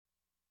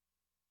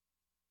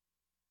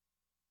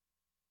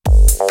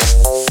When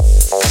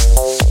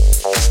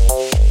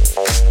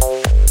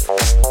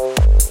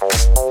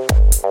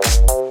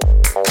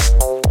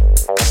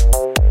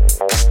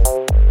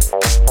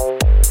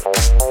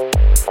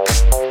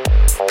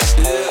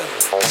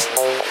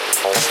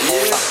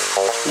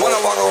I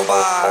walk on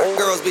by,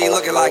 girls be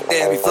looking like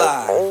Debbie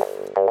Fly.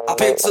 I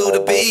pick to the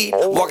beat,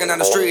 walking down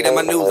the street and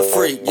my new the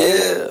freak,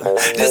 yeah.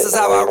 This is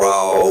how I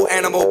roll,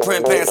 animal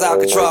print pants out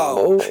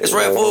control. It's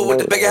Red Food with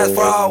the big ass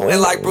fro, and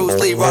like Bruce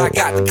Lee, I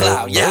got the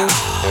clout, yeah.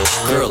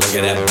 Girl, look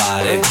at that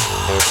body.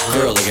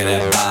 Girl, look at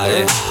that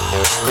body.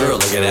 Girl,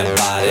 look at that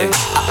body.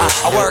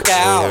 I work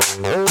out.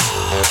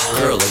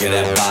 Girl, look at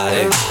that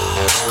body.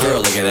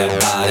 Girl, look at that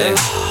body.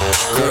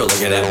 Girl,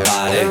 look at that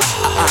body.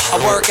 I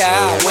work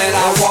out when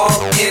I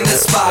walk in the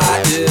spot.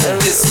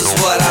 This is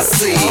what I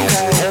see.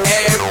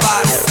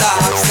 Everybody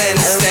stops and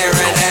is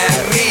staring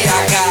at me.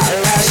 I got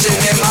passion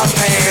in my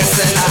pants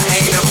and I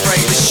ain't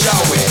afraid to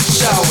show it.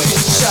 Show it,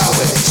 show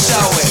it,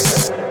 show it.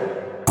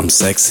 I'm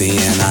sexy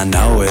and I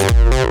know it.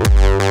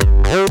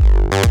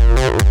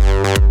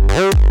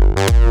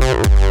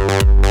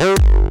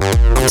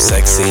 I'm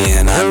sexy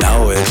and I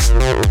know it.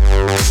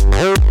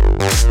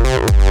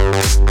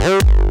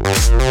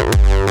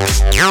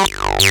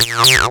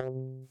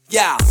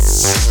 Yeah,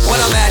 when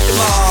I'm at the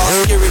mall,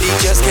 security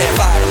just can't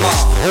fight them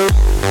all.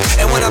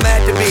 And when I'm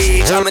at the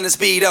beach, I'm in a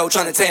Speedo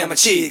trying to tan my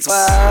cheeks.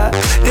 What?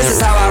 This is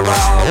how I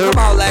roll. Come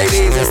on,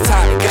 ladies, it's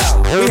time to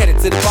go. We headed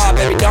to the bar,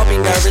 baby, don't be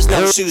nervous.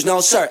 No shoes,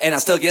 no shirt, and I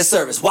still get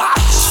service. Watch.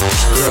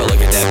 Girl, look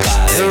at that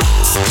body.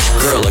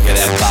 Girl, look at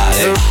that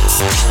body.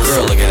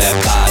 Girl, look at that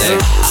body.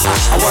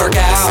 I work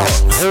out.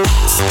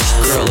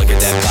 Girl, look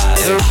at that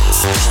body.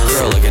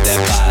 Girl, look at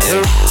that body.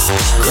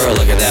 Girl,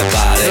 look at that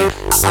body.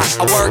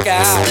 I work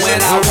out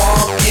when I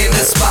walk in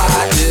the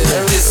spot.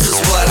 This is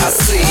what I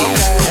see.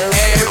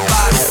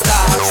 Everybody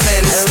stops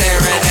and is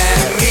staring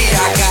at me.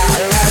 I got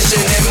passion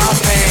in my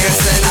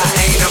pants and I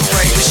ain't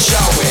afraid to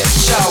show it.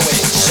 Show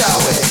it, show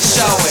it,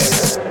 show it.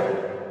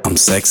 I'm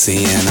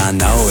sexy and I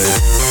know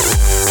it.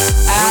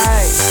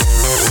 Aye.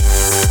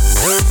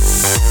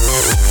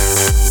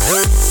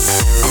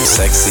 I'm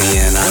sexy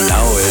and I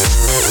know it.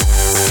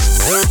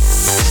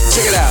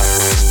 Check it out.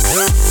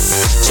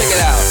 Check it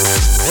out.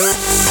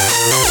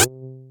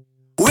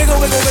 Wiggle,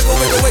 wiggle, wiggle,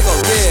 wiggle, wiggle,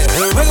 yeah.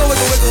 Wiggle,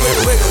 wiggle, wiggle,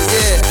 wiggle, wiggle,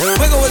 yeah.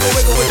 Wiggle, wiggle,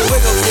 wiggle, wiggle,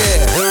 wiggle, yeah.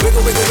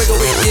 Wiggle, wiggle, wiggle,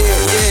 wiggle, yeah,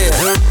 yeah.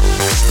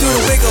 Do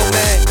the wiggle,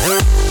 man.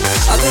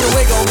 I do the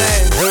wiggle,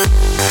 man.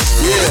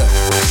 Yeah.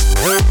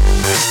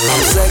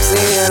 I'm sexy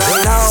and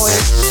I know it.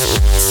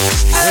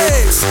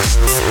 Hey.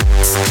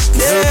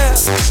 Yeah.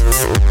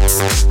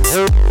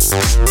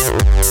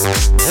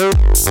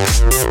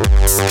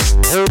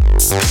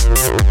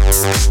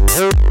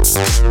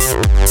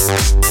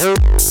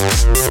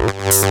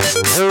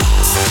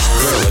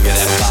 Girl, look at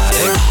that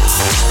body.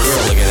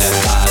 Girl, look at that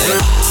body.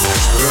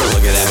 Girl,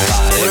 look at that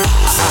body.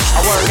 I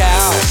work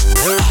out.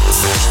 Girl,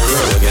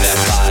 look at that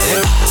body.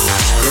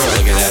 Girl,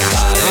 look at that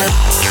body.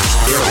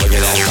 Girl, look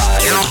at that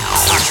body.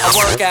 I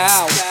work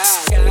out.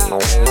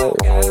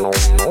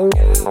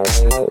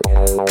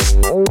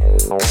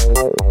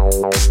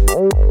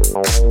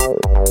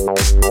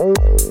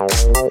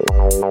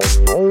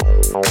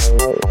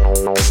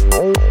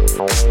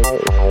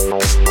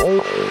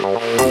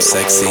 I'm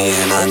sexy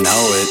and I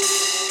know it.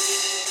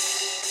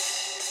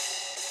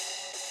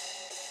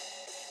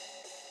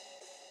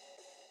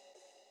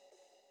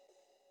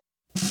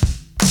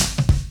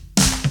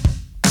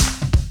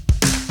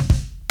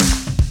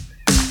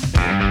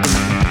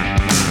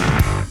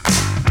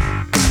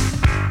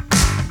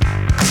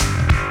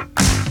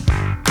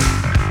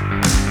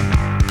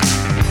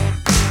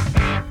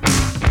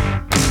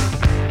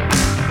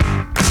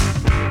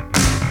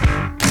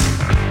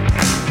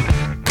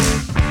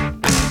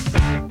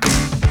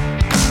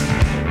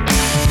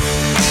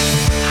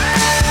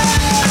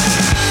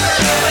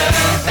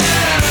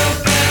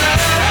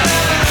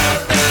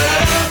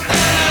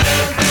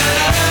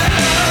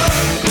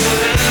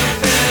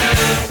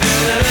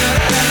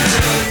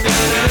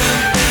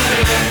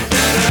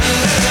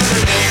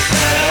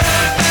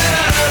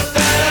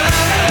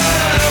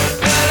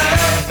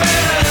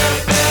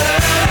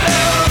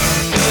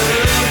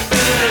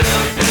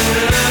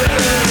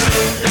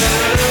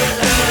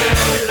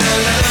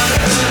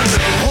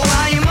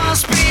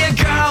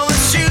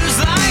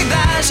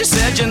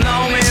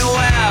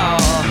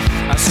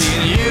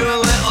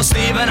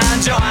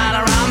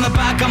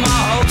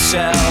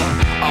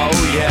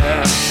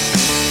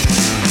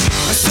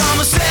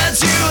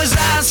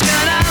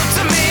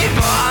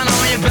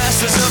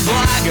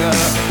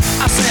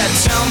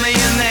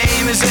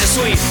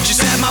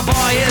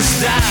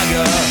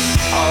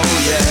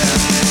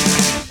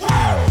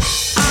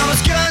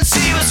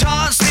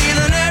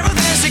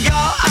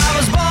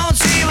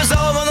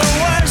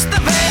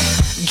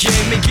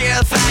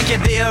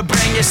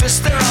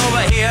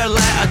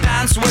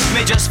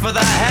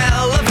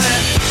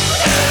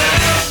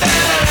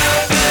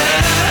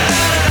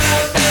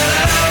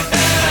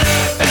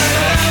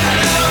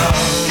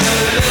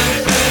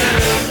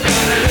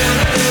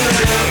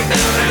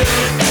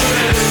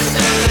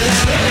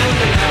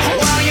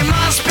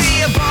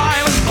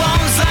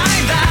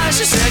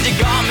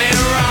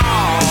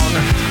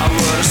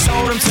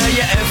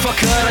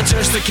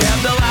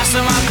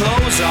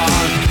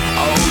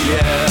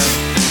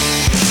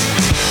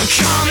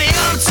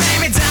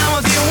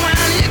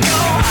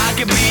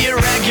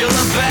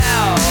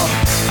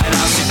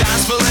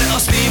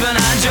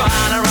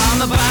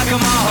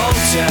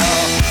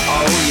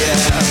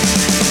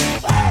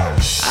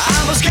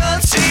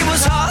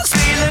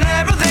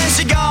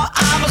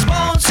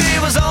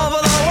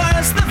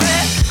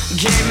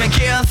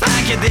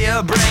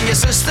 bring your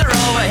sister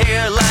over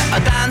here. Let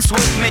her dance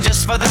with me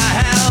just for the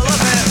hell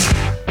of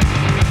it.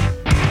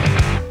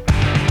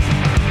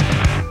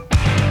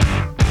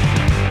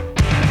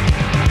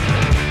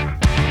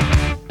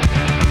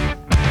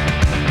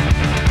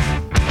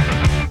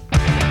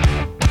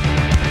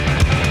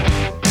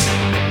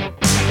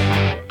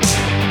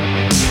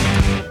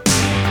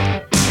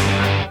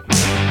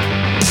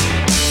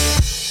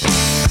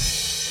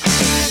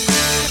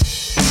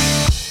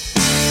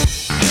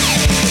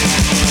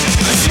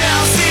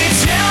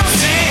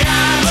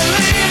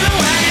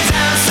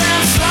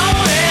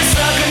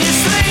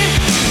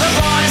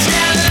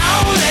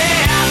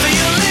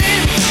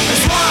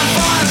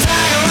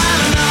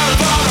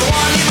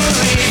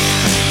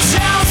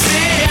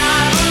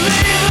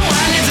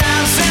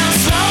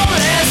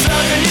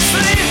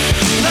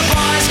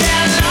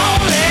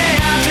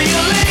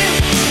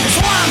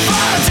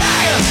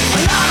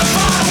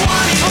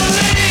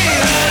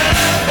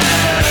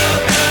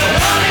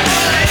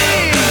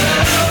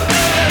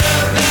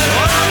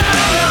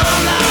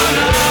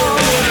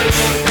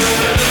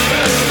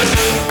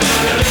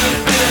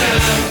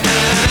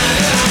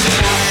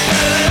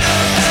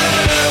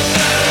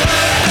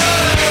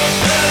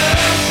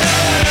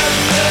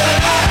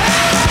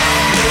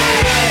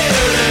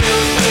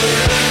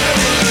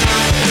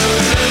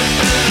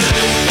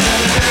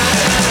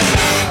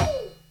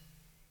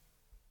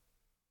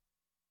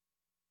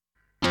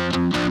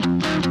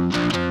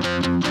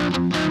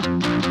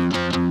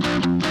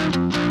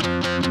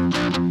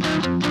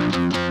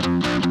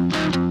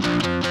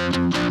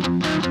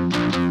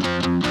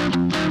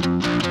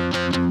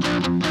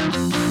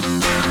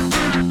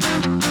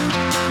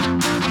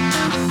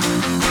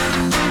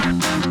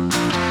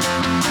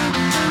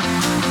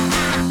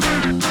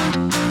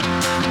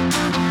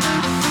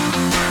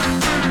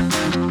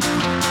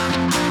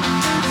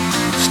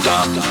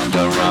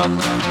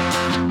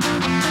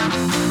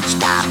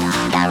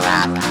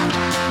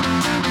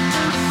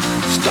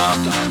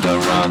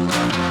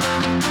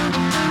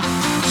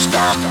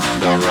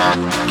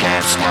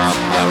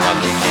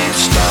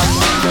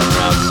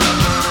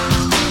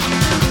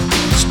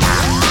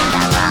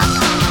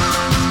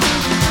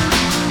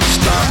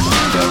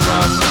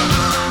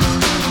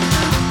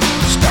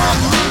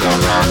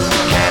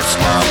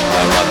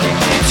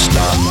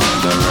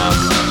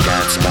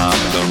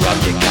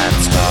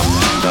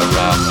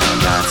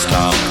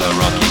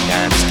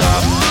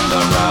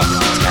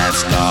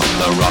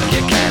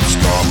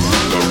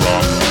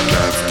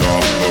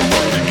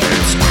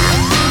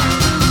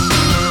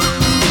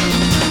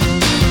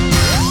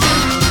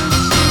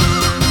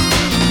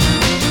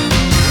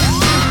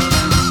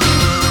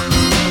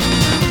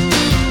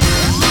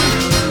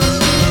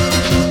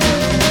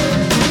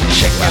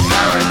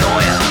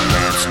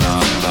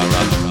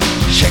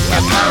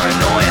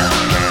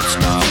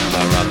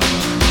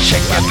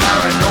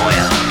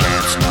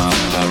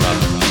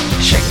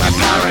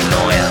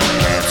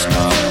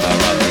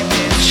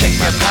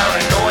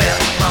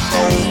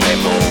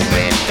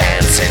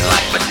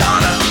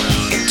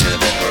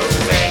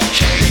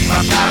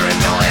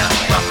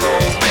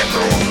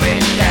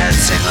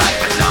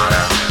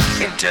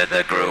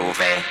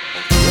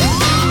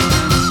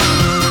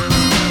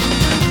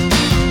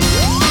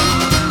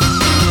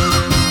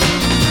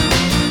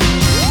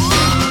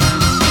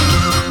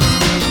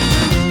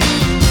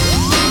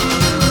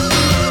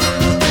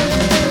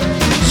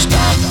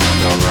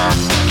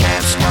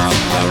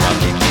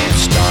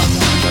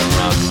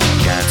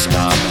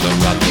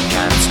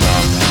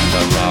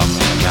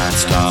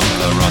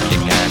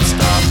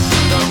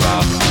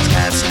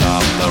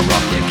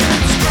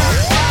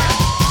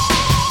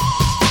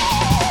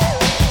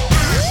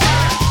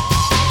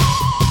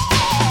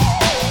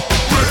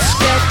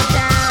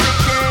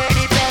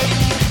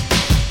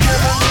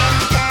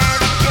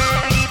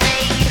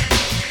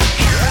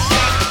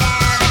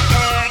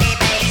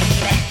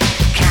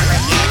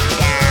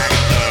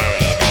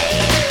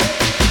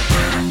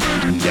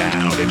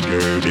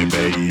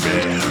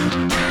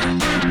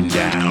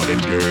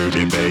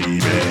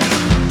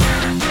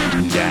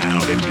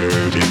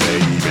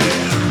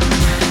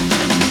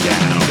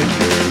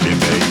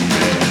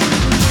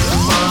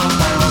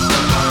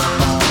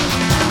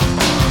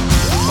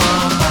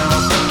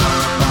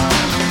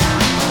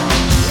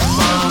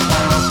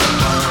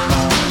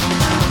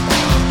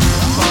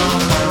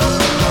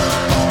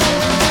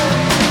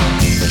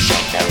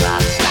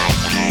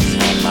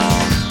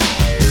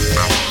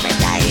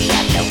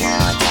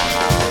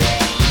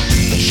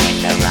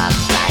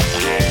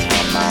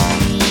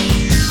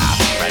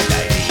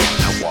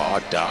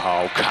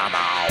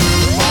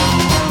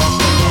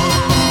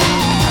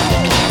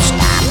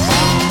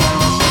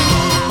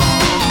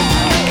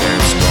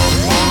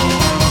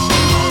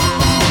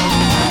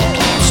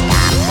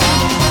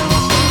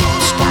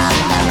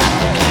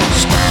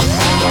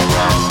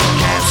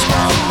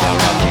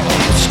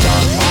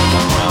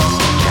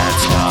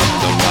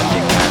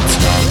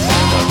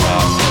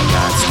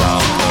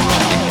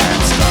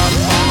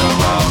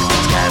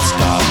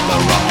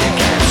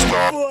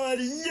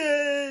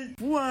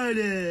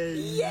 Friday!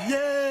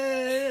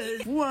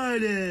 Yes!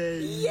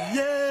 Friday!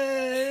 Yes!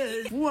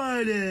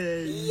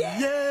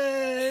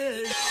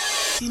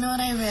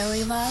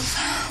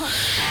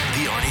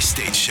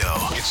 State Show.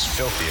 It's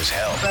filthy as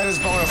hell. That is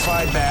bona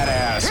fide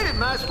badass. Hit it,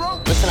 Maestro.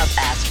 Listen up,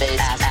 ass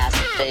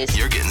face.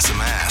 You're getting some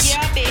ass.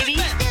 Yeah, baby.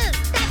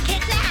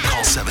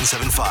 Call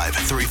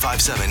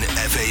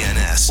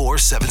 775-357-FANS or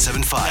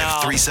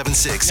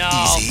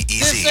 775-376-EASY-EASY.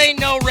 This ain't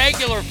no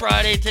regular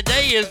Friday.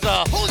 Today is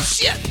holy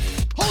shit,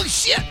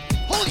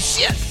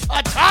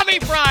 a Tommy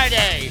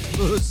Friday.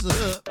 What's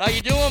up? How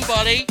you doing,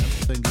 buddy?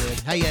 Doing good.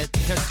 Hey,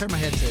 turn my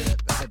headset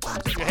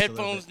up. Your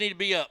headphones need to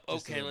be up.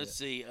 Okay, let's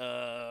see.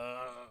 Oh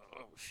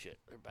shit,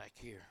 they're back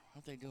here.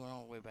 What are they doing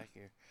all the way back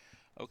here?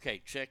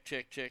 Okay, check.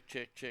 There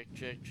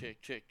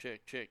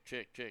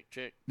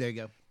you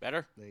go.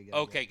 Better? There you go.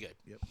 Okay, good.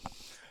 Yep.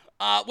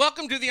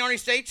 Welcome to the Arnie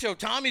State Show.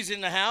 Tommy's in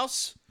the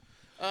house.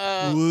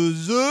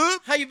 What's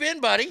up? How you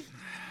been, buddy?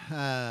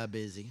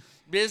 Busy.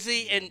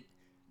 Busy, and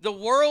the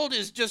world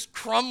is just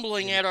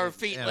crumbling at our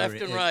feet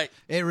left and right.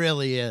 It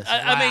really is.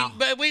 I mean,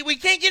 but we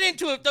can't get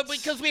into it though,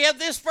 because we have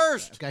this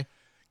first. Okay.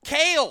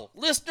 Kale,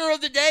 listener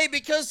of the day,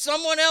 because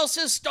someone else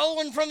has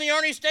stolen from the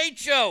Arnie State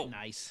Show.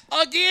 Nice.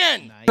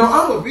 Again. Nice. You know,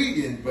 I'm a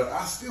vegan, but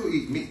I still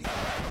eat meat.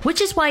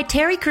 Which is why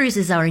Terry Crews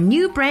is our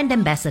new brand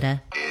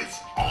ambassador. It's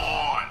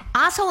on.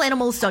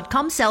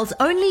 AssholeAnimals.com sells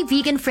only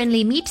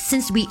vegan-friendly meat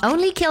since we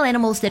only kill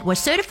animals that were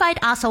certified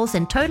assholes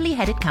and totally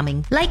had it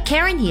coming. Like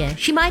Karen here.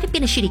 She might have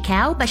been a shitty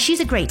cow, but she's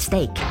a great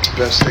steak.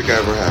 Best steak I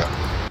ever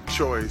had.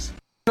 Choice.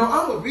 You know,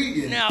 I'm a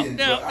vegan,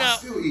 but I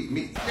still eat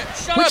meat.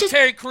 Shut up,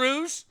 Terry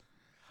Crews.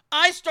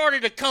 I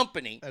started a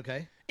company.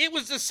 Okay. It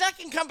was the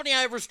second company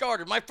I ever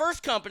started. My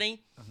first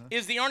company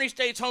is the Arnie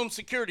State's Home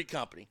Security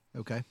Company.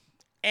 Okay.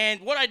 And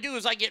what I do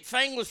is I get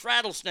fangless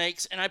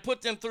rattlesnakes and I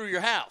put them through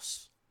your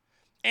house.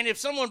 And if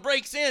someone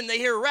breaks in, they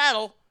hear a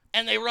rattle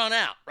and they run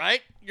out,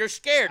 right? You're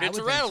scared. It's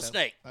a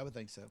rattlesnake. I would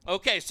think so.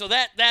 Okay, so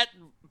that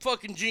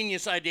fucking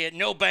genius idea,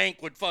 no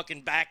bank would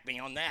fucking back me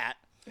on that.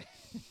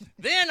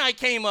 Then I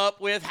came up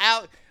with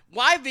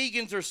why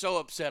vegans are so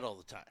upset all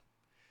the time.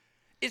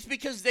 It's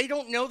because they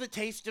don't know the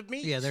taste of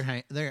meat. Yeah, they're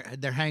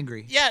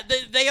hangry. Yeah,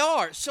 they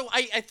are. So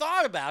I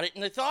thought about it,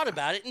 and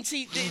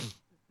see,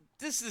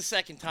 this is the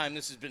second time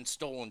this has been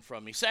stolen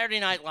from me.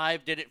 Saturday Night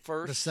Live did it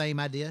first. The same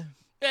idea?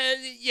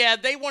 Yeah,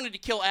 they wanted to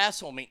kill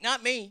asshole meat,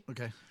 not me.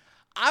 Okay.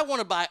 I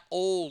want to buy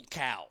old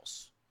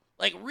cows,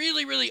 like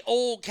really, really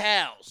old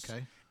cows.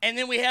 Okay. And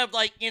then we have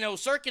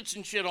circuits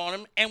and shit on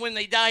them, and when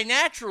they die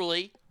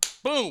naturally,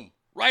 boom,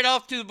 right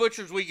off to the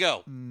butchers we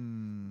go.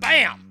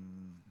 Bam.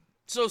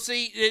 So,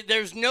 see,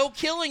 there's no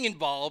killing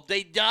involved.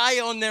 They die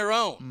on their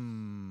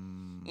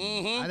own.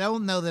 I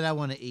don't know that I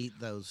want to eat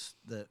those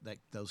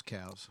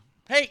cows.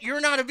 Hey, you're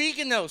not a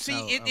vegan, though.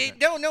 See, okay.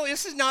 No,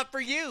 this is not for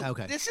you.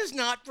 Okay. This is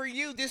not for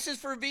you. This is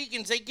for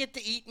vegans. They get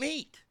to eat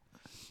meat.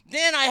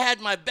 Then I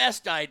had my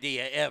best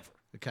idea ever.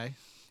 Okay.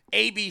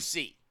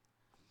 ABC.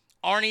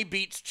 Arnie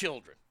Beats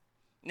Children.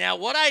 Now,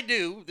 what I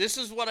do, this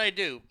is what I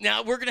do.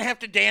 Now, we're going to have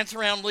to dance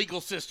around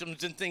legal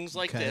systems and things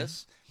like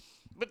this.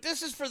 But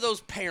this is for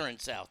those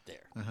parents out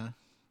there.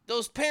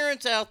 Those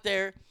parents out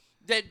there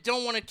that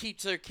don't want to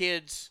teach their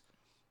kids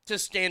to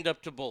stand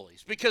up to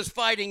bullies because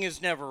fighting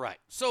is never right.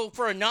 So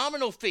for a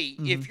nominal fee,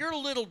 if your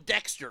little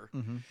Dexter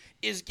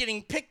is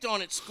getting picked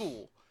on at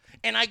school,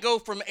 and I go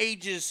from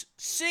ages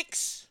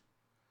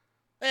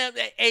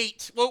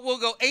 8, we'll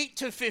go 8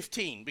 to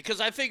 15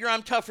 because I figure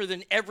I'm tougher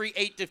than every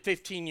 8 to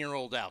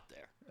 15-year-old out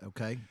there.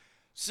 Okay.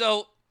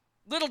 So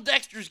little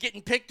Dexter's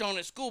getting picked on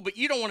at school, but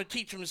you don't want to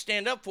teach him to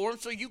stand up for him,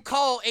 so you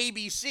call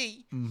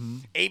ABC.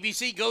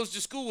 ABC goes to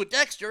school with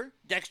Dexter.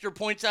 Dexter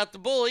points out the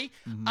bully.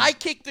 I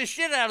kick the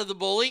shit out of the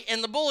bully,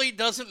 and the bully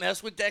doesn't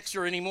mess with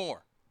Dexter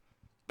anymore.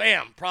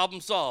 Bam,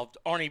 problem solved.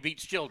 Arnie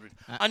Beats Children.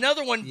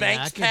 Another one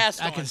Banks passed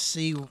on. I can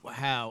see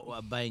how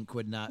a bank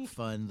would not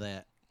fund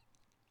that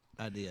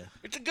idea.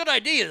 It's a good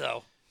idea,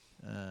 though.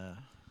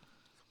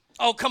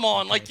 Oh, come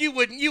on. Okay. Like, you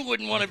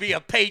wouldn't want to be a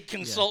paid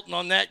consultant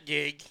on that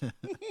gig.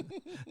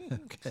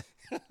 Okay.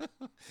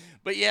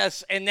 But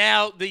yes, and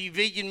now the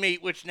vegan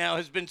meat, which now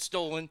has been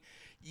stolen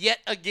yet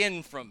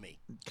again from me.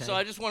 Okay. So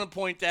I just want to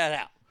point that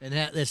out. And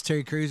that's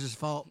Terry Crews'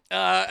 fault?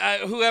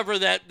 Whoever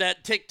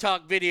that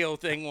TikTok video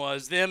thing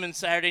was, them and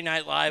Saturday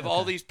Night Live,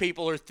 all these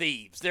people are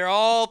thieves. They're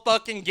all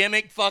fucking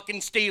gimmick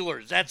fucking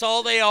stealers. That's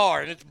all they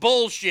are, and it's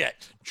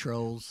bullshit.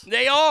 Trolls.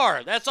 They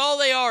are. That's all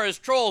they are is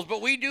trolls,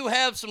 but we do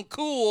have some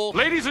cool...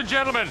 Ladies and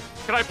gentlemen,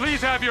 can I please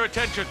have your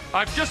attention?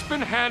 I've just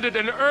been handed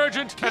an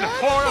urgent and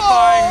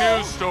horrifying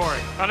news story,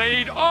 and I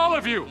need all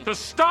of you to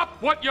stop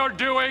what you're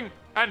doing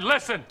and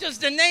listen. Does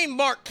the name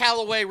Mark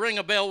Calloway ring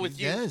a bell with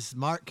you? Yes,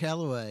 Mark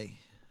Calloway.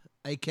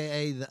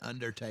 A.K.A. The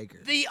Undertaker.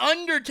 The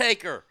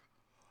Undertaker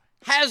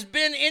has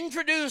been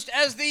introduced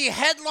as the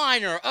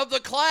headliner of the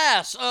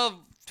class of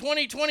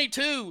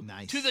 2022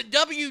 to the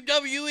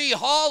WWE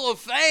Hall of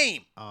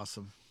Fame.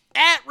 Awesome.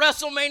 At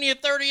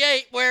WrestleMania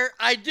 38, where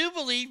I do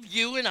believe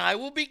you and I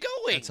will be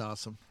going. That's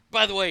awesome.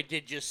 By the way,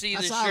 did you see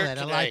the shirt that.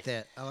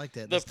 today? I like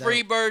that. The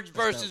Freebirds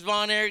versus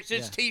Von Erichs.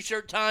 It's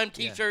T-shirt time.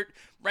 T-shirt. Yeah.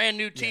 Brand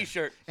new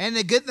T-shirt. And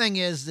the good thing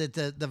is that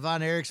the Von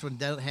Erichs one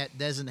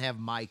doesn't have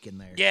Mike in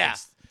there. Yeah.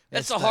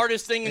 That's the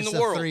hardest thing in the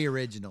world. 3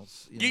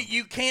 originals.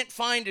 You can't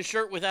find a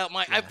shirt without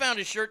Mike. I found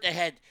a shirt that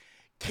had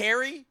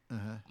Carrie,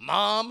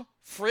 Mom,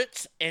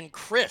 Fritz, and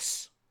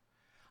Chris.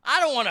 I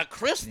don't want a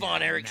Chris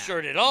Von Erich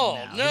shirt at all.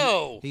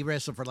 No. He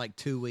wrestled for like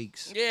 2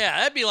 weeks. Yeah,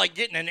 that'd be like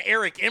getting an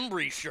Eric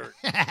Embry shirt.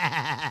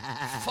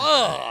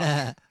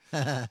 Fuck.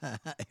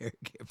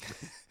 Eric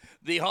Embry.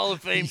 The Hall of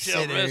Fame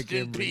shall rest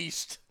in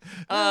peace.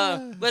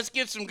 Let's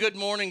get some good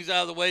mornings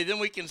out of the way. Then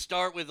we can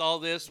start with all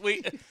this.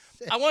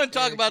 I want to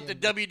talk about the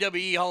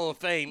WWE Hall of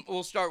Fame.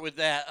 We'll start with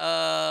that.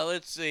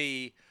 Let's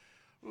see.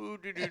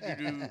 Look at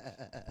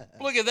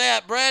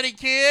that, Bratty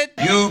kid.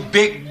 You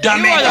big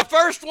dummy. You are the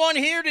first one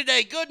here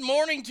today. Good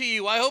morning to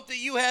you. I hope that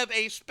you have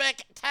a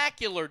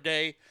spectacular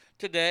day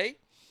today.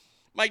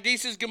 Mike D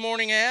says, good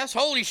morning, ass.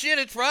 Holy shit,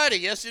 it's Friday.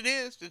 Yes, it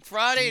is. It's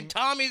Friday, and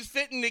Tommy's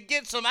fitting to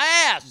get some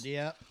ass.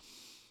 Yep.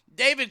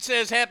 David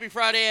says, happy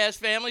Friday, ass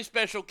family.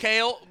 Special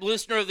Kale,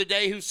 listener of the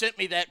day, who sent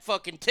me that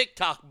fucking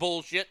TikTok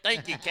bullshit.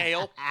 Thank you,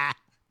 Kale.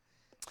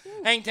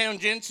 Hangtown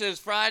Jen says,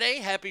 Friday,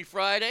 happy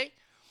Friday.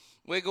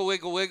 Wiggle,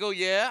 wiggle, wiggle,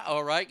 yeah.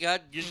 All right,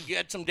 got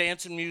some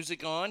dancing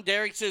music on.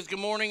 Derek says, good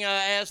morning,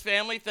 ass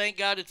family. Thank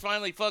God it's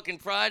finally fucking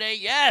Friday.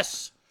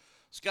 Yes.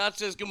 Scott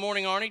says, good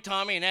morning, Arnie,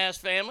 Tommy, and ass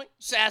family.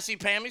 Sassy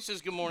Pammy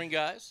says, good morning,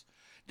 guys.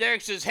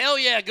 Derek says, hell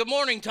yeah, good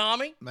morning,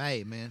 Tommy.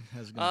 Hey, man,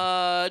 how's it going?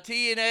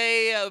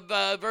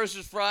 TNA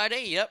versus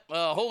Friday. Yep.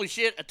 Holy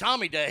shit, a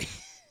Tommy day.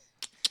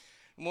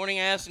 Good morning,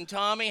 ass and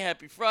Tommy.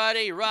 Happy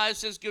Friday. Rise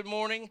says, good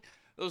morning.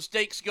 Those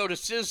steaks go to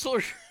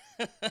Sizzler.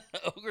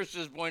 Ogre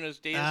says, buenos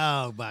dias.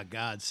 Oh, my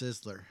God,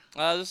 Sizzler.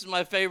 This is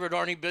my favorite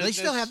Arnie business.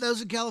 They still have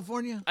those in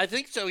California? I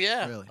think so,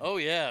 yeah. Really? Oh,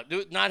 yeah.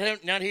 Not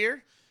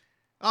here?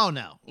 Oh,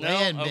 no. No? They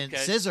hadn't been. Okay.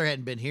 Sizzler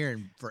hadn't been here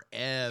in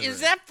forever.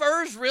 Is that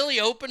Furs really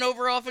open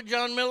over off of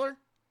John Miller?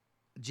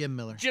 Jim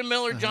Miller. Jim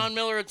Miller, John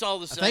Miller, it's all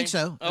the same? I think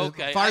so.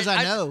 Okay. As far as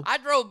I know. I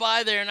drove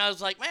by there, and I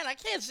was like, man, I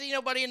can't see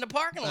nobody in the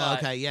parking lot.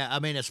 Okay, yeah. I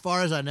mean, as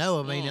far as I know,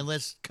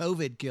 unless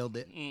COVID killed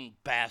it.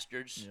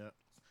 Bastards. Yeah.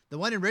 The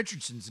one in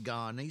Richardson's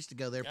gone. I used to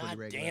go there pretty God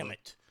regularly. damn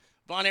it.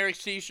 Von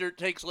Erich's t-shirt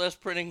takes less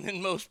printing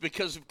than most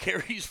because of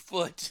Carrie's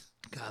foot.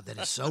 God, that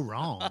is so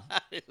wrong.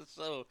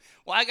 Well,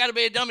 I got to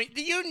be a dummy.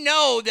 Do you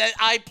know that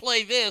I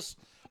play this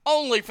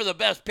only for the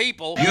best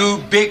people?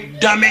 You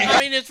big dummy. I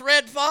mean, it's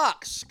Red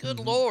Fox.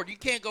 Good Lord. You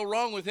can't go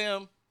wrong with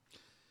him.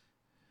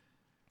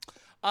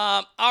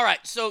 All right,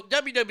 so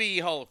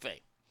WWE Hall of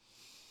Fame.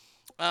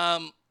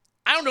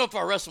 I don't know if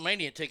our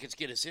WrestleMania tickets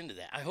get us into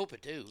that. I hope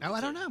it do. Oh, I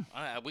don't know.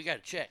 We got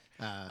to check.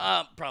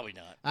 Probably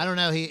not. I don't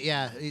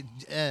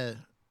know.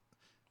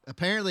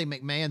 Apparently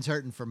McMahon's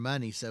hurting for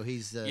money, so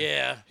he's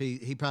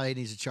he probably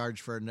needs to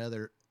charge for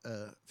another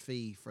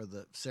fee for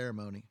the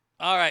ceremony.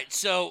 All right,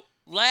 so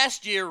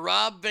last year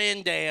Rob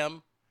Van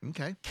Dam,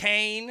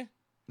 Kane,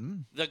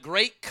 the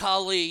Great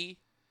Khali,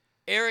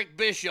 Eric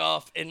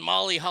Bischoff, and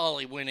Molly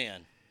Holly went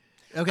in.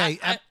 Okay,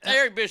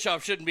 Eric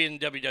Bischoff shouldn't be in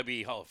the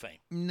WWE Hall of Fame.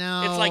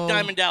 No, it's like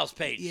Diamond Dallas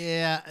Page.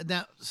 Yeah.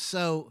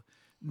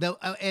 Now,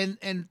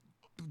 and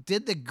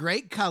did the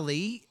Great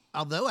Khali?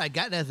 Although I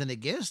got nothing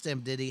against him,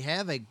 did he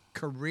have a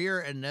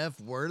career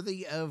enough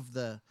worthy of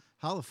the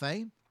Hall of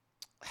Fame?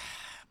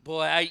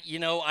 Boy,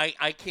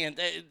 I can't.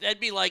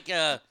 That'd be like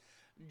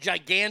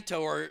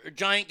Giganto or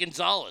Giant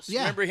Gonzalez.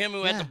 Yeah. Remember him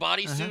who had the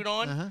bodysuit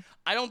on?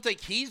 I don't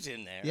think he's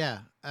in there. Yeah,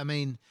 I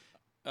mean,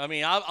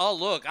 I'll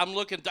look. I'm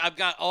looking. I've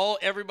got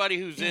everybody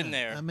who's in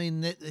there. I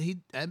mean,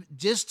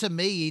 just to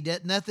me,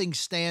 nothing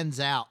stands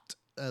out.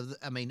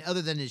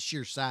 Other than his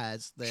sheer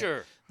size.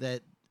 Sure.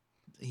 That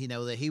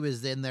he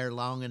was in there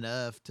long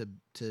enough to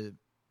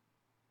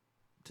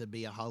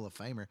be a Hall of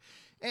Famer.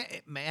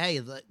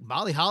 Hey,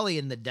 Molly Holly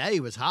in the day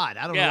was hot.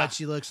 I don't know what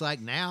she looks like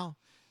now.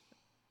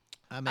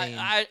 I mean,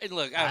 I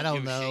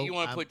don't know. Shit. You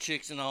want to put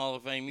chicks in the Hall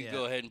of Fame? You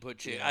go ahead and put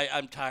chicks. Yeah.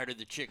 I'm tired of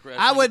the chick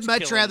wrestling. I would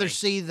much rather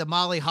see the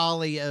Molly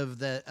Holly of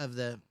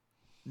the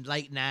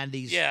late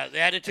 90s. Yeah, the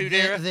Attitude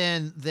Era.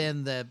 Than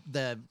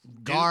the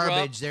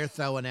garbage they're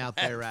throwing out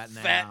there right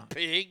now. Fat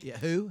pig. Yeah,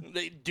 who?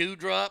 The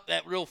Dewdrop,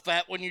 that real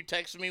fat one you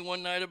texted me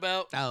one night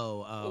about.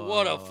 Oh.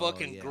 What a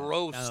fucking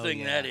gross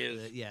thing that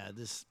is.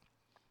 This.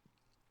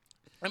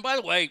 And by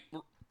the way,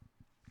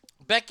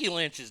 Becky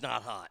Lynch is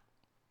not hot.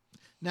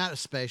 Not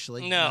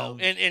especially. No.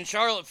 And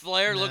Charlotte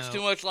Flair looks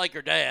too much like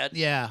her dad.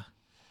 Yeah.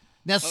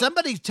 Now,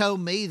 somebody told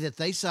me that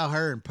they saw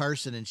her in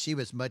person, and she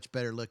was much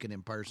better looking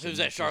in person. Who's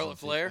that, Charlotte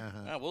Flair?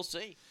 We'll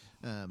see.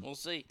 We'll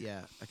see.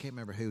 Yeah, I can't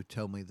remember who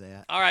told me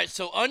that. All right,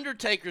 so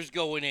Undertaker's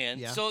going in.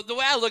 Yeah. So the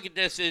way I look at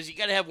this is you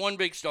got to have one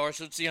big star,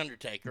 so it's the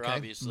Undertaker,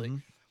 obviously. Mm-hmm.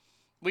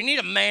 We need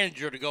a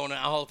manager to go in the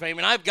Hall of Fame,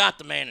 and I've got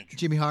the manager.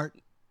 Jimmy Hart?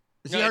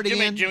 Is he already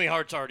in? Jimmy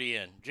Hart's already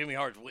in. Jimmy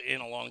Hart's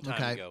in a long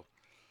time ago.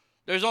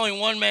 There's only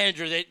one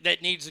manager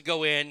that needs to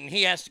go in, and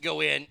he has to go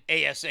in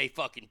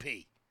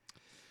ASAP.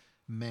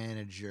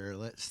 Manager,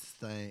 let's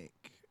think.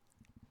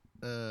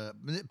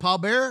 Paul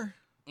Bearer?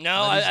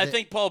 No, I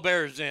think Paul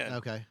Bearer's in.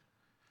 Okay.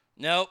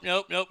 Nope.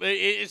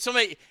 It's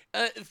somebody.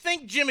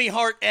 Think Jimmy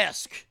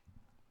Hart-esque.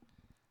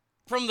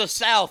 From the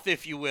South,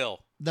 if you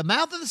will. The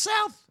mouth of the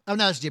South? Oh,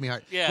 no, it's Jimmy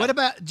Hart. Yeah. What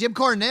about Jim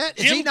Cornette?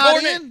 Is he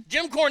not in?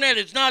 Jim Cornette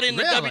is not in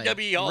Really? the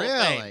WWE Hall of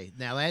Fame. Really?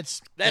 Now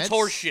that's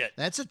horse shit.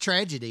 That's a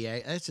tragedy.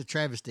 That's a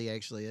travesty,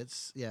 actually.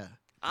 It's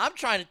I'm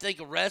trying to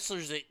think of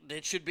wrestlers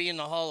that should be in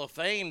the Hall of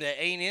Fame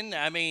that ain't in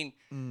there. I mean,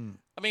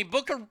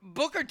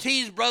 Booker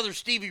T's brother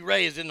Stevie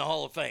Ray is in the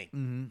Hall of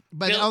Fame.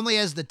 But only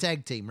as the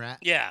tag team, right?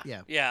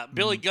 Yeah.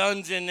 Billy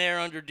Gunn's in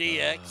there under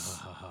DX.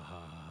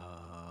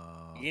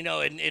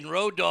 And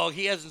Road Dogg,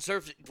 he hasn't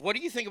surfed. What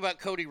do you think about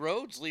Cody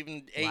Rhodes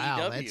leaving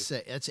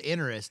AEW? That's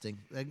interesting.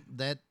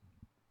 That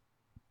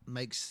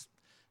makes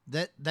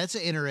that's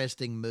an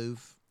interesting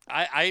move.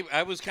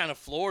 I was kind of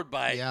floored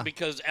by it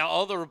because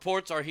all the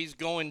reports are he's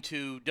going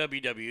to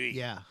WWE.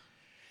 Yeah.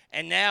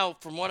 And now,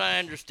 from what I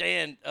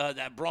understand,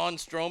 that Braun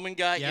Strowman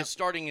guy is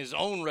starting his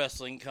own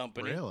wrestling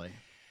company. Really?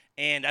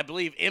 And I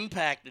believe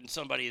Impact and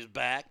somebody is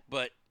back,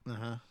 but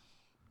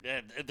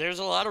there's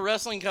a lot of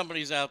wrestling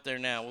companies out there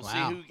now. We'll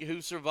see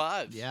who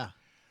survives. Yeah.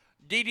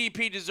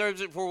 DDP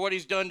deserves it for what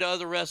he's done to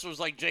other wrestlers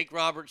like Jake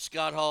Roberts,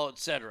 Scott Hall,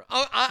 etc.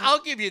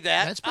 I'll give you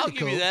that. That's pretty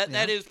cool. Give you that. Yeah.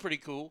 That is pretty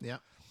cool. Yeah.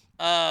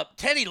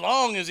 Teddy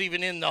Long is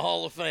even in the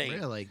Hall of Fame.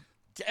 Really?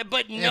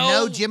 But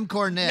no Jim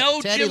Cornette.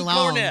 No Teddy Jim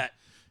Long. Cornette.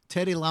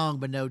 Teddy Long,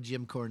 but no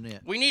Jim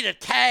Cornette. We need a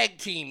tag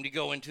team to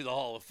go into the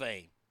Hall of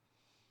Fame.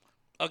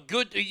 A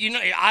good,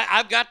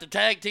 I've got the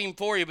tag team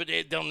for you, but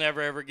they'll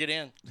never ever get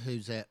in.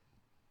 Who's that?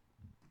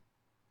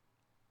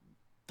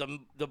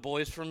 The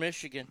boys from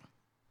Michigan.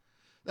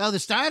 Oh, the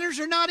Steiners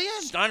are not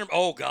in? Steiner.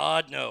 Oh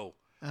God, no.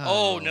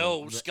 Oh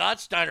no, Scott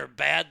Steiner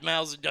bad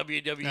mouths the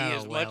WWE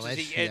as much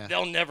as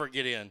they'll never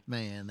get in.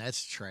 Man,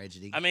 that's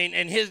tragedy. I mean,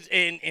 and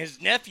his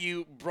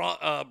nephew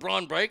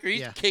Braun Breaker,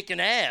 he's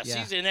kicking ass. Yeah.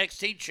 He's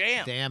NXT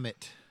champ. Damn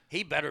it.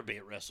 He better be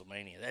at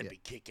WrestleMania. That'd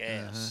be kick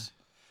ass.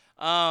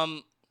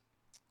 Man,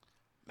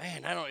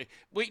 I don't.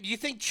 Wait, do you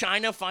think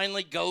China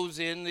finally goes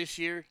in this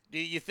year? Do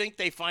you think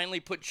they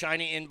finally put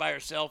China in by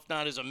herself,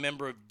 not as a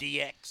member of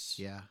DX?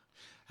 Yeah.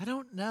 I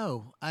don't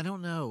know. I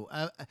don't know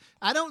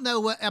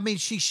what. I mean,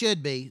 she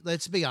should be.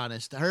 Let's be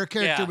honest. Her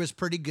character was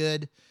pretty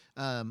good.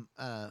 I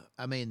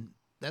mean,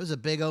 that was a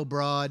big old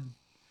broad,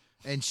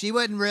 and she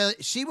wasn't really.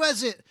 She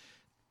wasn't.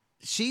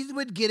 She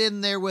would get in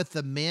there with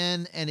the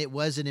men, and it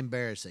wasn't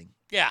embarrassing.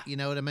 Yeah, you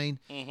know what I mean.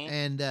 Mm-hmm.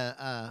 And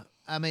I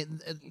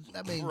mean,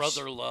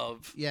 brother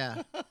love.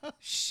 Yeah,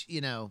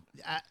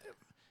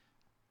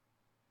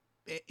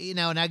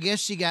 and I guess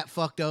she got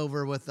fucked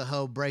over with the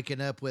whole breaking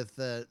up with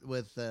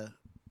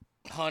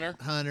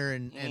Hunter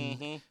and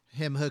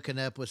him hooking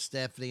up with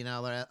Stephanie and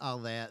all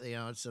that.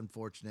 It's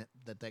unfortunate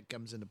that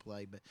comes into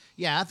play, but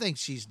yeah, I think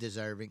she's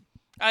deserving.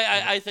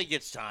 I think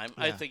it's time.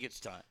 Yeah. I think it's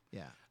time.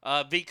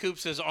 Yeah. V Coop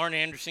says Arn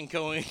Anderson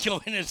going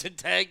as a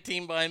tag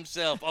team by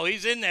himself. Oh,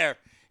 he's in there.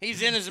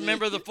 He's in as a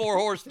member of the Four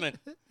Horsemen.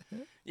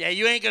 Yeah,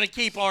 you ain't gonna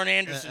keep Arn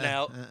Anderson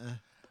out.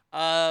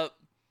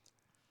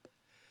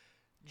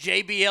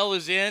 JBL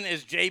is in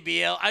as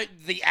JBL.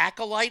 The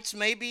Acolytes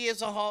maybe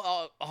is a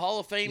Hall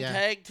of Fame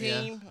tag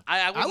team.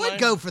 Yeah. I would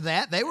go for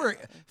that. They were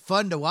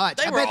fun to watch.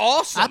 They were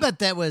awesome. I bet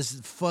that was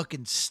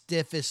fucking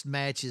stiffest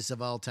matches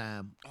of all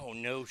time. Oh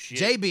no shit.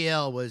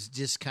 JBL was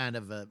just kind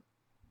of an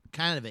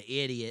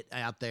idiot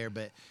out there,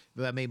 but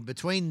I mean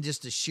between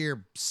just the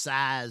sheer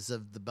size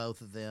of the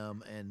both of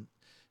them, and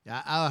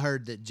I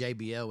heard that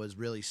JBL was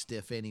really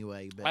stiff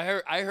anyway. But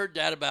I heard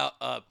that about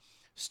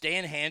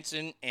Stan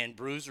Hansen and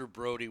Bruiser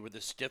Brody were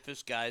the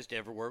stiffest guys to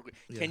ever work with.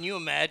 Yeah. Can you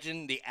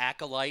imagine the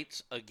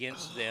Acolytes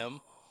against them?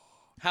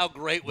 How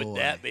great would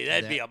that be?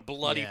 That'd be a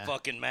bloody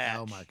fucking match.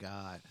 Oh, my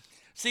God.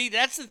 See,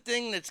 that's the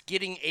thing that's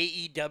getting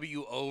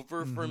AEW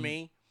over for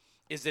me,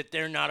 is that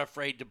they're not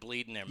afraid to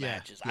bleed in their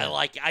matches. Yeah. I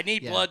like it. I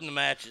need blood in the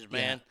matches,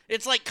 man. Yeah.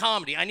 It's like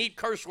comedy. I need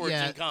curse words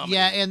in comedy.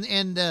 Yeah, and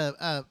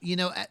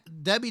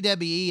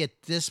WWE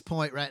at this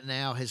point right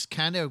now has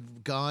kind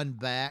of gone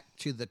back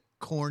to the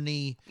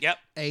corny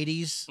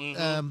 80s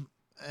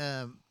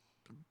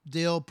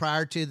deal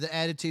prior to the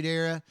Attitude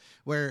Era,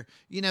 where,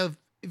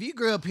 if you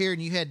grew up here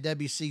and you had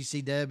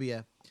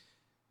WCCW,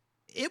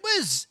 it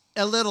was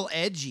a little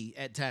edgy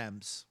at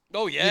times.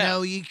 Oh,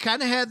 yeah. You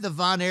kind of had the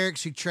Von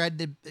Erichs who tried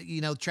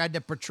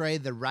to portray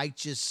the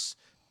righteous,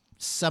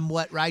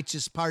 somewhat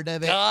righteous part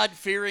of it.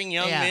 God-fearing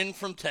young men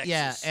from Texas.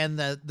 Yeah, and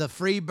the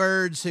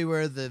Freebirds who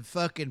were the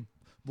fucking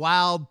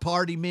wild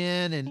party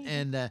men,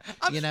 and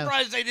I'm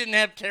surprised they didn't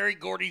have Terry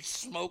Gordy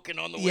smoking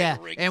on the way to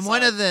ringside. And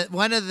one of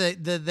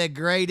the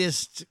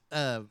greatest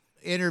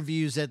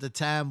interviews at the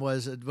time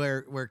was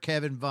where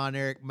Kevin Von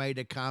Erich made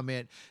a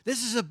comment.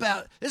 This is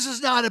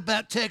not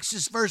about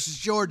Texas versus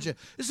Georgia.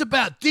 This is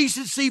about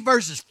decency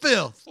versus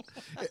filth.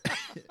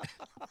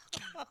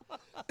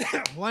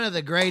 One of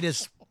the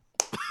greatest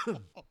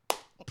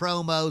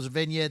promos,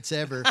 vignettes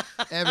ever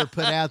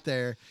put out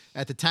there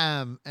at the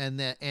time, and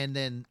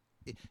then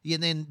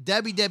And then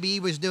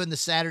WWE was doing the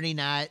Saturday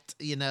night,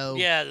 the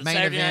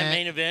Saturday night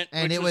main event,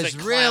 and which it was was a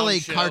clown really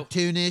show.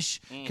 cartoonish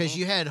because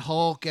you had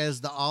Hulk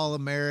as the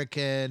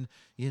All-American.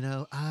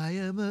 I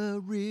am a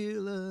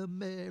real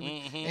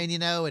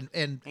American,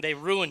 and They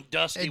ruined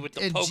Dusty with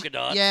the polka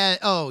dots.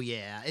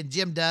 Yeah, and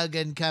Jim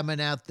Duggan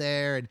coming out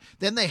there, and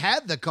then they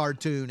had the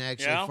cartoon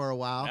actually for a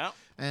while,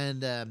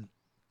 and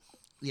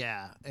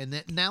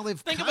and now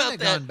they've kind of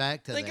gone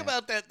back to that. Think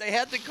about that. They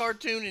had the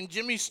cartoon, and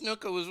Jimmy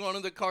Snuka was one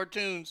of the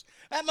cartoons.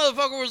 That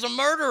motherfucker was a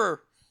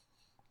murderer.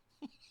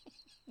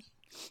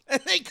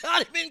 And they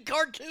got him in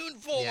cartoon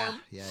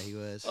form. Yeah, he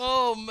was.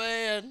 Oh,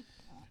 man.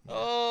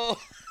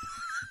 Oh.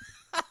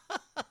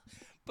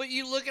 But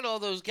you look at all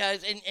those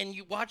guys, and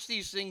you watch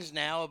these things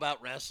now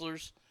about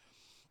wrestlers.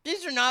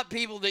 These are not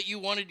people that you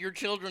wanted your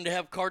children to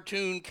have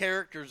cartoon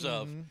characters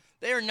of.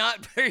 They are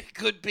not very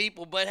good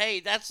people, but hey,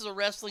 that's the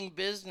wrestling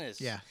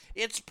business. Yeah.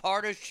 It's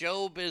part of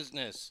show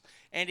business,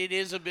 and it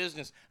is a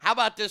business. How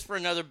about this for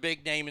another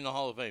big name in the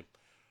Hall of Fame?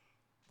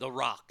 The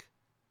Rock.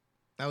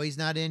 Oh, he's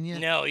not in yet?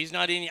 No, he's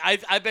not in.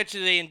 I bet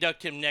you they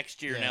induct him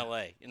next year in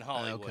L.A., in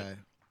Hollywood. Okay.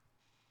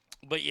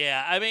 But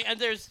yeah, I mean, and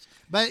there's.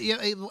 But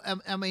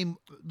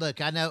look,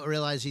 I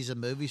realize he's a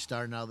movie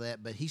star and all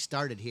that, but he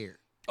started here.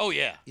 Oh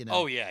yeah.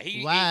 Oh yeah.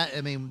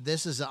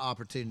 This is an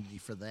opportunity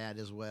for that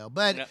as well.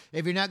 But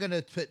if you're not going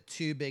to put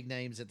two big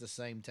names at the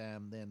same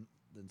time, then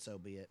so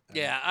be it.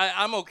 Yeah,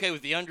 I'm okay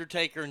with the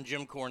Undertaker and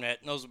Jim Cornette,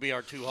 and those will be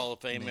our two Hall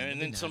of Fame,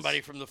 and then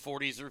somebody from the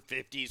 40s or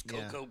 50s,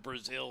 Coco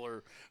Brazil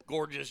or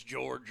Gorgeous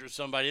George or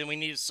somebody, and we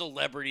need a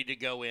celebrity to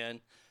go in.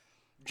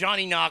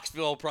 Johnny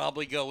Knoxville will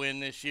probably go in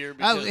this year.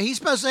 He's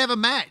supposed to have a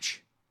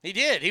match. He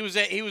did. He was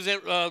at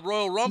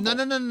Royal Rumble.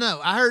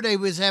 No. I heard he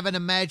was having a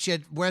match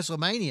at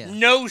WrestleMania.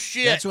 No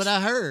shit. That's what I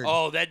heard.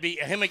 Oh, that'd be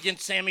him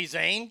against Sami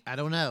Zayn? I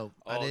don't know.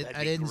 Oh,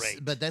 I didn't.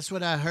 Great. But that's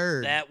what I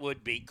heard. That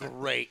would be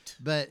great.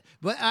 But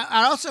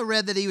I also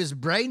read that he was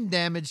brain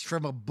damaged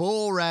from a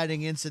bull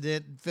riding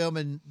incident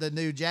filming the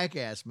new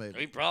Jackass movie.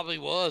 He probably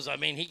was. I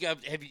mean,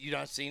 have you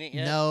not seen it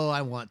yet? No,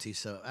 I want to.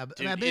 So I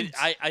think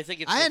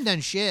it's. I hadn't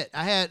done shit.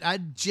 I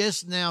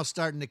just now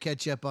starting to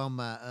catch up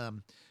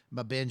on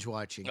my binge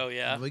watching. Oh,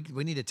 yeah?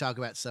 We need to talk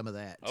about some of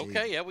that, too.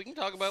 Okay, yeah, we can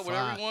talk about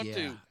whatever you want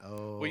to.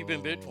 Oh. What you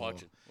been binge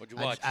watching? What'd you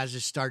watch? I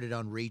just started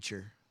on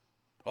Reacher.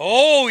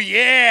 Oh,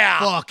 yeah!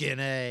 Fucking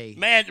A.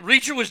 Man,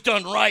 Reacher was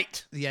done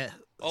right. Yeah.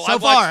 Oh, so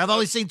far, I've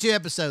only seen 2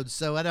 episodes,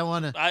 so I don't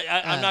want to.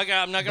 I'm not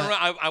gonna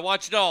run. I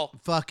watched it all.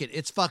 Fuck it,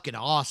 it's fucking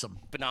awesome.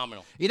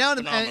 Phenomenal.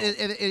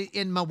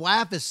 And my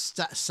wife is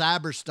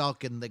cyber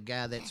stalking the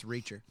guy that's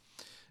Reacher,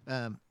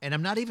 and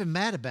I'm not even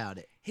mad about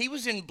it. He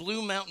was in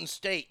Blue Mountain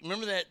State.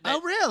 Remember that?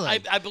 Oh, really?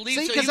 I believe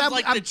so. He was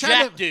I'm the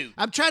Jack dude.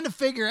 I'm trying to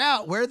figure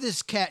out where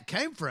this cat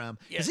came from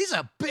because he's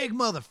a big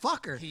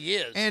motherfucker. He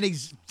is, and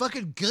he's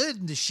fucking good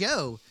in the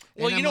show.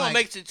 Well, you know what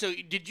makes it so?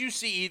 Did you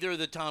see either of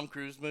the Tom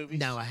Cruise movies?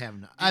 No, I have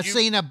not. I've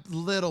seen a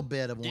little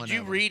bit of one. Did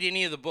you read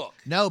any of the book?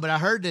 No, but I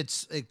heard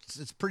it's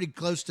pretty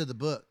close to the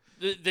book.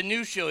 The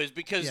new show is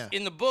because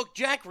in the book,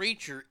 Jack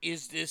Reacher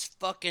is this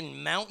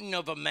fucking mountain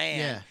of a man.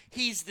 Yeah.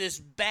 He's this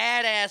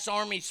badass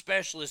army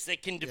specialist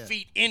that can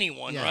defeat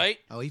anyone, right?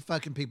 Oh, he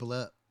fucking people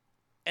up.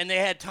 And they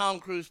had Tom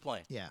Cruise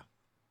playing. Yeah.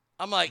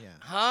 I'm like,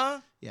 huh?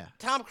 Yeah.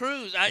 Tom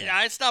Cruise.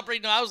 I stopped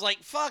reading. I was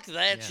like, fuck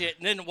that shit.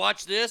 And then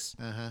watch this.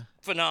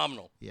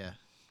 Phenomenal. Yeah.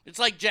 It's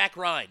like Jack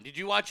Ryan. Did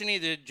you watch any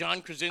of the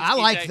John Krasinski? I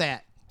like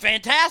that.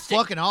 Fantastic.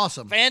 Fucking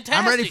awesome. Fantastic.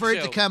 I'm ready for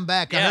it to come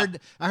back. Yeah.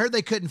 I heard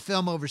they couldn't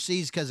film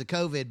overseas because of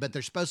COVID, but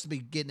they're supposed to be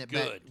getting it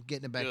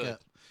back up.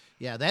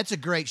 Yeah, that's a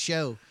great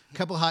show. A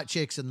couple hot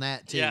chicks in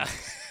that too. Yeah.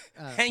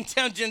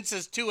 Hangtown Jen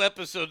says 2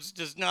 episodes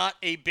does not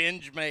a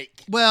binge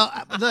make. Well,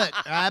 look,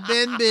 I've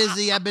been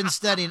busy. I've been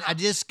studying. I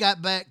just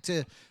got back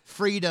to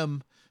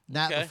Freedom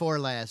night before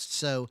last.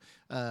 So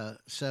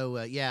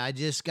I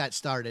just got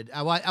started.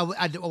 I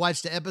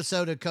watched the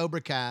episode of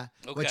Cobra Kai,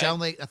 which I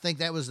think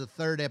that was the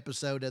 3rd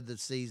episode of the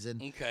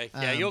season. Okay,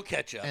 yeah, you'll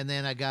catch up. And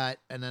then I got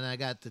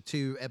the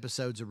 2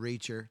 episodes of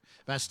Reacher,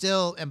 but I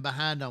still am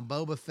behind on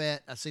Boba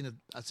Fett. I've seen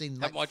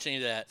haven't watched any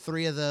of that.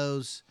 3 of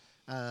those.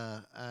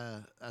 And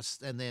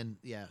then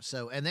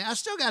I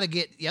still got to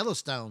get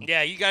Yellowstone.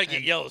 Yeah, you got to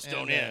get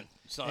Yellowstone in,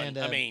 son. And,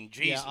 I mean,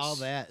 Jesus, yeah, all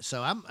that.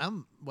 So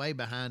I'm way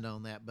behind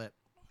on that, but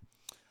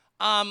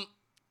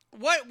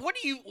what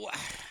do you?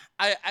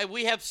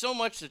 We have so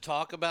much to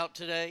talk about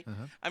today.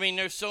 I mean,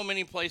 there's so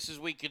many places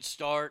we could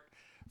start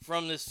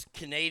from this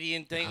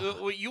Canadian thing.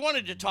 You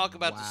wanted to talk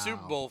about the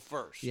Super Bowl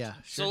first, yeah.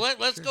 Sure, so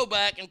let's go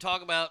back and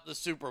talk about the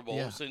Super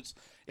Bowl since.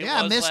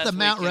 I missed the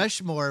Mount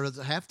Rushmore with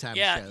the halftime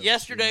show. Yeah,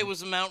 yesterday was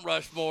the Mount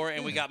Rushmore,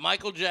 and we got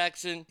Michael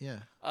Jackson. Yeah.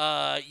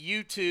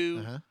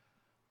 U2.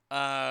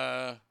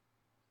 I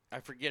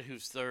forget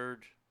who's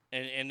third,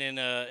 and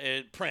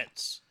then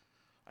Prince.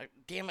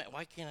 Damn it!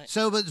 Why can't I?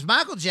 So was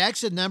Michael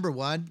Jackson number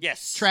 1?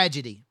 Yes.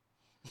 Tragedy.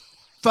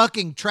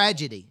 Fucking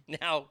tragedy.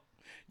 Now,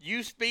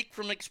 you speak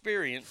from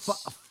experience.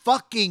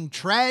 Fucking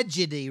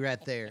tragedy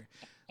right there.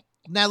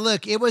 Now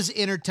look, it was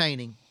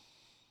entertaining.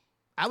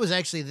 I was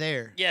actually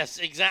there. Yes,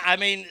 exactly. I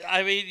mean,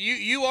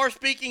 you are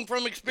speaking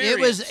from experience.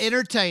 It was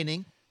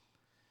entertaining.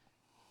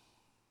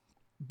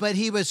 but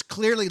he was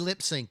clearly lip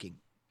syncing.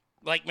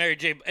 Like Mary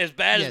J. As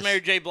bad as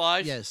Mary J.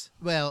 Blige? Yes.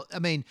 Well, I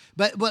mean,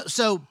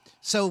 so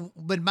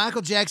when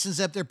Michael Jackson's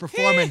up there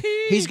performing,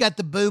 he's got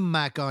the boom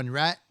mic on,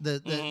 right?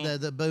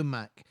 The boom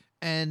mic.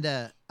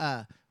 And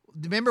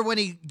remember when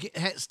he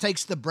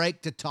takes the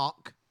break to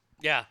talk?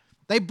 Yeah.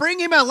 They bring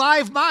him a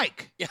live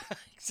mic. Yeah,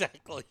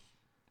 exactly.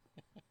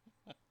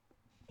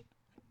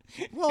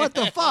 Well, what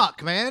the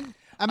fuck, man?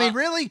 I mean,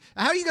 really?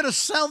 How are you going to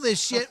sell this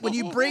shit when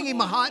you bring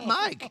him a hot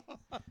mic?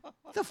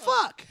 The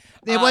fuck?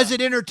 Was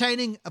it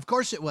entertaining? Of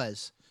course it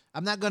was.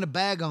 I'm not going to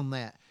bag on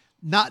that.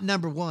 Not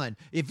number one.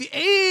 If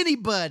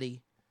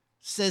anybody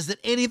says that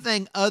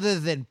anything other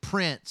than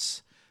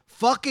Prince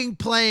fucking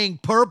playing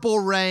Purple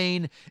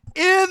Rain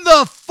in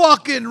the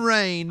fucking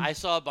rain. I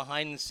saw a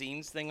behind the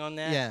scenes thing on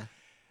that. Yeah.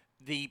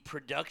 The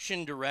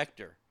production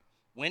director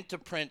went to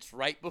Prince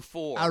right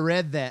before. I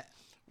read that.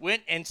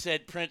 Went and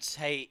said, Prince,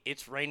 hey,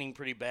 it's raining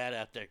pretty bad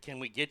out there. Can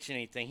we get you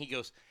anything? He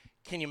goes,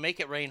 can you make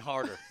it rain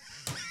harder?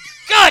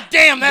 God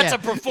damn, that's a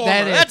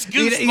performer. That's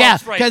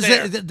goosebumps right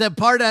there. Because the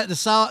part of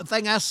the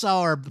thing I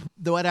saw, or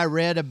what I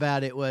read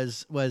about it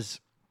was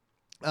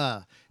they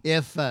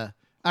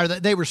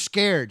were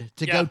scared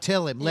to go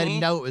tell him, let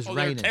him know it was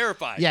raining. They're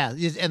terrified. Yeah,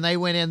 and they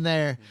went in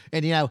there,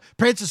 and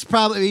Prince is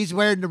he's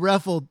wearing the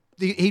ruffled.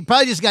 He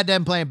probably just got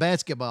done playing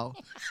basketball,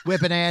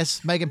 whipping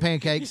ass, making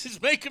pancakes.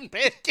 He's making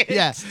pancakes.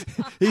 Yeah,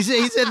 he's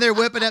in there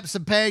whipping up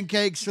some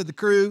pancakes for the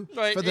crew,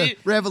 for the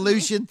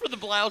revolution, for the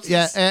blouses.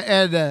 Yeah,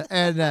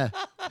 and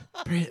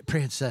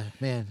Prince,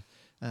 man,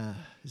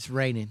 it's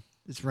raining.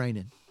 It's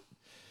raining.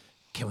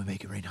 Can we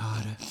make it rain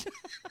harder?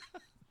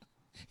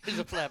 He's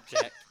a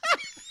flapjack.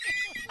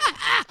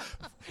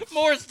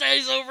 Morris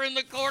stays over in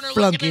the corner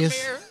looking in the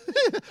mirror.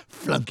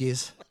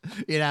 Flunkies.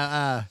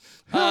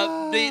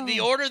 The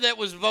order that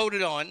was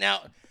voted on.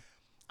 Now,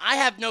 I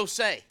have no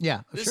say.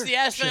 Yeah. This is the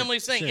Ash Family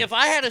thing. Sure. If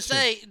I had a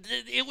say,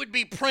 it would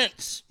be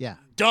Prince. Yeah.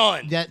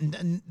 Done. That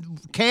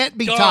can't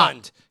be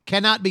topped.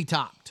 Cannot be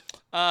topped.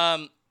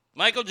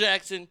 Michael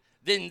Jackson,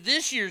 then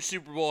this year's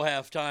Super Bowl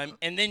halftime,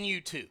 and then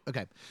U2.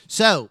 Okay.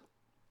 So,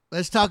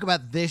 let's talk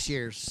about this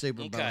year's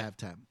Super Bowl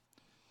halftime.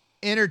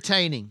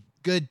 Entertaining.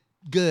 Good.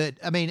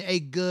 I mean, a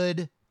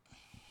good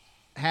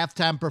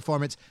halftime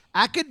performance.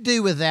 I could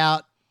do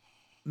without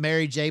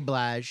Mary J.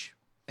 Blige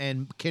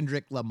and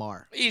Kendrick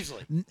Lamar.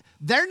 Easily.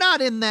 They're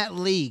not in that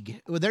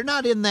league. They're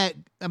not in that.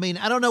 I mean,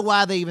 I don't know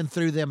why they even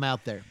threw them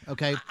out there.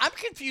 Okay. I'm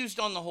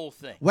confused on the whole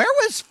thing. Where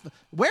was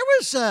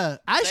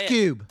Ice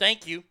Cube?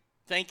 Thank you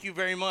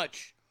very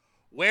much.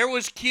 Where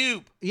was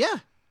Cube? Yeah.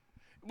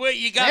 Well,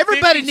 you got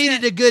everybody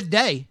needed a good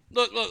day.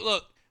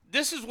 Look.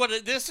 This is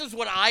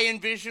what I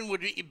envision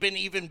would have been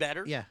even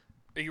better. Yeah.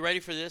 Are you ready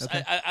for this?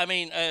 Okay. I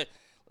mean,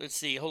 let's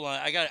see. Hold on.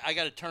 I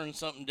got to turn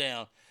something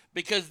down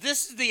because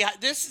this is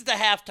the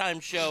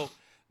halftime show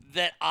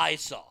that I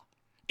saw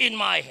in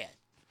my head.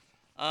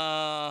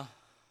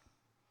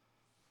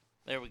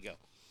 There we go.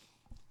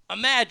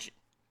 Imagine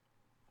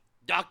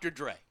Dr.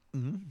 Dre,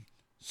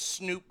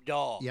 Snoop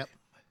Dogg,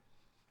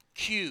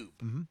 Cube.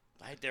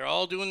 Right? They're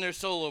all doing their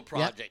solo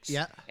projects.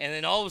 Yeah. And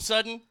then all of a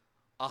sudden,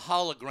 a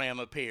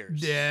hologram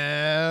appears.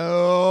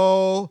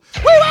 No.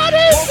 Woke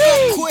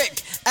up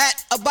quick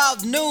at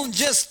about noon.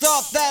 Just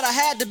thought that I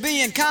had to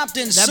be in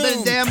Compton soon. That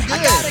been damn good.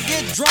 I gotta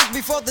get drunk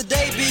before the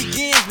day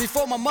begins.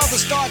 Before my mother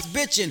starts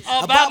bitching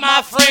about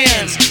my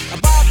friends.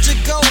 About to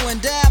go and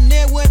damn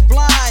near went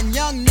blind.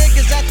 Young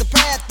niggas at the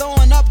pad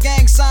throwing up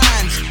gang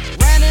signs.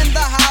 Ran in the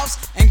house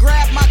and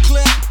grabbed my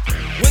clip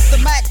with the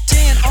Mac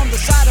 10 on the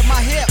side of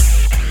my hip.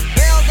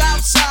 Bailed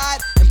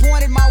outside and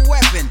pointed my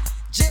weapon.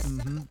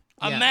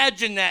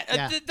 Imagine that.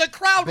 The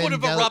crowd would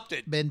have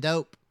erupted. Been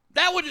dope.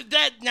 That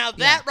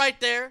right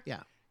there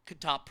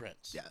could top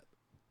Prince. Yeah.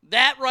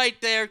 That right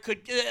there could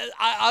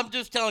I'm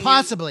just telling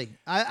possibly.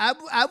 I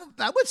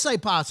would say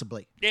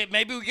possibly. Yeah,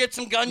 maybe we get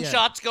some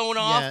gunshots going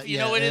off.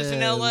 It is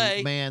in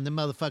LA. Man, the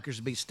motherfuckers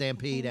would be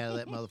stampede out of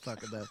that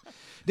motherfucker though.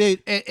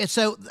 Dude, and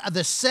so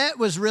the set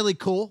was really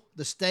cool.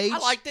 The stage. I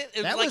liked it.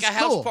 It was like a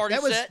house party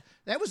set.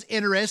 That was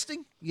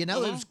interesting. It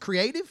was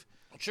creative.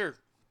 Sure.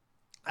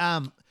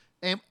 And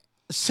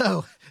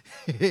so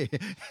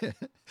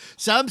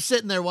I'm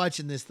sitting there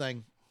watching this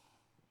thing,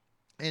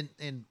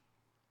 and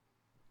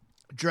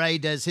Dre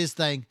does his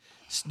thing,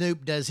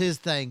 Snoop does his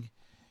thing,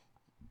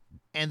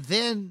 and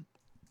then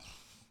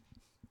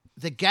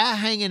the guy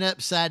hanging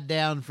upside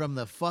down from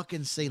the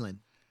fucking ceiling.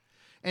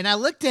 And I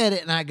looked at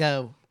it and I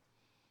go,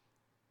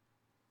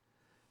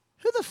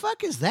 who the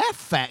fuck is that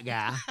fat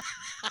guy?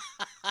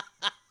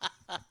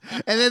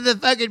 And then the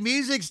fucking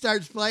music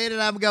starts playing,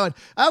 and I'm going,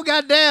 oh,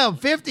 goddamn,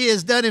 50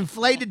 is done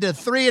inflated to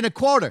 3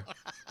 1/4.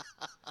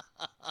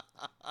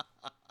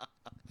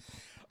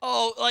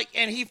 Oh,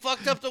 and he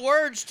fucked up the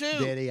words, too.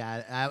 Did he?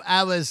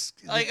 I was...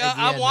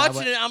 I'm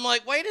watching it, I'm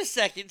like, wait a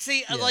second.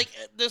 See,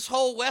 this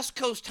whole West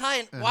Coast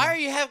tie-in, why are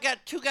you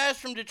got two guys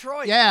from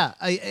Detroit? Yeah,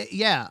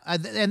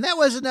 and that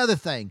was another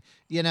thing,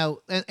 and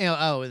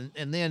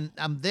then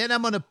I'm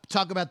going to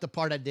talk about the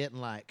part I didn't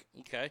like.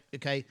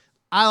 Okay.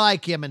 I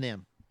like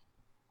Eminem.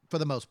 for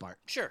the most part.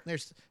 Sure.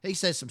 He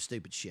says some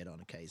stupid shit on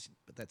occasion,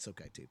 but that's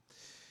okay too.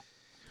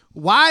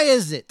 Why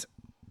is it?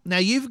 Now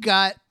you've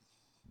got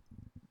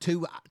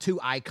two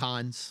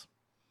icons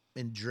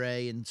in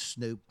Dre and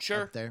Snoop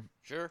up there.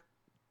 Sure.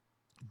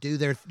 Do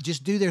their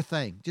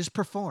thing. Just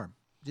perform.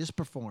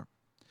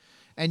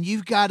 And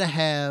you've got to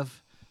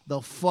have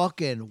the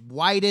fucking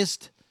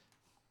whitest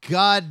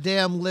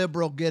goddamn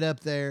liberal get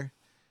up there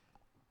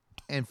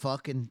and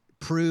fucking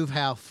prove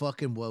how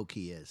fucking woke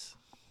he is.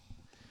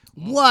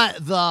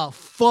 What the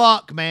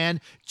fuck, man?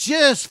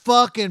 Just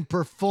fucking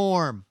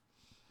perform.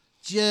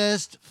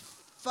 Just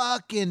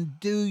fucking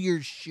do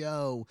your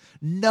show.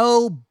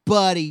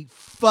 Nobody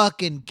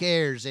fucking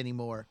cares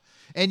anymore.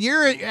 And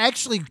you're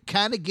actually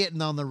kind of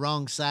getting on the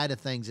wrong side of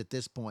things at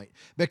this point,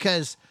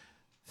 because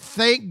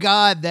thank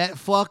God that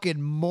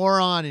fucking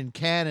moron in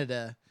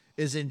Canada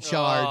is in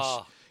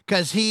charge,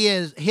 because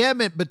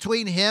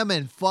between him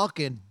and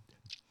fucking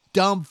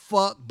dumb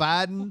fuck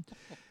Biden,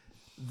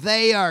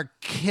 they are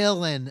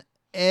killing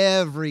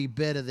every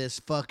bit of this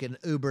fucking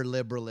uber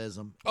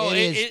liberalism.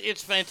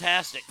 It's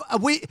fantastic.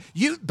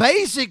 You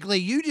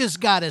just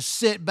got to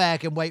sit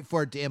back and wait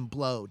for it to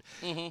implode.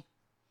 Mm-hmm.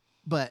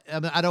 But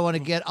I don't want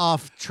to get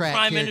off track.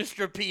 Prime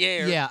Minister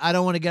Pierre. Yeah, I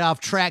don't want to get off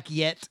track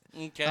yet.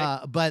 Okay.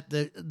 But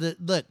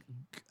look,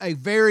 a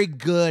very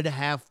good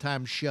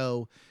halftime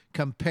show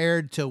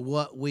compared to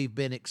what we've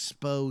been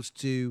exposed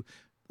to.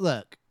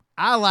 Look,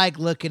 I like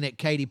looking at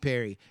Katy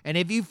Perry, and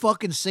if you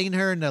fucking seen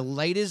her in the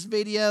latest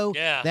video,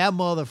 that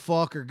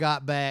motherfucker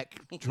got back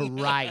to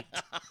right.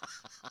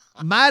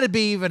 Might have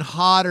been even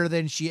hotter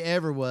than she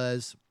ever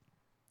was.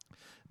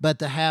 But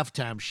her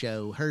halftime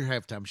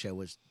show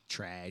was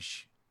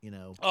trash.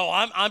 Oh,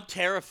 I'm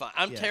terrified.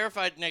 I'm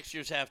terrified next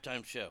year's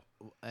halftime show.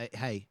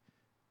 Hey,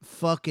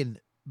 fucking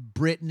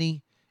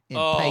Britney in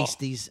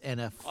pasties and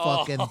a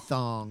fucking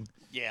thong.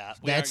 Yeah,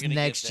 that's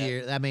next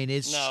year. I mean,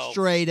 it's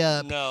straight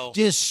up, No.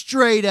 just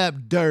straight up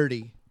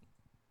dirty.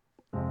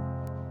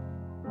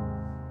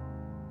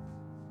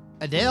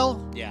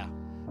 Adele? Yeah.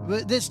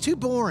 But that's too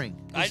boring.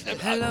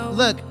 Hello.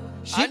 Look,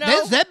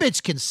 that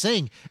bitch can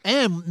sing,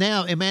 and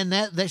now, man,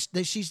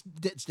 that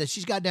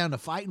she's got down to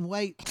fighting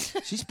weight.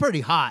 She's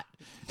pretty hot,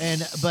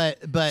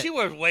 but she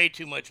wears way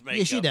too much makeup.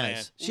 Yeah, she does.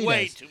 Man. She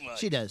way does. too much.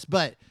 She does.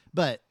 But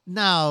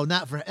no,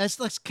 not for.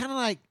 That's kind of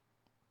like.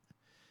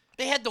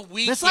 They had the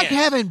Weeknd. That's like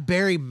having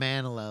Barry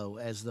Manilow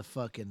as the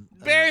fucking.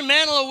 Barry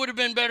Manilow would have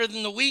been better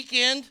than the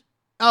Weeknd.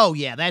 Oh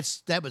yeah,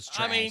 that was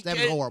trash. I mean, that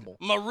was horrible.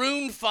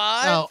 Maroon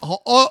 5. Come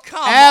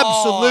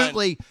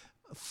absolutely. On.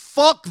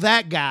 Fuck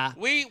that guy.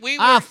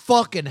 I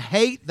fucking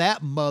hate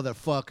that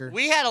motherfucker.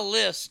 We had a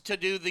list to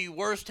do the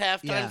worst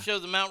halftime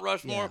shows of Mount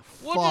Rushmore.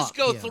 We'll just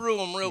go through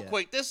them real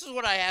quick. This is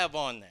what I have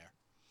on there.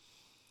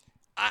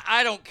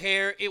 I don't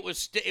care. It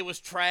was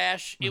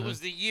trash. It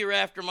was the year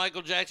after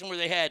Michael Jackson, where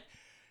they had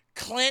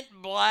Clint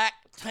Black,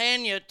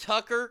 Tanya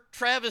Tucker,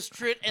 Travis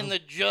Tritt, and the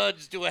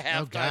Judds do a halftime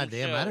show. Oh,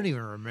 goddamn. I don't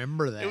even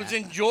remember that. It was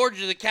in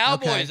Georgia, the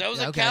Cowboys. Okay. That was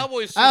a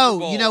Cowboys Super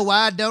Bowl. Oh, you know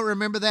why I don't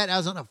remember that? I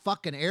was on a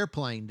fucking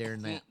airplane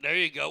during that. There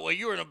you go. Well,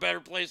 you were in a better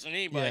place than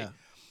anybody. Yeah.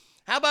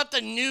 How about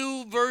the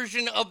new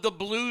version of the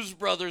Blues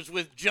Brothers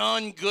with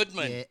John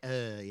Goodman?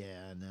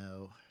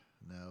 No.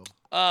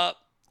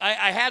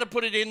 I had to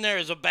put it in there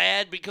as a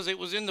bad because it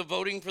was in the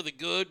voting for the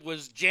good,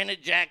 was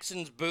Janet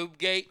Jackson's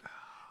Boobgate.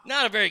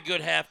 Not a very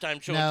good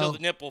halftime show until the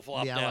nipple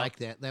flopped out. Yeah, I like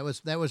that.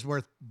 That was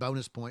worth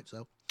bonus points,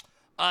 though.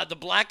 The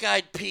Black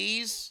Eyed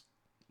Peas,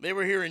 they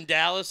were here in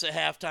Dallas at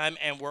halftime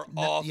and were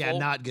awful. Yeah,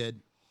 not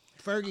good.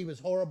 Fergie was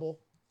horrible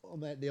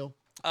on that deal.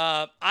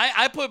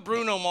 I put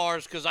Bruno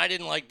Mars because I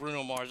didn't like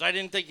Bruno Mars. I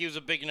didn't think he was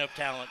a big enough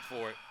talent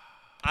for it.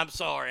 I'm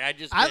sorry.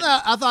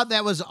 I thought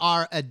that was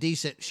a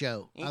decent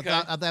show. Okay.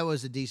 I thought that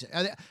was a decent.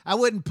 I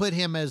wouldn't put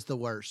him as the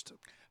worst.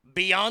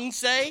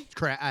 Beyonce?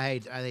 Crap! I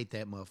hate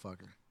that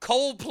motherfucker.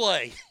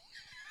 Coldplay.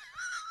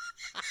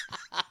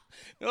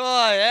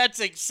 Oh, that's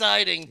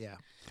exciting.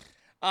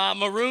 Yeah.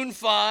 Maroon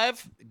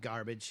 5.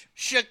 Garbage.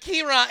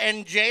 Shakira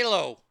and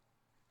J-Lo.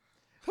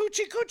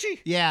 Hoochie coochie.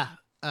 Yeah.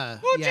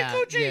 Hoochie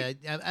coochie.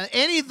 Yeah.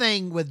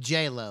 Anything with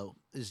J-Lo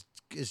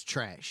is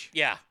trash.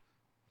 Yeah.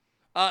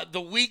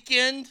 The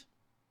Weeknd.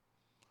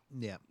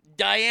 Yeah.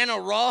 Diana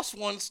Ross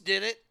once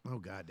did it. Oh,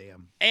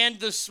 goddamn. And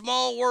The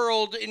Small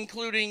World,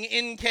 including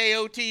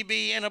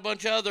NKOTB and a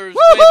bunch of others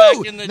Woo-hoo! way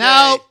back in the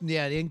day.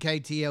 Yeah, the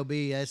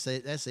NKTOB,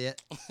 that's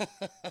it.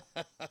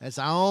 That's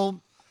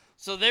on.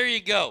 So there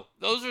you go.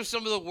 Those are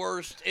some of the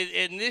worst.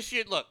 And this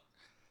year, look,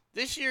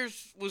 this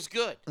year's was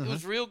good. It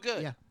was real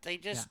good. Yeah. They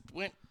just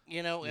went,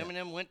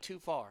 Eminem went too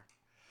far.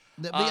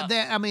 I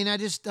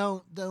just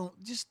don't,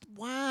 just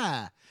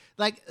why?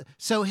 Like,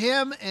 so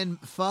him and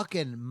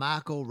fucking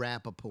Michael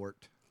Rappaport.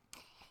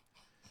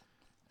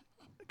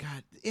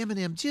 God,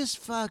 Eminem,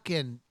 just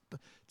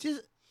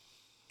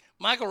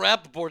Michael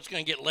Rappaport's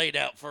going to get laid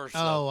out first.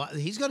 Oh,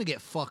 he's going to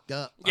get fucked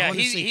up. Yeah, I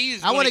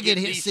want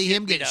to see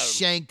him get get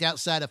shanked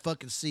outside of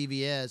fucking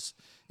CVS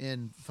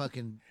in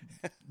fucking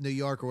New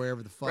York or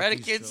wherever the fuck.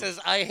 Radikid says,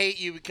 "I hate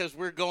you because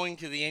we're going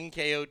to the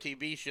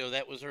NKOTB show.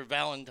 That was her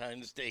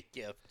Valentine's Day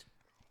gift."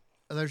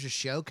 there's a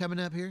show coming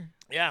up here.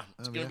 Yeah,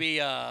 it's gonna be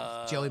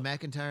Joey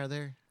McIntyre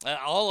there.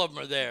 All of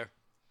them are there.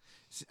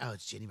 Oh,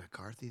 it's Jenny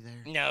McCarthy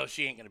there. No,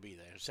 she ain't gonna be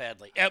there,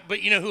 sadly.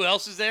 But you know who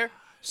else is there?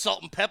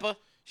 Salt and Pepper.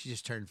 She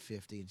just turned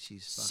 50 and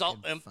she's Salt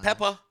and fine.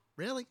 Pepper.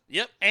 Really?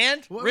 Yep,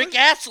 and Rick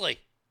Astley.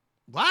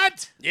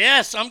 What?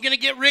 Yes, I'm gonna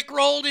get Rick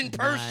rolled in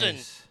person.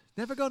 Nice.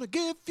 Never gonna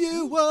give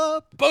you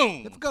up.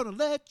 Boom. Never gonna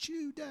let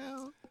you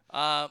down.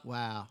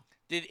 Wow.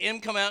 Did M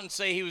come out and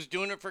say he was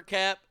doing it for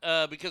Cap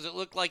because it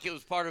looked like it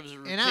was part of his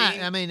routine?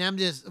 And I mean, I'm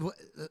just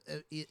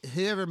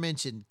whoever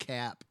mentioned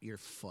Cap, you're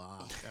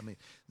fucked. I mean,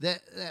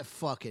 that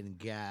fucking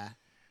guy.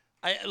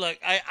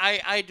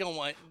 I don't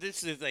want.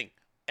 This is the thing.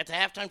 At the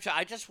halftime show,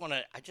 I just want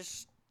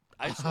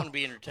to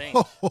be entertained.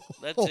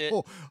 That's it.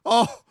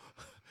 Oh,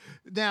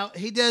 now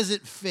he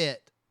doesn't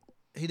fit.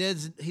 He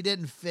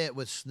didn't fit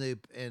with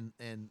Snoop and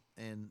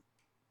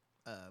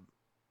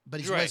but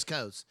he's Dre. West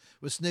Coast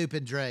with Snoop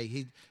and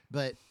Dre.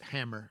 But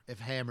Hammer, if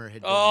Hammer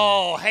had been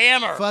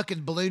Hammer,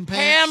 fucking balloon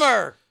pants.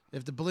 Hammer.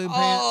 If the balloon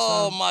pants.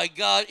 Oh my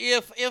God!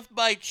 If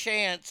by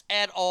chance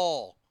at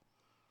all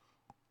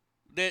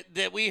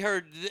that we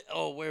heard.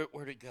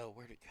 Where'd it go?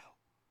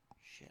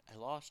 Shit, I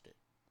lost it.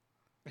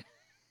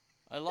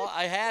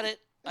 I had it.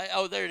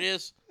 There it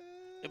is.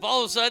 If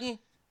all of a sudden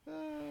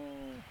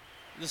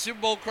the Super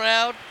Bowl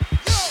crowd.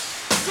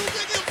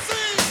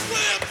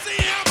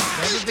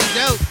 That would be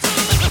dope.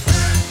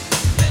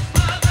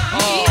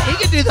 He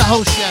could do the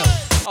whole show.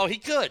 Oh, he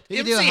could. He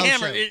could do a MC whole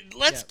Hammer. show.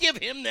 Let's give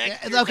him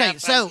that. Yeah, okay,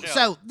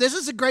 so this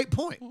is a great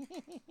point.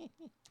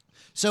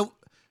 So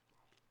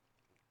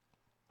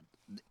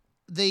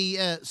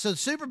the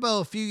Super Bowl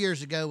a few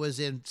years ago was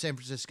in San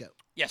Francisco.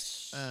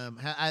 Yes.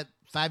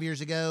 5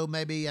 years ago,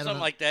 maybe. I don't know.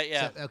 Something like that,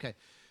 yeah. So, okay.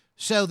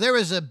 So there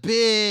was a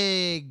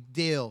big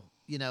deal,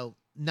 no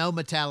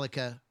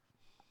Metallica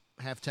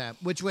halftime,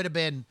 which would have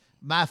been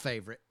my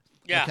favorite.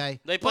 Yeah, okay?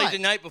 They played the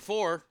night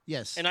before.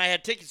 Yes. And I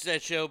had tickets to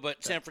that show,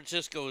 but San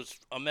Francisco was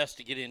a mess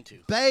to get into.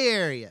 Bay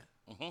Area.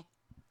 Mm-hmm.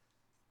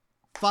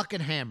 Fucking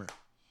Hammer.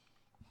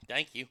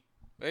 Thank you.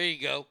 There you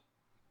go.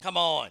 Come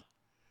on.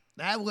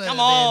 That would Come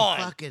have on.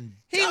 been fucking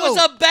He dope.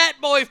 was a bat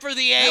boy for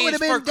the That A's, would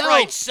have for been dope.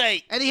 Christ's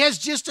sake. And he has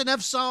just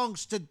enough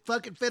songs to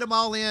fucking fit them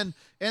all in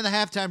the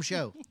halftime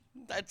show.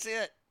 That's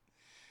it.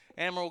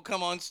 Hammer will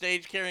come on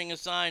stage carrying a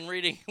sign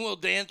reading, "We'll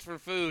dance for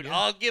food." Yeah.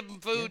 I'll give him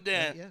food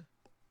then. Yeah.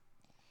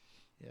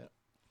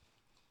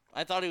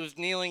 I thought he was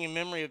kneeling in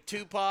memory of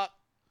Tupac.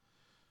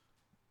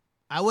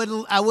 I would.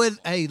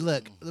 Hey,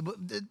 look,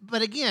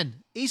 but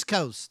again, East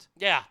Coast.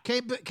 Yeah.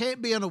 Can't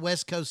be on a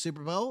West Coast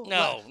Super Bowl.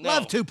 No.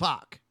 Love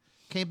Tupac.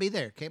 Can't be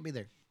there.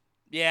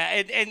 Yeah,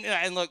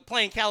 and look,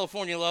 playing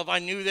California Love, I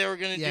knew they were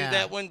going to do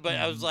that one, but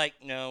I was like,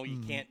 no, you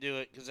can't do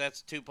it because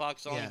that's a Tupac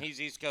song. Yeah. And he's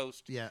East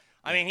Coast. Yeah.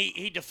 I mean,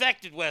 he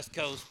defected West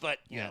Coast, but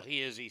you know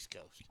he is East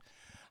Coast.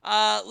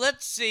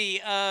 Let's see.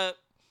 Are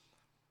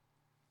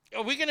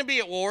we going to be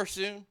at war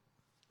soon?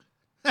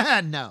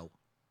 No.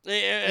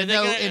 In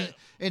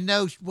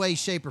no way,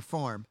 shape, or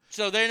form.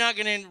 So they're not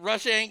going to.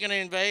 Russia ain't going to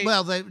invade.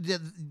 Well,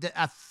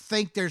 I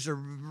think there's a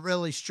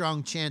really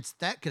strong chance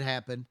that could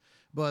happen,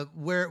 but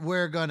we're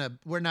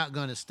not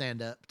gonna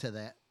stand up to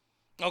that.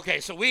 Okay,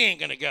 so we ain't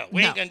gonna go.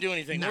 We ain't gonna do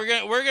anything. No.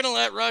 We're gonna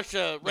let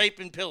Russia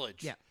rape and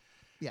pillage. Yeah.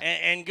 Yeah.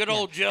 And good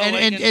old Joe. And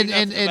ain't gonna do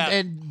nothing about it.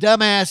 and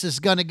dumbass is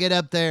gonna get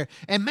up there.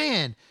 And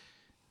man,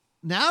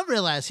 now I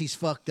realize he's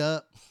fucked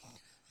up.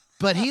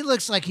 But he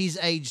looks like he's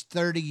aged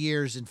 30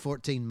 years and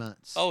 14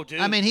 months. Oh,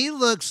 dude. I mean, he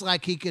looks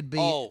like he could be.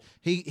 Oh.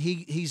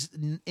 He's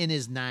in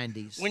his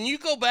 90s. When you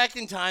go back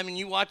in time and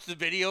you watch the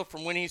video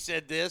from when he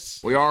said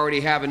this, We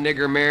already have a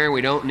nigger mayor. We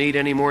don't need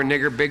any more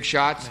nigger big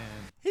shots.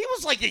 he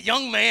was like a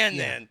young man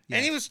then,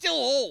 and he was still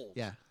old.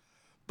 Yeah.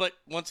 But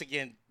once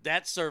again,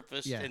 that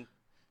surfaced and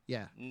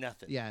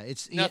nothing. Yeah,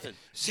 it's nothing.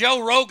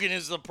 Joe Rogan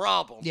is the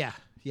problem. Yeah.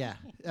 Yeah,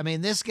 I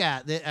mean this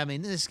guy's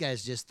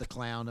just the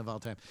clown of all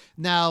time.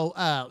 No,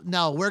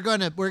 we're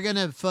gonna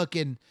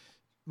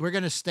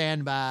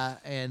stand by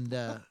and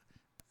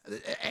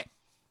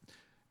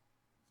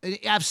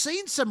I've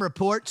seen some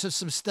reports of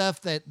some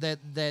stuff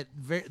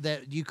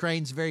that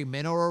Ukraine's very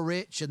mineral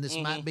rich, and this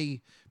might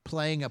be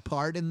playing a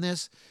part in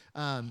this.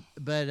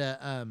 But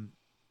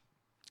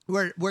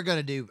we're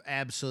gonna do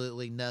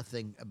absolutely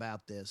nothing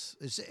about this.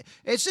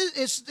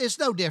 It's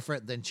no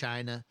different than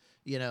China,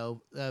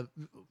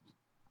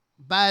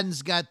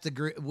 Biden's got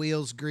the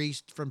wheels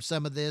greased from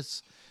some of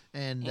this,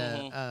 and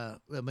I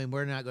mean,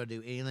 we're not going to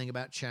do anything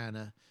about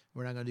China.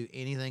 We're not going to do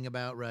anything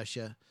about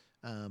Russia.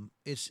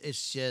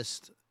 It's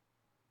just,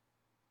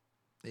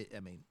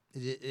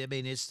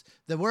 it's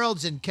the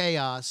world's in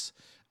chaos.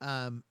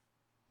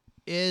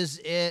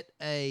 Is it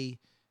a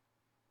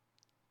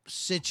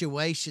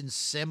situation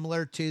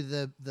similar to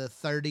the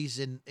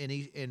 30s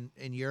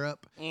in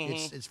Europe?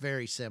 It's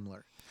very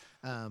similar.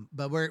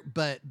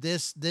 But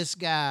this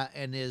guy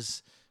and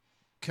his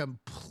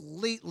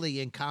completely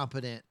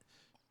incompetent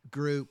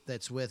group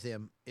that's with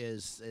him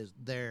is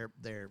they're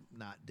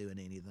not doing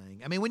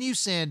anything. I mean, when you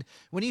send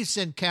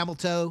Camel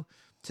Toe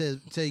to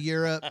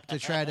Europe to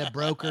try to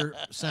broker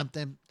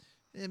something,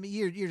 I mean,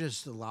 you're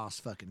just a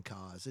lost fucking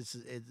cause.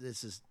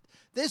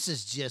 This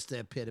is just the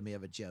epitome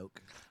of a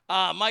joke.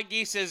 Mike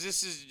D says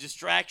this is a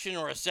distraction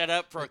or a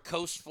setup for a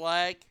coast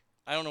flag.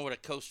 I don't know what a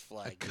coast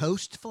flag is.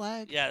 Coast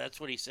flag? Yeah, that's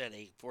what he said,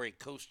 for a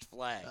coast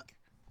flag.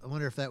 I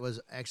wonder if that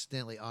was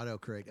accidentally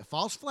autocorrect. A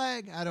false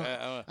flag? I don't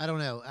know. I don't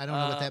know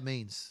what that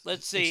means.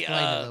 Let's see.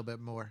 Explain it a little bit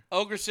more.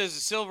 Ogre says a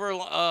sliver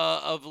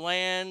of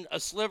land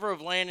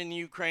in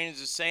Ukraine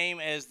is the same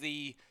as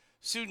the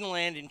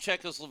Sudetenland in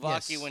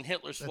Czechoslovakia when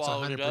Hitler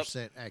swallowed it up. That's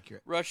 100%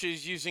 accurate. Russia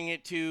is using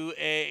it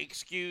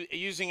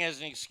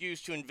as an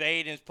excuse to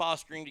invade and is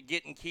posturing to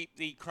get and keep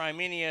the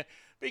Crimea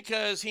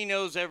because he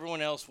knows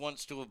everyone else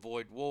wants to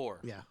avoid war.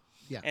 Yeah,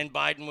 yeah. And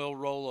Biden will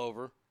roll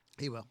over.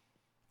 He will.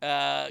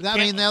 I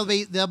mean,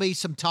 there'll be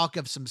some talk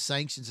of some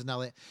sanctions and all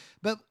that,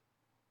 but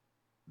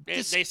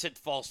they said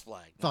false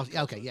flag. False.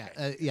 Okay,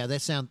 yeah, yeah.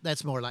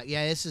 That's more like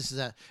This is.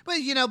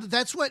 But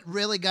that's what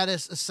really got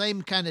us. The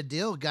same kind of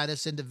deal got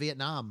us into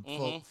Vietnam.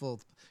 Full.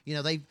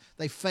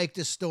 They faked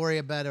a story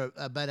about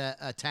a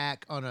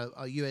attack on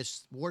a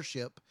U.S.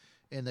 warship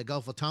in the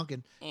Gulf of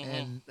Tonkin,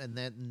 and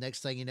then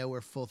next thing you know,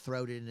 we're full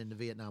throated in the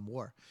Vietnam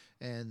War,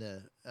 and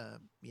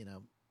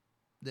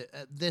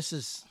this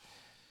is.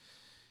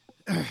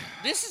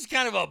 This is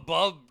kind of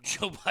above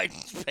Joe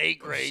Biden's pay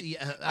grade.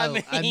 Yeah,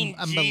 I mean,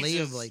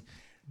 unbelievably. Jesus.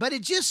 But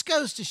it just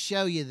goes to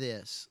show you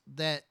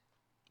that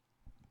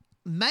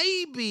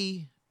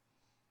maybe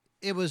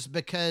it was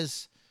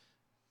because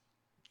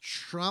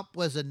Trump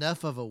was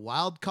enough of a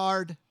wild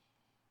card,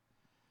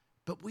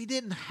 but we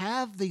didn't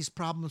have these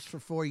problems for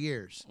 4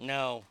 years.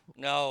 No.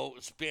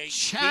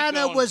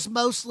 China was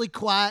mostly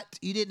quiet.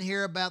 You didn't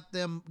hear about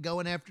them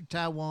going after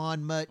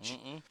Taiwan much.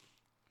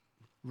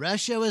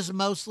 Russia was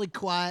mostly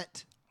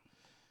quiet.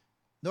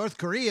 North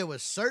Korea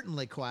was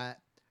certainly quiet.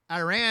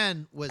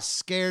 Iran was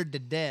scared to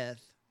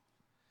death.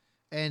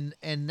 And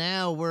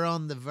now we're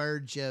on the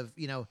verge of,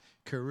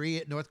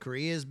 North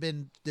Korea's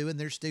been doing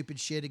their stupid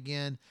shit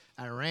again.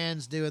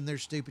 Iran's doing their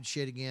stupid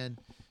shit again.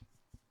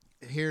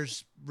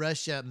 Here's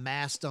Russia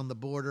massed on the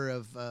border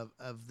of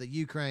the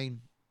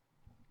Ukraine,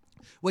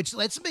 which,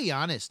 let's be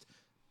honest,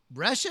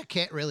 Russia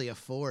can't really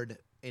afford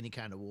any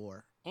kind of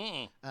war.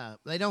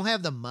 They don't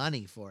have the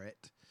money for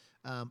it.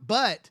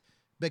 But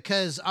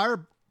because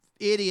our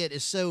idiot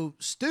is so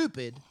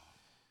stupid,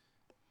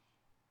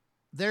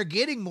 they're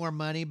getting more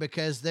money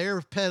because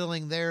they're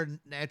peddling their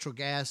natural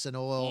gas and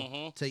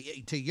oil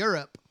to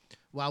Europe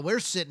while we're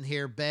sitting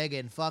here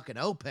begging fucking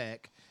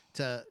OPEC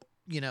to,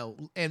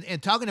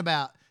 and talking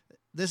about,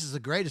 this is the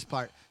greatest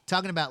part,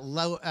 talking about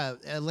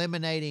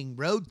eliminating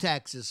road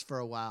taxes for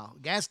a while,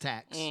 gas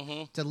tax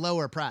to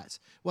lower price.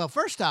 Well,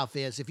 first off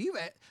is if you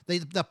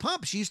the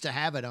pumps used to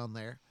have it on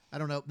there. I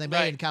don't know. They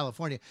made it in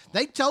California.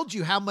 They told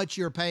you how much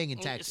you were paying in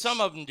taxes.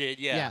 Some of them did,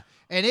 yeah. Yeah,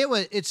 and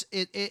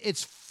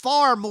it's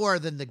far more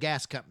than the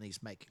gas companies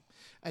making.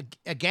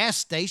 A gas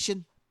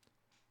station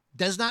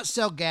does not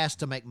sell gas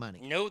to make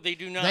money. No, they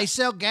do not. They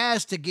sell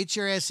gas to get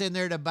your ass in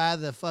there to buy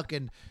the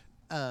fucking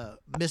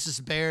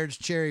Mrs. Baird's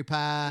cherry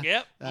pie.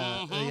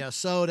 Yep.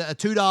 Soda, a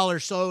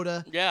 $2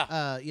 soda.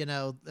 Yeah.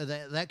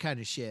 That kind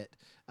of shit.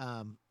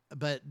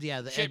 But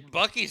yeah,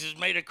 Buc-ee's has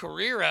made a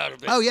career out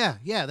of it. Oh yeah.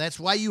 That's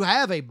why you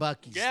have a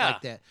Buc-ee's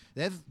like that.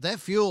 That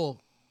fuel,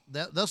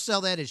 they'll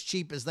sell that as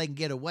cheap as they can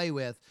get away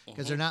with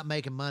because they're not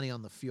making money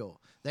on the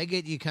fuel. They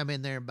get you come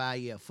in there and buy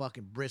you a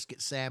fucking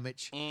brisket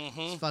sandwich,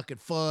 fucking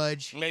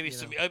fudge, maybe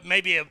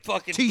maybe a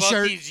fucking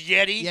t-shirt, Buc-ee's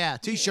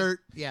Yeti,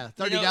 t-shirt, $30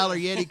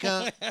 Yeti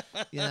cup.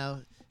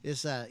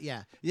 It's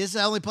This is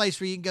the only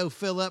place where you can go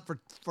fill up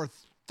for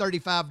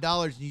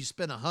 $35 and you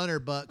spend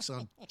 $100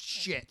 on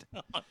shit.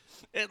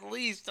 At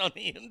least on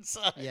the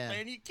inside,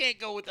 man. You can't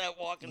go without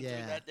walking through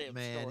that damn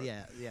store.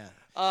 Yeah.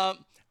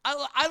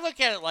 I look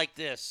at it like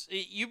this.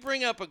 You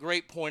bring up a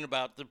great point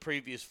about the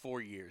previous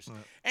 4 years. Right.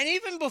 And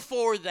even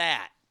before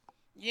that,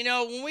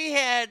 when we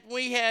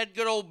had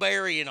good old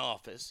Barry in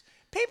office,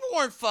 people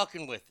weren't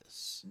fucking with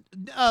us.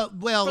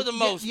 Well, for the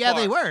most part.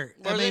 They were.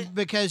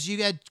 Because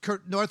you had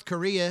North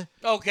Korea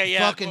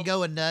fucking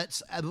going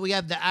nuts. We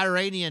have the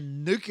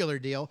Iranian nuclear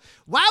deal.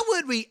 Why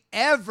would we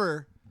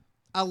ever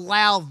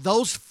allow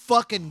those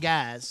fucking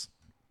guys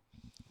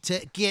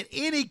to get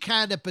any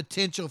kind of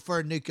potential for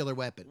a nuclear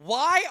weapon?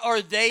 Why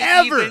are they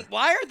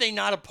why are they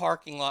not a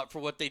parking lot for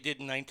what they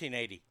did in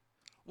 1980?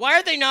 Why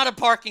are they not a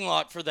parking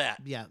lot for that?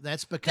 Yeah,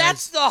 that's because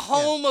that's the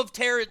home of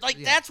terror.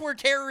 That's where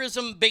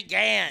terrorism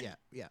began.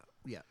 Yeah.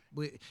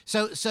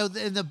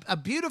 A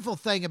beautiful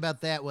thing about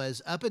that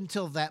was up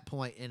until that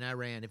point in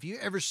Iran, if you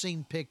ever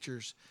seen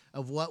pictures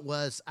of what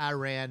was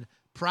Iran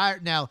prior,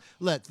 now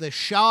look, the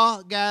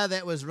Shah guy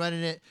that was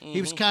running it,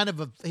 he was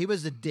he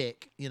was a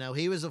dick.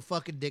 He was a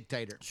fucking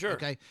dictator. Sure.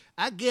 Okay.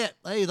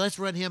 Hey, let's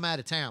run him out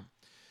of town.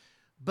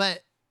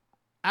 But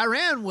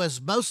Iran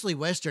was mostly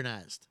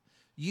westernized.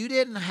 You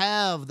didn't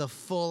have the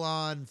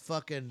full-on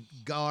fucking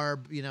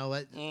garb,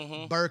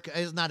 burqa.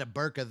 It's not a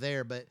burqa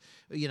there, but,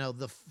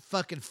 the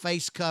fucking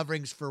face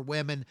coverings for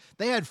women.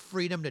 They had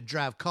freedom to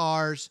drive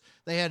cars.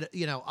 They had,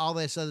 all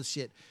this other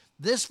shit.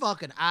 this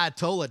fucking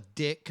Ayatollah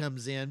dick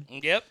comes in.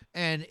 Yep.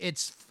 And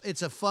it's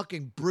a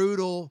fucking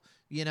brutal,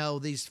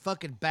 these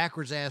fucking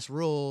backwards ass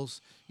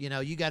rules. You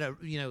gotta,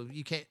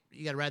 you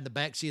gotta ride in the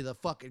backseat of the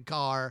fucking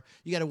car.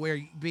 You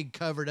gotta be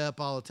covered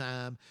up all the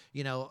time.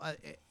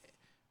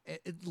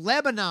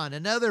 Lebanon,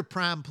 another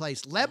prime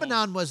place.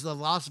 Lebanon was the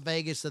Las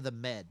Vegas of the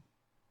Med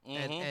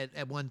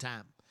at one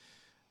time.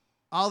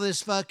 All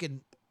this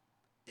fucking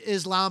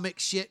Islamic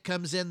shit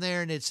comes in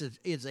there, and it's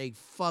a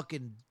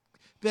fucking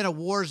been a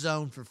war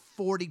zone for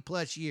 40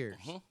 plus years.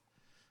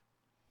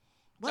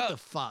 What the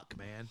fuck,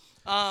 man?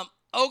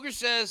 Ogre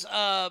says,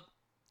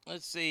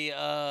 let's see,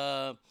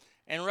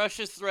 and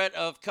Russia's threat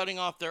of cutting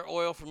off their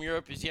oil from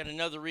Europe is yet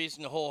another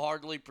reason to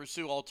wholeheartedly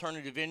pursue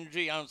alternative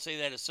energy. I don't say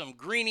that as some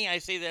greenie. I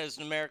say that as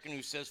an American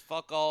who says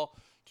fuck all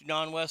to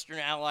non-Western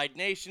allied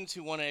nations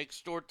who want to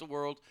extort the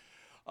world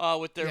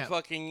with their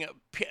fucking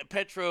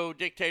petro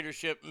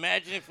dictatorship.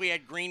 Imagine if we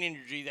had green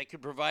energy that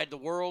could provide the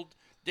world.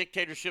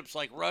 Dictatorships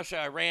like Russia,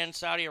 Iran,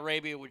 Saudi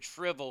Arabia would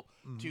shrivel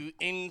to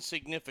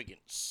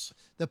insignificance.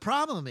 The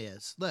problem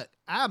is, look,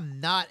 I'm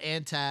not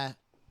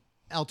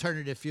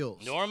anti-alternative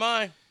fuels. Nor am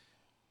I.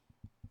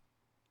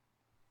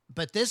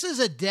 But this is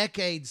a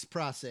decades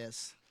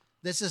process.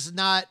 This is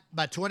not,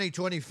 by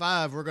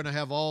 2025, we're going to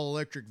have all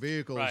electric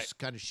vehicles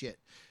kind of shit.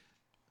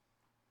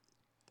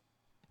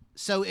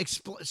 So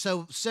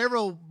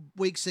several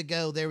weeks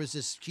ago, there was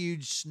this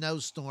huge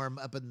snowstorm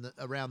up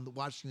around the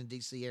Washington,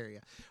 D.C.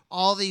 area.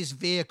 All these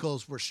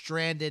vehicles were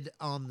stranded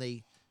on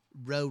the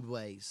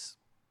roadways.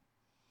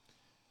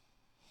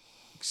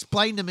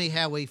 Explain to me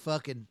how we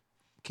fucking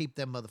keep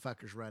them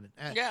motherfuckers running.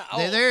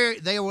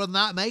 They will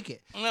not make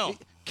it. No.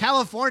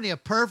 California,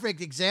 perfect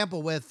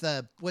example with,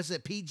 what's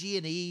it,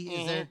 PG&E?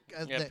 Is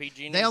there,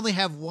 PG&E. They only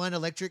have one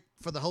electric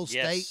for the whole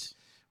state.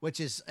 Which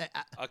is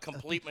a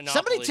complete monopoly.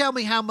 Somebody tell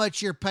me how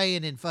much you're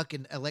paying in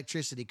fucking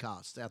electricity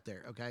costs out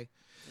there, okay?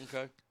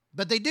 Okay.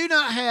 But they do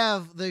not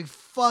have the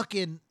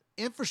fucking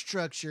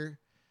infrastructure,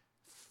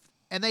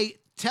 and they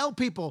tell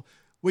people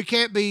you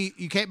can't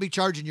be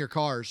charging your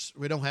cars.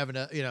 We don't have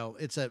enough,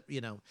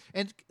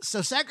 and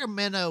so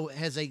Sacramento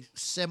has a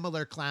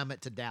similar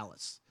climate to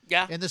Dallas.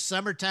 Yeah. In the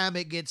summertime,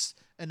 it gets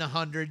in the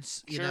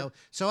hundreds, you Sure. know.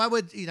 So I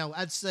would,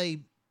 I'd say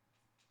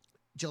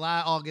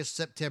July, August,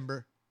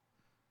 September,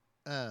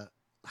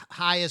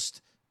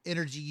 highest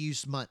energy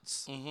use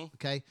months. Mm-hmm.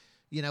 Okay.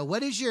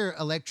 What is your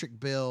electric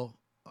bill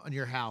on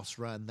your house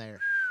run there?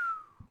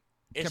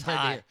 It's compared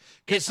high. to here?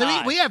 Because It's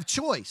high. we have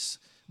choice.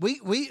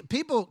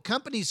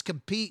 Companies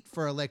compete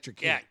for electric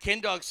heat. Yeah, Ken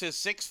Dog says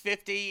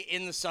 $650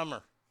 in the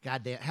summer.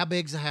 Goddamn. How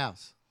big's the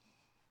house?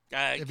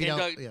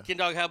 Ken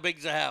Dog, how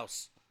big's the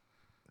house?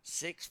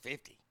 $650.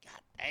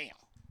 God damn.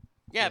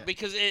 Yeah,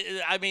 because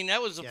that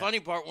was the funny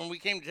part when we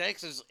came to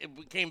Texas.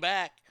 We came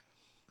back.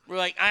 We're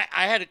like,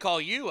 I had to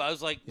call you. I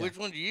was like, which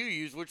one do you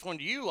use? Which one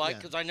do you like?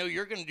 Because I know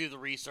you're going to do the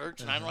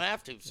research, and I don't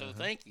have to. So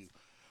thank you.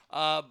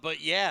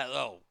 But yeah,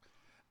 though,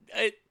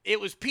 it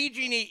was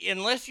PG&E.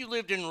 Unless you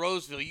lived in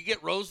Roseville, you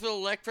get Roseville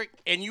Electric,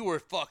 and you were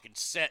fucking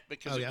set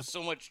because it was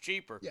so much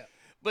cheaper. Yeah.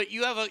 But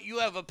you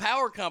have a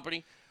power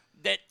company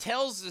that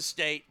tells the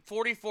state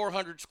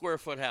 4,400 square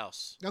foot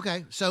house.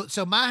 Okay,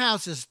 so my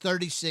house is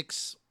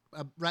 36,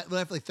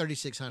 roughly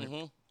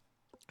 3,600,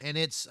 and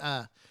it's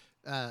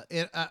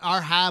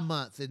our high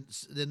month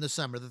in the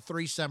summer, the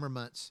 3 summer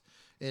months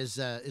is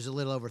a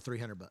little over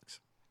 $300.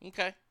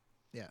 Okay.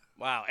 Yeah.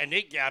 Wow, and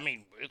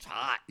it's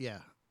hot. Yeah.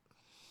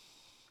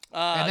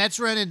 And that's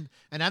running,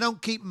 and I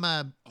don't keep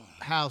my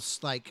house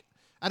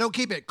I don't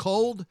keep it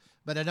cold,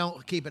 but I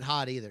don't keep it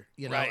hot either.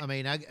 Right. I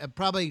mean, I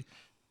probably,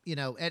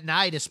 at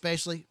night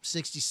especially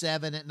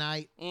 67 at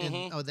night,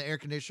 and the air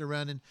conditioner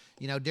running.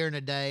 During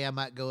the day I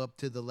might go up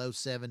to the low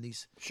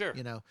 70s. Sure.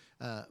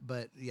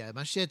 But yeah,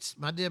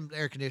 my damn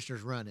air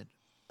conditioner's running.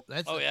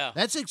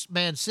 That's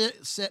man,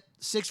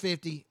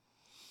 650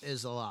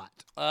 is a lot.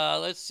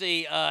 Let's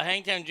see.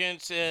 Hangtown Jen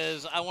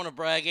says, I want to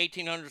brag,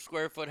 1,800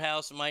 square foot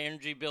house, and my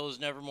energy bill is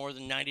never more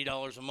than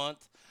 $90 a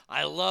month.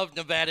 I love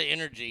Nevada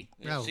energy.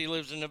 Oh. She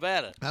lives in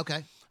Nevada.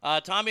 Okay.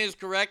 Tommy is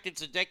correct.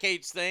 It's a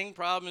decades thing.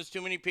 Problem is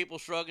too many people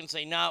shrug and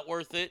say not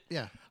worth it.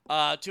 Yeah.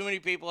 Too many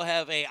people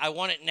have a I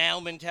want it now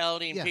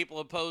mentality, and people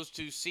opposed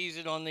to seize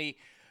it on the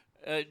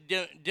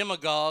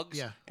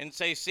demagogues and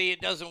say, see, it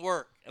doesn't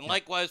work. And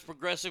likewise,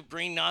 progressive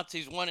green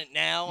Nazis want it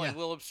now and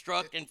will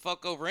obstruct and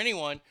fuck over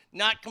anyone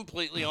not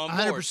completely on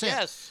board. 100%.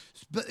 Yes.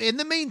 But in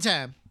the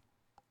meantime,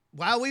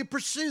 while we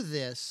pursue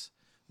this,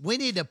 we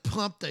need to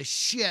pump the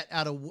shit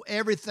out of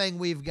everything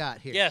we've got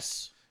here.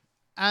 Yes.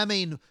 I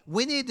mean,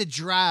 we need to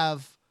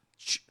drive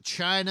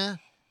China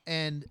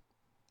and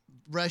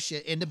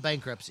Russia into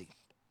bankruptcy.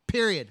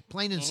 Period.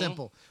 Plain and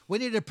simple. We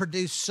need to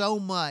produce so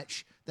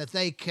much that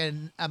they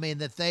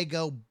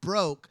go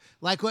broke,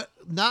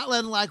 not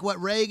like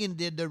what Reagan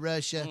did to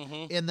Russia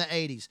in the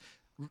 80s.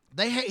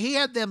 He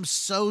had them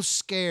so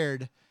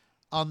scared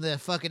on the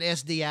fucking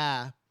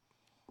SDI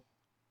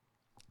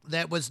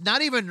that was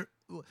not even,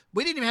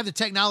 we didn't even have the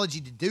technology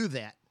to do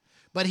that.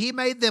 But he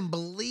made them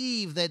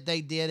believe that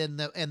they did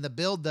in the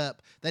build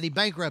up that he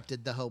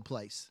bankrupted the whole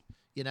place.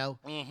 you know,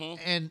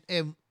 and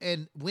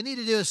we need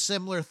to do a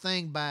similar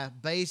thing by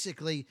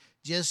basically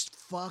just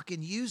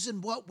fucking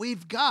using what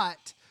we've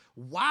got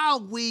while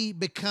we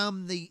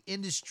become the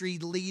industry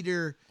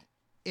leader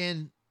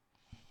in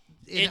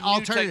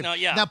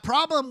alternative. The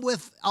problem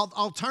with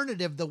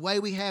alternative, the way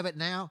we have it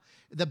now,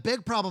 the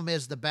big problem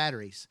is the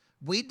batteries.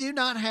 We do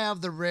not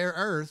have the rare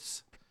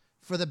earths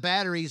for the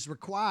batteries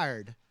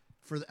required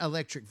for the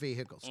electric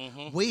vehicles.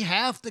 We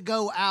have to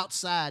go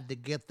outside to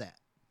get that.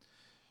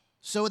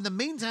 So in the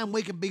meantime,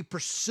 we can be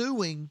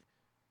pursuing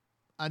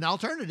an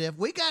alternative.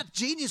 We got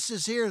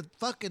geniuses here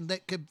fucking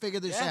that can figure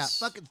this out.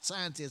 Fucking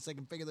scientists that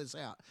can figure this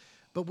out.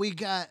 But we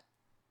can't,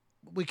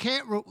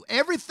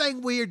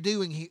 everything we are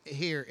doing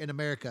here in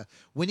America,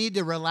 we need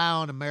to rely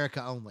on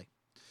America only.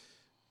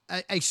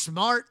 A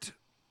smart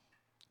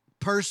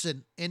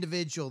person,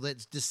 individual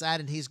that's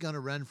deciding he's going to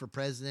run for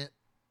president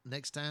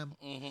next time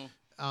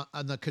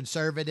on the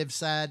conservative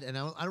side, and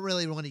I don't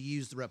really want to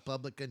use the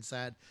Republican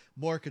side,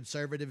 more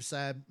conservative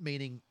side,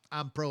 meaning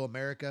I'm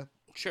pro-America.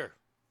 Sure.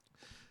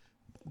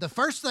 The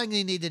first thing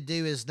they need to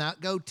do is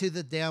not go to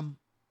the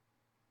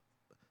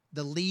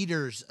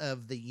leaders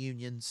of the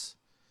unions.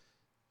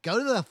 Go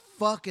to the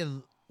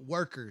fucking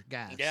worker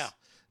guys. Yeah.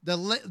 The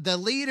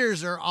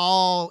leaders are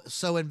all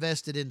so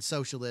invested in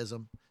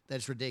socialism that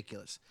it's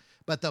ridiculous.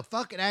 But the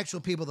fucking actual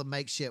people that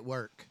make shit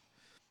work.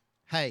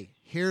 Hey,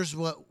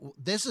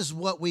 this is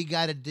what we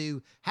got to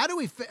do. How do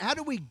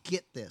we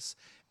get this?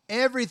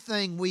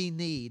 Everything we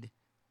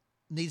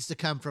needs to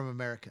come from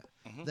America.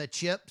 The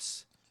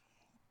chips,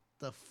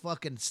 the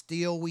fucking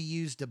steel we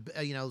use to,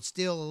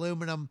 steel,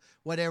 aluminum,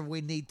 whatever we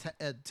need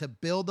to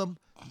build them,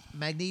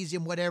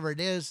 magnesium, whatever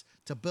it is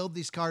to build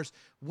these cars.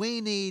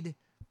 We need,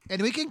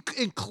 and we can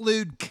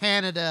include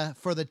Canada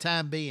for the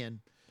time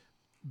being,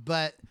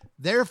 but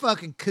their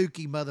fucking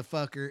kooky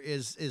motherfucker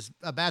is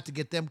about to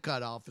get them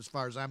cut off as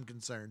far as I'm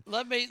concerned.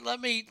 Let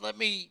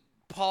me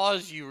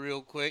pause you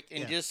real quick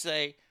and just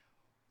say,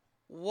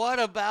 what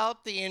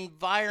about the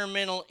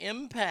environmental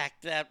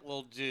impact that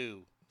will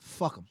do?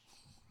 Fuck them.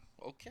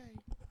 Okay.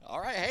 All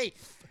right. Hey,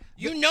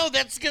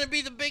 that's going to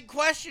be the big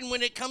question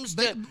when it comes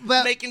to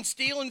making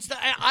steel and stuff.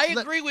 I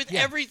agree with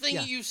everything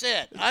you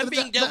said. I'm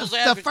being devil's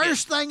advocate. The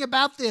first thing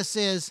about this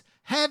is,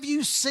 have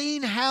you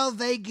seen how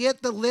they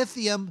get the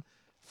lithium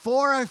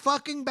for a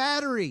fucking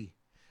battery?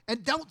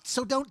 And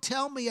don't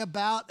tell me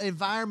about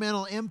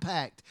environmental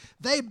impact.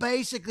 They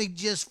basically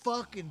just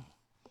fucking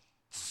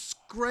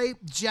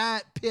scrape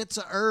giant pits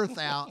of earth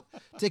out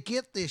to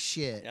get this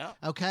shit. Yeah.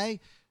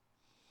 Okay?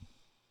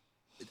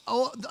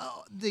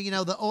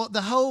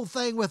 The whole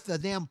thing with the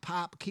damn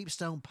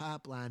Keystone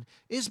Pipeline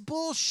is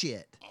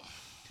bullshit.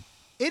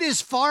 It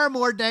is far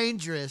more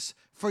dangerous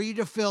for you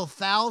to fill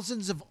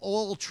thousands of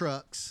oil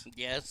trucks.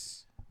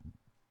 Yes.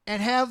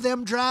 And have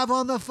them drive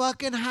on the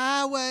fucking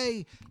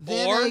highway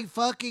than a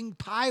fucking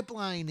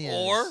pipeline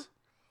is.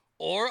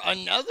 Or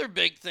another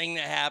big thing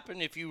that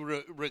happened, if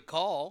you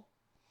recall,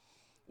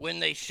 when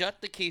they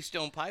shut the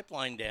Keystone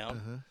Pipeline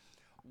down,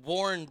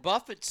 Warren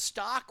Buffett's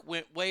stock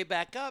went way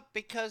back up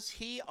because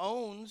he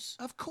owns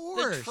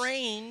the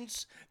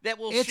trains that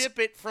will ship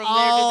it from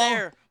there to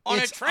there on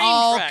a train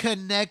track. It's all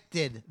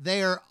connected.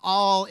 They are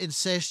all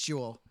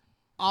incestual.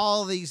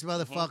 All these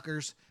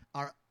motherfuckers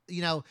are,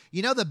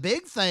 the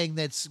big thing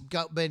that's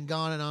been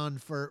going on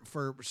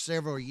for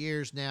several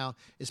years now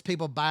is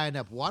people buying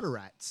up water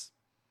rights.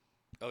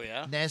 Oh,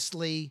 yeah?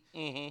 Nestle,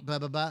 blah,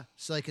 blah, blah,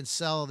 so they can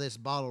sell this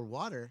bottled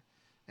water.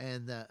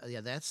 And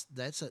that's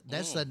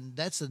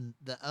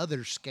the other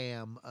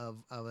scam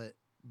of it.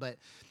 But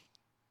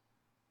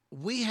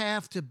we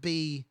have to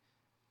be.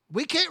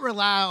 We can't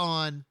rely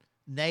on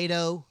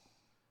NATO.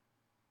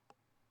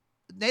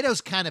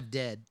 NATO's kind of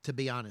dead, to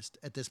be honest,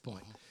 at this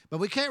point. But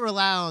we can't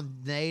rely on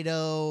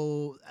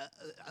NATO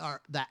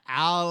or the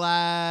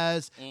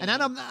allies. And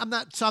I'm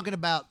not talking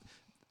about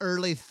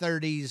early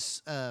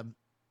 30s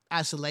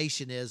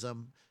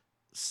isolationism.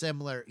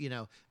 Similar,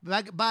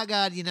 by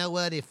God, you know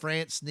what? If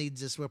France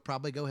needs us, we'll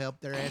probably go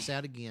help their ass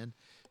out again.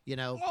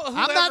 Well,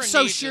 I'm not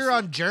so sure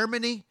on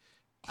Germany.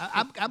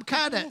 I'm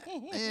kind of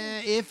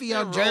iffy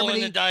on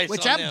Germany,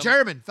 which I'm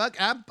German. Fuck,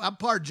 I'm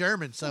part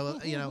German, so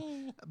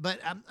But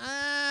I'm,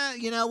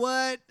 you know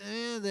what?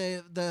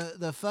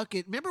 The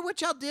fucking. Remember what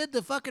y'all did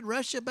to fucking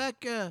Russia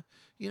back, in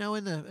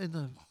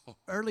the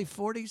early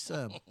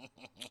 40s.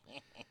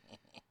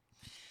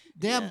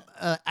 Damn,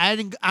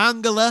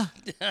 Angela,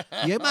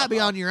 you might be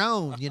on your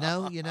own,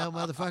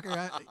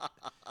 motherfucker.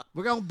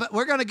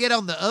 We're gonna get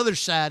on the other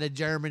side of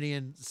Germany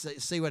and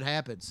see what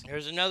happens.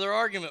 Here's another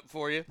argument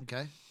for you.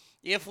 Okay.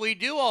 If we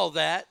do all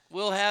that,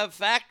 we'll have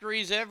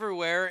factories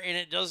everywhere, and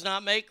it does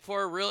not make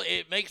for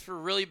it makes for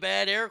really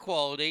bad air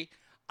quality.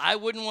 I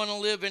wouldn't want to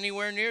live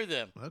anywhere near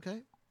them.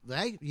 Okay.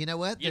 Hey, you know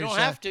what? You don't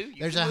have to.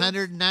 There's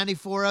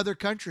 194 other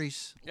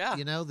countries. Yeah.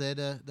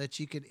 That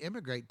you can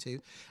immigrate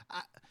to.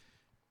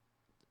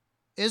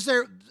 Is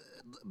there,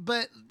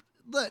 but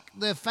look,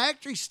 the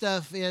factory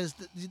stuff is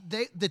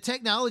the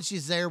technology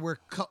is there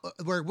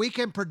where we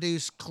can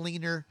produce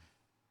cleaner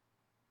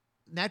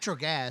natural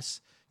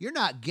gas. You're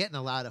not getting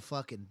a lot of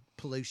fucking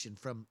pollution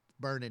from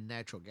burning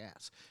natural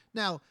gas.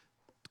 Now,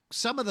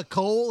 some of the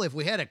coal, if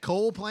we had a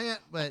coal plant,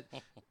 but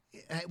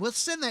we'll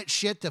send that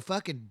shit to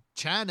fucking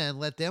China and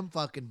let them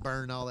fucking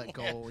burn all that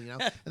coal,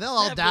 and they'll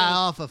all die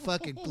off of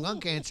fucking lung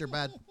cancer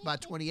by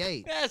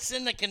 28. Yeah,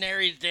 send the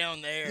Canaries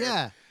down there.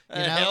 Yeah,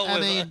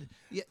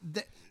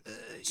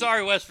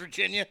 sorry, West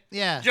Virginia.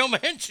 Yeah, Joe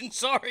Manchin.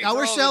 Sorry. No,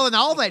 we're selling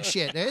all that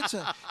shit. It's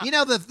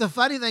the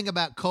funny thing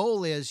about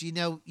coal is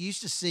you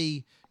used to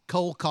see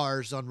coal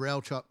cars on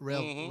rail.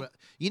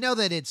 You know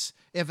that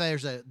if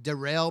there's a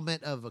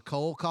derailment of a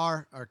coal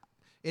car, or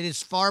it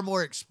is far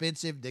more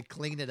expensive to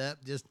clean it up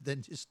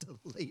than just to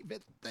leave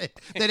it.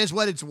 That is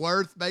what it's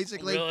worth,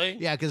 basically. Really?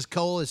 Yeah, because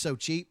coal is so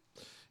cheap.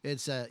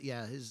 It's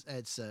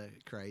it's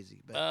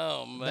crazy. But,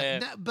 oh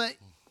man! But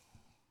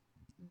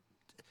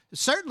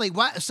certainly,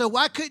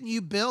 why couldn't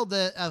you build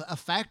a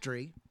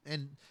factory?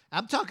 And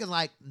I'm talking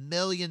like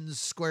millions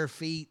square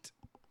feet.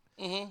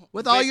 Mm-hmm.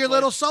 With all your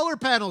little solar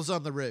panels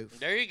on the roof.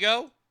 There you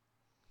go.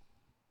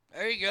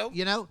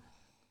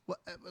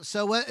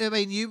 So what? I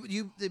mean,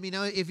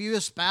 if you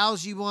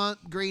espouse you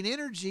want green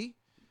energy,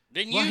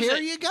 then here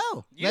you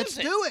go. Let's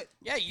do it.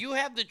 Yeah, you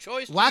have the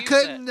choice. Why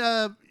couldn't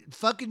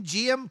fucking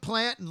GM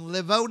plant in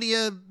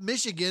Livonia,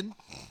 Michigan,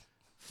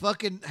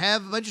 fucking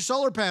have a bunch of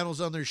solar panels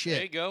on their shit?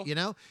 There you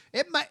go.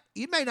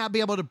 You may not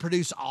be able to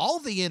produce all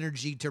the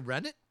energy to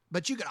run it,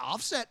 but you could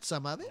offset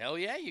some of it. Hell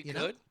yeah, you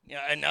could.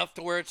 Yeah, enough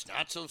to where it's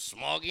not so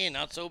smoggy and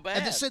not so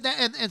bad.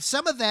 And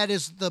some of that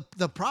is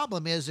the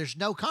problem is there's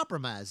no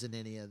compromise in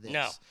any of this.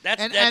 No,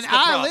 that's the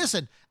problem.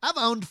 Listen, I've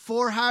owned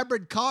 4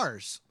 hybrid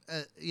cars,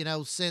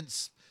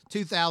 since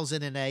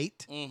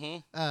 2008.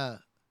 Mm-hmm.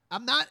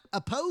 I'm not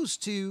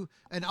opposed to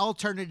an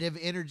alternative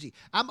energy.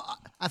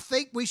 I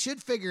think we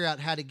should figure out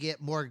how to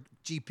get more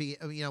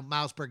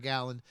miles per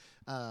gallon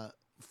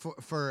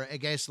for a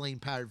gasoline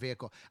powered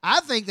vehicle.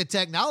 I think the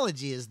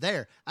technology is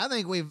there. I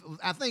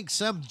think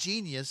some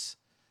genius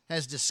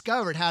has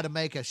discovered how to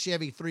make a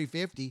Chevy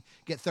 350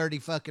 get 30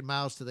 fucking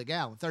miles to the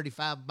gallon,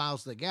 35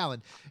 miles to the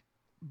gallon.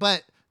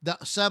 But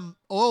some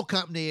oil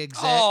company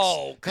execs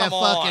have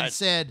fucking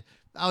said,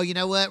 oh, you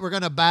know what? We're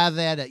going to buy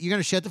that. You're going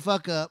to shut the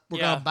fuck up. We're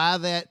going to buy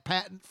that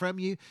patent from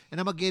you, and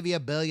I'm going to give you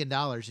 $1 billion,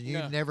 and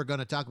you're never going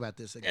to talk about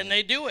this again. And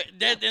they do it.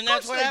 And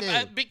that's what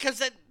happened. Because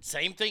that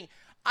same thing,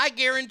 I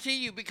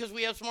guarantee you, because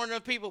we have smart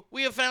enough people,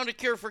 we have found a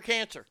cure for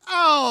cancer.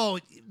 Oh,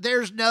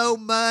 there's no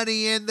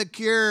money in the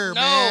cure,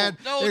 man.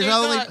 No, there's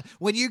only not.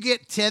 When you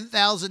get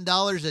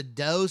 $10,000 a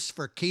dose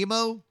for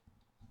chemo.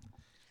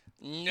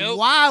 Nope.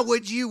 Why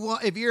would you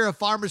want, if you're a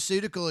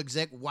pharmaceutical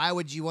exec, why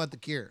would you want the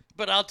cure?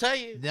 But I'll tell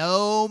you.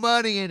 No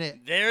money in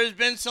it. There's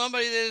been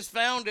somebody that has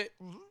found it,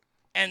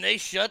 and they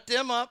shut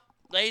them up.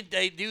 They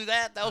do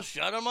that. They'll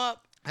shut them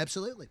up.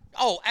 Absolutely.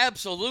 Oh,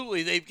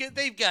 absolutely.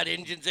 They've got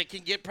engines that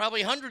can get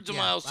probably hundreds of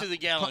miles to the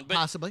gallon.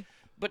 Possibly.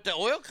 But the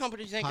oil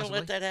companies ain't going to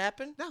let that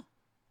happen. No.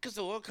 Because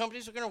the oil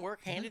companies are going to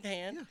work hand in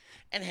hand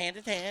and hand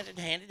in hand and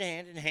hand in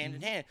hand and hand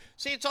in hand.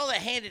 See, it's all that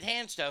hand in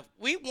hand stuff.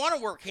 We want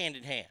to work hand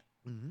in hand.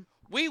 Mm-hmm.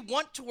 We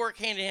want to work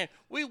hand in hand.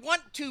 We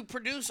want to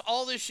produce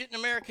all this shit in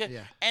America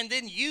and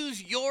then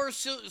use your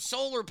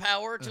solar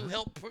power to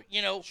help,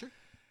 Sure.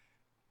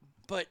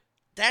 But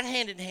that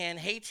hand in hand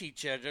hates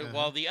each other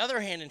while the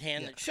other hand in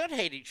hand that should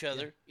hate each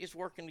other is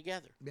working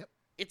together. Yep.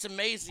 It's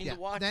amazing to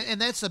watch.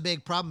 And that's the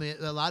big problem.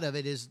 A lot of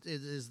it is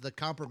the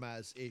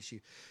compromise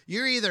issue.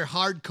 You're either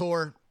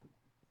hardcore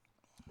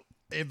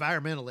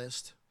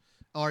environmentalist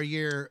or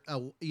you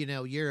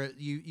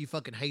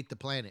fucking hate the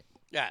planet.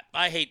 Yeah,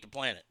 I hate the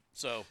planet.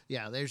 So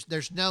yeah,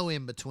 there's no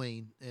in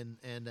between,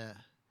 and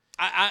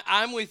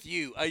I'm with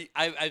you.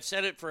 I've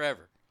said it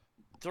forever.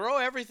 Throw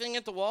everything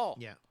at the wall.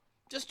 Yeah.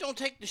 Just don't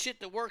take the shit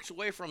that works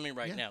away from me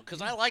right now,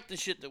 because I like the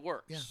shit that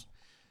works. Yeah.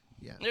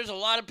 Yeah. There's a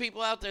lot of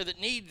people out there that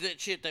need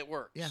that shit that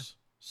works. Yeah.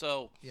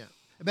 So yeah.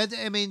 But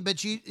I mean,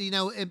 but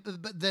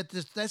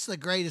that's the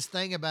greatest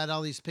thing about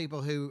all these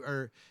people who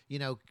are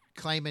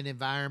claiming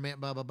environment,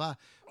 blah blah blah.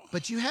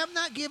 But you have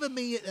not given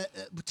me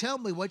tell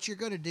me what you're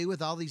going to do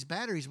with all these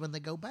batteries when they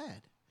go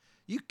bad.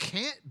 You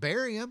can't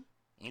bury them.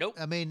 Nope.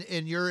 I mean,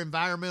 in your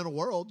environmental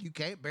world, you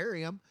can't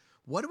bury them.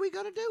 What are we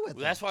going to do with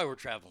them? That's why we're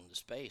traveling to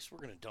space. We're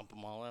going to dump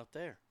them all out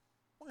there.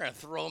 We're going to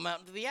throw them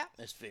out into the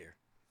atmosphere.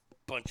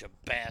 Bunch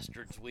of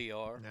bastards we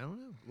are. I don't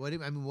know.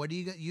 What do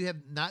you have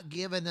not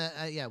given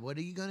what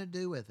are you going to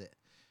do with it?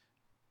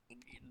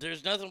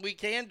 There's nothing we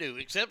can do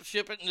except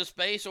ship it into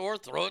space or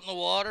throw it in the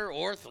water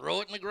or throw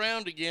it in the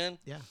ground again.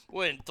 Yeah.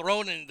 When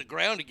thrown in the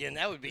ground again,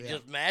 that would be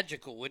just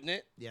magical, wouldn't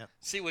it? Yeah.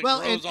 See what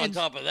grows on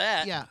top of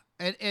that. Yeah.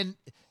 And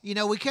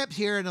we kept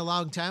hearing a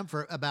long time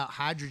about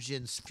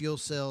hydrogen fuel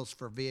cells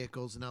for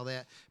vehicles and all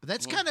that. But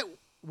that's kind of,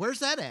 where's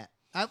that at?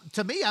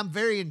 To me, I'm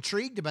very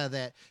intrigued about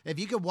that. If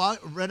you could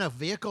run a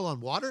vehicle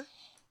on water.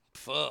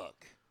 Fuck.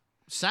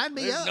 Sign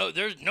me up.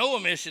 There's no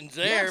emissions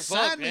there. Yeah,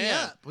 sign me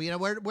up.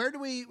 Where do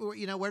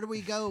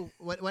we go?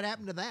 What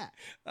happened to that?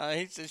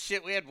 He said,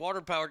 shit, we had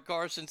water-powered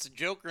cars since the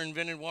Joker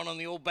invented one on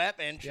the old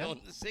Batman show in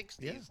the 60s.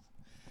 Yeah.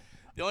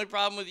 The only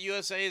problem with the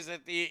USA is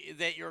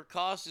that your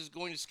cost is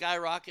going to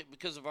skyrocket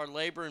because of our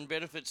labor and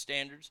benefit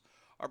standards.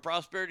 Our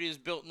prosperity is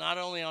built not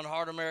only on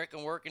hard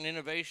American work and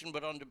innovation,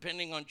 but on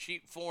depending on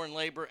cheap foreign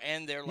labor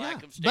and their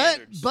lack of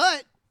standards.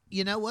 But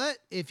you know what?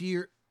 If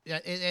you're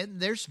and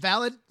there's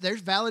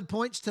valid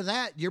points to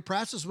that. Your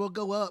prices will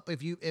go up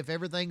if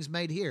everything's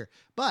made here.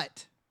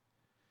 But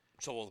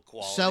so will the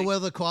quality. So will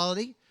the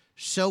quality.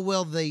 So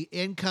will the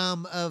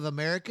income of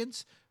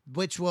Americans,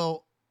 which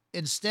will,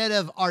 instead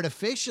of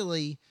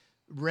artificially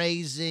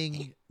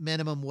raising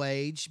minimum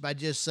wage by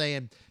just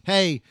saying,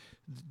 hey,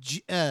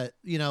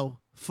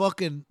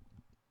 fucking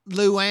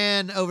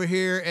Luann over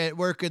here at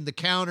working the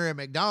counter at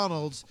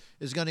McDonald's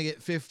is going to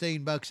get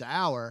 $15 an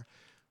hour,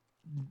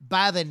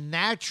 by the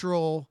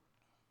natural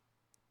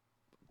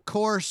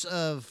course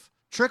of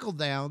trickle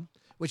down,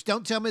 which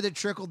don't tell me that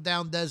trickle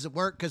down doesn't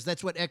work, because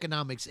that's what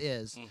economics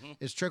is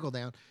trickle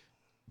down.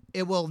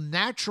 It will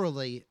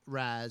naturally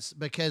rise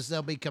because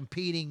they'll be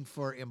competing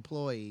for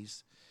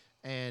employees,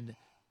 and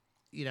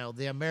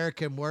the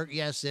American work.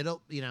 Yes,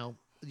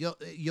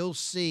 you'll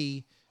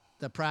see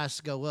the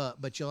price go up,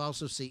 but you'll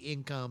also see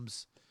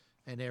incomes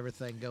and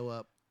everything go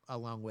up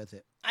along with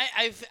it.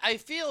 I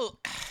feel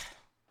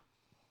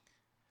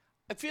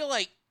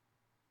like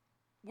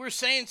we're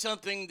saying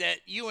something that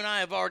you and I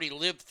have already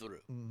lived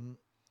through. Mm-hmm.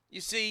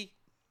 You see,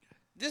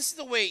 this is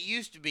the way it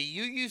used to be.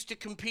 You used to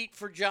compete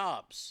for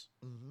jobs.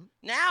 Mm-hmm.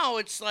 Now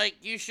it's like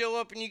you show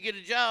up and you get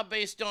a job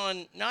based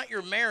on not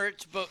your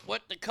merits, but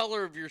what the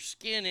color of your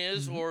skin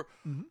is, or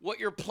what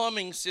your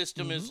plumbing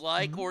system is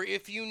like, or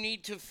if you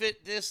need to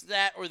fit this,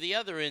 that, or the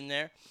other in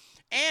there.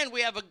 And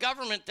we have a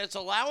government that's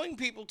allowing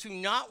people to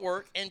not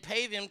work and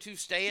pay them to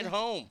stay at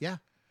home. Yeah.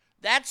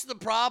 That's the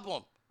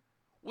problem.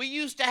 We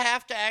used to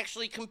have to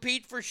actually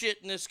compete for shit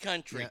in this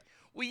country. Yeah.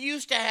 We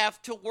used to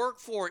have to work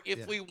for it.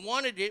 If we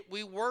wanted it,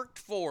 we worked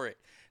for it.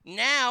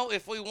 Now,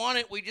 if we want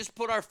it, we just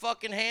put our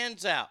fucking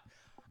hands out.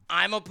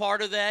 I'm a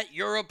part of that.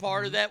 You're a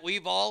part of that.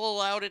 We've all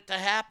allowed it to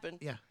happen.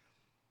 Yeah.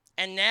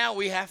 And now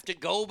we have to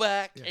go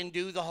back and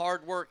do the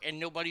hard work, and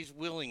nobody's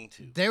willing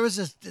to.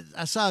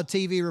 I saw a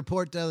TV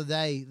report the other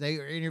day. They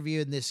were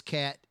interviewing this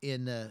cat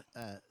in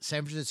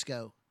San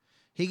Francisco.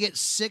 He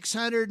gets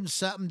 $600 and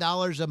something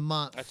a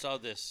month. I saw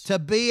this. To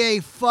be a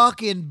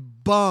fucking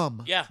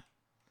bum. Yeah.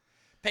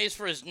 Pays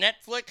for his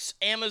Netflix,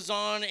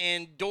 Amazon,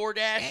 and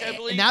DoorDash, I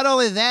believe. Not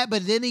only that,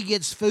 but then he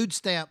gets food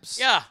stamps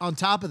on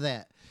top of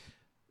that.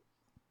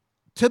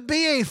 To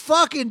be a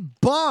fucking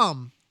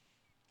bum.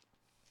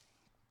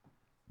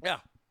 Yeah.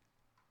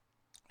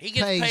 He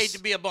gets paid to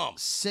be a bum.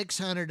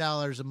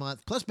 $600 a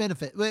month plus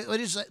benefit. We'll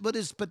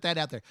just put that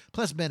out there.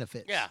 Plus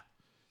benefits. Yeah.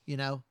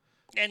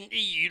 And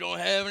you don't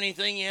have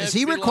anything yet. Is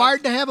he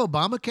required to have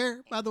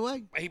Obamacare, by the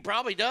way? He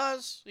probably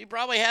does. He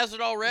probably has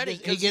it already.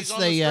 He gets the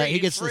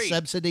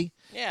subsidy.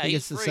 Yeah, he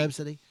gets free. the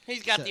subsidy.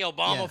 He's got the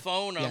Obama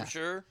phone, I'm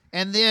sure.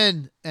 And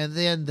then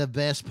the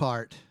best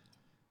part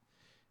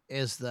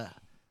is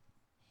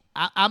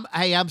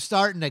I'm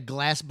starting a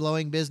glass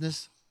blowing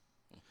business.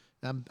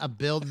 I'm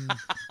building.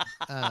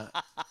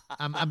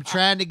 I'm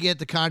trying to get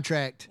the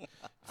contract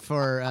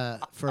for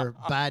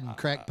Biden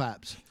crack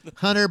pipes.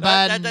 Hunter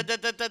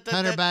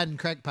Biden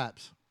crack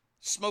pipes.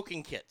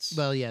 Smoking kits.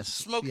 Well, yes.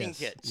 Smoking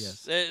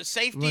kits. Yes.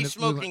 Safety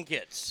smoking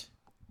kits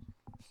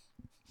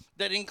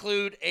that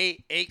include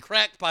a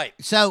crack pipe.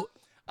 So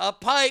a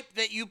pipe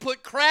that you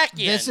put crack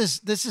in. This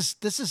is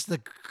the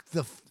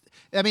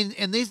I mean,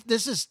 and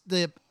this is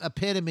the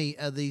epitome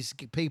of these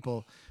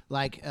people,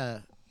 like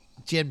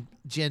Jen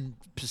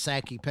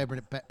Psaki,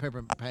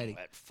 Peppermint Patty.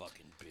 That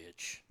fucking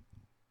bitch.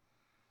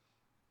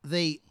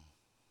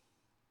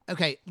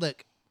 Okay,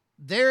 look,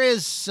 there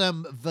is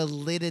some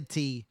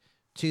validity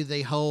to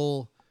the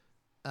whole.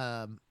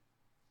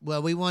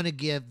 We want to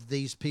give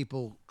these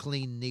people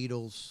clean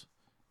needles,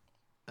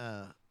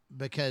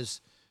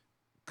 because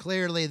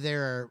clearly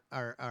there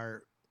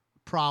are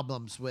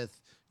problems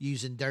with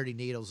using dirty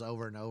needles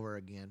over and over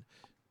again.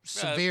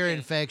 Severe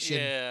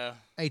infection,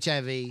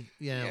 HIV,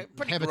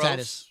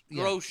 hepatitis,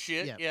 gross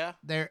shit. Yeah.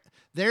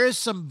 There is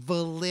some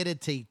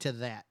validity to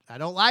that. I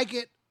don't like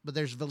it, but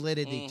there's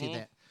validity to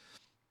that.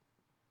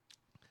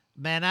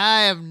 Man,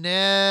 I have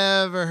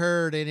never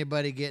heard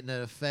anybody getting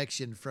an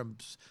infection from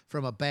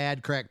a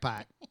bad crack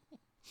pipe.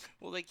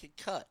 Well, they could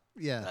cut.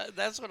 Yeah.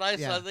 That's what I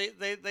saw.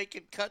 They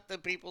could cut the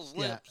people's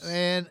lips. Yeah.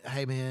 And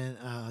hey, man,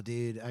 oh,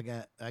 dude, I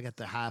got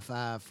the high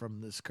five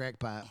from this crack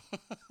pipe.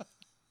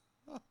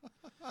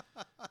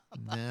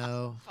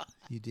 No,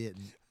 you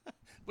didn't.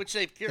 Which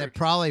they've cured. They're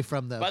probably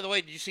from the. By the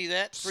way, did you see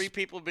that? 3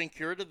 people have been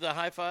cured of the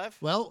high five.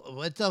 Well,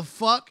 what the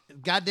fuck?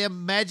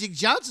 Goddamn Magic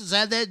Johnson's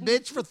had that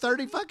bitch for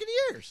 30 fucking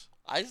years.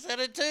 I said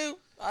it too.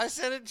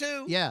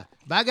 Yeah.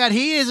 By God,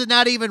 he is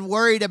not even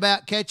worried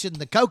about catching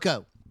the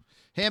cocoa.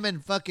 Him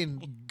and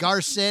fucking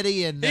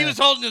Garcetti and he was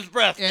holding his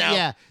breath. Now.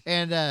 Yeah,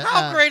 and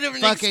how great of an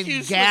fucking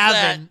excuse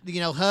Gavin,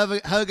 was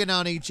that? hugging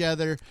on each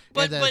other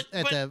at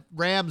the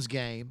Rams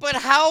game. But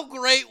how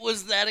great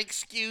was that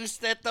excuse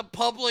that the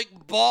public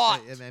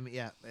bought?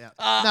 Yeah.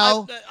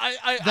 No,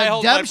 I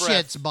hold dumb my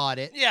breath. shits bought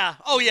it. Yeah.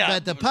 Oh yeah.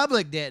 But the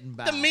public didn't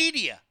buy it. The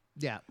media.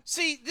 Yeah.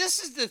 See,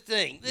 this is the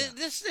thing. Yeah.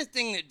 This is the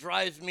thing that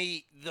drives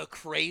me the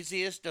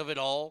craziest of it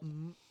all.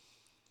 Mm-hmm.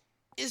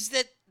 is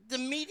that the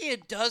media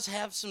does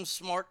have some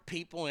smart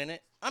people in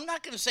it. I'm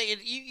not going to say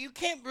it. You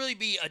can't really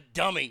be a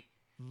dummy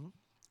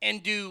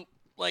and do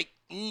like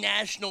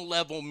national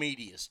level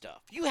media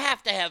stuff. You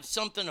have to have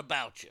something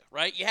about you,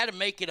 right? You had to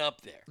make it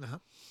up there. Uh-huh.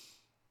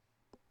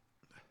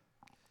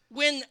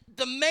 When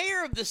the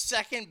mayor of the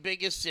second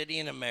biggest city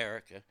in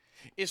America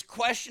is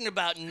questioned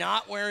about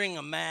not wearing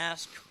a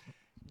mask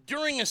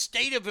during a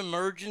state of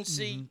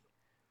emergency,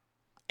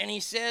 and he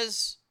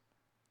says,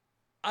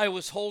 I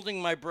was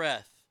holding my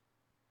breath,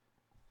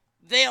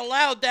 they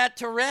allowed that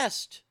to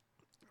rest.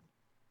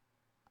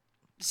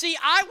 See,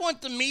 I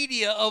want the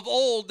media of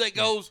old that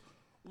goes,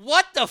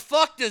 what the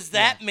fuck does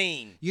that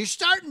mean? You're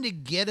starting to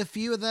get a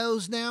few of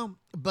those now,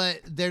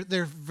 but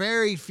they're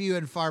very few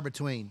and far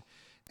between.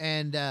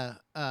 And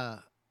the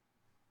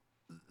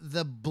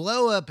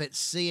blow up at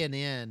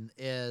CNN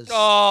is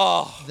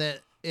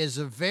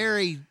a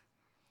very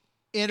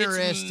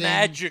interesting. It's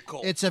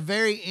magical. It's a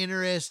very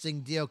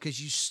interesting deal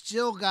because you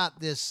still got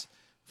this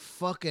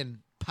fucking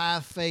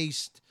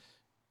pie-faced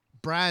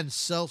Brian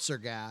Seltzer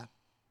guy.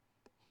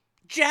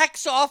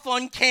 Jacks off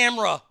on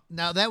camera.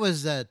 No, that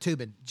was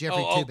Toobin,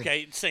 Jeffrey Toobin.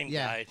 Okay, same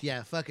guy.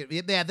 Yeah, fuck it.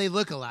 Yeah, they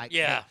look alike.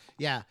 Yeah.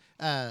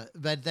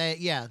 But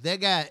that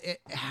guy.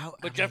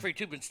 But Jeffrey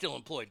Toobin's still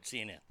employed at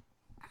CNN.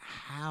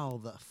 How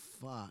the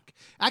fuck?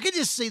 I could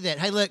just see that.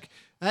 Hey, look.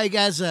 Hey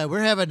guys, we're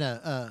having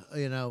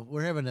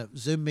a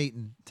Zoom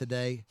meeting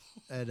today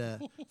at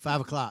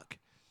 5:00.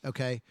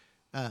 Okay.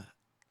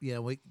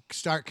 We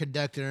start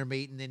conducting our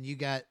meeting, and you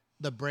got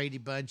the Brady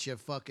Bunch of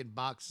fucking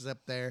boxes up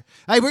there.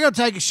 Hey, we're gonna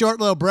take a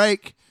short little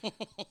break.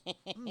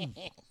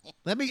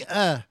 Let me.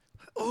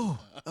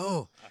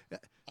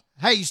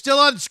 Hey, you still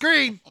on the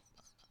screen?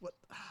 What?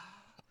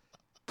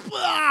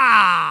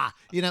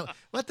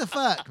 What the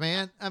fuck,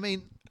 man? I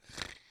mean,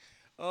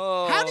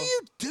 how do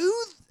you do?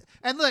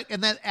 And look,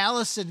 and that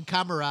Allison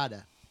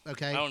Camerata.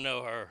 Okay, I don't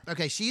know her.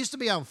 Okay, she used to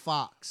be on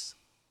Fox,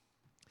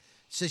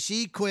 so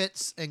she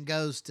quits and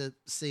goes to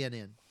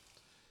CNN,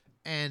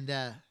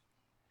 and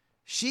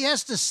she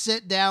has to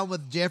sit down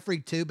with Jeffrey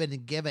Toobin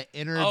and give an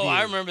interview. Oh,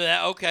 I remember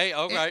that. Okay,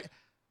 all right.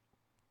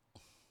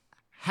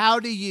 How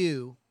do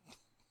you,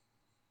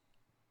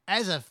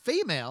 as a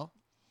female,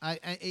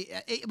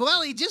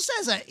 just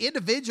as an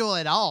individual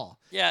at all,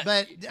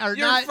 but you're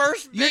not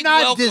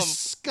welcome.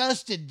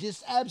 Disgusted,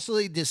 just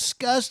absolutely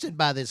disgusted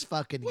by this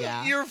fucking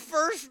guy. Your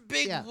first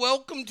big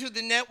welcome to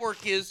the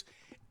network is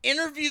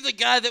interview the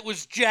guy that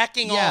was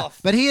jacking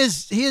off. But he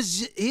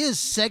is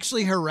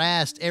sexually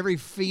harassed every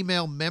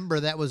female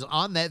member that was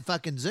on that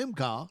fucking Zoom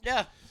call.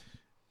 Yeah.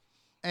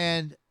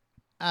 And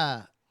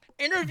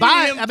interview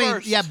him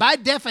first. By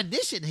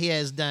definition he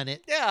has done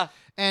it. Yeah.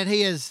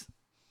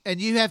 And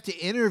you have to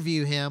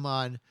interview him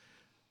on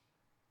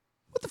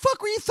what the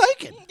fuck were you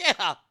thinking?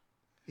 Yeah.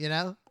 You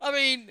know? I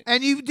mean,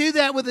 and you do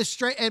that with a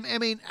straight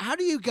how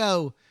do you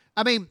go?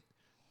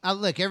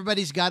 Look,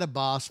 everybody's got a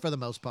boss for the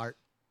most part.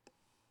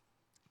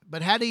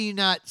 But how do you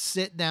not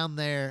sit down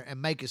there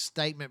and make a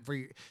statement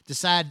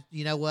decide,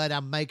 you know what,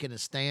 I'm making a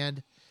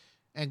stand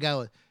and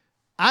go,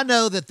 I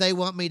know that they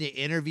want me to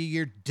interview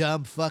your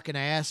dumb fucking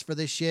ass for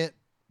this shit.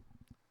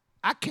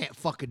 I can't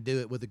fucking do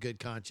it with a good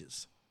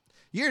conscience.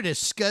 You're a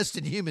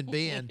disgusting human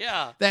being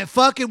that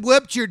fucking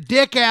whipped your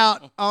dick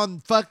out on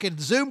fucking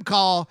Zoom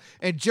call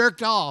and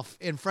jerked off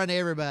in front of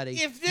everybody.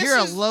 You're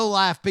a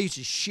low-life piece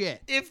of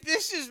shit. If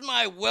this is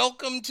my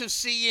welcome to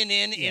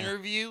CNN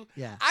interview,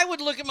 I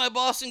would look at my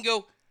boss and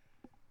go,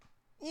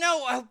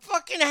 no, I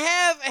fucking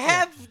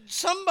have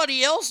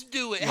somebody else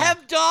do it.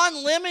 Have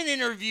Don Lemon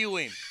interview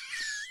him.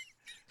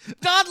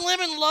 Don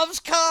Lemon loves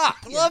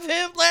cock. Love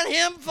him. Let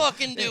him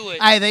fucking do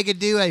it. Hey, they could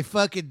do a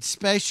fucking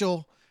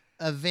special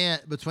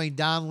event between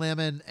Don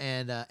Lemon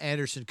and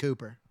Anderson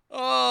Cooper.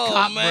 Oh,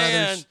 Koch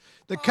man. Brothers.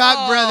 The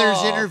Koch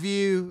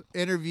brothers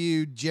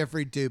interviewed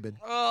Jeffrey Toobin.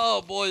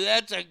 Oh, boy,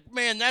 that's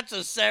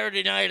a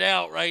Saturday night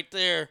out right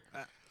there.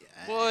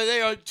 Boy,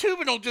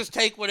 Toobin will just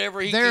take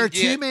whatever he can get. There are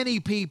too many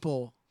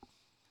people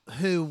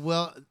who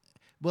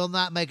will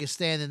not make a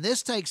stand, and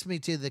this takes me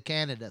to the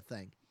Canada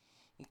thing.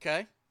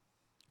 Okay.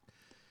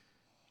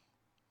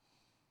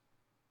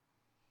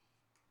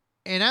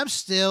 And I'm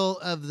still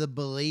of the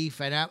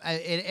belief, and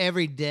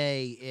every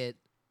day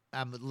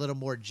I'm a little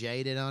more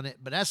jaded on it,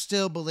 but I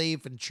still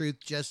believe in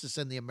truth, justice,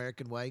 and the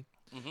American way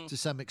to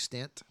some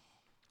extent.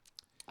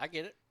 I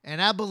get it.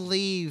 And I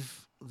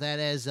believe that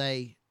as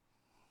a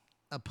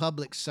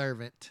public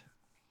servant,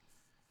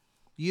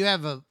 you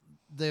have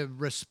the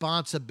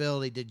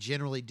responsibility to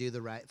generally do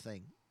the right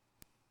thing.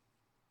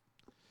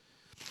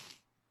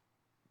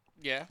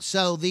 Yeah.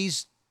 So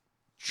these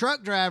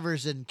truck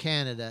drivers in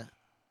Canada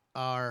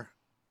are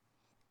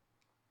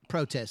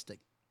protesting.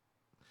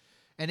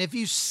 And if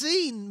you've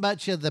seen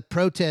much of the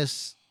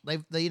protests,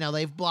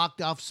 they've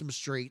blocked off some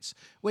streets,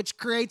 which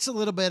creates a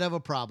little bit of a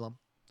problem.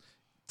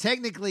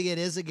 Technically, it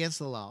is against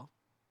the law.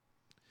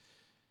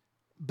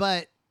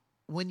 But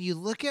when you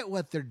look at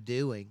what they're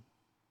doing,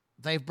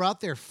 they've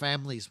brought their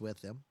families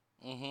with them.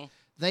 Mm-hmm.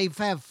 They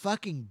have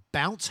fucking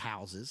bounce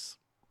houses.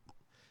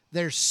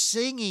 They're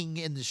singing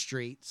in the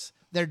streets.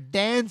 They're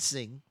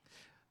dancing.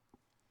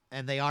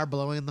 and they are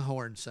blowing the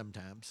horn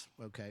sometimes.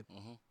 Okay.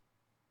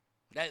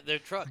 They're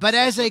trucks. But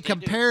That's as a what they do.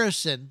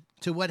 comparison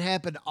to what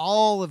happened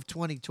all of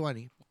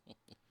 2020,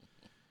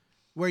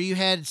 where you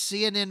had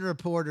CNN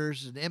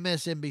reporters and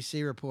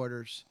MSNBC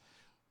reporters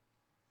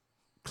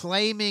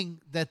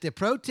claiming that the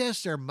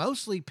protests are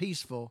mostly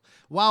peaceful,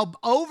 while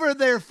over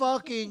their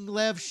fucking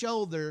left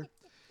shoulder,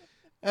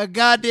 a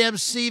goddamn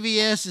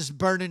CVS is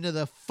burning to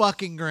the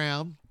fucking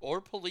ground.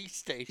 Or police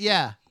station.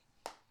 Yeah.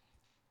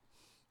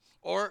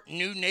 Or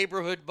new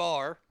neighborhood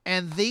bar.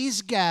 And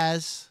these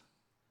guys,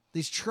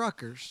 these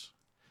truckers,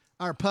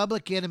 are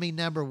public enemy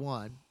number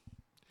one.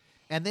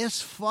 And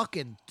this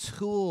fucking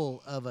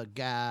tool of a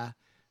guy,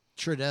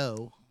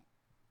 Trudeau,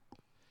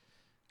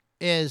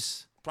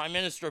 is Prime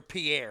Minister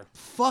Pierre.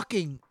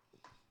 fucking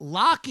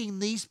locking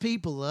these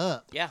people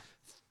up. Yeah.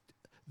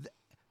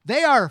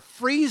 They are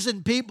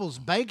freezing people's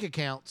bank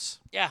accounts.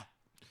 Yeah.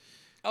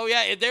 Oh,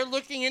 yeah. If they're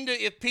looking into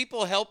if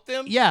people help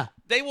them, Yeah.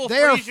 they will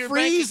They are freeze your bank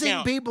freezing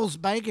account. people's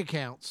bank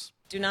accounts.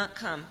 Do not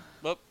come.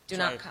 Oh, Do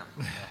sorry. not come.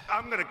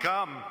 I'm gonna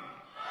come.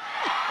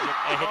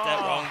 I hit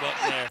that wrong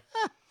button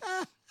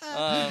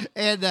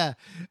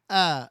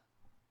there.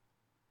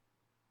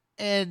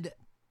 And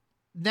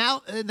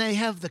now they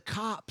have the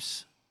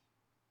cops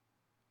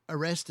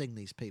arresting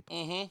these people.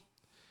 Mm-hmm.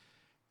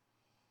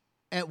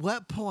 At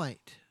what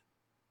point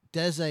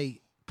does a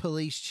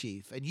police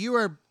chief, and you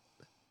are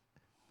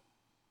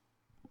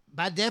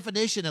by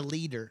definition a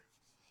leader,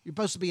 you're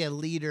supposed to be a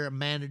leader, a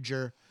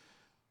manager,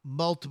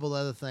 multiple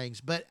other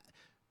things, but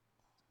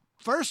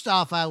first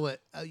off,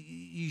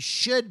 you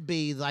should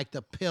be like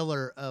the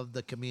pillar of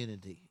the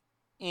community.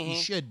 You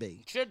should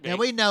be. Should be. Now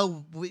we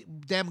know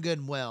damn good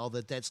and well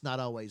that that's not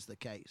always the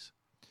case.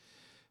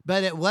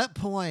 But at what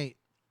point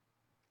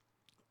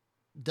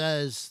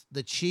does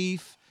the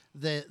chief,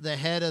 the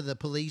head of the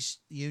police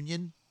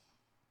union,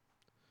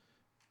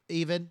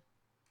 and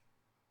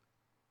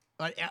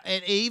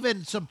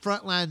even some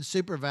frontline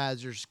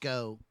supervisors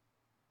go,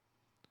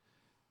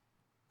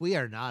 we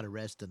are not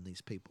arresting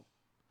these people.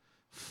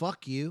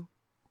 Fuck you.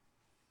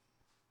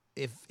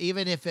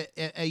 Even if it,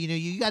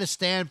 you got to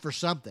stand for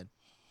something.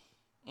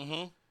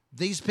 Mm-hmm.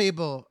 These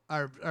people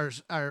are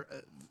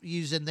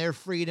using their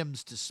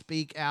freedoms to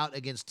speak out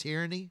against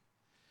tyranny,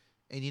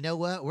 and you know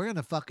what? We're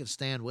gonna fucking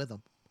stand with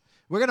them.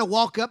 We're gonna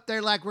walk up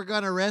there like we're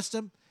gonna arrest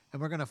them, and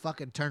we're gonna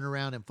fucking turn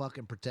around and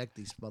fucking protect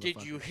these motherfuckers.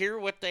 Did you hear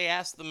what they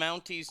asked the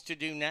Mounties to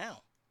do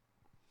now?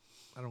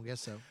 I don't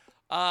guess so.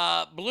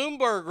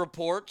 Bloomberg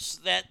reports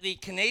that the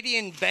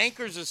Canadian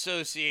Bankers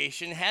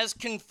Association has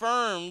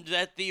confirmed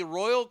that the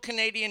Royal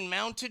Canadian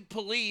Mounted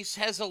Police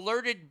has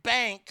alerted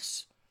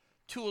banks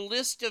to a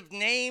list of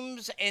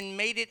names and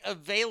made it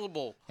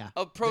available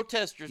of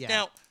protesters. Yeah.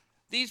 Now,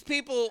 these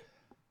people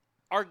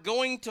are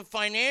going to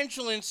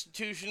financial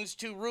institutions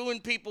to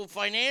ruin people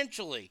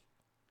financially.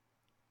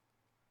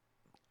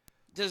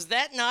 Does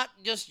that not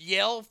just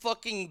yell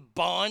fucking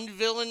Bond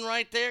villain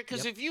right there?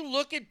 Because if you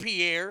look at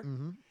Pierre,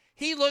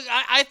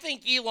 I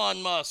think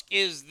Elon Musk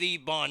is the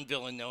Bond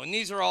villain, though, and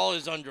these are all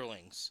his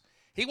underlings.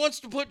 He wants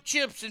to put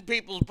chips in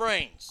people's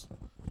brains.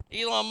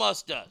 Elon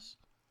Musk does.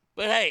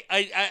 But hey,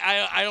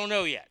 I don't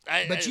know yet.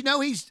 But you know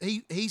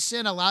he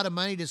sent a lot of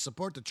money to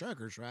support the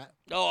truckers, right?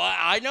 No,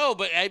 I know,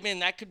 but I mean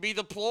that could be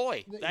the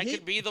ploy. That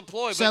could be the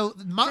ploy. So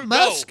but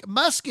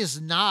Musk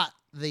is not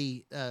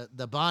the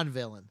Bond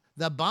villain.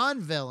 The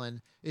Bond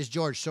villain is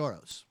George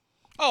Soros.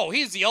 Oh,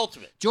 he's the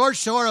ultimate. George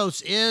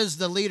Soros is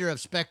the leader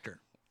of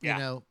Spectre. Yeah.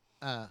 You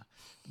know,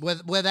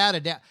 without a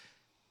doubt.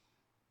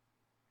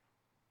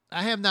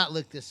 I have not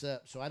looked this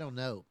up, so I don't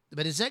know.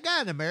 But is that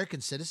guy an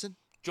American citizen?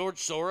 Mean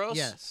Soros?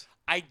 Yes.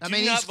 I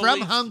mean, he's from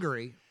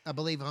Hungary. I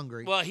believe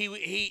Hungary. Well,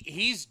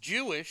 he's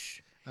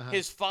Jewish.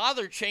 His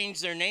father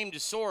changed their name to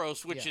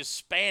Soros, which is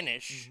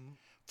Spanish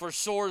for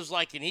soars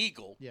like an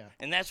eagle. Yeah.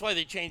 And that's why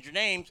they changed their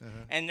names.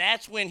 And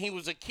that's when he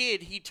was a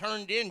kid, he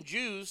turned in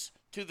Jews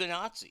to the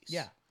Nazis.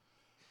 Yeah.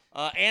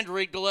 And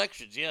rigged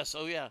elections. Yes.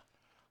 Oh, yeah.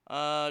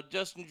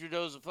 Justin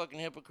Trudeau's a fucking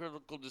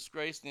hypocritical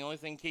disgrace. And the only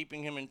thing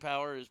keeping him in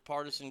power is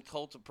partisan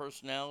cult of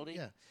personality.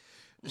 Yeah.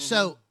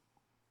 So,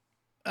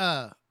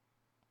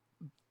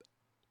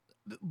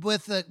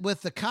 with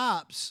the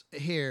cops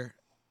here,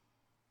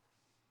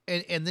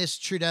 and this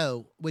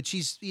Trudeau, which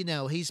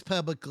he's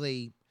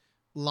publicly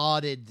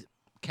lauded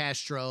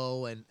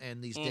Castro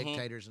and these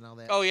dictators and all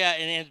that. Oh yeah,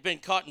 and it's been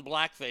caught in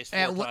blackface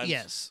 4 times.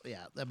 Yes,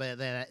 yeah.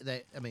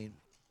 I mean,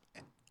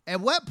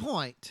 at what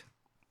point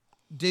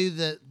do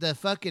the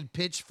fucking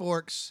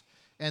pitchforks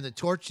and the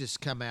torches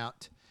come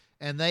out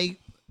and they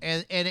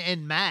and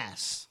en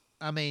masse?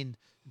 I mean,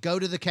 go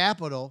to the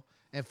Capitol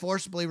and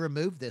forcibly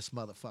remove this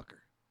motherfucker.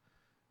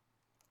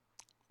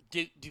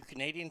 Do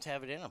Canadians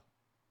have it in them?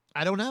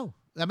 I don't know.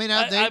 I mean,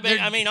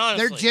 honestly,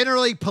 they're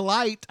generally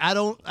polite. I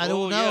don't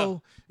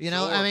know. Yeah. You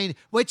know, Sure. I mean,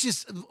 which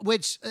is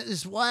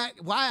why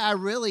I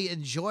really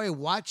enjoy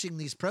watching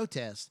these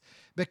protests,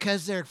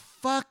 because they're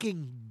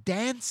fucking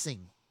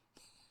dancing.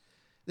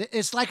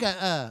 It's like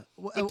a.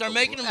 But they're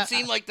making them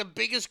seem like the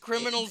biggest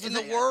criminals in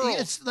the world.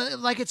 It's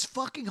like it's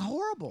fucking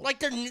horrible. Like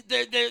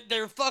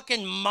they're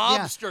fucking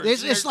mobsters.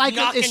 Yeah. It's like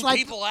knocking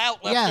people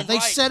out left and they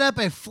right. set up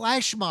a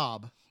flash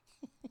mob.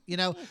 You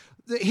know,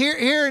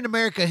 here in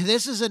America,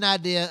 this is an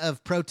idea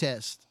of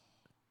protest.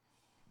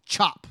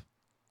 CHOP.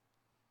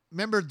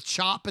 Remember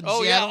CHOP in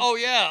Seattle?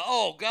 Yeah.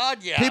 Oh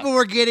God, yeah. People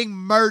were getting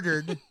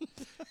murdered.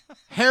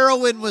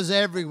 Heroin was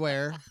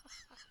everywhere.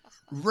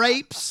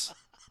 Rapes.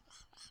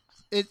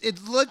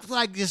 It looked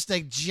like just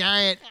a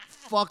giant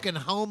fucking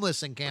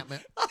homeless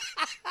encampment.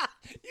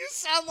 You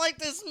sound like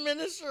this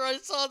minister I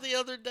saw the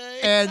other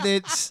day. And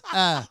it's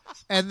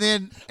and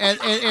then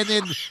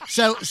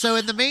so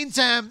in the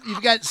meantime,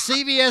 you've got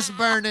CVS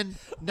burning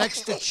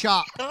next to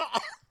CHOP.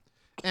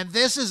 And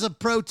this is a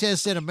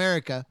protest in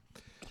America.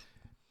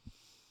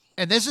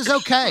 And this is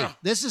okay.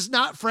 This is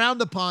not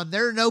frowned upon.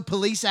 There are no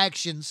police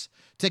actions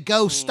to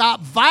go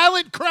stop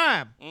violent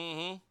crime.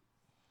 Mm-hmm.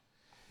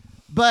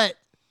 But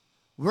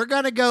we're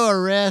going to go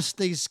arrest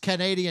these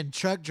Canadian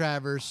truck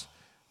drivers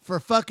for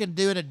fucking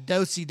doing a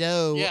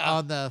do-si-do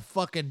on the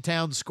fucking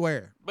town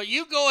square. But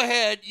you go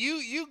ahead.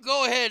 You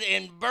go ahead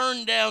and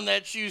burn down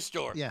that shoe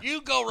store. Yeah.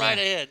 You go right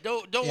ahead.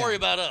 Don't worry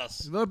about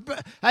us.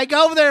 Hey,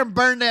 go over there and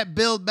burn that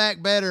Build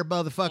Back Better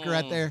motherfucker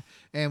right there.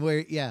 And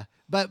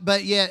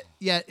But yet,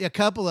 a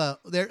couple of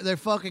they're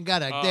fucking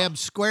got a damn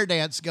square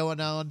dance going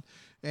on,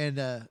 and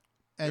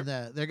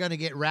they're gonna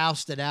get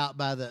rousted out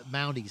by the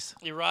Mounties.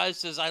 Uriah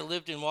says, I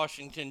lived in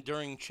Washington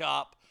during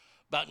CHOP,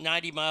 about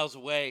 90 miles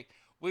away.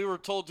 We were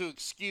told to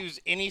excuse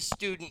any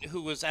student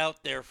who was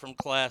out there from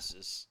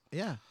classes.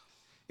 Yeah.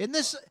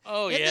 This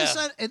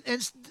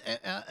opens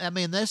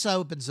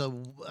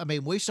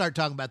we start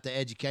talking about the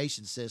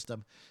education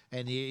system,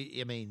 and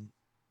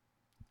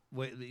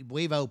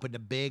we've opened a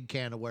big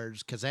can of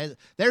worms because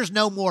there's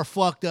no more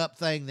fucked up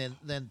thing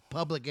than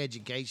public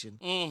education.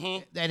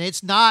 Mm-hmm. And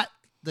it's not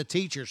the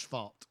teacher's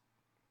fault.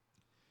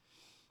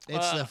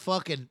 It's the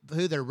fucking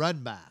who they're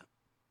run by.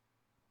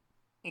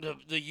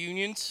 The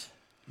unions?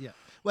 Yeah.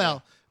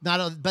 Well,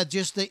 but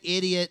just the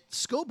idiot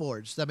school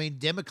boards. I mean,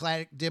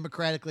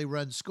 democratically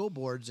run school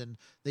boards in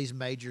these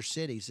major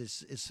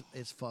cities.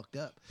 It's fucked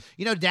up.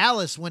 You know,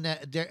 Dallas, when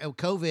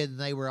COVID and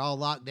they were all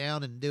locked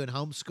down and doing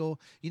homeschool,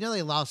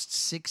 they lost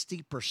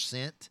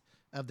 60%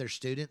 of their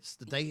students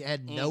that they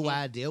had no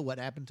idea what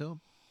happened to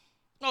them.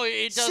 No,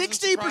 it doesn't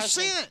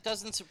 60%.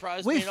 Doesn't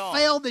surprise me at all. We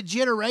failed a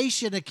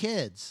generation of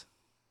kids.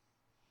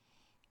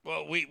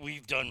 Well,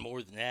 we've done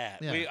more than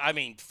that. Yeah.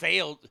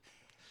 Failed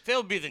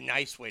would be the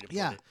nice way to put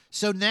it.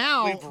 So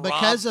now, We've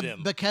because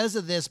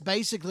of this,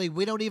 basically,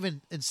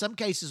 in some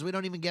cases, we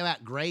don't even give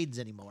out grades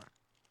anymore.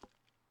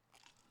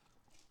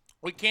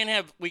 We can't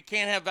have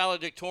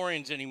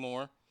valedictorians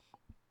anymore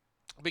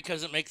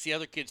because it makes the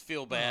other kids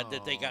feel bad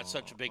that they got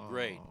such a big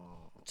grade.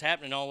 It's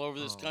happening all over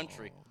this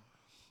country.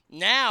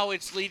 Now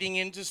it's leading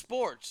into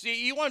sports.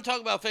 See, you want to talk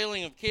about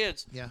failing of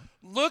kids? Yeah.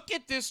 Look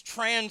at this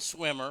trans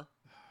swimmer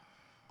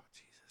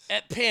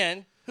at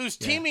Penn who's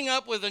teaming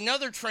up with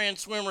another trans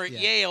swimmer at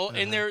Yale,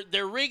 and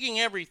they're rigging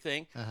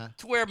everything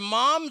to where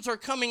moms are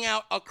coming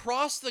out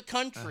across the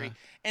country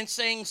and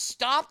saying,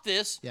 "Stop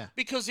this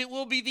because it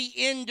will be the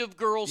end of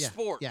girls'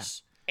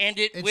 sports." Yeah. And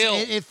it will.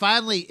 It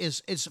finally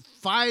is. It's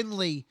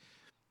finally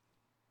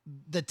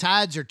the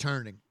tides are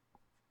turning.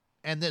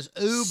 And this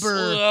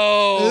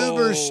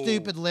uber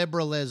stupid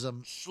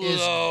liberalism is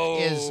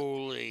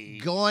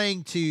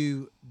going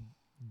to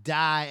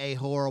die a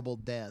horrible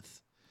death.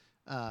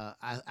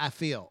 I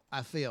feel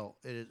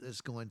it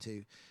is going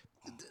to.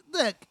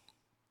 Look,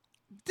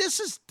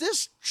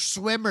 this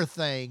swimmer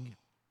thing.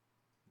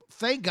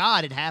 Thank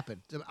God it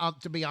happened.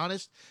 To be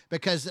honest,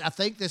 because I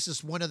think this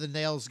is one of the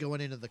nails going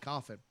into the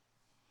coffin.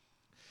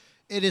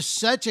 It is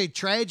such a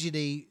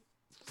tragedy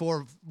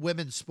for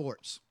women's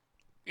sports.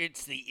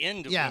 It's the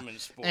end of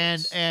women's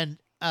sports. And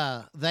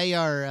they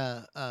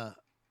are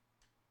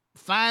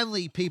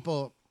finally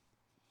people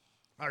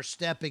are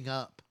stepping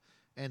up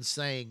and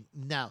saying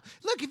no.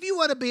 Look, if you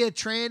want to be a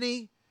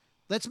tranny,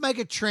 let's make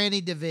a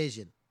tranny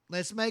division.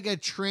 Let's make a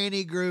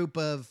tranny group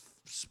of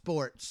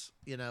sports,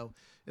 If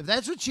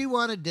that's what you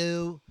want to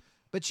do,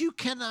 but you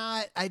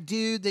cannot, a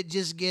dude that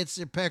just gets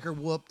their pecker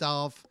whooped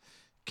off.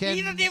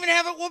 He doesn't even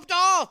have it whooped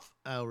off.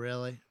 Oh,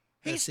 really?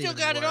 He's still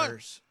got it on.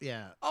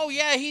 Yeah. Oh,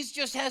 yeah, he's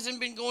just hasn't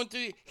been going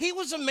through. He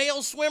was a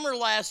male swimmer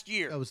last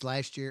year. Oh, it was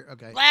last year?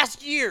 Okay.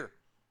 Last year.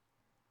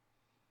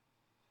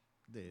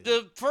 Dude.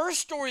 The first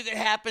story that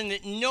happened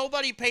that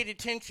nobody paid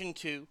attention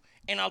to,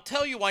 and I'll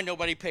tell you why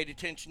nobody paid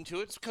attention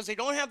to it, it's because they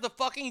don't have the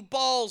fucking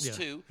balls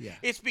to. Yeah.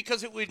 It's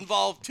because it would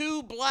involve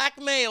two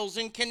black males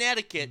in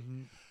Connecticut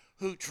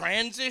who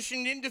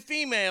transitioned into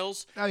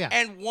females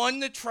and won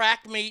the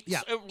track meets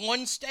at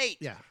one state.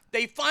 Yeah.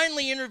 They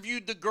finally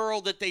interviewed the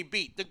girl that they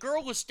beat. The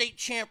girl was state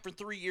champ for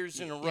 3 years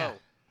in a row.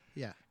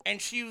 Yeah.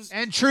 And she was...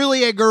 And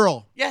truly a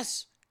girl.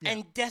 Yes. Yeah.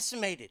 And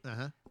decimated.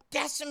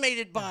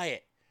 Decimated by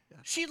it. Yeah.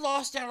 She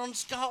lost out on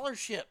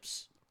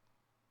scholarships.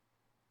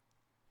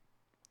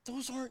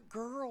 Those aren't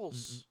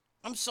girls.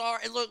 I'm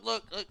sorry.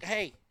 Look.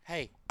 Hey.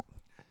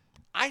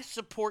 I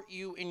support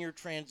you in your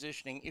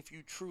transitioning if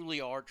you truly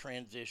are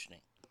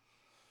transitioning.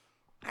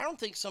 I don't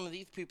think some of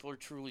these people are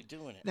truly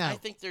doing it. No. I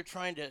think they're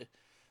trying to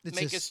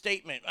make a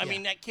statement. I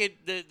mean, that kid,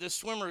 the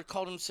swimmer,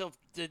 called himself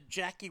the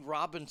Jackie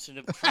Robinson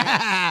of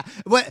trans.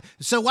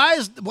 So why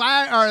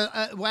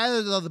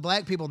are the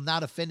black people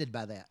not offended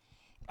by that?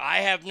 I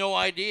have no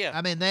idea.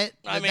 I mean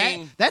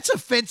that's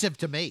offensive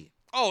to me.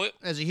 Oh,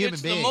 as a human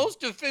being, the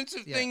most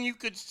offensive thing you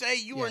could say.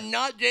 You are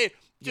not to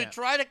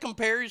try to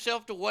compare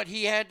yourself to what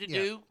he had to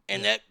do,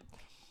 and that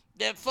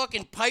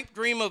fucking pipe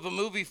dream of a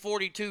movie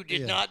 42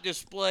 did not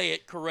display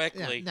it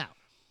correctly. No.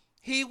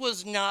 He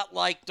was not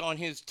liked on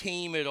his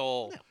team at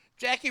all. No.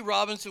 Jackie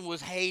Robinson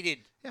was hated.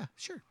 Yeah,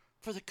 sure.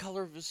 For the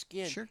color of his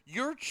skin. Sure.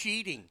 You're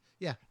cheating.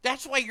 Yeah.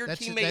 That's why your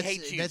teammate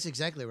hates you. That's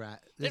exactly right.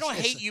 They don't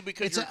hate you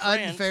because you're trans.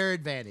 It's an unfair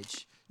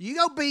advantage. You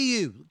go be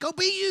you. Go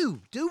be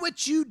you. Do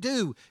what you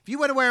do. If you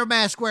want to wear a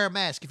mask, wear a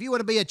mask. If you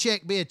want to be a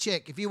chick, be a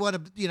chick. If you want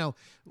to,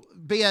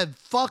 be a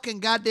fucking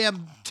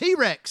goddamn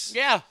T-Rex.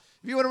 Yeah.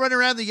 If you want to run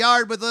around the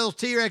yard with little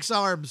T-Rex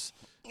arms,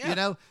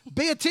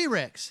 be a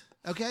T-Rex.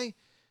 Okay?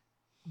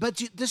 But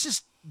this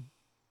is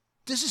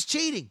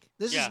cheating.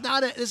 This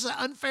is an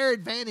unfair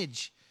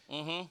advantage.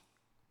 Mm-hmm.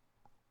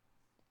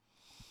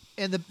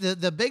 And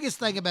the biggest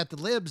thing about the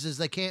libs is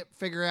they can't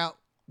figure out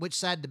which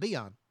side to be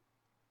on.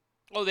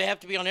 Oh, they have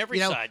to be on every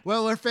side.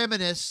 Well, we're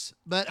feminists,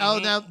 but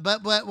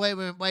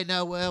wait,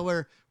 no. Well,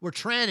 we're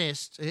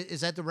trannists.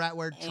 Is that the right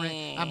word?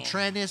 I'm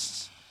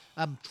trannists.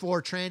 I'm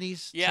for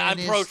trannies. Yeah,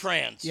 I'm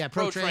pro-trans. Yeah,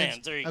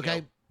 pro-trans. There you go.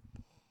 Okay.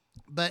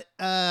 But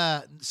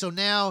so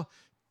now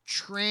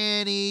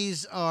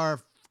trannies are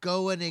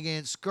going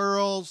against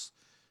girls.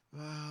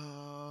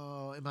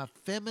 Oh, am I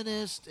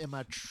feminist? Am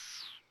I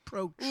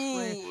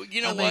pro-trans? Ooh,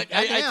 you know what?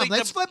 I think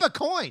let's flip a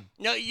coin.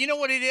 No, you know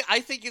what it is? I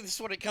think this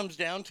is what it comes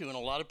down to in a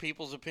lot of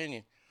people's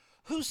opinion.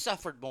 Who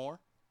suffered more?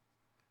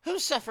 Who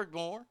suffered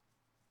more?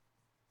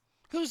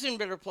 Who's in a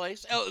better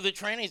place? Oh, the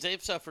trannies,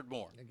 they've suffered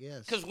more. I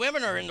guess. Because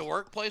women are in the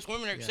workplace,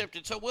 women are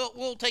accepted, so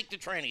we'll take the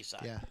tranny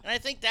side. Yeah. And I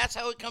think that's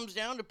how it comes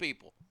down to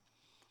people.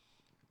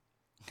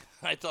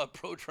 I thought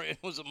Pro-Trans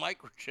was a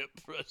microchip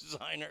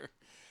designer.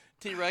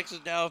 T-Rex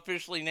is now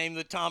officially named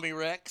the Tommy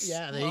Rex.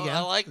 Yeah, there you go. I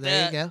like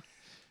that. There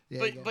you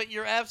go. But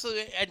you're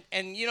absolutely,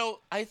 and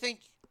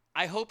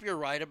I hope you're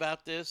right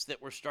about this,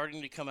 that we're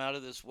starting to come out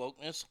of this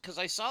wokeness, because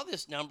I saw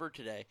this number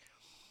today,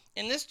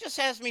 and this just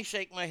has me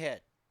shake my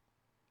head.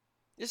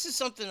 This is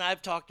something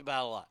I've talked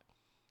about a lot.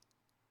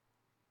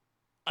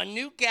 A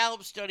new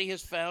Gallup study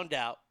has found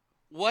out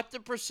what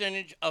the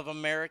percentage of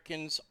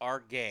Americans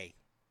are gay.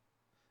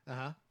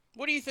 Uh-huh.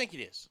 What do you think it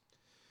is?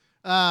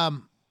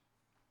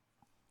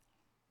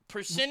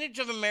 Percentage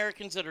of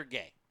Americans that are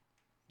gay.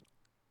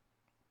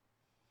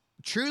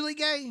 Truly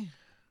gay?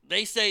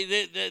 They say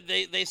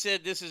they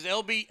said this is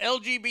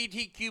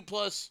LGBTQ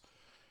plus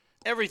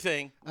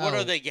everything. What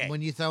are they gay?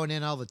 When you throwing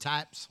in all the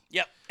types?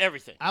 Yep,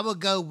 everything. I would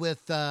go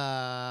with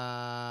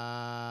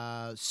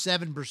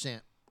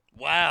 7%.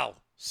 Wow,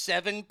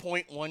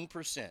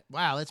 7.1%.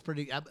 Wow, that's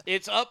pretty.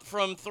 It's up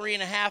from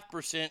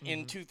 3.5%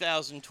 in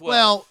 2012.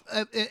 Well,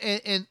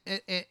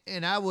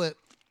 and I would.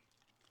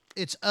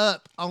 It's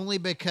up only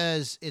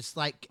because it's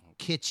like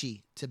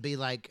kitschy to be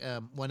like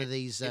one of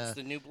these. It's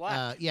the new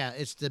black.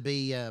 It's to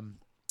be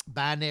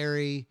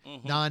binary,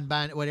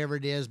 non-binary, whatever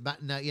it is.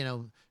 But not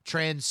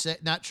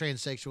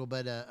transsexual,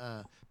 but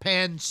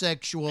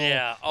pansexual.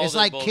 Yeah, it's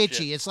like bullshit.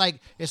 kitschy. It's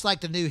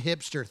like the new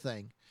hipster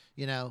thing,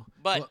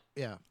 But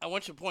I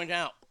want you to point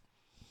out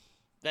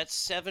that's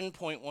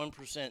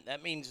 7.1%.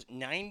 That means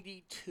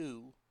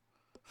 92.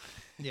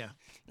 Yeah,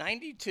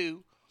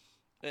 92.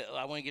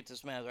 I want to get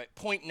this math right.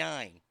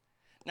 0.9.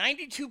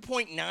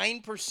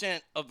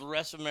 92.9% of the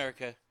rest of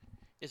America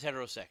is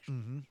heterosexual.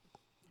 Mm-hmm.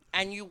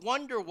 And you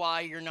wonder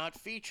why you're not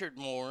featured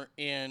more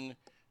in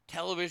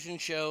television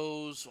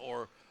shows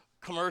or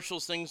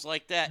commercials, things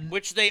like that,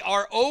 which they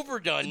are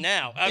overdone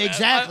now.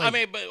 Exactly. I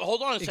mean, but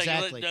hold on a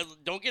second. Exactly.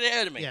 Don't get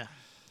ahead of me. Yeah.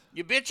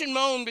 You bitch and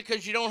moan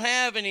because you don't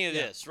have any of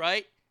this,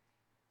 right?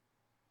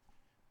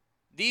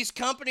 These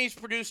companies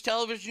produce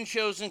television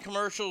shows and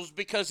commercials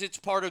because it's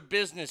part of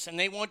business, and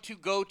they want to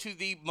go to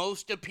the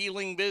most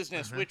appealing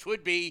business, which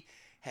would be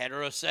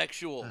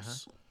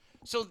heterosexuals.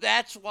 So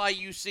that's why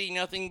you see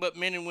nothing but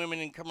men and women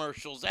in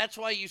commercials. That's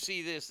why you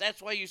see this.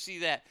 That's why you see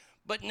that.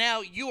 But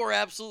now you are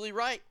absolutely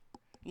right.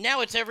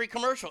 Now it's every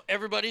commercial.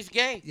 Everybody's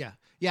gay. Yeah.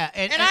 Yeah.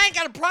 And I ain't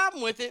got a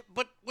problem with it,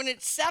 but when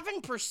it's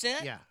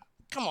 7%,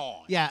 come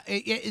on. Yeah,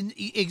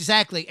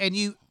 exactly. And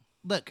you,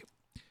 look,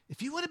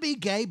 if you want to be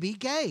gay, be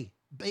gay.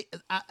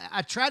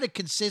 I try to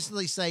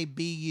consistently say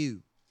be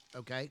you,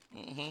 okay?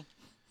 Mm-hmm.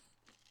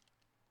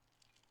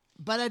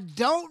 But I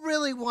don't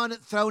really want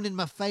it thrown in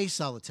my face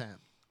all the time.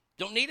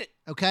 Don't need it.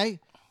 Okay?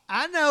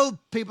 I know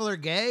people are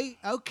gay.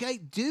 Okay,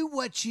 do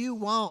what you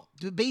want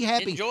to be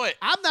happy. Enjoy it.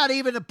 I'm not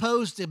even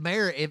opposed to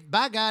marriage.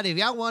 By God, if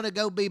y'all want to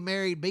go be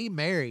married,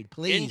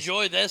 please.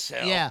 Enjoy this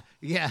hell.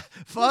 Yeah.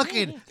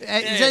 Fucking,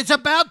 it's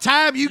about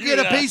time you get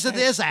a piece of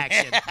this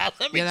action.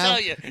 Let me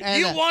tell you. And,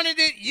 you wanted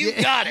it, you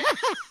got it.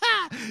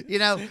 You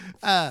know.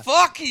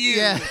 Fuck you.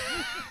 Yeah.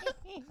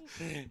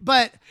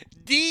 But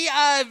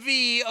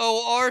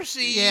DIVORCE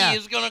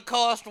is going to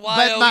cost YOU.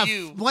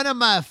 But one of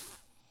my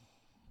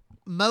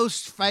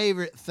most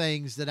favorite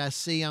things that I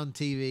see on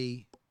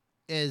TV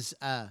is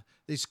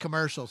these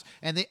commercials.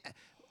 And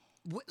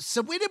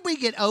so when did we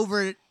get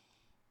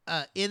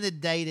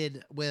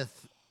inundated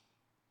with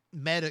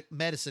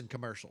medicine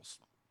commercials?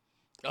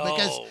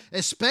 Because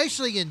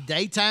especially in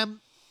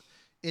daytime,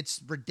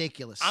 it's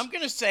ridiculous. I'm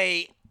going to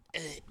say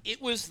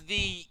it was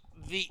the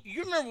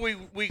you remember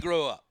we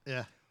grew up.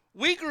 Yeah.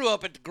 We grew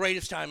up at the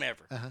greatest time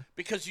ever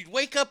because you'd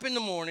wake up in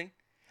the morning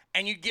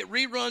and you'd get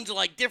reruns of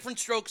like Different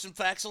Strokes and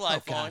Facts of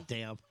Life on.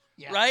 Damn.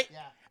 Yeah. Right? Yeah.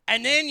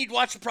 And then you'd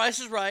watch The Price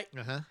is Right.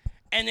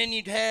 And then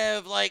you'd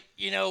have like,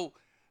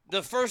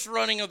 the first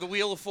running of The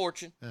Wheel of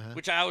Fortune,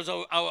 which I would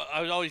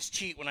always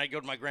cheat when I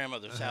go to my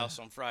grandmother's house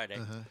on Friday.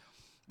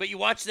 But you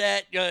watch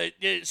that,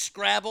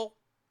 Scrabble.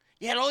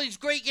 You had all these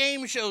great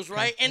game shows,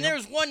 right? And there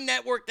was one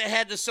network that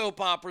had the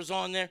soap operas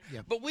on there.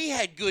 But we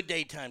had good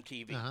daytime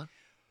TV.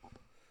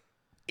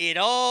 It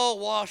all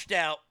washed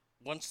out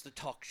once the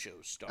talk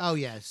shows started. Oh,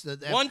 yes.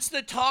 Once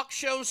the talk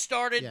shows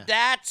started,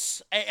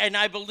 and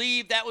I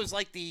believe that was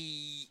like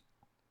the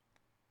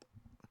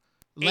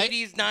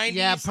 80s, 90s.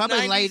 Yeah, probably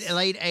 90s.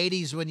 late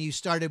 80s when you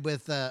started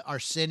with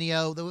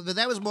Arsenio. But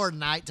that was more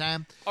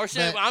nighttime.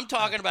 Arsenio, I'm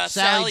talking about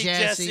Sally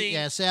Jesse.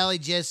 Yeah, Sally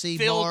Jesse.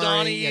 Phil Maury,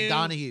 Donahue. Yeah,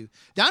 Donahue.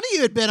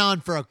 Donahue had been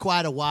on for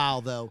quite a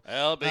while, though.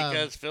 Well,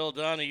 because Phil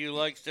Donahue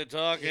likes to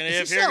talk, and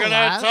is if he you're still going to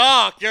alive?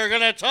 talk, you're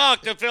going to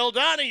talk to Phil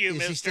Donahue,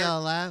 mister. Is he still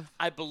alive?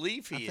 I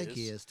believe he is. I think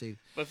he is, too.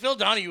 But Phil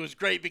Donahue was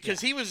great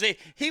because he was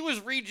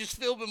Regis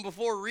Philbin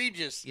before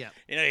Regis. Yeah.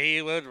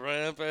 He would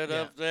ramp it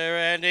up there,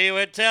 and he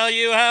would tell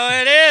you how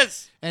it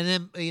is. And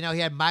then, he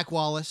had Mike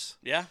Wallace.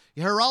 Yeah.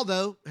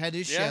 Geraldo had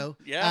his show.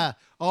 Yeah.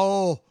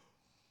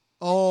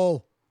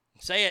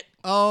 Say it.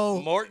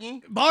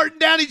 Morton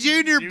Downey Jr.,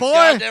 You boy.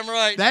 goddamn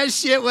right. That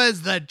shit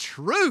was the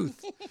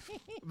truth.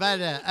 But,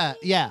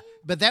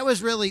 But that's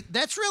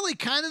really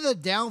kind of the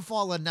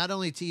downfall of not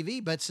only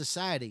TV, but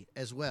society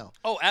as well.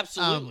 Oh,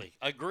 absolutely.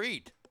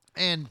 Agreed.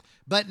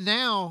 But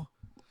now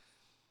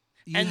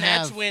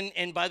that's when,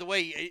 and by the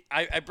way,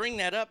 I bring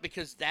that up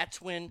because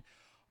that's when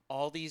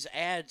all these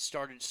ads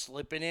started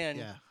slipping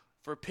in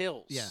for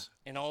pills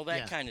and all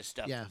that kind of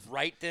stuff. Yeah.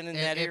 Right then in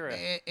that era.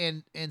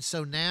 And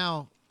so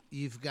now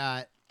you've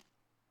got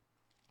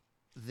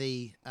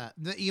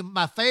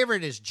my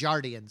favorite is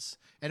Jardians.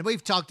 And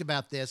we've talked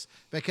about this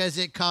because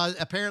it caused,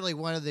 apparently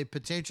one of the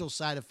potential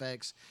side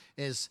effects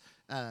is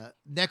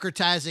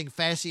necrotizing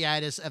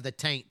fasciitis of the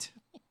taint,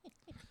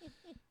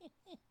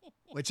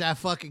 which I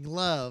fucking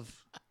love.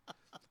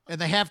 And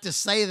they have to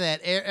say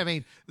that. I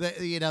mean,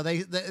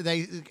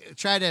 they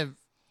try to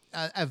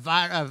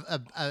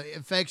a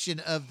infection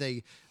of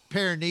the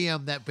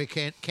perineum that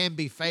can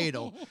be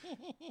fatal.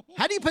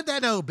 How do you put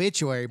that in an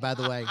obituary, by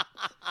the way?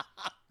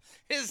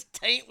 His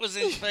taint was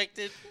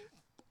infected.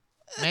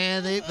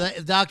 Man,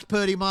 the doctor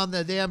put him on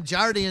the damn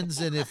Jardians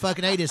and it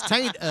fucking ate his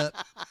taint up.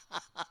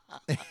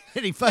 And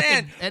he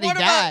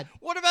died.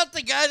 What about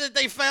the guy that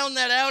they found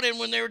that out in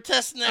when they were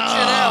testing that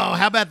shit out? Oh,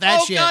 how about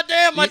that shit? Oh,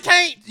 goddamn, my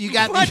taint. You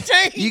got my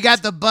taint. You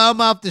got the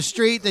bum off the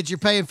street that you're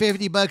paying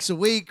 $50 a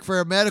week for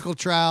a medical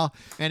trial,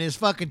 and his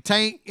fucking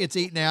taint gets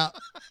eaten out.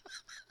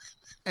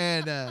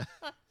 And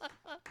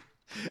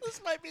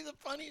this might be the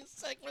funniest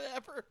segment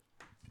ever.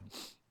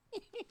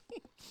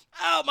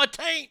 Ow, my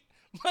taint.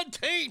 My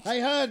taint. Hey,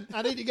 hon,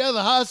 I need to go to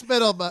the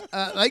hospital, but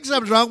I think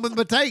something's wrong with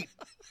my taint.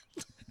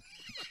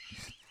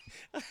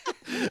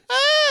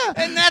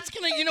 And that's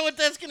what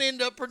that's gonna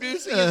end up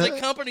producing is a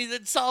company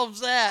that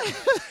solves that.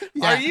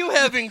 Are you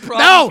having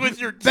problems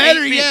with your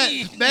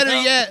taint? Better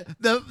yet,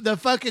 the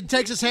fucking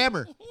Texas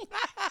Hammer.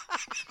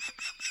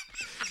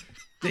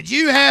 Did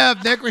you have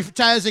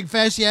necrotizing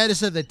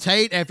fasciitis of the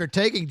taint after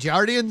taking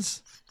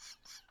Jardians?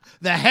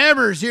 The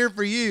hammer's here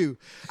for you.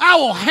 I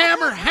will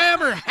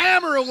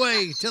hammer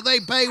away till they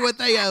pay what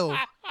they owe.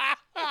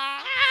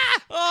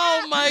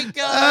 Oh, my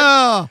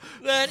God.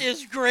 Oh. That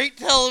is great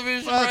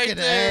television right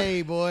there.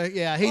 Hey, boy.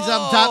 Yeah, he's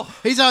on top.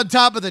 He's on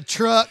top of the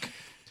truck.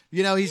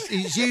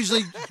 He's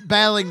usually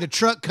battling the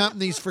truck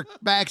companies for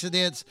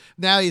accidents.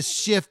 Now he's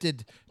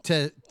shifted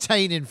to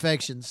taint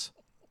infections.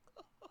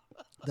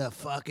 The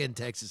fucking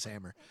Texas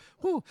Hammer.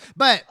 Whew.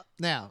 But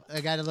now I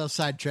got a little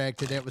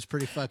sidetracked, and that was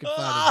pretty fucking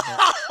funny.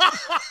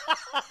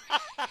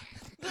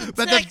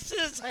 But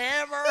Texas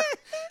Hammer.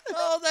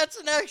 Oh, that's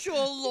an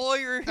actual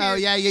lawyer here. Oh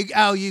yeah, you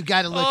got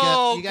to look up.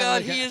 Oh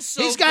God, he is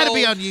so. He's got to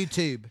be on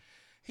YouTube.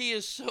 He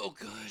is so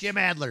good. Jim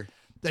Adler,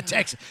 the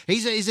Texas.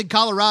 He's in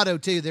Colorado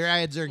too. Their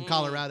ads are in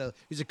Colorado.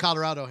 He's a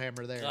Colorado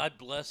Hammer there. God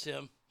bless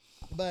him.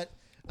 But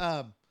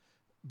oh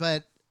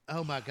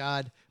my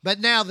God. But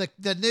now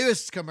the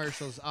newest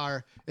commercials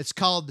are. It's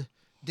called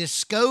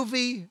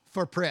Discovery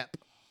for Prep.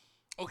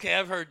 Okay,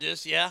 I've heard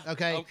this. Yeah.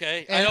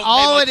 Okay. And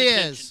all it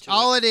is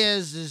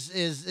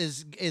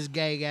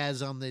gay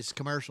guys on these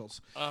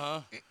commercials.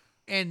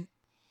 And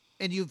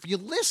if you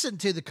listen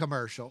to the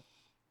commercial,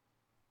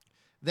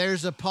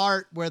 there's a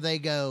part where they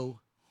go,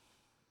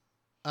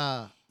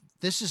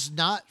 this is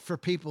not for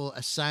people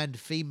assigned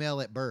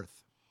female at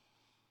birth.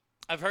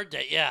 I've heard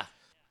that, yeah.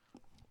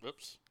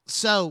 Whoops.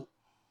 So,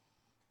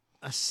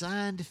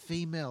 assigned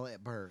female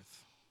at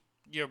birth.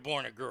 You're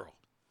born a girl.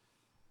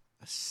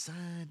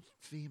 Assigned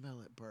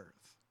female at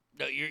birth.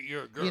 No,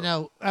 you're a girl. You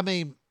know, I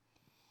mean,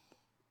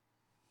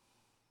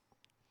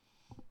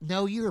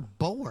 no, you're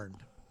born.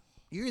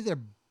 You're either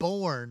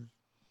born,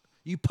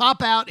 you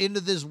pop out into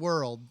this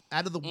world,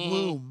 out of the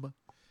womb,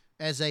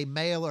 as a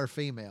male or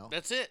female.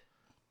 That's it.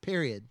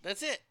 Period.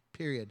 That's it.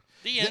 Period.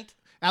 The end.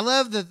 I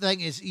love the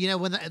thing is, you know,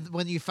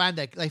 when you find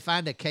they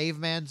find a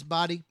caveman's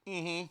body,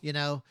 you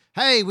know,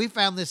 hey, we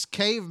found this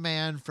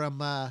caveman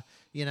from,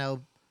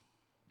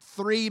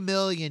 3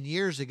 million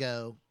years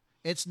ago.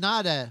 It's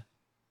not a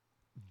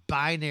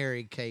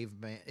binary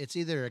caveman. It's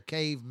either a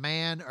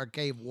caveman or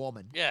cave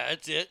woman. Yeah,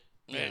 that's it.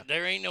 Yeah.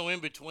 There ain't no in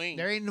between.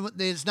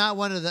 It's not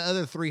one of the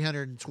other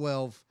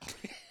 312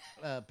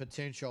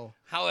 potential.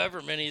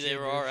 However many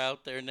there are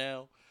out there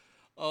now.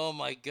 Oh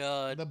my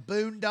God. The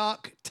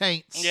Boondock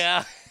Taints.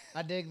 Yeah.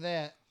 I dig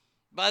that.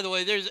 By the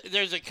way,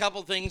 there's a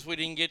couple things we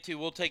didn't get to.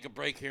 We'll take a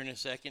break here in a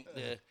second.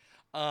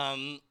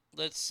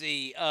 Let's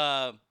see.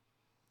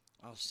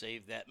 I'll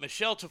save that.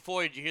 Michelle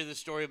Tafoya, did you hear the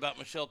story about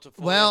Michelle Tafoya?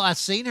 Well, I've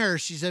seen her.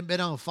 She's been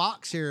on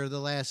Fox here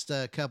the last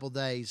couple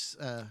days.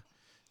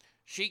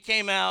 She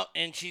came out,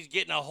 and she's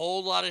getting a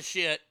whole lot of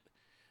shit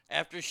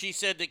after she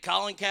said that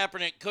Colin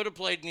Kaepernick could have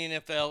played in the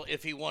NFL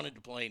if he wanted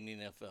to play in the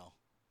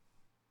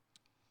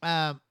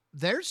NFL.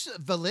 There's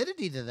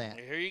validity to that.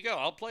 Here you go.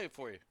 I'll play it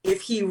for you.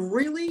 If he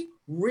really,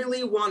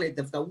 really wanted,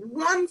 the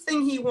one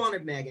thing he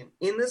wanted, Megan,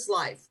 in this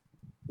life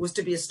was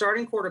to be a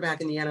starting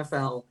quarterback in the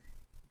NFL,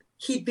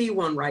 he'd be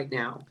one right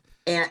now.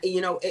 And,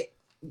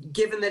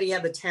 given that he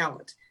had the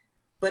talent.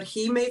 But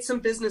he made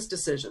some business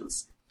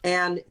decisions,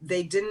 and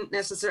they didn't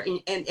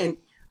necessarily, and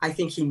I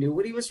think he knew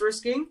what he was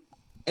risking.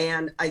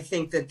 And I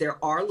think that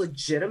there are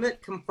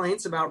legitimate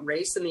complaints about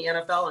race in the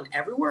NFL and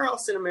everywhere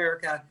else in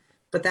America,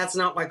 but that's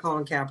not why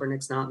Colin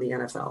Kaepernick's not in the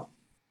NFL.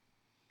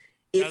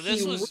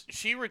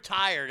 She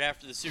retired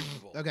after the Super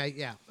Bowl. Okay,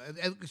 yeah.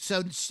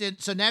 So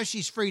now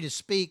she's free to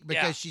speak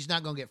because she's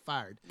not going to get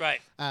fired. Right.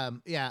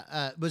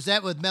 Was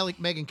that with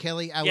Megyn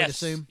Kelly, I would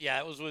assume? Yeah,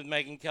 it was with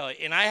Megyn Kelly.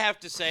 And I have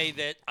to say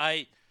that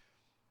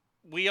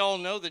we all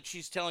know that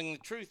she's telling the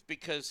truth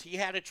because he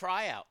had a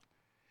tryout.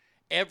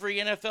 Every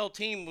NFL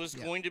team was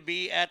going to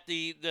be at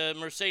the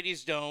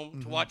Mercedes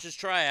Dome to watch his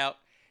tryout,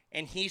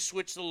 and he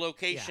switched the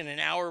location an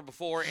hour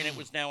before, and it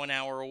was now an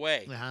hour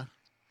away. Uh-huh.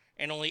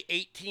 And only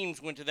 8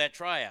 teams went to that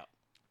tryout.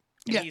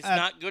 And he's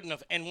not good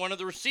enough. And one of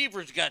the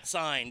receivers got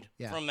signed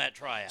from that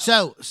tryout.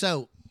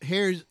 So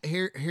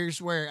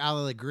here's where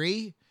I'll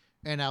agree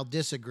and I'll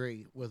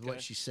disagree with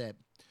what she said.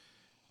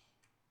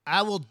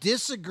 I will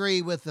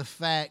disagree with the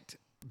fact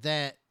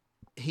that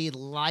he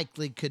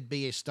likely could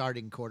be a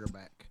starting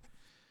quarterback.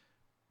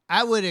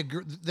 I would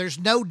agree. There's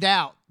no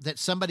doubt that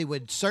somebody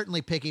would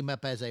certainly pick him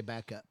up as a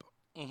backup.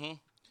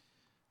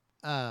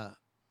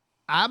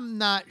 I'm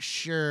not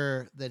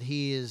sure that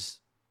he is,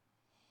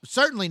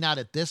 certainly not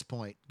at this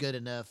point, good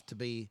enough to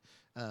be.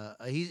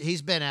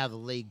 He's been out of the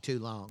league too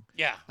long.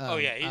 Yeah.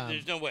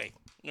 There's no way.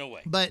 No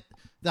way. But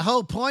the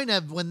whole point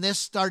of when this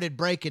started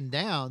breaking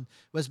down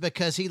was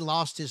because he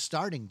lost his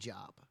starting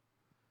job.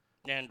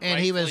 And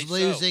he was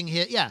losing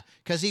his,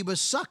 because he was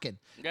sucking.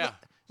 Yeah.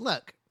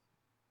 Look,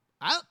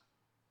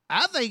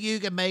 I think you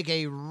can make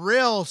a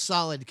real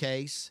solid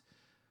case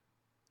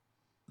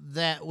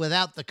that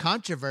without the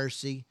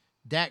controversy,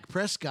 Dak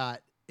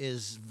Prescott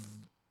is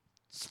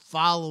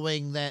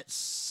following that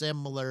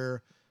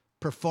similar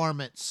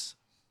performance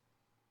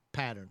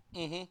pattern.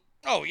 Mm-hmm.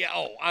 Oh, yeah.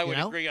 Oh, I would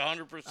agree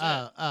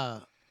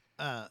 100%.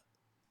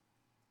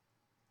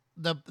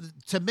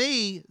 To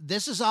me,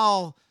 this is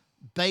all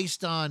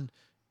based on,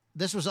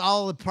 this was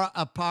all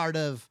a part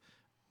of,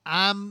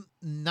 I'm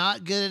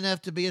not good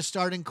enough to be a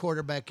starting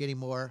quarterback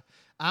anymore.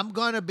 I'm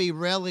going to be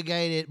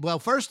relegated. Well,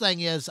 first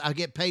thing is I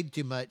get paid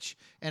too much,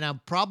 and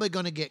I'm probably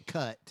going to get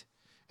cut.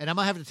 And I'm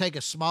going to have to take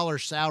a smaller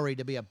salary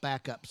to be a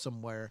backup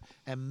somewhere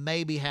and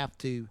maybe have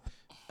to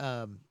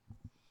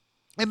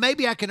and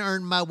maybe I can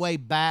earn my way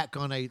back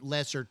on a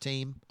lesser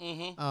team.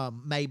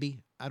 Maybe.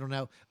 I don't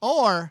know.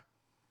 Or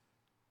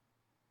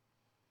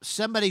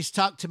somebody's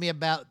talked to me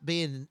about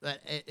being,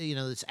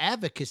 this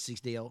advocacy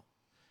deal,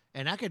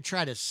 and I could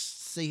try to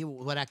see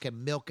what I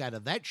can milk out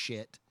of that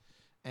shit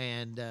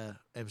and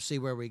see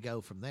where we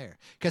go from there.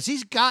 Because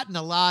he's gotten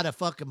a lot of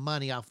fucking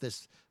money off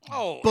this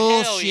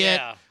bullshit, hell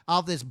yeah.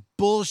 off this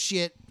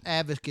bullshit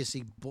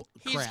advocacy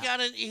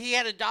crap. He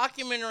had a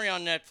documentary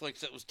on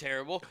Netflix that was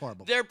terrible.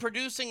 Horrible. They're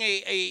producing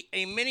a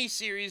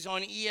mini-series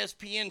on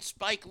ESPN.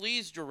 Spike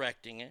Lee's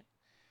directing it.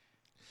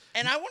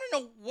 And I want to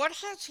know, what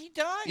has he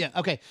done? Yeah,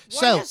 okay.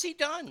 What has he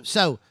done?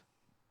 So,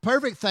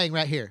 perfect thing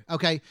right here,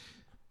 okay?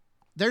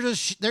 There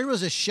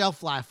was a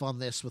shelf life on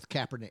this with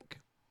Kaepernick,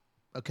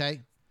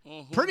 okay?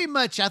 Mm-hmm. Pretty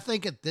much, I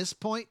think at this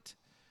point,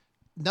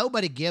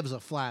 nobody gives a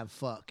flying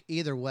fuck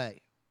either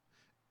way.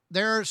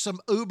 There are some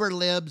uber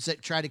libs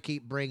that try to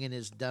keep bringing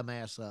his dumb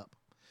ass up.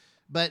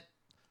 But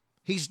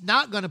He's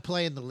not going to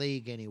play in the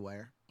league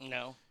anywhere.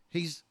 No.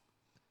 He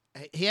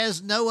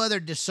has no other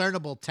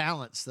discernible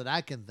talents that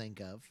I can think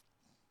of.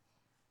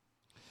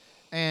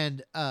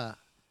 And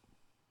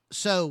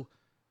so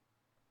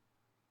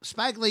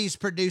Spike Lee's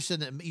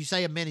producing, you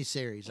say, a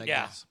miniseries, I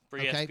guess. For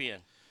ESPN.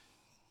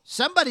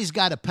 Somebody's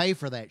got to pay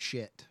for that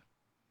shit.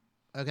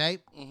 Okay?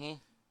 Mm-hmm.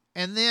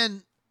 And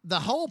then the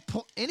whole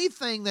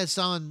anything that's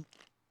on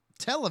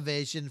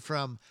television,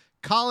 from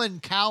Colin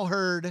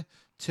Cowherd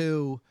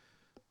to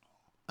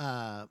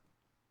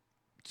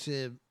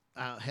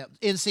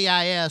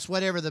NCIS,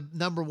 whatever the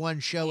number one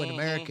show in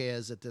America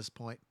is at this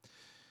point,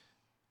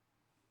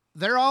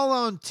 they're all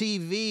on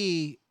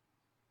TV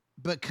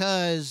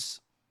because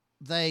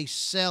they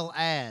sell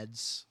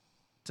ads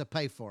to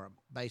pay for them,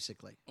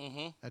 basically.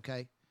 Mm-hmm.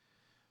 Okay.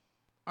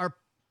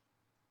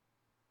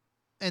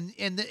 And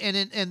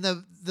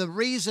the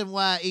reason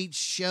why each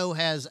show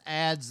has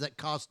ads that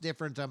cost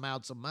different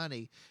amounts of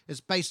money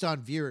is based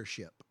on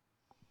viewership.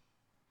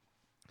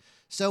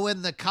 So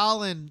in the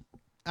Colin,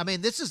 I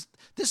mean, this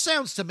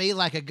sounds to me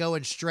like a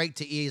going straight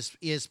to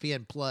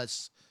ESPN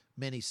Plus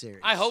miniseries.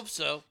 I hope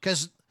so,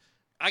 because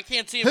I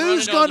can't see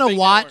who's going to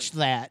watch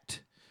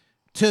that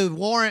to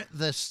warrant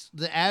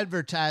the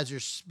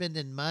advertisers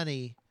spending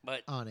money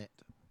on it.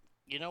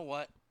 You know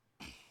what?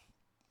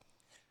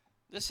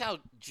 This is how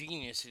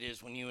genius it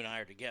is when you and I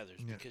are together,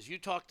 because you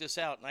talk this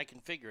out and I can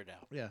figure it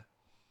out. Yeah.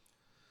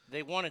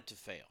 They want it to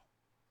fail.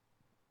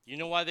 You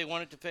know why they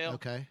want it to fail?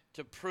 Okay.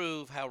 To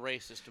prove how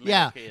racist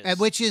America is. And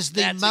which is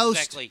the That's most...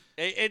 Exactly.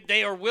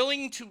 They are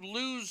willing to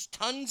lose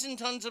tons and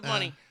tons of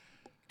money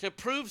to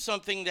prove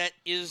something that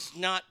is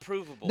not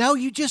provable. No,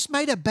 you just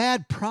made a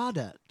bad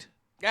product.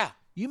 Yeah.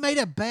 You made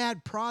a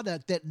bad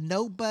product that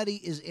nobody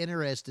is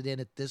interested in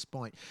at this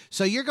point.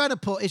 So you're going to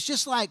pull... It's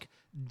just like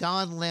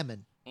Don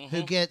Lemon,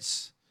 who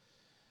gets...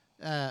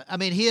 I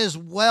mean, he is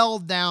well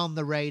down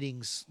the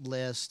ratings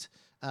list.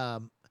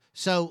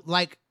 So,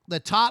 like, the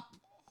top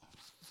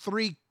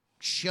 3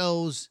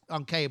 shows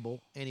on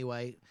cable,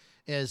 anyway,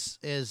 is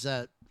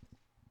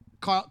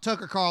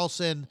Tucker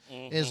Carlson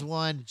is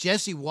one.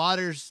 Jesse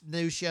Waters'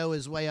 new show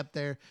is way up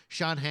there.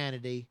 Sean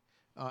Hannity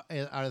are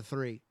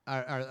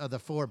the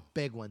 4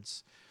 big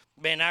ones.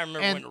 Man, I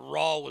remember when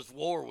Raw was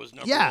War was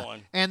number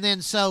 1. And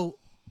then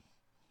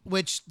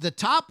which the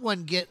top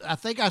one I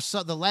think I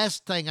saw, the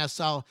last thing I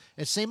saw,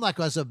 it seemed like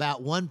it was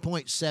about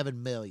 1.7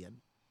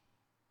 million.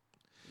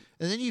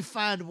 And then you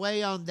find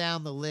way on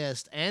down the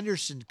list,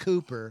 Anderson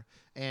Cooper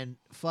and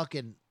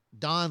fucking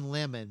Don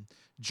Lemon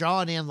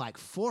drawing in like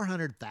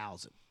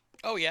 400,000.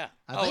 Oh yeah.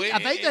 I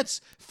think that's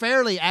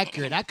fairly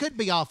accurate. I could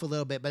be off a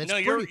little bit, but it's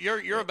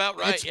you're about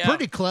right. It's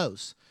pretty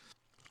close.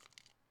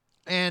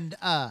 And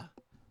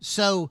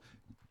so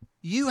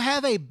you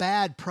have a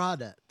bad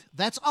product.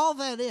 That's all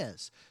that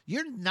is.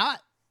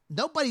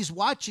 Nobody's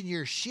watching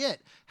your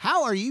shit.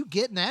 How are you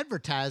getting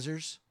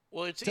advertisers?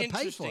 Well, it's to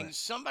interesting. Pay for it?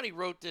 Somebody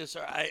wrote this.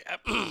 I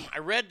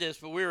read this,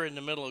 but we were in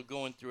the middle of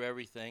going through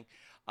everything.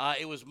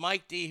 It was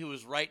Mike D who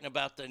was writing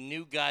about the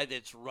new guy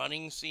that's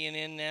running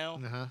CNN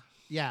now.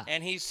 Yeah.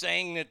 And he's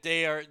saying that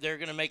they're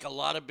going to make a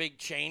lot of big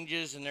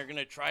changes and they're going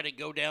to try to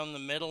go down the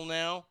middle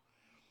now.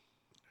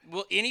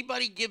 Will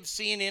anybody give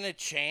CNN a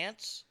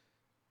chance?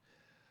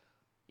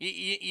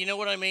 You know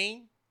what I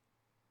mean?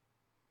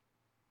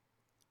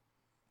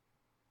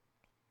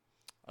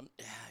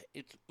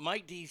 It's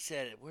Mike D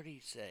said it. Where did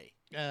he say?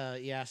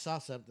 Yeah, I saw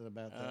something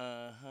about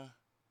that.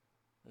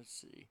 Let's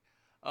see.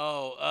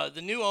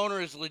 The new owner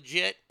is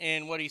legit,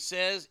 and what he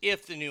says,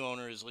 if the new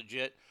owner is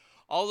legit,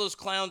 all those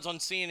clowns on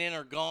CNN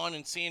are gone,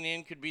 and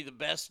CNN could be the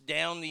best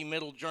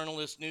down-the-middle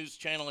journalist news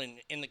channel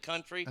in the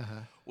country.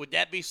 Would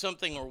that be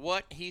something or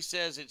what? He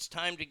says it's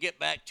time to get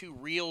back to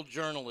real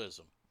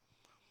journalism.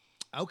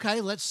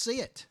 Okay, let's see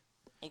it.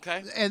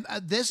 Okay. And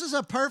this is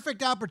a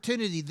perfect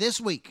opportunity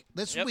this week.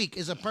 This week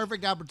is a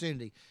perfect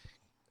opportunity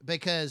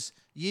because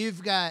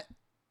you've got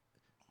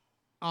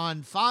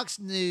on Fox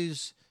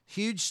News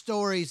huge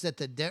stories that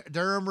the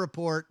Durham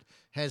Report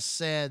has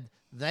said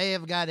they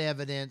have got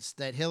evidence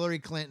that Hillary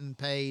Clinton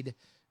paid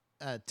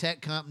a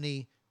tech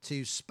company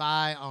to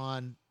spy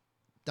on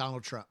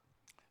Donald Trump.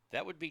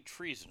 That would be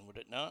treason, would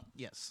it not?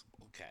 Yes.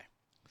 Okay.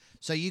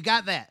 So you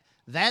got that.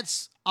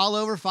 That's all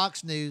over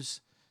Fox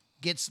News.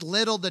 Gets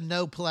little to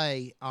no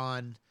play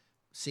on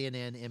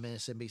CNN,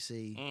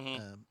 MSNBC,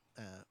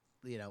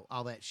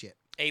 all that shit.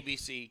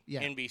 ABC,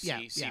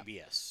 NBC,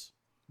 CBS.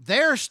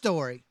 Their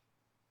story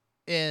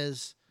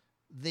is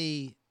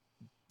the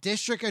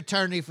district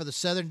attorney for the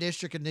Southern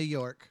District of New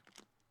York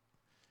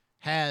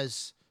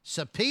has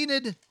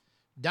subpoenaed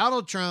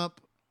Donald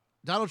Trump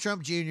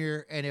Jr.,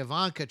 and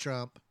Ivanka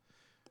Trump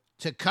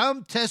to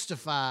come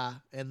testify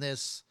in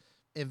this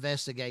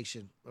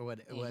investigation or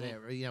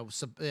whatever,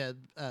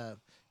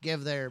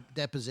 give their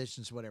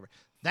depositions, whatever.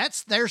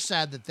 That's their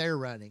side that they're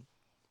running.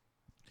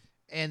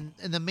 And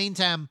in the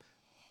meantime,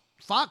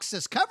 Fox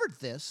has covered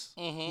this,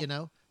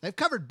 they've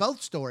covered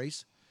both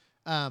stories.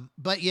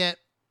 But yet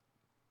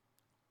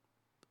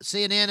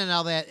CNN and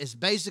all that has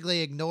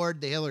basically ignored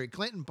the Hillary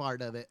Clinton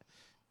part of it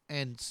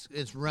and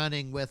it's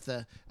running with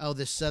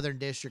this Southern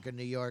District of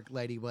New York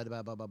lady, blah,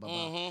 blah, blah, blah, blah.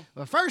 Mm-hmm.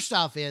 Well, first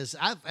off if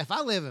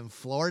I live in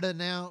Florida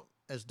now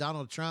as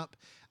Donald Trump,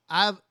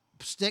 I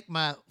stick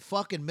my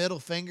fucking middle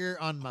finger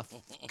on my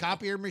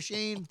copier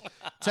machine,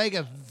 take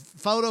a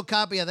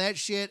photocopy of that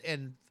shit,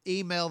 and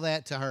email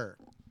that to her.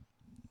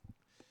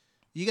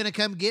 You gonna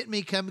come get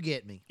me? Come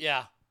get me.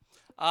 Yeah.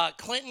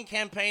 Clinton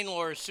campaign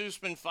lawyer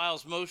Sussman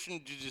files motion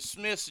to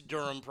dismiss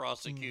Durham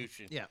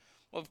prosecution. Yeah.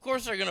 Well, of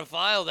course they're going to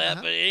file that,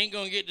 but it ain't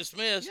going to get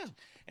dismissed. Yeah.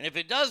 And if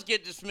it does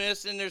get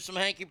dismissed, then there's some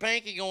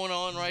hanky-panky going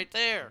on right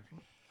there.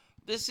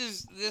 This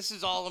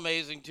is all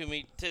amazing to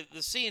me. To the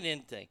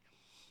CNN thing,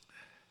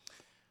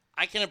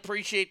 I can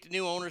appreciate the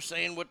new owner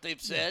saying what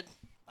they've said.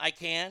 I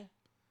can.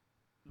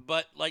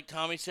 But like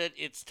Tommy said,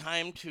 it's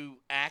time to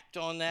act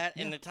on that.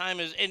 And the time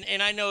is,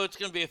 and I know it's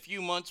going to be a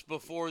few months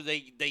before they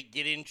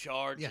get in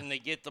charge and they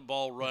get the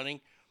ball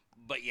running.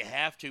 But you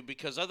have to,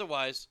 because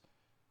otherwise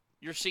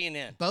you're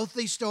CNN. Both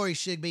these stories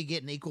should be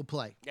getting equal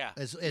play. Yeah.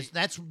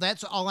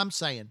 That's all I'm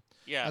saying.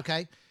 Yeah.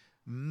 Okay.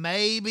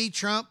 Maybe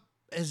Trump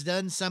has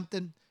done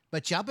something,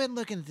 but y'all been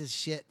looking at this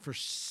shit for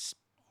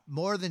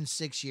more than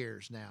 6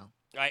 years now.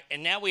 Right.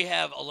 And now we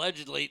have,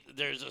 allegedly,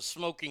 there's a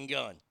smoking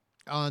gun.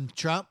 On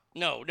Trump?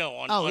 No,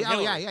 on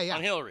Hillary. Yeah.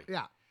 On Hillary.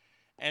 Yeah.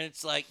 And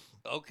it's like,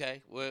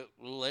 okay, well,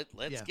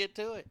 let's get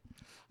to it.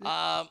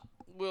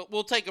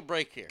 We'll take a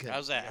break here.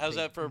 How's that? How's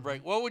that for a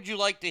break? What would you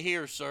like to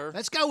hear, sir?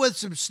 Let's go with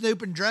some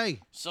Snoop and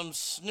Dre. Some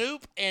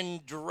Snoop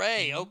and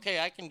Dre. Okay,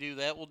 I can do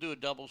that. We'll do a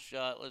double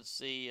shot. Let's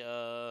see.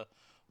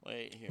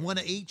 Wait here. One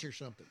of each or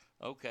something.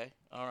 Okay.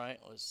 All right.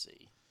 Let's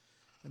see.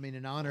 I mean,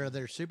 in honor of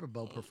their Super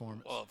Bowl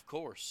performance. Well, of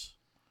course.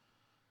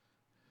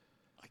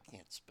 I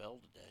can't spell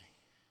today.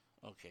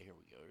 Okay, here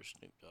we go. There's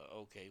Snoop Dogg.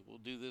 Okay, we'll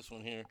do this one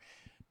here.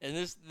 And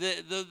this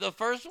the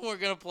first one we're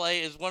going to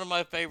play is one of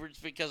my favorites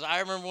because I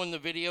remember when the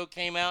video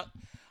came out,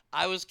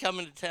 I was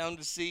coming to town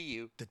to see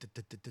you.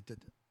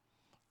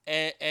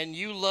 And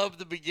you loved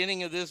the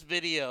beginning of this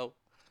video.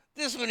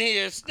 This one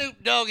here,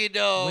 Snoop Doggy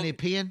Dogg. When he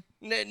peeing?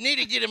 Need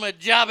to get him a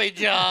jobby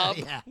job.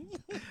 Yeah.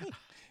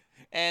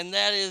 And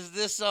that is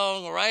this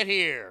song right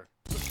here.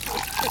 I'm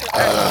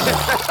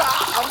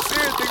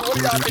serious, nigga. What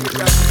do y'all think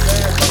about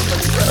this?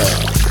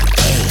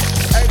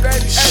 Hey,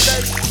 baby.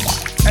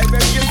 Hey,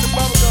 baby, get some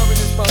bubble gum in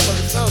this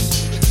motherfucker.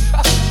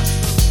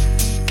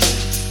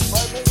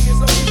 Right, baby, get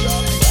some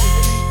y'all.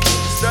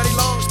 Study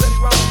long, study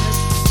wrong, nigga.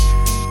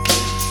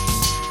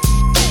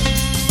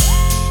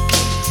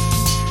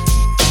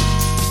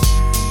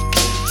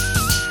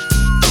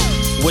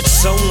 With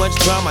so much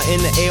drama in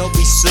the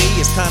LBC,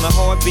 it's kinda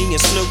hard being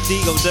Snoop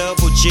D-O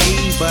double G.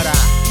 But I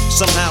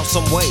somehow,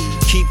 someway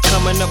keep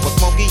coming up with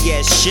funky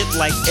ass shit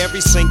like every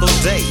single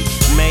day.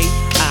 May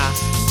I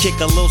kick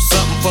a little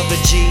something for the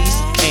G's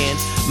and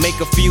make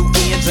a few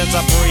ends as I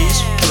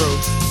breeze through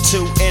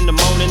 2 in the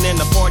morning and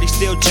the party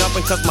still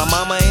jumping cause my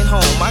mama ain't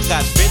home. I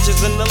got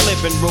bitches in the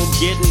living room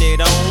getting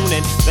it on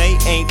and they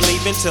ain't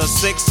leaving till 6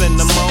 in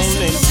the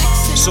morning.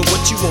 So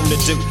what you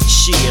wanna do?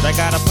 Shit, I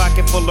got a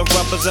pocket full of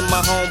rubbers and my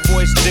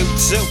homeboys do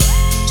too.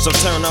 So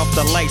turn off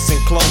the lights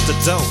and close the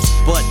doors.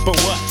 But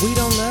what? We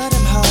don't love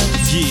them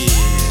hoes. Yeah.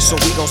 So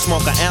we gon'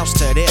 smoke an ounce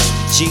to this.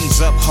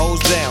 G's up, hoes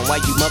down, while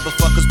you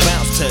motherfuckers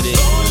bounce to this.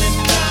 Rolling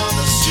down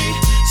the street,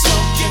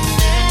 smoking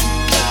in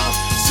love,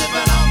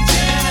 sipping on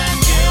gin and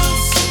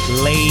gills.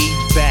 Laid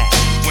back.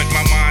 With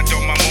my mind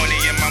on my money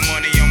and my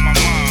money on my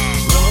mind.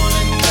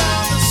 Rolling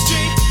down the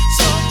street,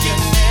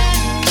 smoking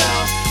in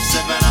love,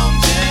 sipping on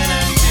gin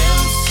and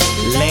gills.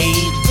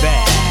 Laid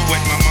back.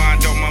 With my mind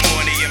on my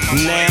money and my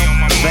money on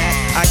my mind.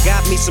 I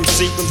got me some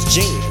Seagram's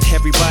gin.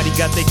 Everybody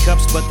got their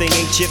cups, but they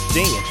ain't chipped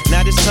in.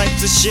 Now this type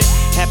of shit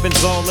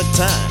happens all the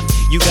time.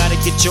 You gotta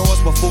get yours,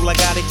 but fool, I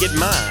gotta get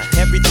mine.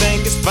 Everything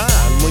is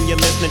fine when you're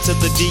listening to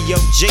the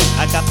D.O.G.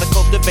 I got the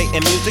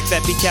cultivating music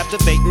that be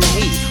captivating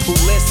he who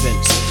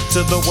listens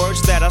to the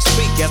words that I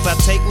speak as I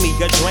take me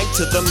a drink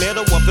to the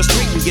middle of the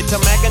street and get to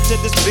mackin' to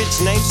this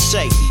bitch named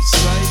Shady.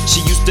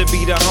 She used to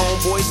be the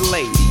homeboy's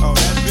lady.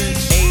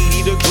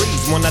 80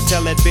 degrees when I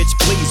tell that bitch,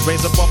 please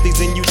raise up off these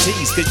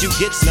NUTs, cause you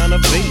get none of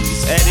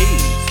these at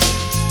ease.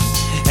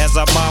 As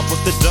I mob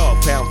with the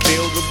dog pound,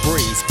 feel the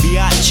breeze.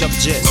 Biatch, I'm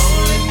just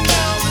rolling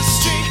down the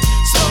street,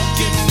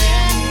 smoking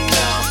in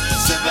love,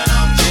 sipping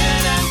on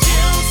gin and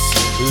gills.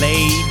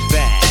 Laid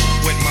back.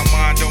 With my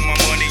mind on my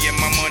money and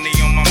my money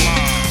on my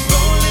mind.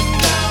 Rolling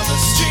down the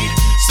street,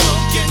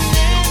 smoking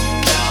in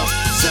love,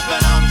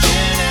 sipping on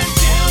gin and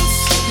gills.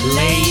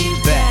 Laid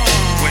back.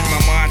 With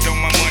my mind on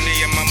my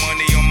money and my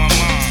money on my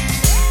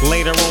mind.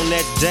 Later on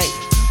that day,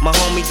 my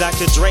homie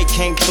Dr. Dre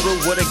came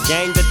through with a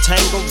gang to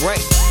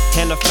Tangeray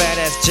and a fat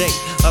ass J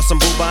of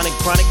some bubonic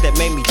chronic that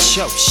made me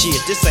choke.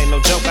 Shit, this ain't no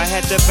joke. I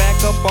had to back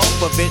up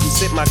off of it and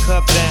sit my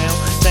cup down.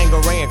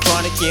 Tangeray and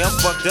chronic, yeah, I'm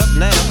fucked up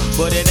now,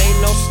 but it ain't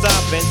no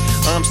stopping.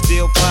 I'm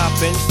still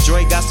popping.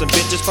 Dre got some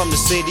bitches from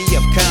the city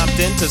of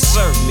Compton to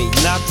serve me,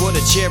 not with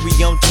a cherry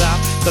on top.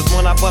 Cause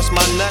when I bust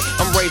my nut,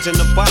 I'm raising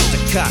the bar to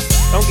cock.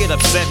 Don't get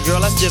upset,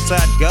 girl, that's just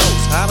how it goes.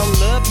 I don't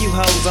love you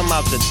hoes, I'm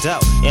out the dough,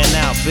 and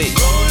I'll be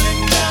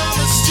rolling down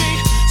the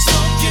street,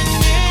 smoking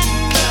in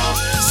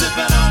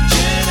sipping on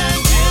gin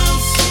and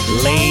juice.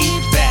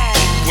 Laid back.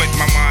 With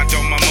my mind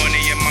on my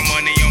money and my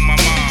money on my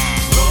mind.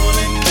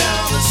 Rolling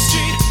down the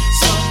street,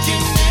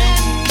 smoking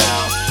Indo,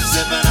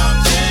 sipping on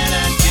gin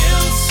and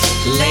juice.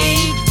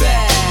 Laid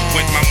back.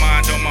 With my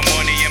mind on my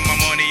money and my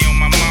money on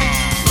my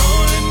mind.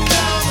 Rolling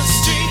down the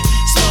street,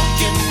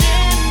 smoking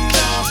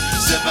Indo,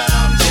 sipping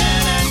on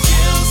gin and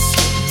juice.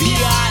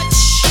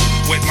 Biatch.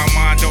 With my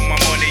mind on my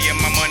money and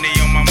my money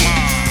on my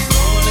mind.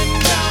 Rolling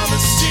down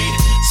the street,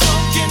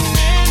 smoking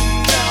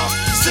Indo,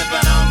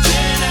 sipping on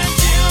gin and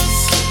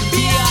juice.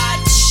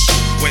 Biatch.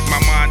 With my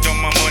mind on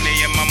my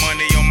money and my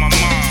money on my mind.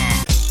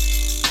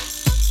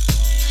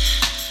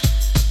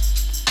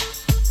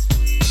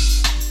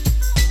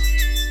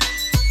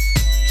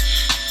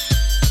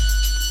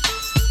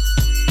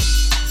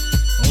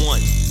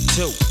 One,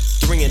 two,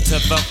 three into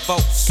the four.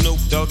 Snoop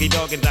Doggy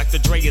Dogg and Dr.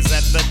 Dre is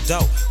at the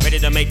door, ready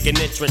to make an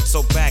entrance,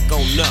 so back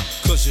on up.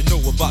 Cause you know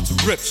we're about to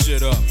rip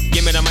shit up.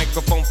 Give me the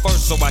microphone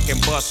first so I can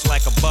bust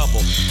like a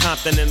bubble.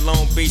 Compton and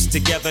Long Beach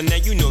together, now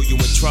you know you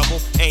in trouble.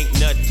 Ain't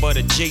nothing but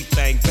a G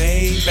thing,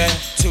 baby.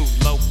 Too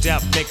low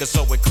death niggas,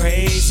 so it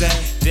crazy.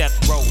 Death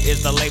Row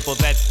is the label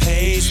that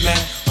pays me.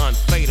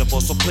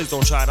 Unfadable, so please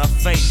don't try to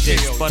fake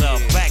this. But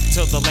back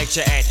to the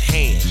lecture at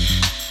hand.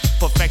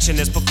 Perfection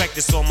is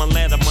perfected, so I'ma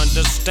let them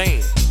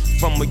understand.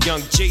 From a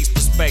young G's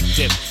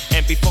perspective.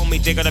 And before me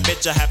dig on a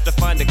bitch, I have to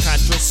find a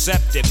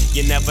contraceptive.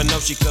 You never know,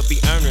 she could be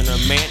earning her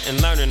man and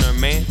learning her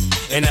man.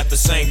 And at the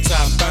same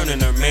time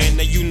burning her man.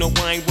 Now you know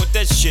I ain't with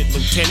that shit,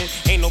 Lieutenant.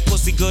 Ain't no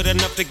pussy good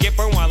enough to get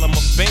burned while I'm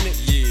offended.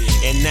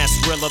 And that's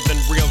realer than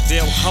real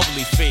deal,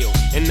 Holyfield.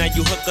 And now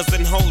you hookers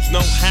and hoes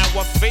know how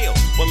I feel.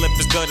 Well, if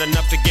it's good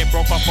enough to get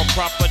broke off a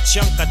proper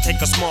chunk, I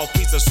take a small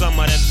piece of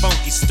some of that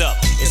funky stuff.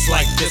 It's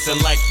like this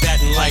and like that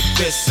and like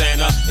this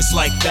and it's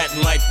like that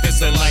and like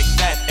this and like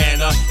that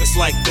and it's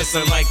like this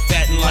and like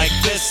that and like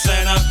this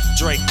and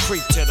Drake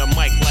creep to the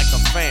mic like a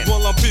fan.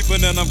 Well, I'm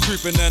peeping and I'm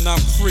creeping and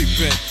I'm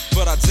creeping,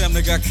 but I damn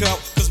near got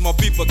caught cause my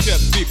beeper kept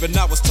beeping.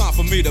 Now it's time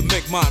for me to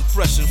make my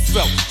impression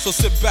felt. So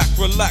sit back,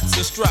 relax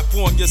and strap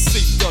on your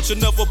seatbelt. You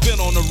never been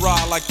on a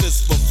ride like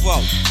this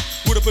before.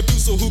 With a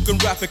producer who can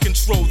rap and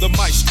control the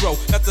maestro.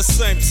 At the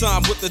same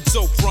time with the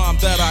dope rhyme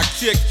that I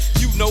kick.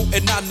 You know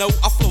and I know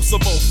I flow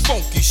some old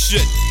funky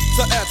shit.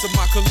 To add to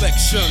my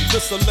collection,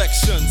 this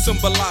selection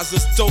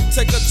symbolizes dope.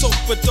 Take a toke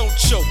but don't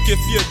choke. If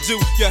you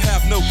do, you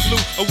have no clue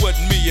of what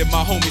me and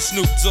my homie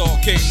Snoop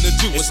Dogg came to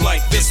do. It's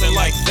like this and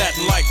like that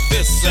and like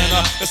this and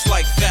it's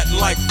like that and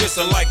like this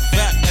and like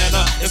that and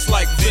it's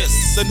like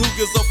this. And who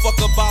gives a fuck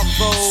about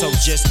those? So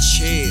just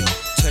chill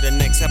to the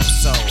next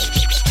episode.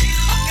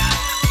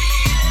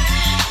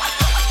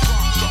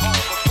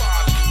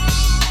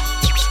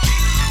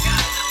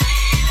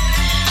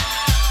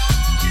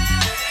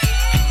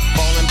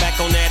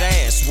 On that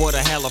ass, what a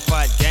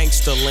hellified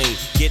gangster lean.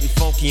 Getting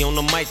funky on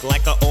the mic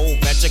like an old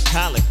batch of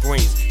collard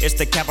greens. It's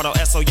the capital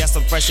S-O-S,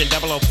 I'm fresh and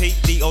double O-P,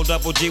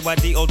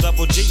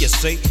 D-O-double-G-Y-D-O-double-G, you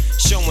see.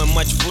 Showing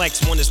much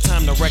flex when it's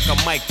time to wreck a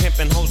mic.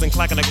 Pimping hoes and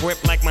clocking a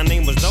grip like my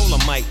name was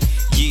Dolomite.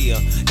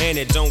 Yeah, and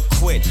it don't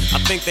quit. I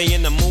think they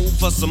in the mood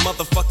for some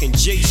motherfucking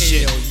G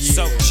shit. Yeah.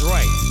 So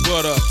Dre,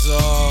 what up,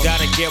 dog?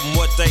 Gotta give them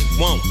what they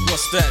want.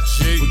 What's that,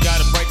 G? We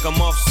gotta break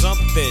them off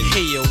something.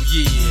 Hell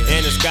yeah.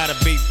 And it's gotta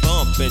be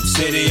bumpin'.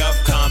 City of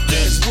Compton.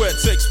 It's where it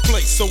takes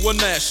place, so when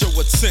I show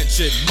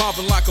attention.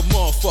 Mobbing like a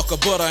motherfucker,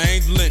 but I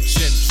ain't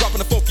lynching. Dropping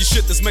the funky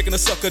shit that's making the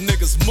sucker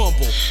niggas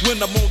mumble.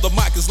 When I'm on the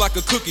mic, it's like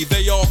a cookie,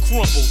 they all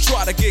crumble.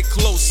 Try to get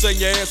close, and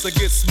your ass will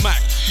get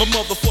smacked. My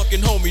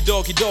motherfucking homie,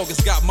 Doggy Dogg, has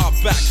got my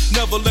back.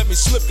 Never let me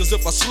slip, cause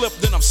if I slip,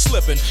 then I'm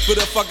slipping. But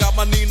if I got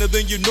my Nina,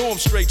 then you know I'm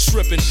straight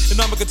tripping. And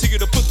I'ma continue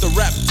to put the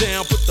rap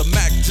down, put the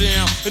Mac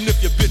down. And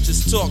if your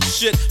bitches talk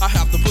shit, I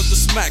have to put the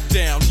smack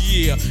down,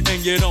 yeah.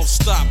 And you don't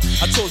stop.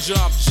 I told you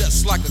I'm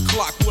just like a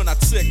clock when I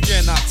tick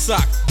and I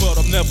talk. But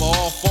I'm never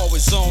off,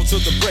 always on till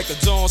the break of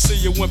dawn. See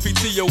you when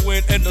PTO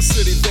in the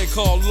city they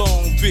call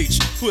Long Beach.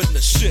 Putting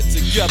the shit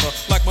together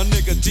like my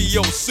nigga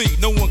DOC.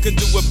 No one can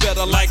do it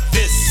better like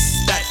this,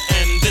 that,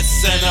 and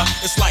this, and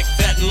it's like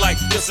that, and like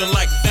this, and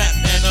like that,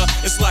 and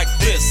it's like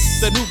this.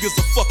 Then who gives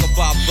a fuck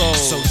about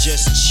those? So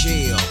just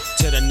chill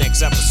to the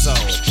next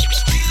episode.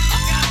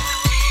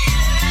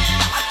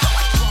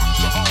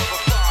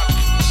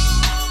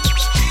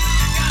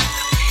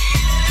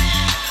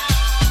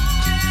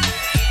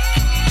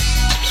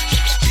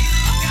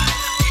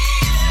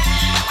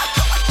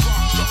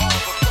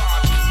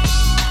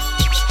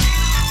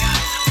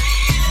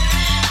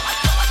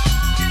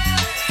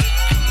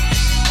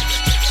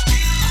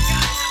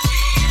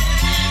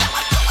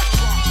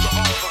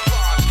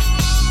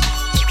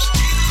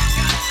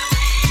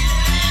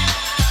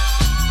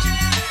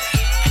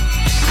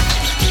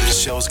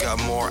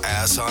 Got more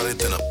ass on it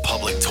than a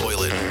public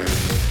toilet.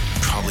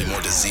 Probably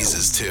more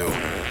diseases too.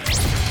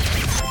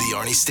 The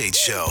Arnie State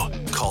Show.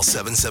 Call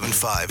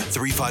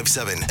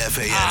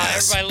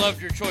 775-357-FANS. Everybody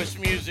loved your choice of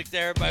music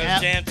there. Everybody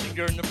was dancing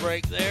during the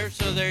break there.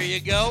 So there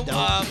you go.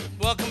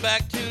 Welcome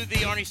back to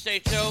the Arnie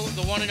State Show.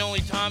 The one and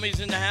only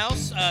Tommy's in the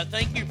house.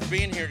 Thank you for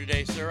being here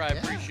today, sir. I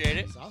appreciate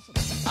it. That's awesome.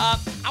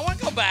 I want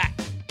to go back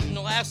in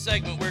the last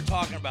segment, we were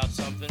talking about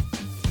something,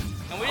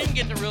 and we didn't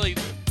get to really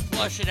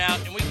flush it out,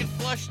 and we can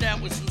flush it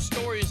out with some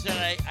stories that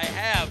I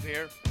have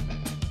here.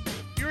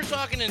 You were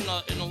talking in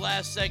the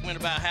last segment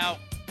about how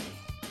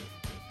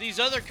these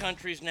other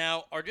countries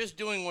now are just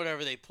doing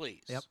whatever they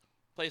please. Yep.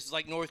 Places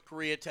like North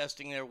Korea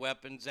testing their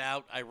weapons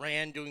out,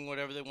 Iran doing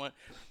whatever they want,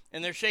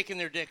 and they're shaking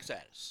their dicks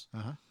at us.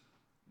 Uh-huh.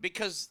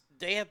 Because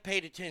they have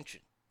paid attention.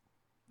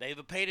 They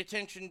have paid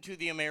attention to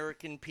the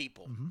American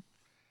people. Mm-hmm.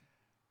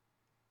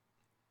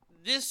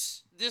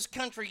 This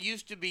country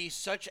used to be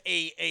such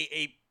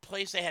a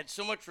place they had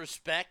so much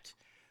respect,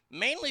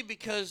 mainly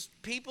because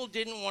people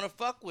didn't want to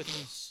fuck with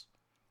us.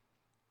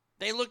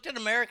 They looked at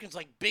Americans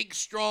like big,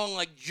 strong,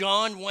 like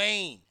John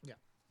Wayne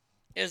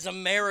is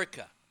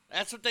America.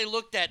 That's what they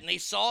looked at, and they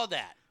saw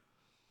that.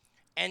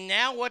 And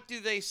now what do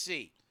they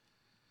see?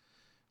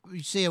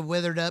 You see a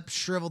withered up,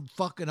 shriveled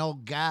fucking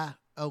old guy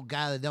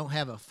that don't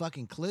have a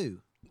fucking clue.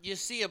 You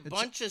see a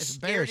bunch of it's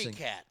scaredy embarrassing.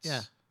 cats.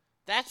 Yeah.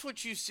 That's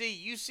what you see.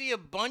 You see a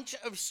bunch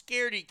of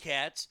scaredy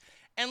cats.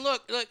 And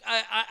look,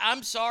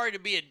 I'm sorry to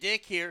be a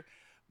dick here,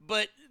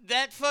 but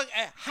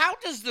how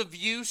does The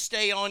View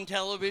stay on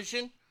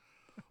television?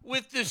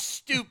 With the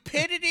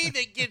stupidity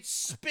that gets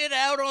spit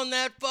out on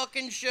that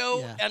fucking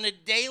show on a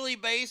daily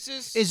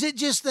basis. Is it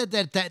just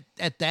that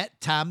at that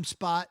time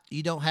spot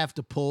you don't have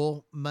to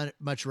pull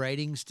much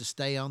ratings to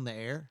stay on the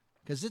air?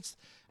 Because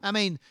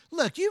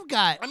look, you've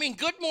got.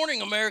 Good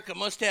Morning America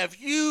must have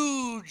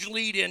huge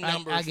lead-in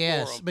numbers. I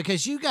guess for them.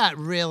 because you got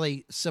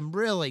some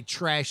really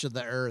trash of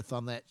the earth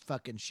on that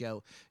fucking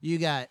show. You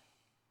got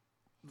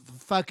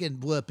fucking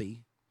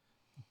Whoopi,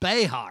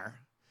 Behar.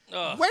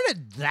 Where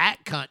did that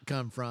cunt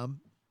come from?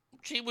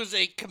 She was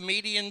a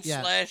comedian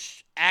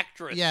 /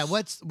 actress. Yeah,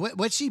 what's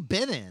she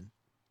been in?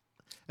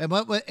 And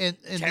what and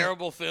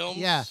terrible films.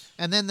 Yeah,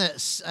 and then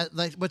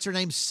what's her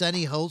name,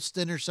 Sunny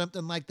Holston or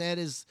something like that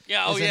is.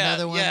 Yeah,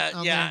 another one.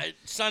 Yeah.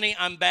 Sunny,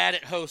 I'm bad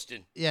at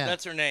hosting. Yeah,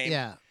 that's her name.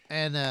 Yeah,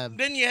 and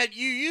then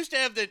you used to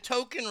have the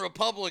token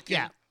Republican.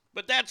 Yeah.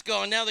 But that's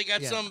gone. Now they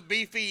got some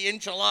beefy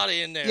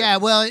enchilada in there. Yeah,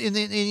 well, in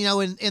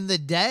the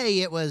day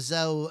it was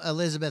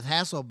Elizabeth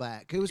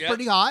Hasselbeck, who was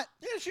pretty hot.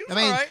 Yeah, she was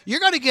all right.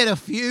 You're going to get a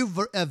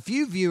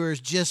few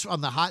viewers just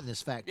on the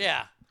hotness factor.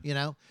 Yeah.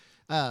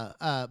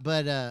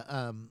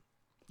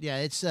 Yeah,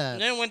 it's.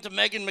 And then went to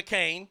Meghan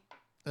McCain,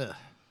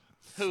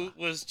 who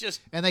was just.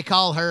 And they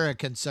call her a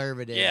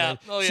conservative. Yeah.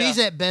 She's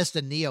at best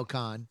a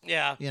neocon.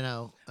 Yeah.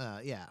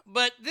 Yeah.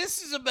 But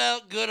this is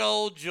about good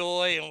old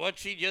Joy and what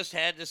she just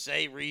had to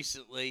say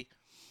recently.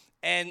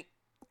 And,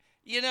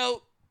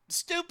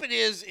 stupid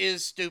is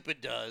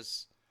stupid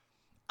does.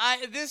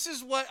 This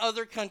is what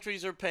other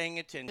countries are paying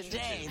attention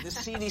Today, to. the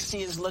CDC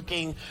is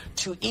looking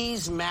to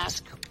ease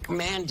mask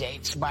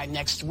mandates by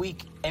next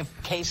week if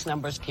case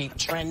numbers keep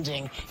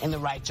trending in the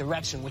right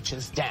direction, which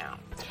is down.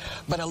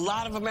 But a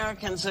lot of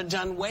Americans are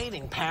done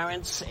waiting.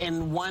 Parents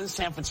in one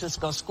San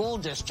Francisco school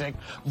district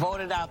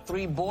voted out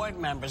 3 board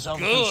members over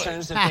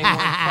concerns that they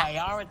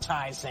weren't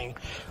prioritizing,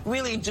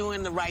 really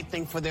doing the right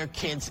thing for their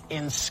kids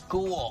in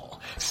school.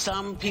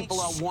 Some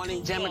people are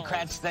warning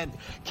Democrats that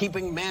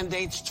keeping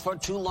mandates for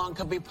too long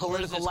could be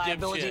political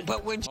liability,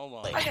 but we're...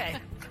 Okay.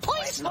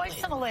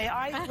 Personally,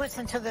 I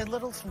listen to the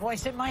little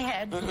voice in my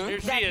head Here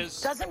she that is.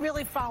 doesn't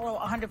really follow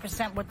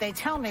 100% what they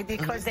tell me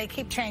because they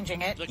keep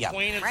changing it. The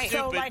queen of So,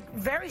 stupid. like,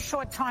 very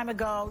short time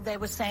ago, they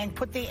were saying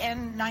put the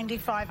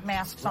N95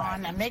 masks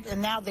on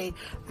and now they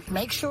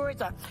make sure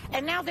it's on.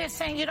 And now they're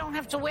saying you don't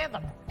have to wear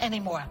them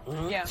anymore.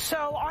 Yeah.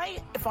 So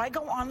if I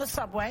go on the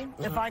subway,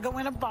 if I go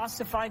in a bus,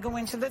 if I go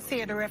into the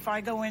theater, if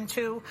I go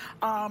into,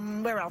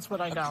 where else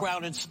would I go? A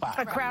crowded spot.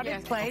 A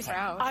crowded place.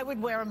 I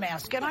would wear a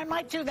mask. And I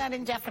might do that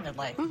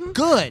indefinitely.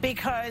 Good.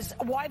 Because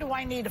why do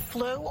I need a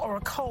flu or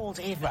a cold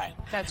even? Right.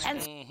 That's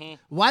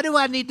Why do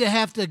I need to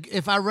have to,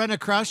 if I run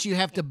across you,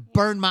 have to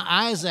burn my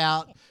eyes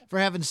out for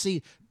having to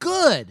see?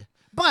 Good.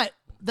 But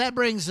that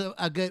brings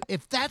a good,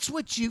 if that's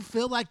what you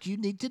feel like you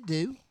need to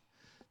do,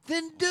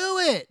 then do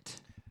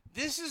it.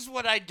 This is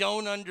what I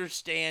don't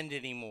understand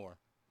anymore.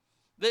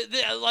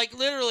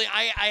 Literally,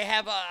 I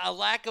have a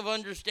lack of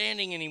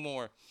understanding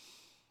anymore.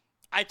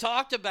 We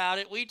talked about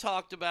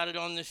it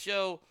on the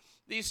show.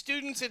 These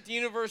students at the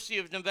University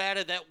of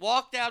Nevada that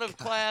walked out of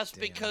class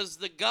because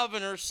the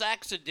governor,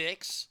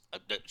 Dix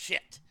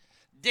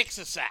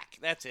a sack,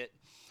 that's it.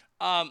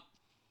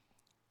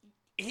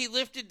 He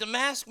lifted the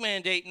mask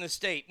mandate in the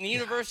state. And the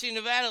University of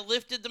Nevada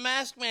lifted the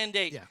mask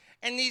mandate. Yeah.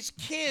 And these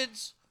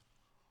kids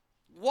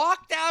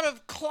walked out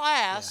of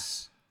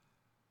class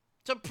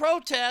to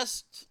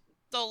protest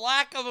the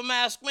lack of a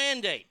mask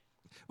mandate.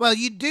 Well,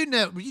 you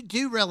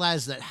do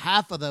realize that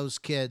half of those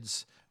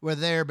kids were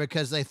there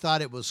because they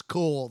thought it was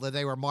cool that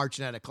they were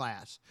marching out of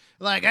class.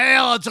 Like, hey,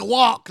 it's a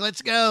walk.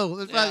 Let's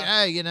go.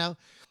 Hey,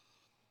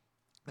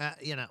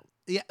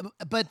 Yeah,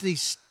 but the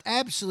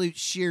absolute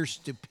sheer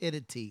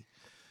stupidity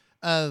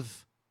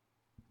of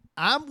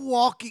I'm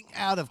walking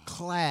out of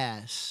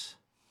class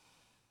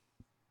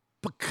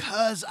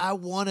because I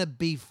want to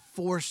be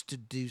forced to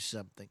do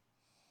something.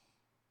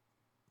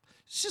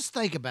 Just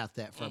think about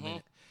that for a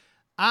minute.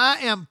 I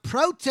am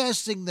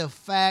protesting the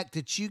fact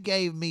that you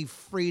gave me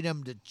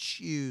freedom to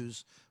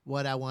choose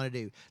what I want to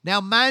do.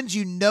 Now, mind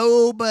you,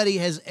 nobody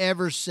has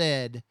ever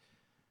said,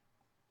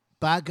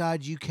 by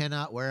God, you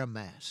cannot wear a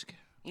mask.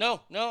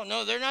 No,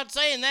 they're not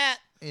saying that.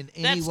 In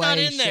any That's way, not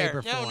in shape, there.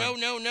 or form.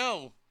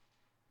 No.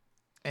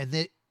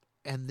 And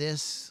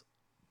this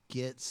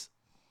gets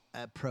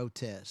a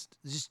protest.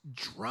 Just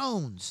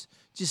drones.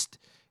 Just,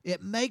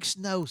 it makes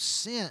no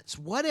sense.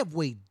 What have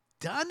we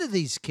done to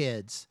these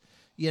kids?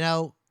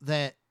 A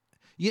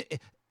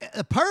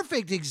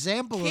perfect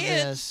example of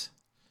this.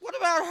 What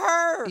about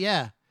her?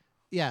 Yeah.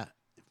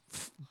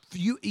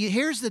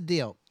 Here's the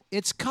deal.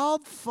 It's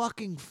called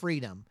fucking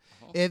freedom.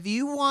 If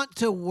you want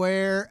to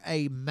wear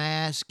a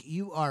mask,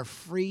 you are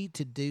free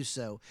to do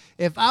so.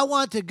 If I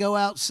want to go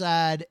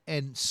outside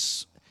and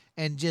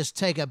just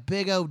take a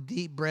big old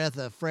deep breath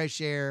of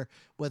fresh air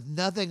with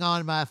nothing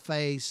on my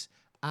face,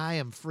 I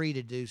am free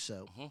to do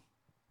so.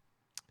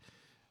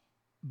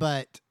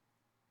 But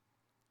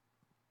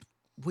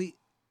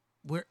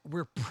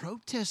we're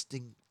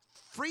protesting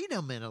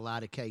freedom in a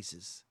lot of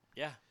cases.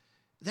 Yeah.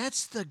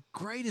 That's the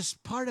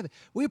greatest part of it.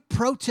 We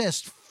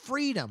protest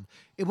freedom.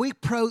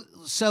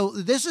 So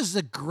this is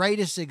the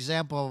greatest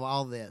example of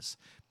all this,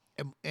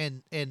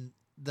 and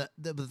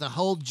the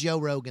whole Joe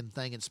Rogan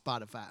thing and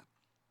Spotify.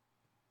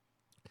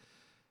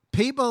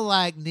 People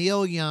like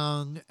Neil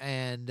Young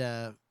and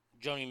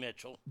Joni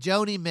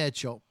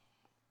Mitchell.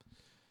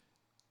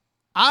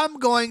 I'm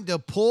going to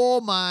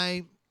pull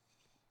my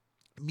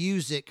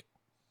music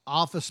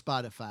off of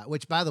Spotify,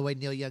 which, by the way,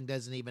 Neil Young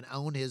doesn't even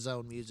own his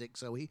own music,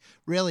 so he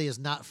really is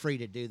not free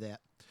to do that.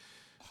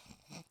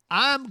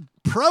 I'm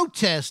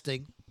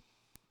protesting.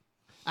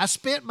 I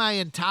spent my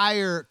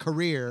entire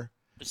career,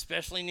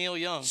 especially Neil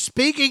Young,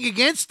 speaking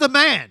against the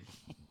man.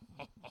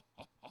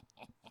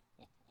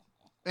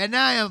 And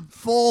I am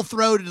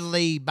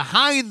full-throatedly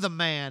behind the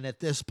man at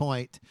this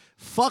point.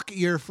 Fuck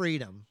your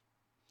freedom.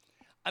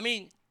 I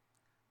mean,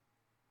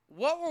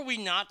 what were we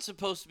not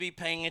supposed to be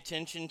paying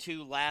attention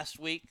to last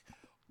week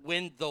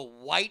when the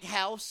White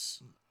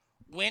House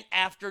went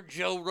after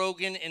Joe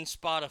Rogan and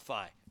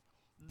Spotify?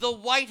 The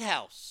White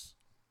House,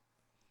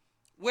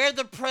 where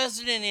the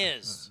president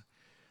is.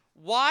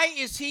 Why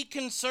is he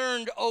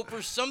concerned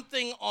over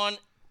something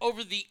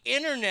over the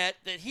internet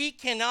that he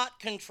cannot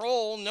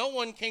control? No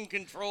one can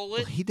control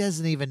it. Well, he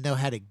doesn't even know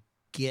how to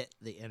get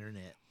the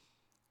internet.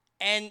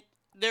 And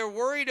they're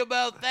worried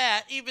about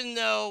that, even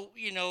though,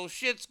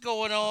 shit's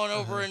going on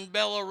over in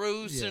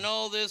Belarus and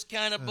all this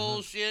kind of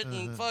bullshit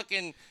and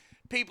fucking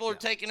people are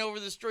taking over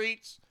the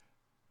streets.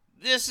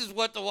 This is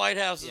what the White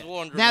House is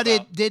wondering now,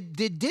 about. Did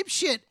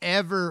dipshit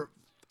ever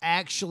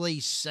actually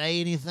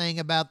say anything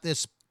about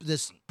this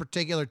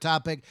particular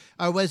topic,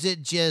 or was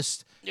it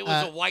just... It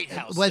was a White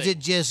House Was thing. it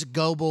just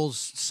Goebbels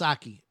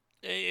Saki?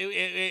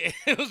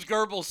 It was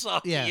Goebbels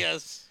Saki,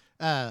 yes.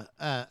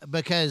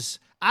 Because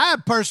I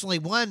personally,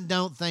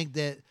 don't think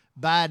that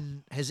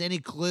Biden has any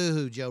clue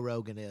who Joe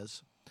Rogan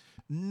is,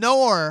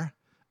 nor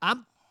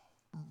I'm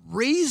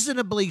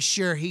reasonably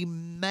sure he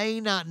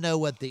may not know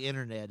what the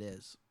internet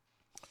is.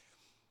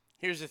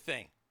 Here's the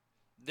thing.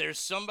 There's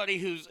somebody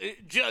who's...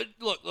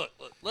 Look.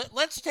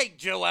 Let's take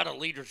Joe out of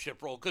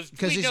leadership role. Because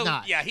he's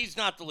not. Yeah, he's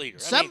not the leader.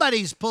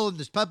 Somebody's pulling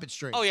this puppet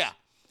string. Oh, yeah.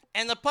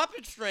 And the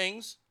puppet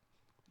strings,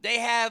 they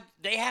have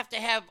to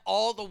have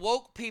all the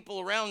woke people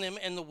around them,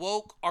 and the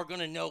woke are going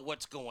to know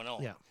what's going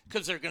on. Yeah.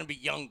 Because they're going to be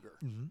younger.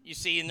 Mm-hmm. You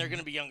see, and they're going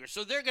to be younger.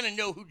 So they're going to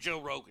know who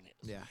Joe Rogan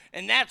is. Yeah.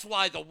 And that's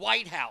why the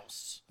White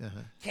House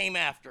came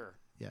after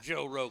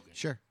Joe Rogan.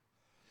 Sure.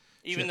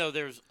 Even though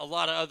there's a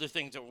lot of other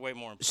things that were way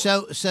more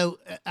important. So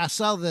I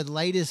saw the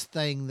latest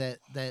thing that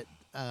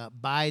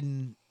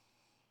Biden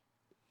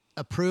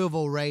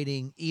approval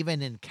rating,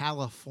 even in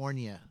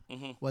California,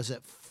 was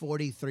at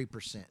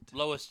 43%.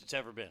 Lowest it's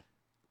ever been.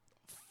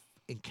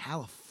 In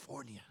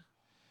California,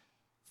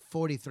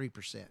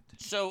 43%.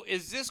 So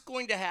is this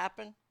going to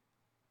happen?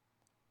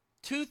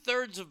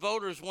 2/3 of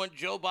voters want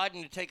Joe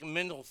Biden to take a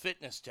mental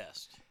fitness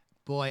test.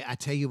 Boy, I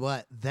tell you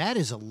what, that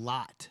is a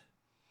lot.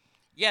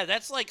 Yeah,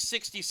 that's like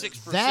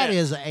 66%. That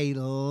is a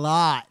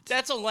lot.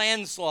 That's a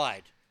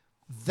landslide.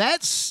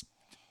 That's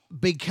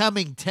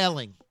becoming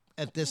telling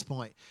at this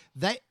point.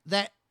 That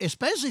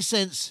especially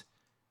since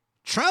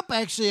Trump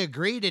actually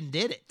agreed and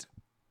did it.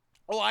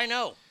 Oh, I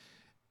know.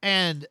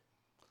 And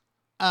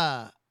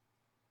but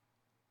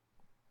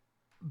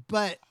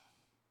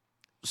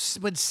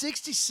when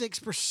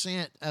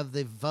 66% of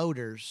the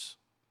voters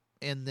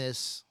in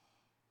this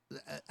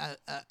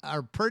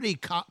are pretty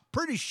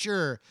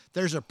sure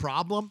there's a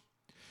problem,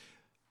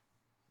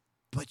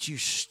 but you're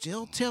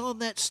still telling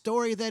that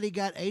story that he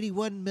got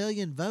 81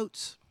 million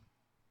votes.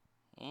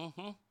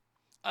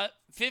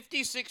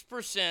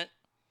 56%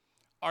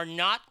 are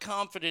not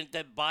confident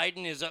that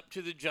Biden is up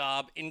to the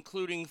job,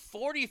 including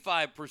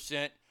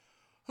 45%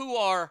 who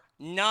are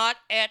not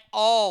at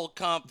all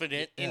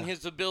confident in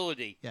his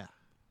ability. Yeah.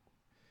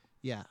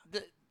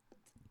 The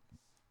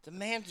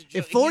man's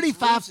if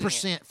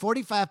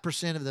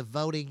 45% of the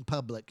voting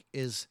public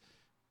is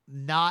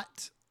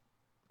not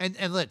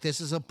and look,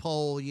 this is a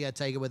poll. You got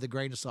to take it with a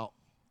grain of salt.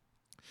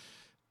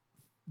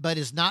 But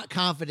is not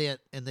confident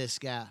in this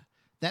guy.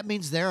 That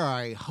means there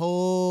are a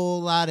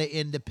whole lot of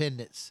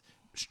independents.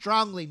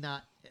 Strongly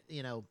not,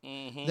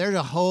 there's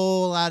a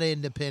whole lot of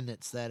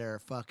independents that are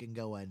fucking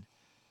going,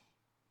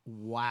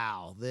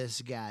 wow,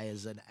 this guy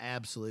is an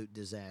absolute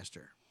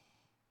disaster.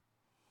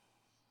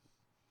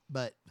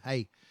 But,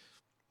 hey,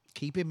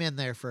 keep him in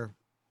there for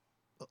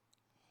a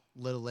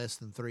little less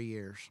than 3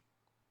 years.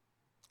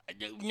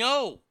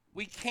 No,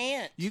 we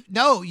can't.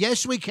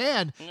 Yes, we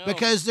can,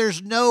 because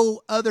there's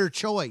no other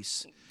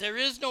choice. There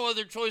is no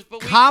other choice,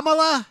 but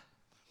Kamala?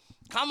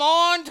 Come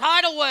on,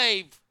 tidal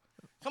wave.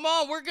 Come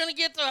on, we're going to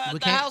get the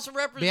House of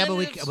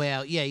Representatives.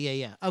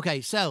 Yeah.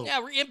 Okay, so. Yeah,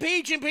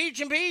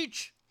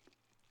 impeach.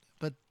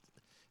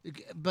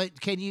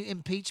 But can you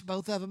impeach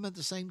both of them at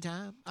the same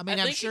time? I mean,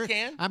 I I'm think sure you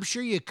can. I'm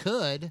sure you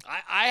could.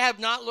 I have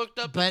not looked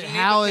up. But the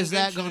how is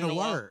that going to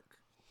work?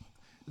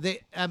 The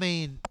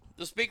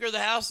Speaker of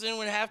the House then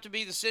would have to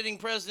be the sitting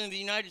president of the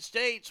United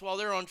States while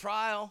they're on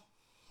trial.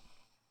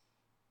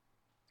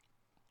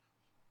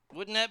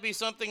 Wouldn't that be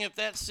something if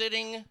that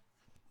sitting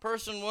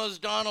person was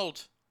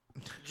Donald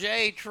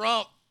J.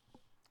 Trump,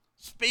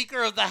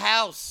 Speaker of the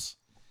House?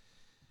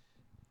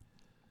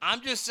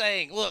 I'm just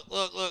saying, look.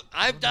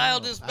 I've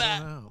dialed this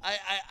back.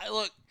 I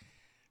look.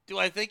 Do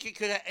I think it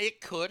could? It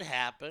could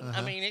happen.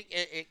 I mean,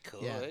 it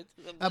could. Yeah.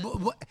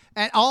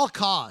 At all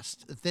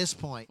costs, at this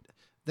point,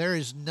 there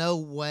is no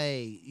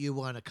way you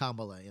want a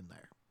Kamala in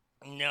there.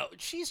 No,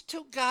 she's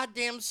too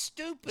goddamn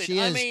stupid. She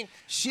is,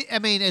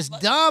 as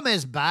dumb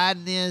as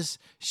Biden is,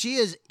 she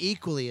is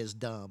equally as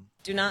dumb.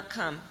 Do not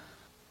come.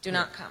 Do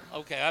not come.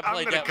 Okay, I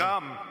played that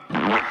come.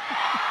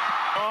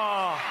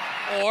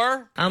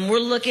 Or? We're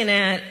looking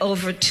at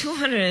over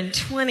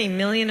 220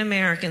 million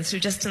Americans who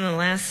just in the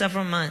last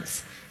several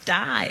months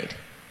died.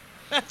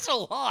 That's a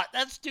lot.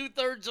 That's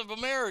 2/3 of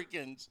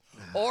Americans.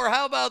 Or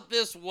how about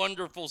this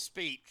wonderful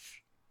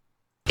speech?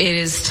 It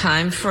is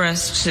time for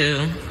us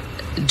to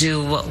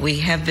do what we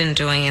have been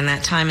doing, and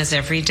that time is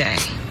every day.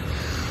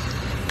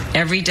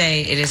 Every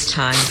day it is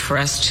time for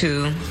us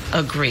to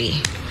agree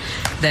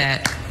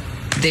that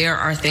there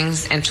are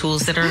things and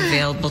tools that are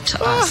available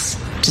to us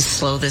to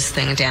slow this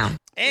thing down.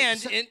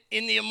 And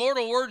in the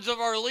immortal words of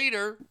our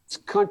leader, this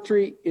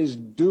country is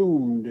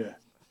doomed.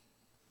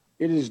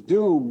 It is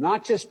doomed,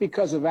 not just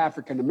because of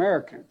African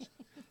Americans,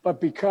 but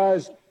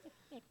because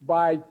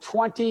by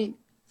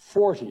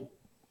 2040,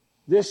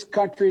 this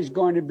country is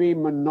going to be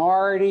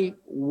minority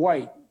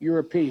white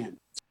European.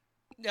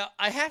 Now,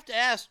 I have to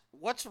ask,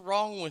 what's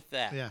wrong with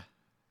that? Yeah.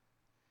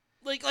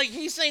 Like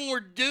he's saying we're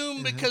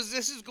doomed because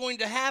this is going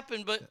to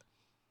happen, but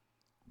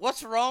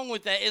what's wrong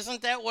with that?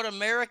 Isn't that what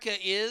America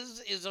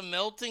is a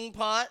melting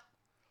pot?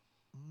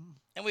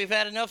 And we've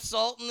had enough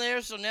salt in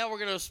there, so now we're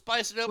going to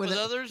spice it up with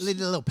others? A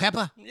little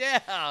pepper?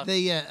 Yeah.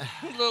 The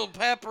little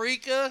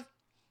paprika.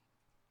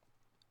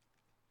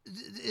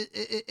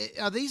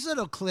 Are these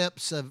little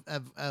clips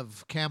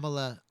of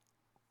Kamala?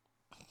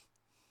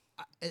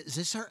 Is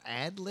this her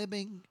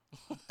ad-libbing?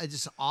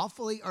 Just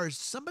awfully, or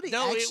somebody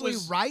actually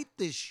write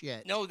this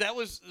shit? No,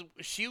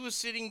 she was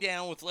sitting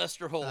down with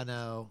Lester Holt. I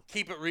know.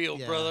 Keep it real,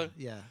 brother.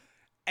 Yeah.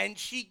 And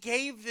she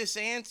gave this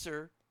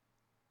answer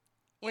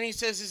when he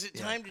says, "Is it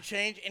time to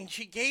change?" And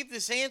she gave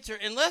this answer,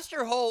 and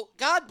Lester Holt,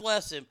 God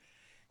bless him.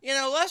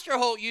 Lester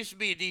Holt used to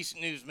be a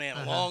decent newsman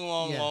a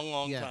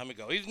long time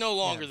ago. He's no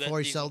longer that. Before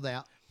he decent. sold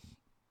out.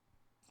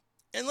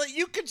 And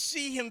you could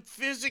see him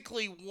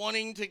physically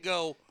wanting to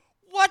go,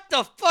 what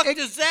the fuck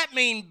does that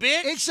mean,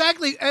 bitch?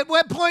 Exactly. At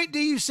what point do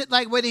you sit,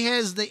 like when he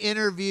has the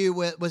interview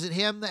with, was it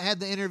him that had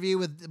the interview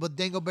with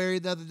Dingleberry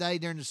the other day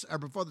or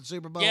before the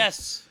Super Bowl?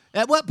 Yes.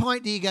 At what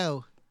point do you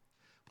go,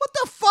 what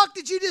the fuck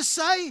did you just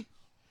say?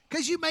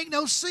 Because you make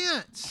no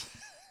sense.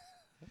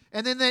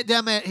 And then that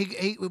dumbass,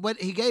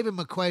 he gave him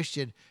a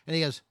question, and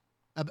he goes,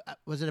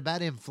 was it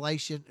about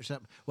inflation or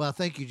something? Well, I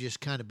think you're just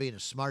kind of being a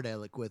smart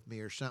aleck with me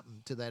or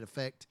something to that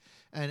effect.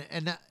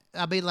 And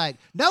I'll be like,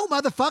 no,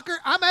 motherfucker,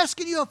 I'm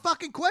asking you a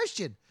fucking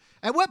question.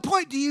 At what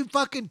point do you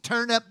fucking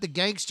turn up the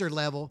gangster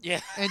level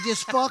and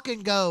just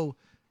fucking go,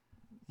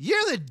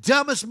 you're the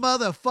dumbest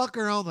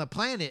motherfucker on the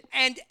planet.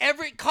 And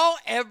call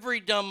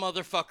every dumb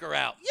motherfucker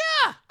out.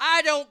 Yeah.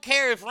 I don't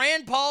care if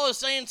Rand Paul is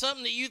saying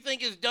something that you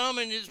think is dumb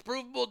and is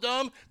provable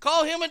dumb.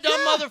 Call him a dumb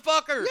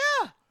motherfucker.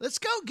 Yeah. Let's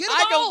go. Get them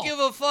all. I don't give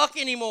a fuck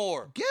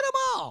anymore. Get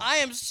them all. I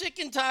am sick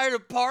and tired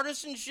of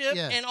partisanship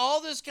and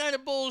all this kind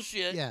of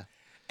bullshit. Yeah.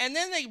 And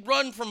then they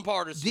run from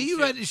partisanship. Do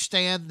you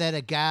understand that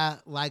a guy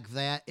like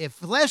that,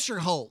 if Lester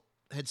Holt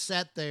had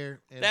sat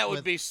there, that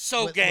would be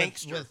so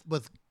gangster.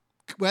 With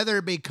whether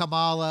it be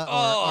Kamala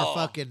or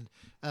fucking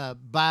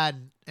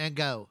Biden, and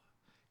go,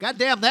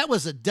 goddamn, that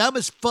was the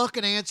dumbest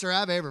fucking answer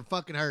I've ever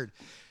fucking heard.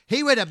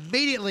 He would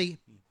immediately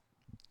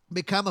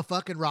become a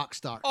fucking rock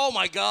star. Oh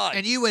my God!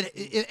 And you would,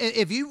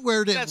 if you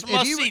were to, that's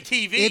must-see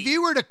TV. If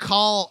you were to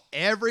call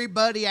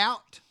everybody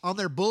out on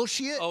their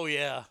bullshit, oh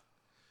yeah,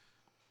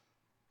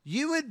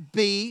 you would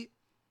be,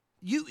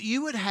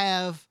 you would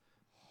have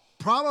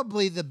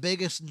probably the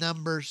biggest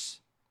numbers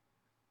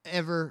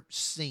ever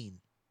seen.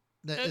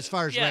 as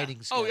far as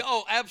ratings go.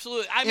 Oh,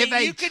 absolutely. I mean,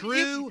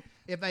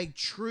 if a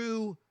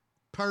true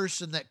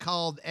person that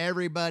called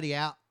everybody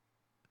out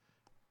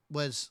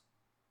would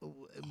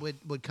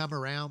come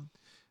around,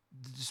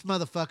 this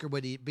motherfucker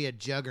would be a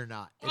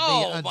juggernaut. It'd be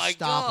unstoppable. My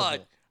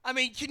God. I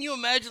mean, can you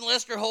imagine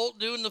Lester Holt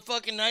doing the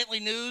fucking nightly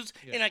news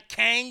in a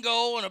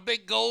Kango and a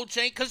big gold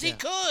chain? Because he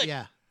could.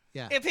 Yeah.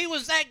 If he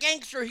was that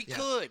gangster, he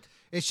could.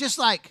 It's just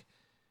like,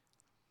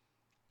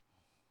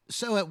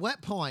 so at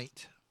what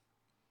point,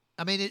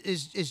 I mean,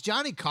 is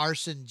Johnny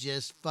Carson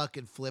just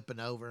fucking flipping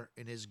over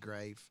in his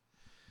grave?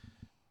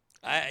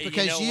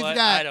 Because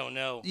I don't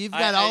know. You've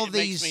got all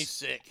makes me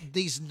sick.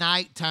 These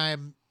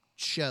nighttime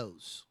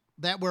shows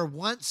that were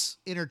once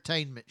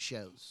entertainment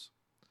shows.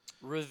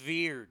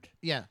 Revered.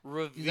 Yeah.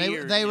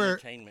 Revered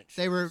entertainment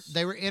shows.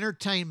 They were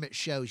entertainment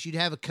shows. You'd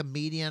have a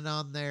comedian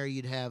on there,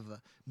 you'd have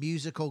a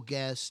musical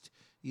guest,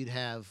 you'd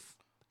have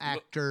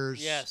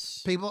actors.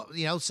 Yes. People,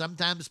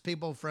 sometimes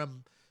people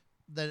from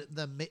the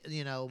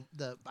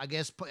I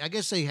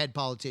guess they had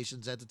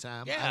politicians at the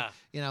time. Yeah.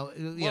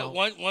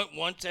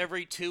 Once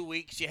every 2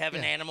 weeks you have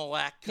an animal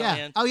act come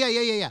in. Oh yeah.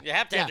 You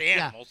have to have the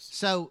animals.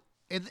 So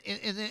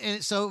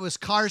so it was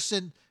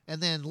Carson,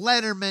 and then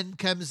Letterman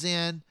comes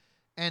in,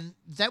 and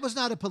that was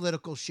not a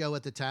political show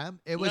at the time.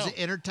 It was an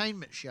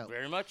entertainment show.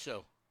 Very much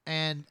so.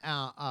 And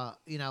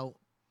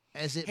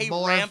as it he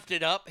ramped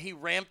it up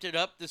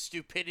the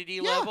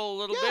stupidity level a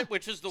little bit,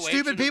 which is the way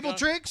stupid people gone.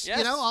 tricks,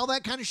 yes. All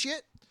that kind of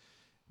shit.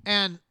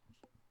 And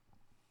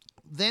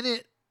then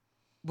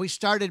we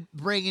started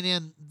bringing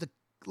in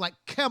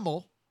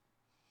Kimmel.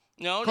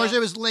 No, of course, it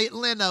was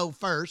Leno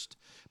first,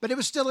 but it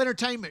was still an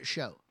entertainment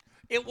show.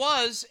 It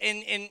was,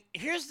 and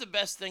here's the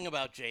best thing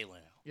about Jay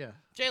Leno. Yeah.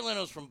 Jay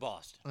Leno's from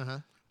Boston. Uh-huh.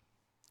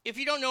 If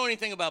you don't know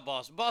anything about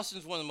Boston,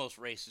 Boston's one of the most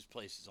racist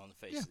places on the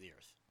face of the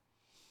earth.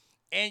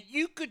 And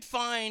you could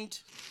find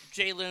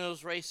Jay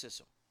Leno's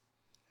racism.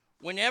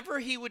 Whenever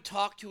he would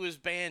talk to his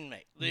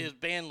bandmate, his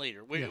band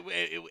leader,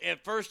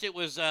 at first it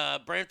was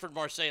Branford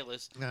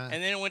Marsalis, and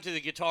then it went to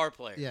the guitar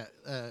player. Yeah.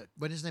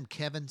 What is his name?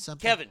 Kevin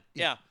something? Kevin,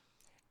 yeah.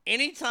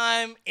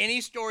 Anytime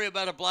any story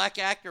about a black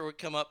actor would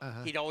come up,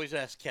 he'd always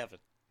ask Kevin.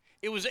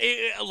 It was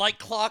like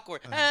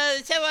clockwork. So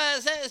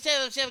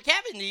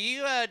Kevin, do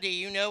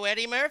you know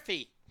Eddie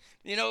Murphy?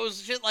 It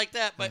was shit like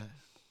that.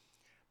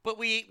 But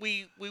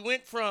we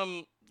went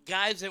from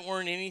guys that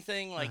weren't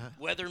anything like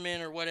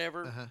weathermen or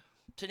whatever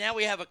to now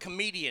we have a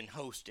comedian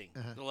hosting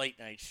the late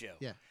night show.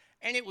 Yeah,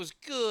 and it was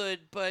good,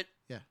 but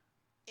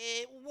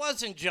it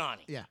wasn't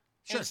Johnny. Yeah,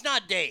 sure. And it's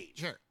not Dave.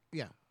 Sure.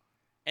 Yeah.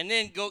 And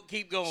then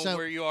keep going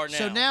where you are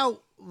now.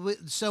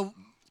 So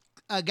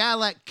a guy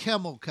like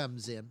Kimmel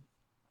comes in.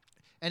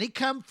 And he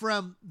come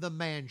from the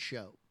Man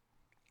Show.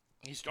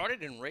 He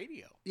started in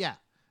radio. Yeah,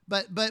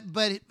 but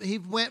he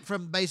went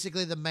from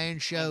basically the Man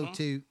Show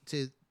to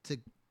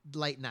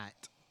late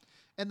night,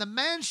 and the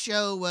Man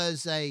Show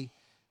was they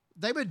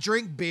would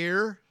drink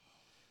beer,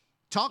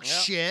 talk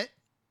shit,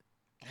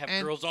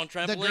 have girls on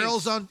trampolines. The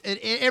girls on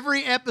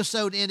every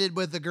episode ended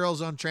with the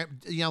girls on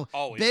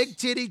Always. Big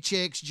titty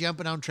chicks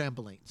jumping on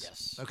trampolines.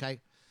 Yes.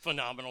 Okay.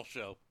 Phenomenal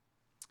show.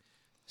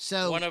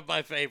 So one of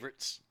my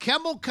favorites.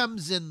 Kimmel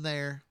comes in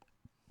there.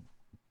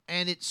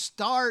 And it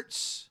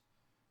starts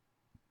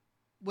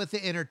with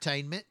the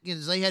entertainment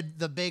because they had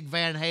the big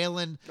Van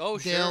Halen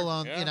deal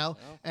on,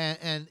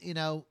 and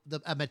the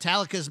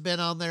Metallica's been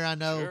on there. I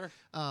know,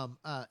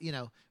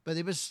 but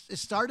it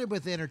started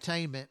with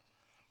entertainment.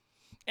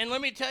 And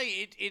let me tell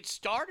you,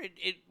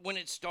 when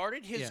it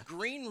started, his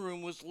green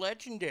room was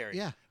legendary.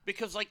 Yeah.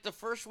 Because the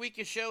first week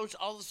of shows,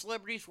 all the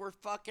celebrities were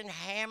fucking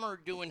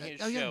hammered doing his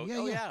show.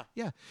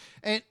 Yeah.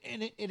 And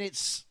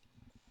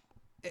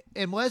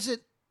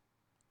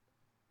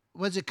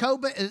was it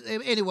Colbert?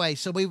 Anyway,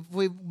 so we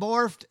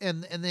morphed,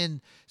 and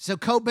then so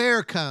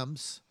Colbert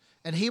comes,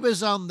 and he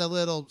was on the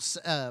little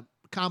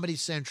Comedy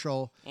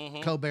Central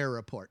Colbert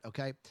Report.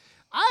 Okay,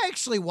 I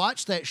actually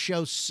watched that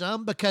show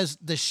some because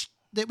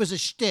it was a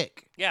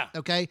shtick. Yeah.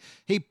 Okay,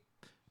 he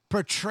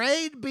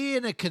portrayed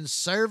being a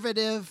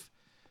conservative,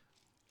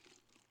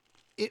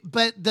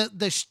 but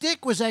the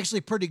shtick was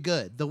actually pretty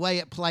good the way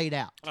it played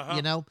out.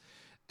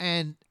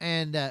 And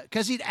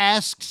because he'd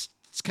ask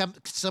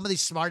some of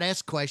these smart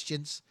ass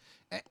questions.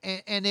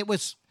 And it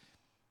was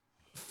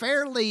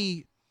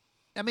fairly,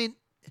 I mean,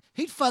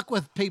 he'd fuck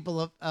with people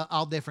of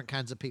all different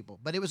kinds of people,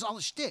 but it was all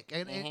a shtick,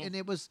 and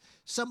it was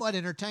somewhat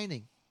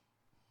entertaining.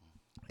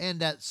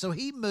 And so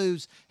he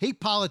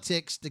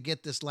politics to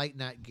get this late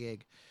night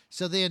gig.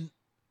 So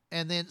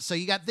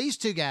you got these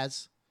two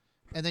guys,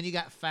 and then you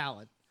got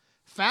Fallon.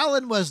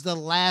 Fallon was the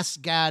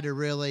last guy to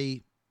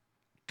really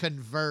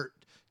convert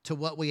to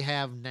what we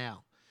have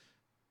now.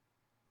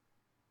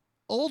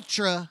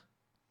 Ultra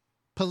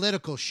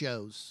political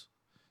shows.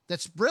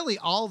 That's really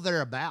all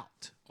they're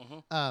about.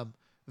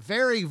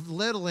 Very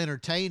little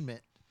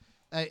entertainment.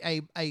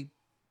 A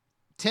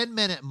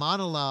 10-minute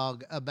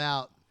monologue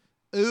about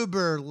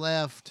uber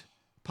left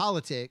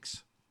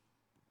politics.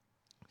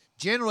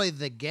 Generally,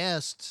 the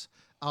guests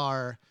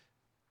are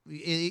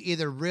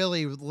either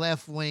really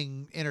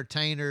left-wing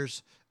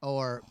entertainers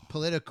or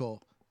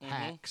political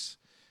hacks,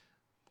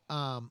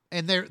 and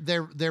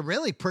they're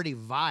really pretty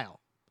vile,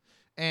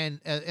 and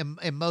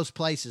in most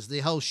places the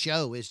whole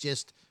show is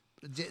just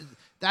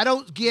I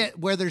don't get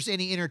where there's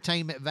any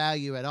entertainment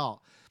value at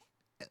all.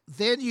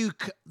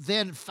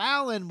 Then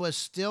Fallon was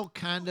still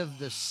kind of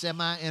the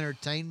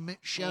semi-entertainment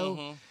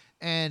show,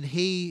 and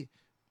he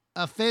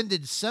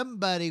offended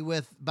somebody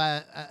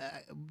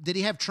did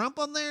he have Trump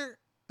on there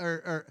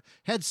or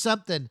had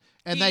something?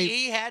 And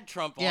he had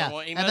Trump on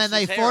one. He and then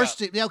they forced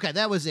him. Okay,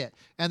 that was it.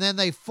 And then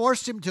they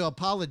forced him to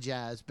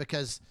apologize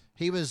because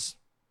he was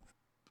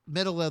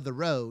middle of the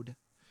road.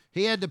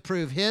 He had to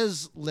prove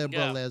his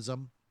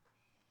liberalism.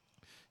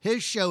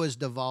 His show is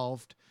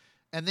devolved.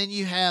 And then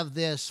you have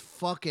this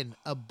fucking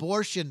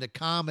abortion to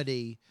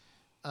comedy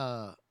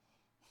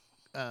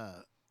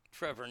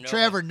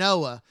Trevor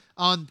Noah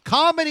on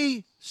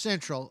Comedy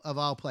Central, of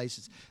all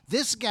places.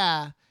 This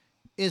guy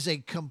is a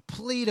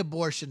complete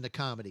abortion to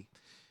comedy.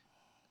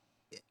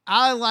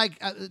 I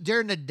like,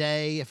 during the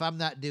day, if I'm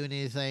not doing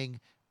anything,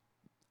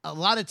 a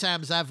lot of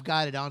times I've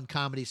got it on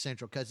Comedy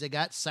Central because they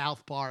got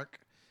South Park,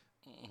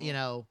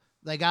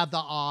 they got The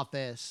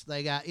Office,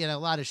 they got, a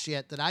lot of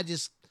shit that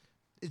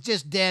it's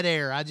just dead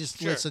air. I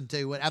just listen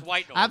to it.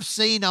 I've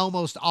seen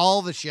almost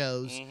all the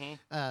shows,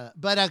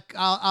 but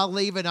I'll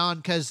leave it on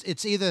because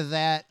it's either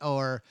that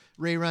or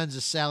reruns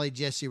of Sally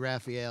Jesse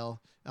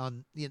Raphael.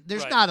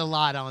 There's not a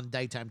lot on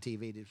daytime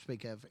TV to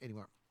speak of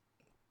anymore.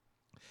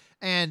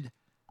 And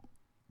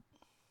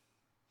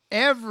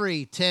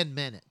every 10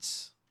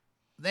 minutes,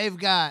 they've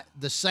got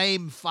the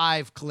same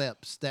 5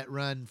 clips that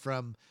run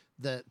from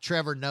the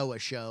Trevor Noah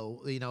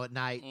show, at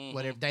night,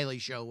 whatever, Daily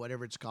Show,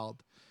 whatever it's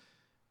called.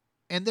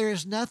 And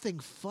there's nothing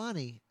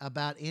funny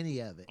about any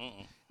of it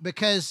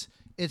because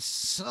it's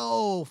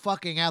so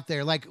fucking out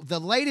there. Like the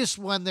latest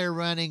one they're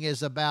running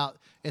is about,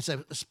 it's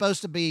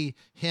supposed to be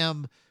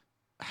him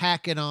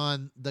hacking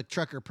on the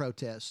trucker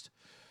protest.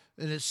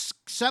 And it's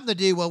something to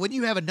do, well, when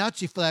you have a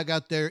Nazi flag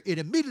out there, it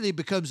immediately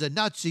becomes a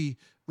Nazi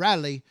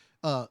rally.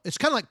 It's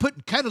kind of like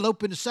putting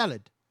cantaloupe in a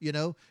salad,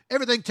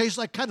 Everything tastes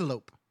like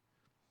cantaloupe.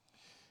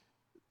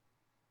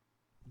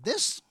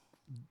 This,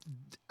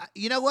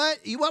 you know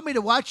what? You want me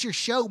to watch your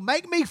show?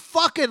 Make me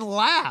fucking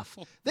laugh.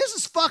 This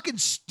is fucking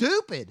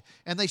stupid.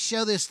 And they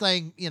show this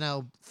thing,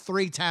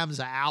 3 times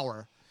an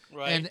hour.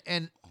 Right.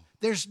 And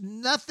there's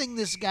nothing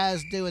this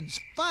guy's doing is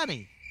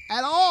funny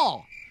at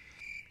all.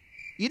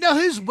 You know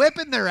who's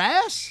whipping their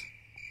ass?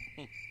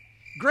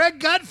 Greg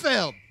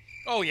Gutfeld.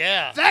 Oh,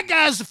 yeah. That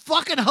guy's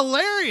fucking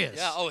hilarious.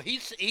 Yeah. Oh,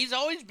 he's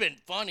always been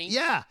funny.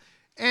 Yeah.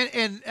 And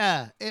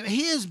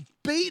he is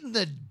beating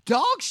the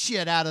dog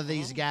shit out of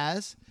these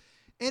guys.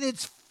 And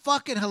it's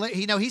fucking hilarious.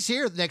 He's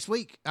here next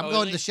week. I'm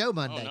going to the show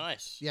Monday. Oh,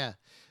 nice. Yeah.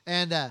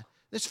 And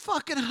it's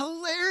fucking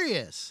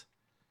hilarious.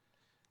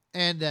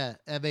 And,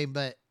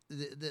 but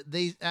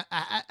these,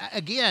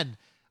 again,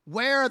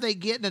 where are they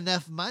getting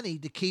enough money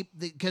to keep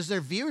because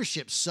their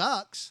viewership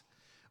sucks.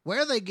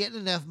 Where are they getting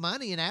enough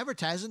money in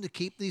advertising to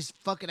keep these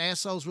fucking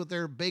assholes with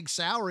their big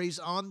salaries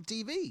on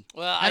TV?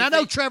 Well, I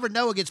know Trevor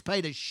Noah gets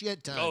paid a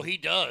shit ton. Oh, he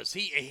does.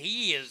 He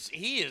is.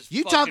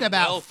 You talk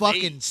about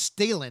fucking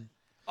stealing.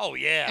 Oh,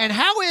 yeah. And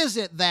how is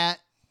it that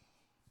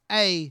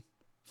a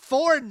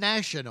foreign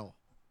national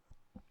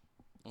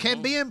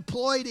can be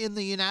employed in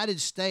the United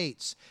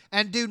States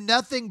and do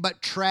nothing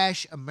but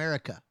trash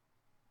America?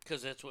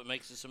 Because that's what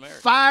makes us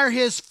American. Fire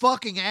his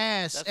fucking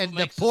ass and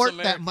deport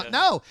that.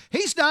 No,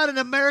 he's not an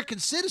American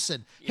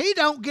citizen. He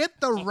don't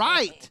get the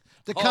right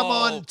to come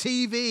on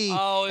TV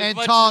and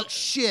talk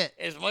shit.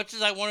 As much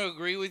as I want to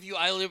agree with you,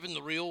 I live in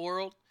the real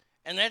world,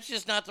 and that's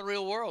just not the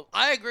real world.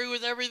 I agree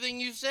with everything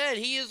you said.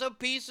 He is a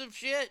piece of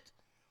shit.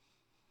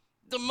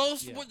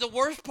 The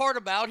worst part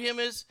about him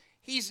is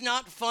he's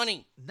not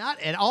funny.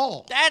 Not at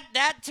all.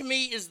 That to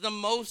me is the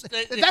most.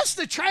 That's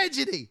the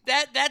tragedy.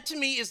 That to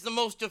me is the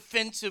most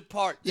offensive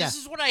part. Yeah. This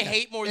is what I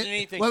hate more than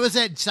anything. What was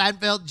that?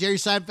 Jerry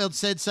Seinfeld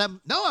said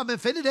something. No, I'm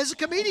offended as a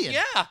comedian.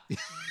 Yeah,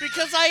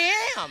 because I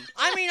am.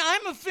 I mean,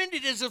 I'm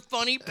offended as a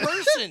funny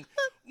person.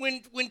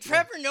 When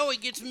Trevor Noah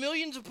gets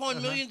millions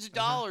upon millions of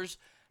dollars,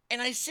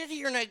 and I sit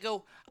here and I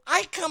go,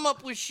 I come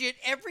up with shit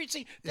every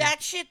single.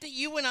 That shit that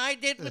you and I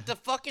did with the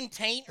fucking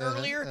taint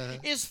earlier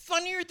is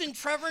funnier than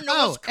Trevor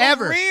Noah's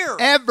career.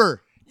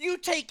 Ever. You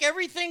take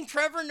everything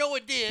Trevor Noah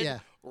did,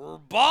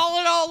 ball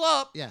it all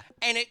up,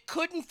 and it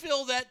couldn't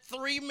fill that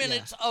 3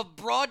 minutes of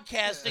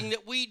broadcasting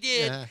that we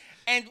did,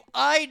 and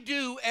I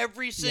do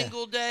every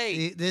single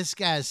day. This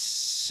guy's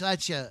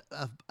such a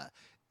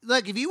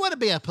look. If you want to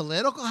be a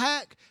political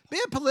hack, be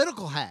a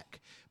political hack.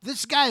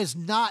 This guy is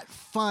not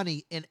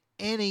funny in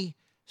any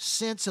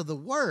sense of the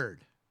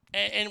word.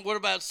 And what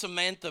about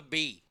Samantha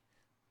Bee?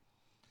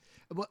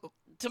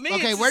 To me,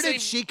 okay, where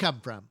did she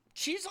come from?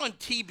 She's on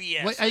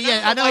TBS. Well,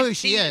 I know who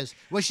she is.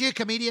 Was she a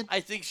comedian?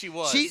 I think she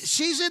was.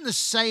 She's in the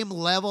same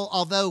level,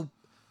 although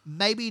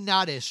maybe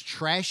not as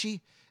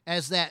trashy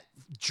as that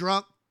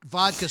drunk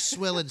vodka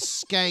swilling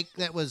skank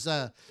that was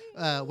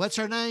what's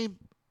her name?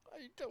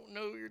 don't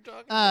know who you're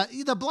talking about.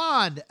 The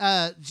blonde,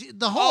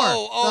 the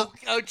whore.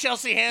 Oh,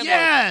 Chelsea Handler.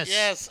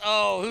 Yes.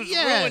 Oh, who's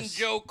ruined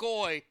Joe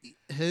Coy?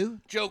 Who?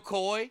 Joe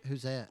Coy.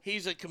 Who's that?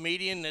 He's a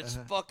comedian that's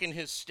fucking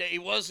he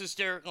was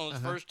hysterical in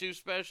his first two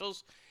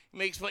specials. He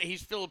makes fun.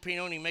 He's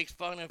Filipino and he makes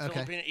fun of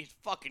Filipino. He's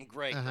fucking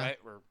great, right?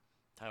 Or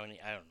Taiwanese.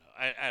 I don't know.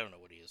 I don't know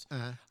what he is.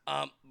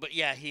 But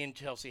yeah, he and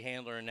Chelsea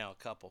Handler are now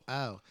a couple.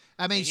 Oh,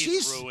 I mean, And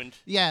she's ruined.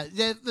 Yeah,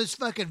 this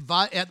fucking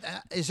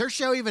is her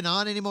show even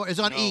on anymore? It's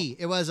on E.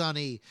 It was on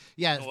E.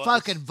 Yeah, It was.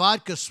 fucking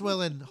vodka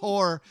swilling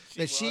whore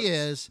that she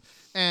is,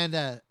 and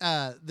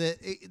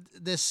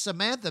this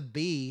Samantha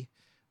Bee.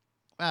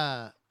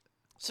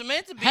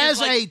 Samantha Bee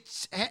has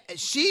is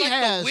she like the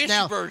has Wish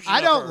now. version I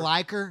of don't her.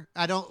 like her.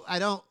 I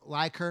don't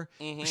like her.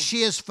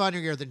 She is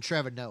funnier than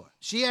Trevor Noah.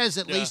 She has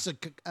at least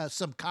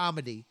some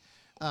comedy,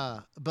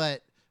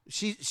 but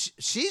she's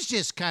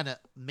just kind of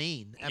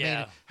mean. I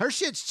mean, her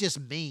shit's just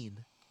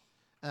mean.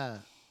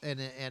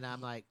 And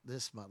I'm like,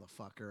 this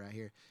motherfucker right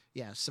here.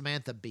 Yeah,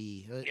 Samantha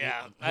Bee.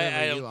 Yeah, whoever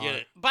I you don't get are.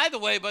 it. By the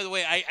way,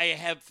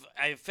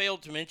 I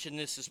failed to mention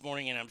this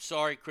morning, and I'm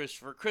sorry,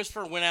 Christopher.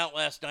 Christopher went out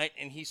last night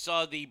and he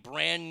saw the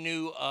brand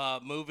new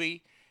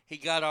movie. He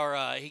got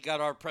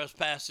our press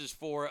passes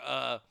for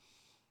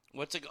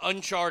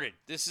Uncharted.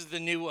 This is the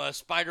new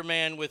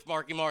Spider-Man with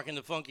Marky Mark and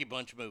the Funky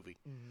Bunch movie,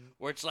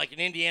 where it's like an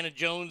Indiana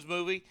Jones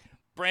movie.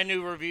 Brand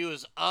new review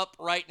is up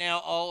right now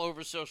all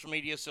over social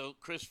media. So,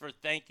 Christopher,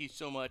 thank you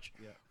so much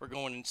for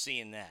going and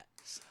seeing that.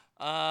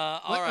 All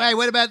right. Hey,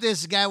 what about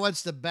this guy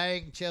wants to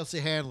bang Chelsea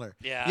Handler?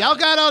 Yeah. Y'all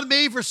got on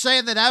me for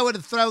saying that I would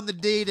have thrown the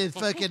D to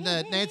fucking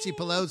Nancy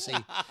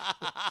Pelosi.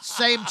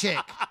 Same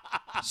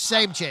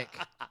chick.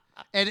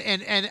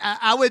 And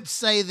I would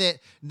say that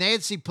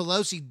Nancy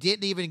Pelosi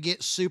didn't even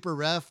get super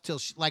rough till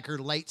like her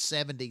late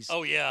 70s.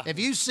 Oh, yeah. If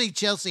you see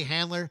Chelsea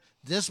Handler,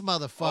 this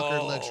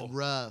motherfucker looks Oh,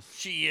 rough.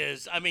 She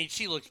is. I mean,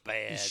 she looks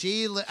bad.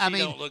 I mean,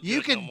 don't look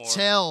you good no can more.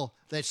 tell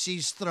that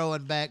she's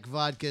throwing back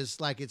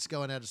vodkas like it's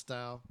going out of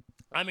style.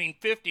 I mean,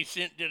 50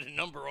 Cent did a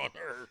number on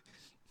her.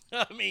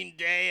 I mean,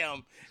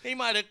 damn. He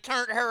might have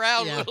turned her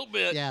out a little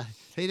bit. Yeah,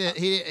 he did.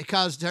 It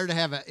caused her to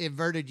have an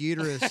inverted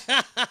uterus.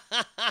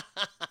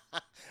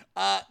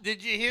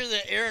 Did you hear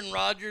that Aaron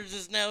Rodgers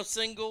is now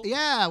single?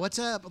 Yeah, what's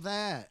up with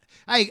that?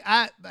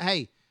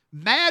 Hey,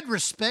 mad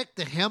respect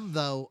to him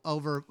though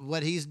over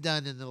what he's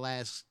done in the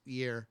last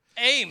year.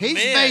 Amen.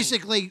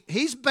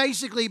 He's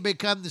basically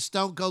become the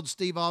Stone Cold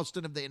Steve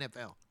Austin of the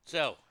NFL.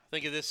 So,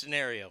 think of this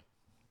scenario.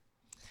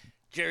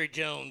 Jerry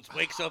Jones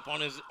wakes up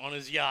on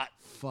his yacht.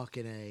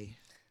 Fucking A.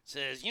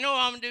 Says, you know what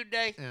I'm going to do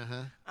today?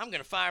 I'm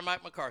going to fire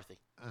Mike McCarthy.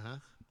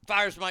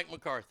 Fires Mike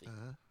McCarthy.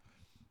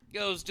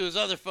 Goes to his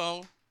other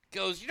phone.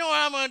 Goes, you know what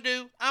I'm going to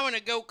do? I'm going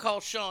to go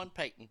call Sean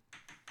Payton.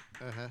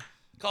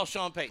 Call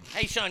Sean Payton.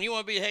 Hey, Sean, you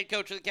want to be the head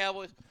coach of the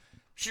Cowboys?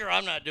 Sure,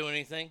 I'm not doing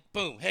anything.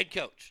 Boom, head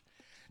coach.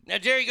 Now,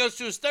 Jerry goes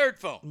to his third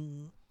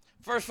phone.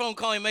 First phone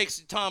call he makes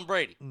to Tom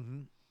Brady.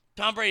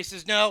 Tom Brady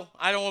says, no,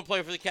 I don't want to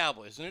play for the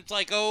Cowboys. And it's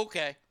like, oh,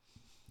 okay.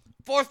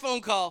 Fourth phone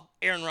call,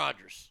 Aaron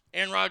Rodgers.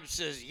 Aaron Rodgers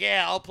says,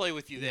 yeah, I'll play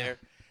with you there.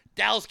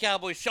 Dallas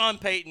Cowboys, Sean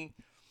Payton,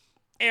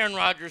 Aaron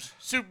Rodgers,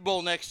 Super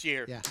Bowl next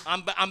year. Yeah.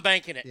 I'm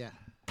banking it. Yeah.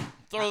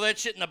 Throw that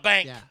shit in the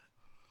bank.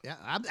 Yeah.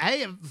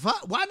 Hey,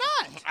 why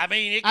not? I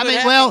mean, it I could mean,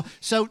 happen.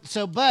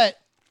 well, but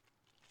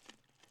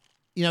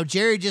you know,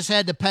 Jerry just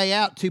had to pay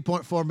out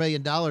 $2.4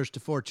 million to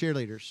 4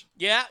 cheerleaders.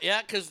 Yeah,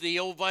 because the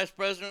old vice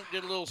president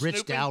did a little Rich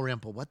snooping.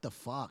 Dalrymple, what the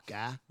fuck,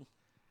 guy?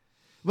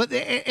 But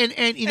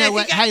and you know And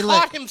what? he got Hey,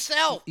 caught look.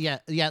 himself. Yeah.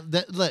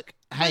 Look.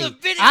 Hey, a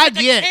video I with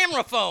the get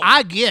camera phone.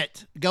 I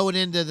get going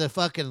into the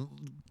fucking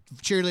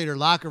cheerleader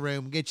locker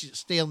room, get you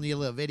stealing your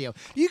little video.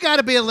 You got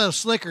to be a little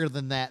slicker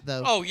than that,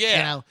 though. Oh, yeah.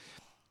 You know.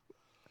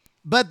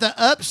 But the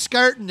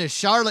upskirting to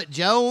Charlotte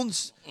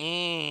Jones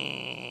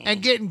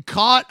and getting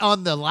caught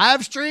on the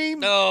live stream.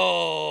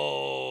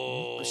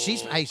 No.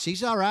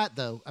 She's all right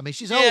though. I mean,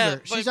 she's Yeah, older.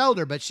 but- She's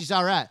older, but she's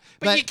all right.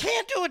 But you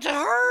can't do it to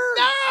her.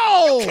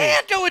 No. You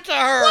can't do it to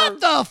her. What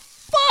the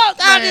fuck,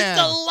 That man?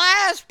 is the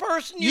last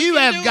person You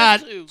can have do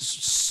got it to.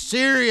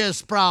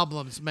 serious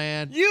problems,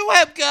 man. You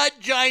have got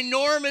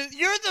ginormous.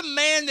 You're the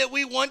man that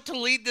we want to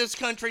lead this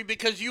country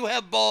because you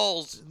have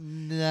balls.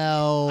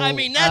 No. I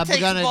mean, that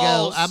takes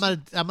balls.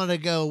 I'm gonna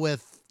go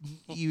with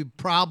you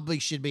probably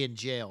should be in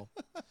jail.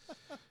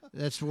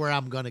 That's where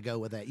I'm gonna go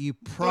with that. You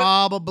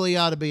probably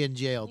ought to be in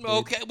jail, dude.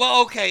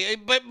 Okay,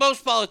 but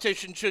most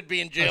politicians should be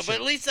in jail. Oh, sure.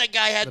 But at least that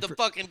guy had But the for-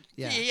 fucking.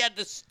 yeah. He had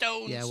the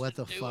stones. Yeah, what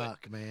the to do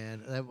fuck,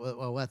 man?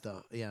 Well, what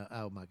the? Yeah,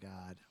 oh my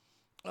god.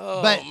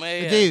 Oh, but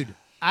man. dude,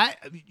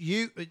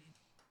 you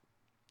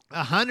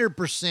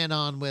 100%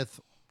 on with.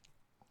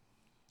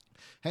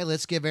 Hey,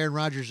 let's give Aaron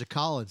Rodgers a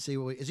call and see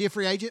is he a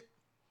free agent?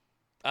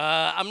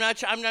 I'm not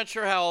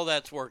sure how all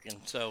that's working.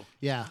 So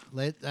Yeah,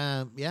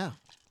 yeah.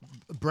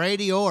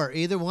 Brady or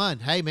either one.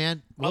 Hey,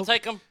 man, I'll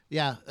take him.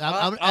 Yeah,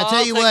 I'll I'll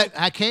tell you take what. 'em.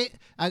 I can't.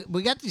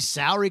 We got this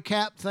salary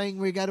cap thing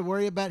we got to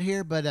worry about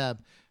here, but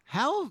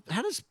how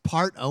does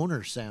part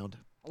owner sound?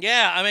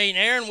 Yeah, I mean,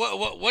 Aaron,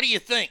 what do you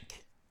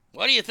think?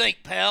 What do you think,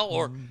 pal?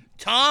 Or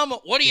Tom,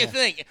 what do you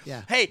think?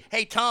 Yeah.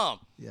 Hey, Tom.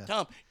 Yeah.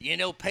 Tom,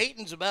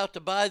 Peyton's about to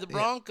buy the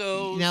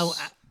Broncos.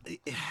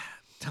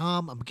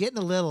 Tom, I'm getting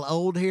a little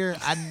old here.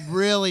 I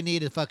really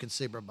need a fucking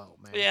Super Bowl,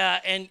 man. Yeah,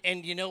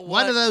 and you know what?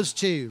 One of those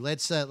two.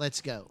 Let's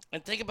go.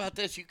 And think about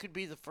this: you could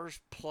be the first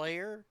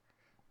player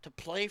to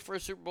play for a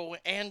Super Bowl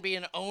and be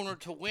an owner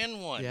to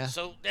win one. Yeah.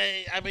 So,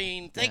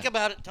 think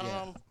about it, Tom.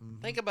 Yeah.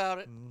 Mm-hmm. Think about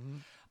it. Mm-hmm.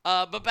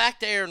 But back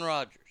to Aaron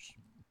Rodgers.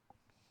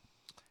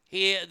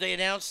 They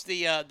announced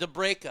the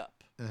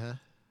breakup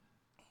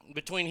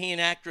between he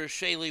and actress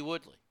Shailene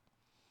Woodley.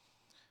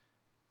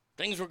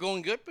 Things were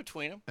going good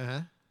between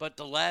them, but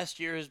the last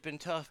year has been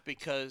tough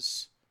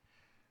because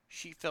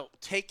she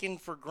felt taken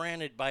for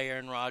granted by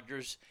Aaron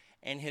Rodgers,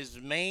 and his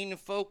main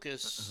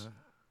focus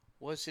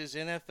was his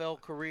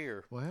NFL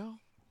career. Well,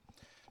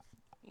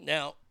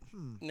 now,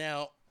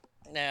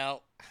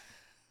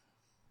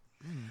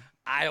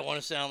 I don't want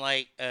to sound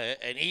like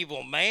an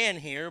evil man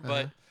here,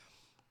 but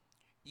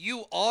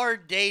you are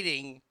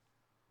dating.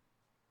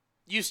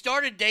 You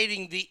started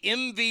dating the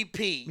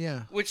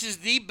MVP, which is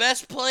the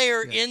best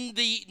player in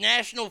the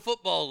National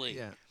Football League.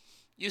 Yeah.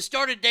 You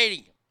started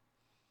dating him.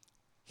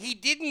 He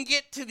didn't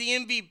get to the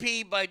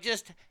MVP by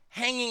just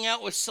hanging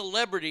out with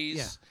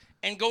celebrities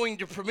and going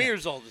to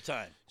premieres all the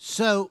time.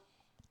 So,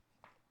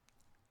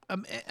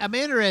 I'm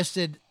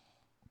interested.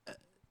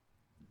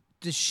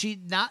 Does she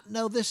not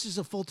know this is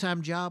a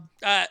full-time job?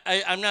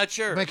 I'm not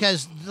sure.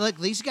 Because, look,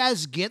 these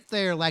guys get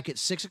there like at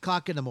 6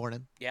 o'clock in the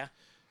morning. Yeah.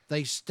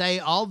 They stay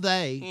all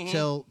day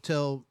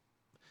till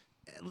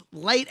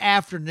late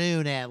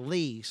afternoon at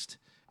least.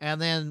 And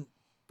then,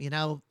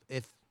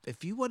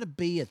 if you want to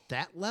be at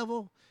that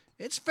level,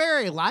 it's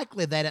very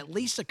likely that at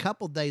least a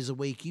couple days a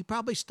week, you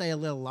probably stay a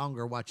little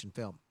longer watching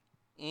film.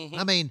 Mm-hmm.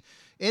 I mean,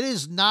 it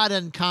is not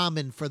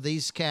uncommon for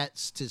these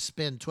cats to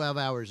spend 12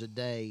 hours a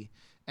day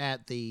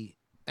and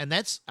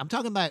I'm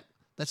talking about,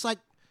 that's like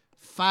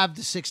 5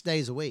 to 6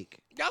 days a week.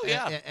 Oh,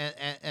 yeah.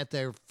 At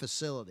their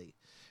facility.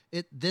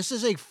 This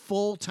is a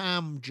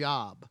full-time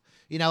job.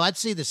 I'd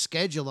see the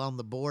schedule on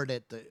the board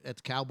at the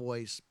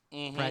Cowboys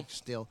practice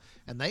still,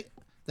 and they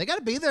got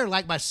to be there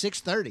like by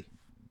 6:30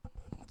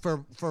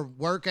 for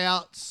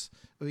workouts,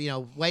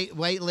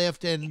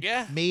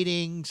 weightlifting,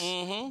 meetings.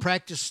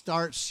 Practice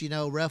starts,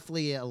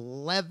 roughly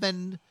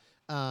 11.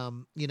 A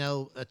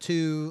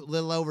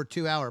little over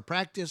 2 hour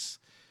practice,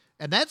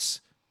 and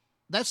that's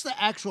the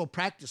actual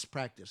practice.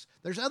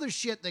 There's other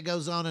shit that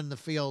goes on in the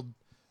field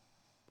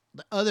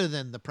other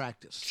than the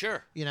practice.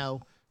 Sure.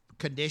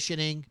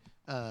 Conditioning,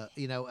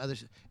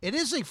 others. It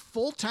is a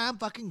full-time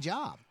fucking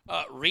job.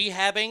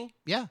 Rehabbing.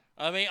 Yeah.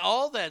 I mean,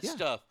 all that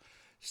stuff.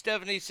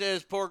 Stephanie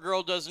says, poor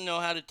girl doesn't know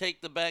how to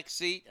take the back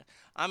seat.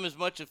 I'm as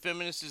much a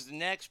feminist as the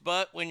next,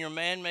 but when your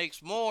man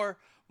makes more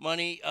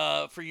money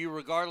for you,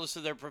 regardless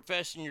of their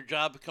profession, your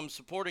job becomes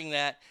supporting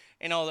that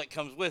and all that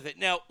comes with it.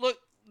 Now, look,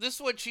 this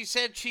is what she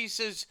said. She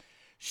says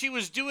she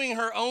was doing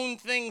her own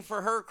thing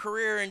for her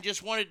career and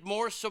just wanted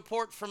more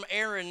support from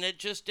Aaron. That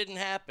just didn't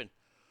happen.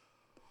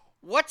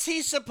 What's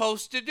he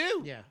supposed to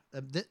do? Yeah,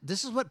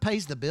 this is what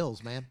pays the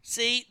bills, man.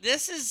 See,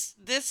 this is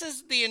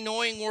the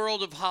annoying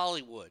world of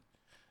Hollywood,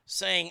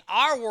 saying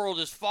our world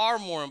is far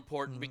more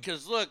important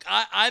because look,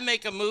 I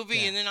make a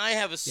movie and then I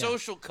have a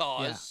social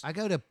cause. Yeah.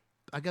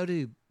 I go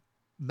to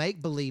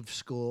make believe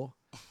school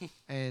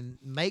and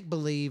make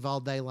believe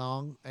all day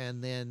long,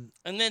 and then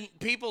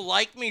people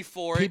like me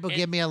for it. People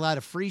give me a lot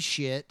of free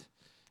shit.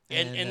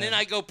 And then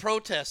I go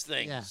protest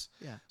things.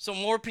 Yeah. So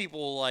more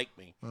people will like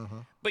me.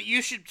 But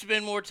you should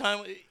spend more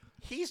time.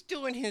 He's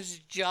doing his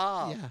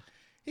job. Yeah.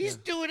 He's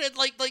doing it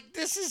like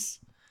this is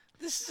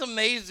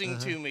amazing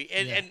to me.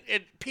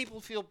 And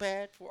people feel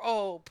bad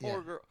for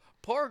poor girl.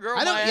 Poor girl.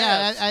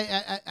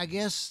 I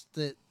guess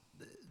that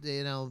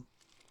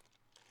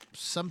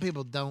some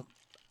people don't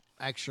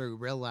actually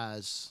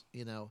realize,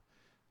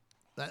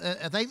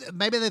 I think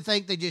maybe they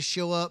think they just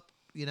show up,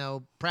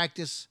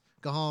 practice,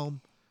 go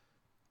home,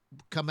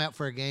 come out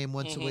for a game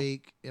once a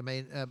week. I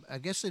mean, I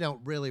guess they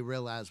don't really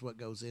realize what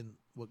goes in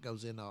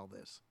all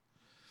this.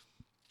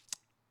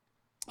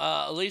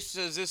 Elise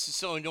says this is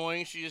so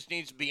annoying. She just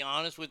needs to be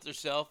honest with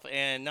herself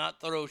and not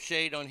throw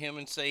shade on him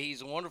and say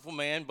he's a wonderful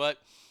man, but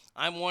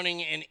I'm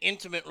wanting an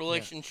intimate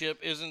relationship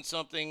isn't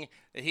something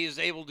that he is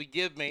able to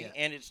give me,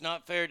 and it's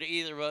not fair to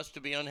either of us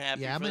to be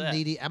unhappy. Yeah,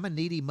 I'm a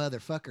needy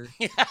motherfucker.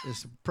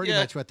 Is pretty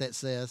much what that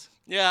says.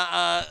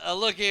 Yeah.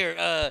 Look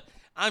here.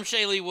 I'm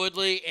Shailene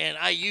Woodley, and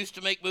I used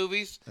to make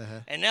movies,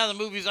 and now the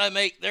movies I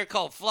make, they're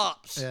called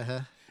flops.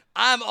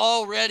 I'm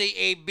already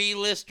a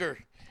B-lister.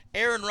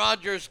 Aaron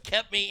Rodgers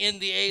kept me in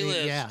the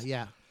A-list.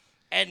 Yeah.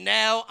 And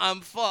now I'm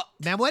fucked.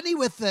 Now, wasn't he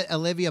with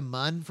Olivia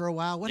Munn for a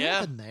while? What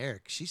happened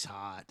there? She's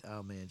hot.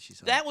 Oh, man,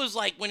 she's hot. That was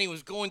like when he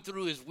was going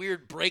through his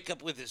weird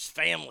breakup with his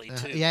family,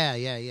 too.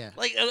 Yeah.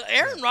 Like,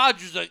 Aaron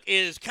Rodgers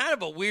is kind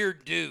of a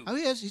weird dude. Oh,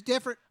 he is. He's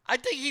different. I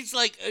think he's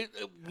like a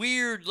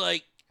weird,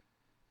 like...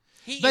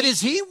 Is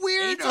he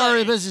weird,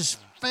 or was his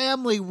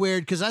family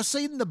weird? Because I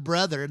seen the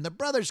brother, and the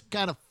brother's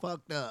kind of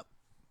fucked up.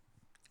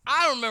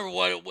 I don't remember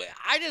what it was.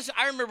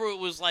 I remember it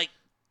was like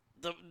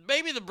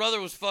maybe the brother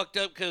was fucked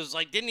up because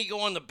didn't he go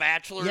on The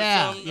Bachelor?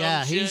 Yeah, or something?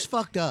 yeah, he's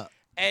fucked up.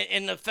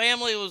 And the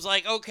family was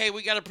like, okay,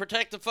 we got to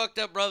protect the fucked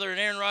up brother. And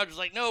Aaron Rodgers was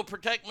like, no,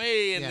 protect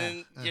me. And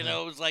then, you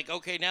know, it was like,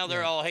 okay, now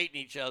they're all hating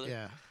each other.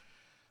 Yeah.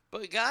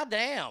 But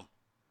goddamn,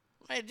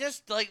 man,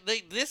 just like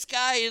this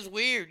guy is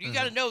weird. You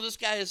got to know this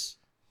guy is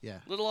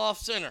a little off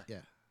center.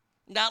 Yeah.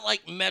 Not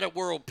like Meta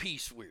World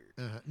Peace weird.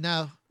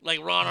 No. Like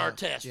Ron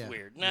Artest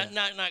weird.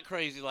 Not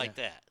crazy like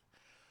that.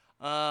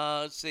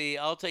 Let's see.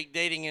 I'll take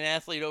dating an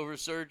athlete over a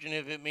surgeon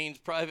if it means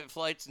private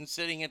flights and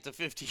sitting at the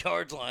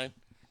 50-yard line.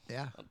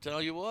 Yeah. I'll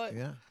tell you what.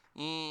 Yeah.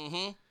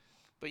 Mm-hmm.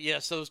 But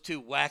yes, those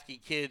two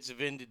wacky kids have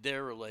ended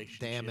their relationship.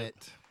 Damn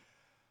it.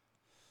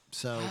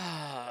 So,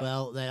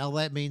 well, all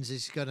that means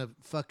he's going to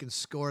fucking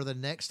score the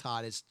next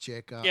hottest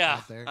chick out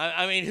there.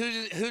 I mean,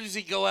 who does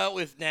he go out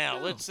with now?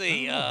 Let's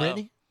see.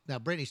 Brittany? No,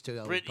 Brittany's too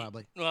old,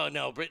 probably. Well,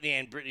 no,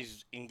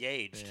 Brittany's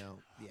engaged.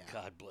 Yeah.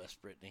 God bless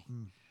Brittany.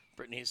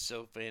 Brittany is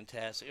so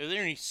fantastic. Are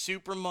there any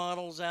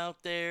supermodels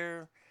out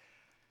there?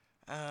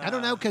 I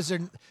don't know, because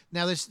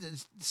this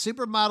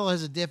supermodel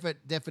has a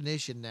different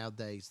definition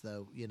nowadays,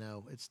 though. You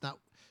know, it's not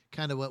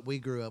kind of what we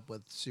grew up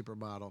with.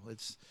 Supermodel.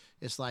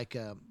 It's like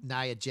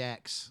Nia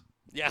Jax.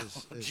 Yeah,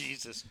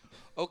 Jesus.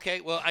 Okay,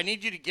 well, I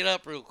need you to get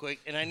up real quick,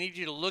 and I need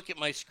you to look at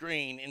my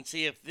screen and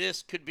see if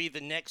this could be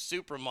the next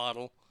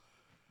supermodel,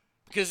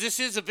 because this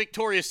is a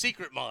Victoria's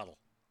Secret model.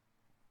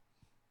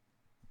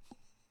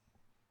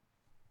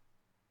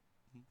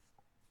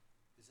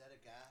 Is that a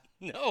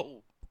guy?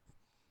 No,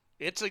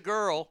 it's a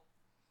girl.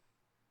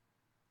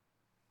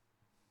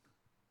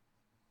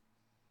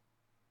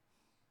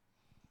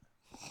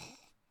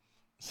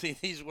 See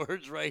these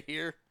words right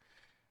here?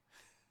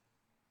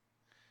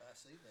 I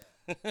see that.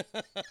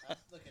 I'm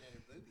looking at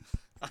her boobies.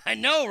 I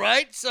know,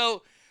 right?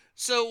 So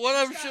what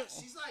I'm sure.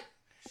 She's like,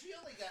 she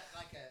only got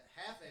like a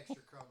half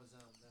extra chromosome,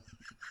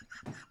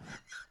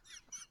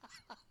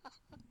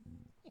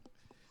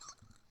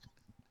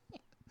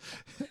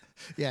 though.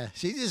 Yeah,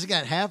 she just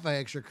got half an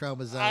extra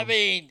chromosome. I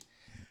mean,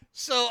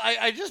 so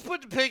I just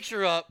put the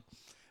picture up.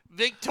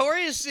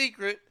 Victoria's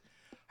Secret.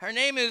 Her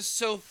name is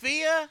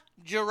Sophia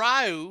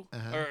Giroux,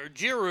 or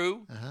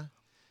Giroux.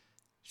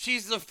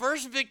 She's the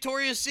first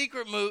Victoria's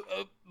Secret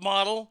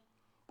model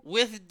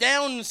with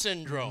Down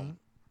syndrome.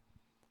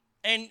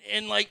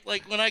 And like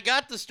when I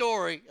got the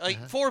story,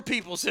 like 4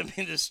 people sent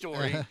me this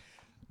story.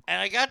 And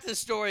I got this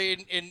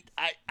story, and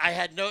I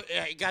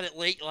got it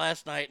late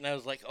last night, and I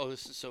was like, oh,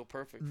 this is so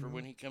perfect for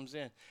when he comes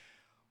in.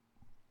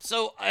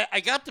 So I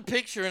got the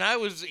picture, and I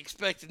was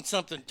expecting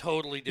something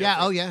totally different.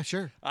 Yeah, oh yeah,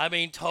 sure. I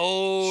mean,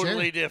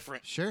 totally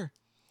different. Sure.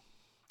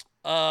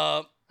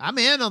 I'm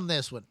in on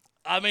this one.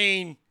 I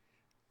mean,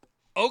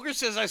 Ogre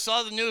says, I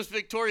saw the newest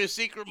Victoria's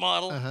Secret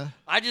model.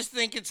 I just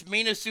think it's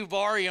Mina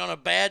Suvari on a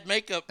bad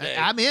makeup day.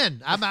 I'm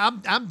in.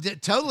 I'm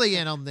totally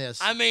in on this.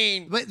 I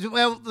mean,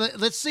 well,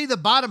 let's see the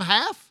bottom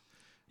half.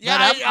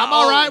 Yeah, I'm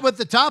all right with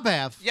the top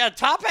half. Yeah,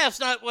 top half's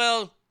not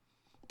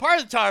part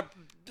of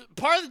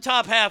the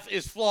top half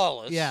is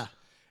flawless. Yeah,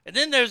 and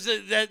then there's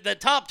the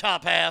top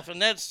half,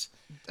 and that's.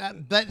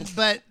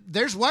 But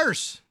there's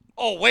worse.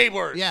 Oh, way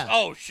worse. Yeah.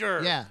 Oh,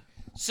 sure. Yeah.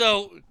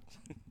 So.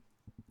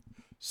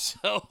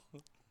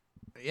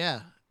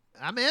 Yeah,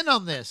 I'm in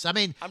on this. I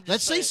mean,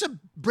 let's see some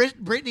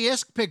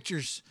Britney-esque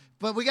pictures,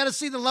 but we got to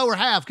see the lower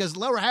half, because the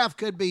lower half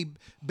could be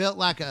built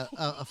like a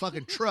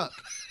fucking truck.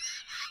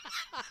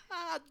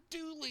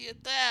 Duly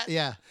at that.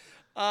 Yeah.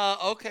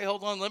 Okay,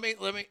 hold on. Let me.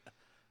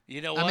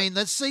 You know what? I mean,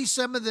 let's see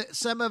some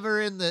of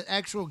her in the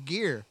actual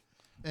gear,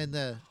 and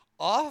the.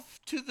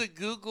 Off to the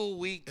Google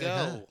we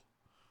go.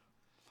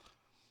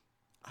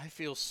 I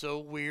feel so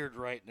weird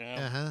right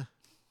now.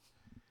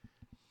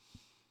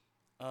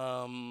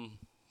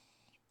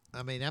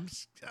 I mean, I'm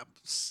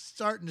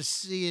starting to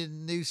see a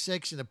new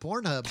section of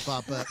Pornhub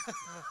pop up.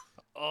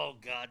 Oh,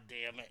 God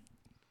damn it.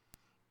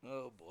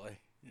 Oh, boy.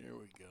 Here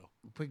we go.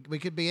 We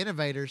could be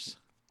innovators.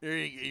 There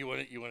you go.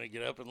 You want to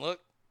get up and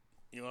look?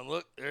 You want to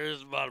look? There's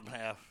the bottom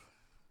half.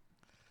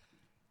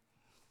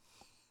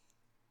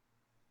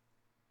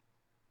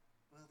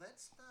 Well,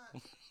 that's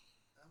not. I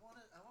want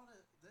to.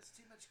 That's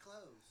too much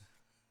clothes.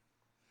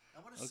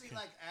 I want to see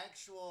like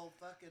actual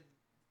fucking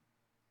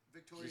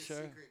Victoria's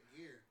Secret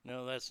gear.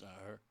 No, that's not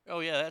her. Oh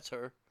yeah, that's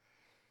her.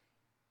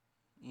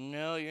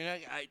 No, you're not.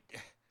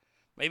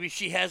 Maybe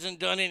she hasn't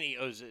done any.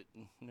 Oh, is it?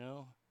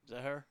 No, is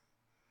that her?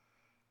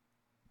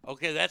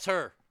 Okay, that's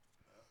her.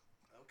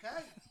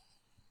 Okay,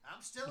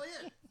 I'm still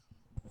in.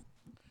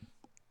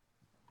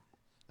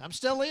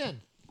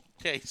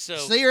 Okay, so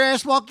see your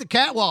ass walk the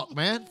catwalk,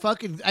 man.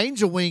 Fucking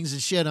angel wings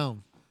and shit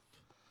on.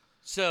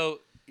 So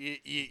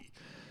you're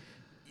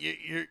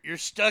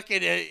stuck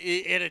at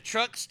a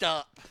truck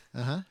stop.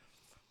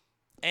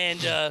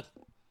 And you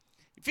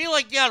feel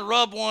like you got to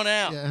rub one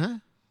out.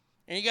 And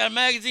you got a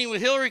magazine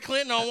with Hillary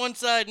Clinton on one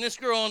side and this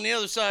girl on the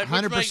other side.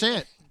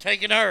 100%.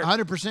 Taking her.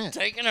 100%.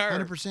 Taking her.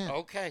 100%.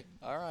 Okay.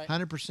 All right.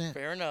 100%.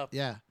 Fair enough.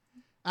 Yeah.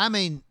 I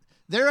mean,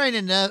 there ain't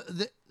enough.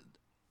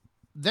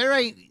 There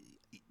ain't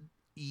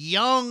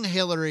young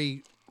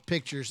Hillary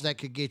pictures that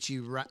could get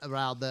you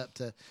riled up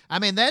to. I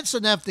mean, that's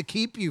enough to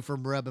keep you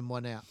from rubbing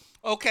one out.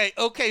 Okay.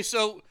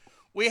 So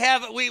we'd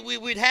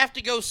have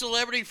to go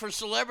celebrity for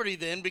celebrity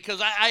then,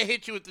 because I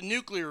hit you with the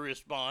nuclear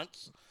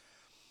response.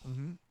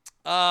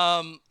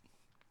 Mm-hmm.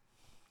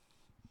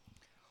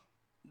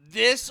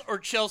 This or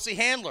Chelsea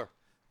Handler?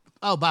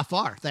 Oh, by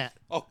far that.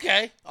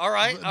 Okay, all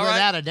right, all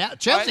Without right. a doubt,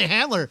 Chelsea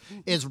Handler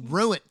is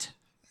ruined.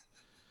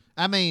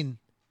 I mean,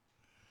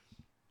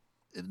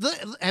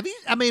 have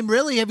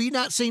you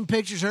not seen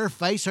pictures of her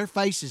face? Her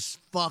face is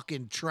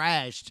fucking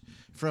trashed.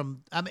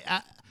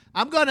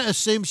 I'm going to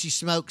assume she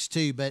smokes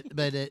too, but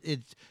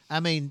the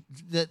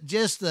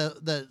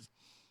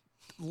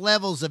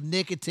levels of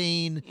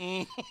nicotine.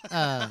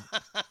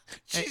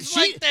 She's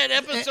like that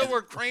episode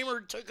where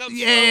Kramer took up.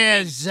 Yeah,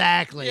 smoking.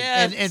 exactly.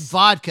 Yes. And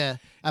vodka.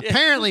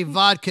 Apparently,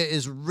 vodka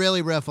is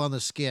really rough on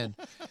the skin.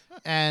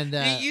 And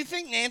you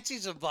think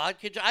Nancy's a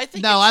vodka? I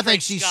think no, it's I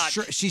think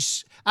straight she's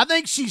Scotch. I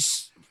think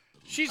she's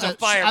a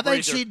fire I think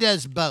breather. she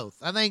does both.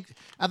 I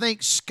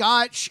think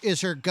Scotch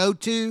is her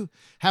go-to.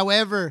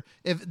 However,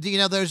 if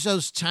there's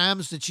those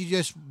times that you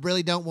just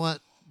really don't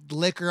want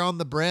liquor on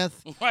the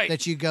breath, Right.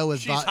 that you go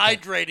with She's vodka.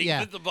 hydrating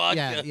with the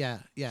vodka. Yeah.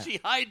 She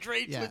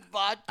hydrates with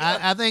vodka.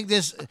 I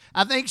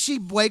think she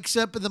wakes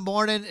up in the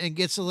morning and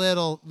gets a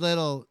little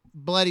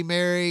Bloody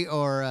Mary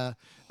or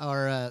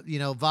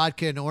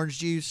vodka and orange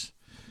juice,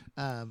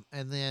 and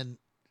then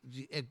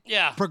it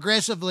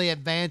progressively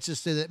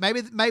advances to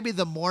maybe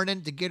the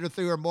morning to get her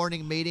through her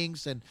morning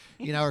meetings and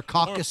her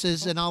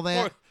caucuses and all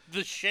that. Or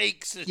the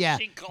shakes, as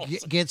she calls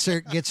it. Gets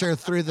her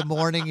through the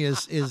morning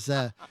is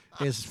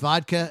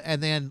vodka,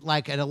 and then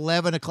like at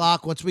 11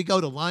 o'clock once we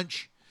go to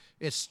lunch,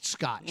 it's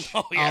Scotch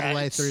all the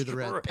way through the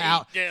rest.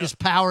 Just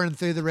powering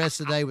through the rest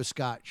of the day with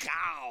Scotch.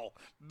 Cow,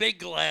 big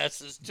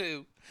glasses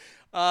too.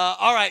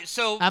 All right,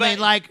 so I mean,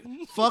 like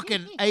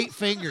fucking 8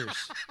 fingers.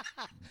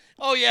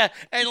 Oh yeah,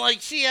 and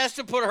like she has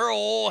to put her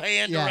whole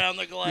hand around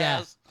the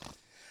glass.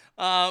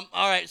 All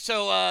right,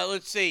 so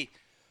let's see.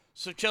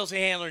 So Chelsea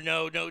Handler,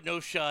 no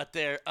shot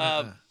there.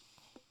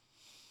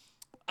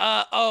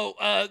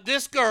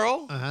 This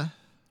girl,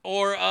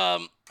 or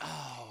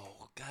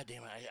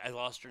goddamn it, I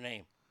lost her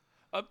name.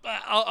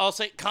 I'll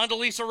say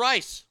Condoleezza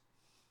Rice.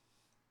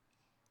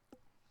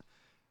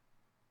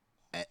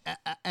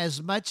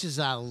 As much as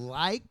I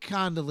like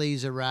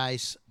Condoleezza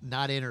Rice,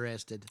 not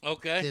interested.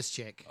 Okay. This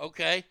chick.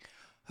 Okay.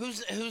 Who's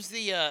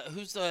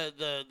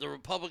the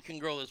Republican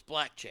girl that's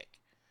black chick?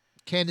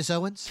 Candace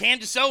Owens?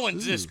 Candace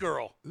Owens, this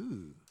girl.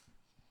 Ooh.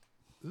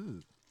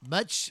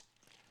 Much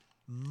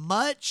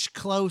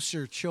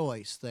closer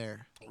choice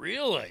there.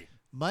 Really?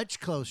 Much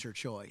closer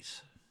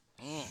choice.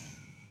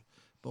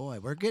 Boy,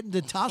 we're getting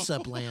to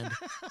toss-up land.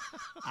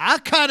 I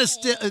kind of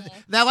still...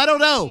 Now, I don't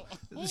know.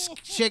 This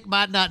chick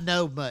might not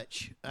know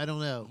much. I don't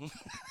know.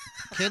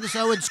 Candace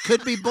Owens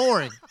could be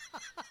boring.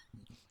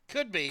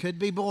 Could be. Could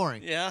be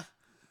boring. Yeah.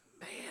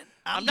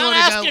 I'm gonna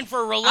not asking for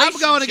a relationship. I'm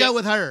going to go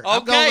with her.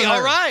 Okay,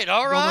 all right.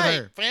 Going with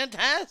her.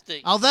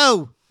 Fantastic.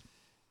 Although,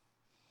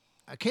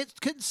 I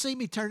couldn't see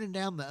me turning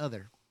down the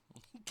other.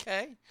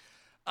 Okay.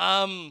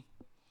 No,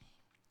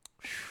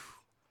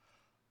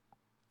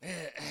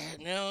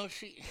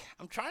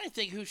 I'm trying to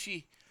think who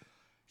she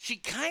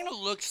kind of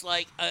looks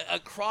like a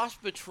cross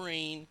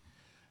between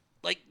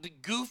like the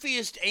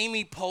goofiest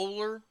Amy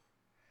Poehler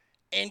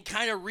and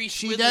kind of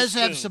Reese Witherspoon. She does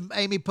have some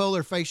Amy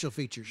Poehler facial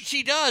features.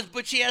 She does,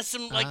 but she has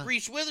some like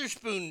Reese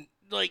Witherspoon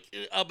like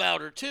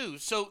about her too.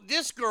 So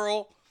this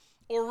girl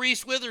or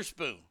Reese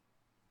Witherspoon.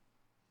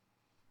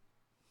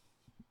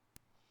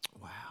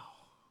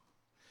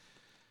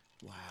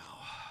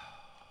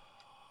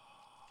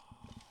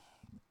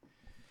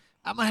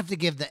 I'm going to have to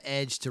give the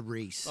edge to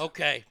Reese.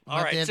 Okay.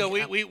 All right. So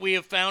we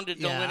have found a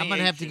delineation. I'm going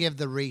to have to give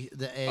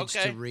the edge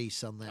to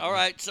Reese on that. All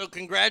right. So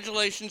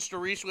congratulations to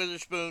Reese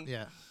Witherspoon.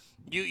 Yeah.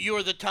 You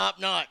are the top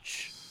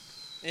notch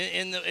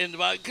in the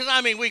because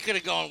I mean we could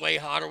have gone way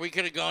hotter. We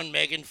could have gone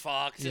Megan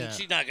Fox, and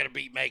she's not going to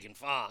beat Megan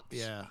Fox.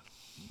 Yeah.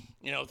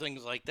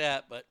 Things like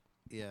that. But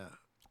yeah.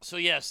 So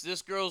yes,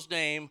 this girl's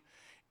name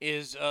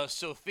is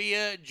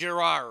Sophia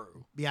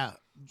Giraru. Yeah.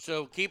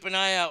 So keep an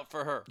eye out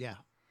for her. Yeah.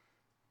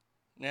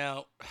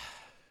 Now,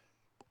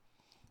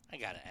 I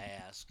got to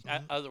ask.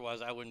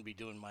 Otherwise, I wouldn't be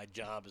doing my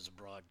job as a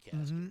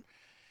broadcaster. Mm-hmm.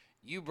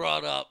 You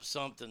brought up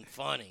something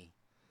funny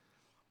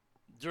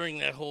during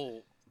that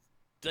whole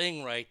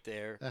thing right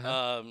there.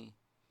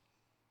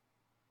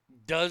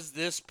 Does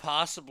this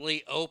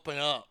possibly open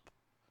up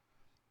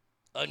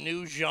a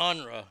new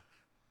genre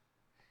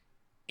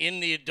in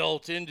the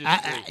adult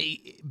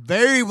industry?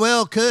 Very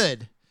well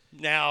could.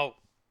 Now.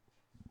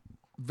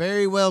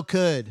 Very well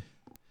could.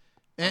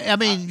 I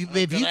mean,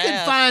 if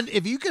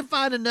you can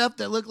find enough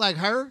that look like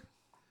her,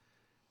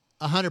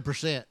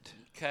 100%.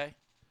 Okay.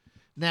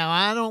 Now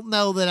I don't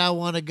know that I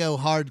want to go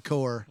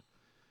hardcore.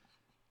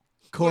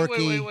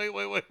 Corky.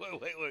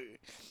 Wait.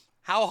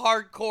 How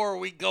hardcore are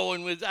we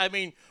going with? I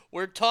mean,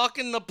 we're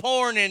talking the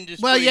porn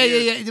industry. Well,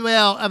 yeah.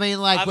 Well, I mean,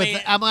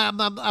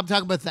 I'm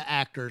talking about the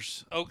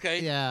actors.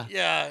 Okay. Yeah.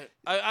 Yeah.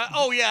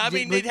 I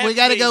mean, we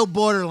got to go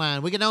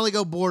borderline. We can only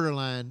go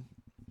borderline.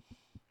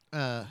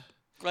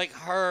 Like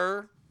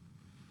her.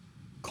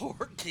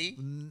 Corky?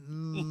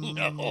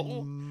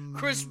 No.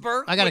 Chris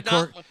Burke. I got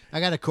would I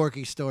got a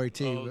Corky story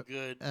too. Oh,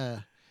 good.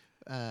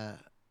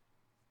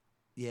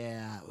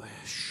 Yeah.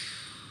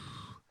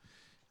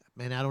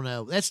 Man, I don't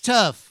know. That's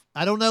tough.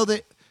 I don't know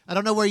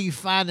where you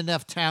find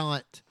enough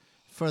talent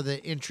for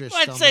the interest.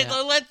 Let's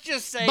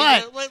just say.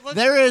 But let's,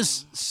 there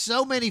is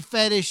so many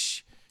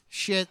fetish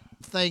shit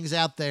things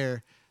out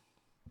there.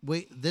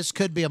 This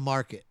could be a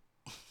market,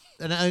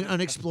 an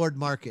unexplored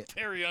market.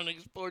 Very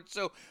unexplored.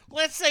 So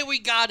let's say we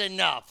got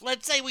enough.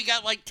 Let's say we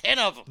got like 10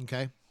 of them.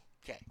 Okay.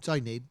 Okay. That's all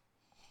you need.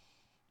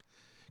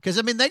 Because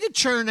I mean, they could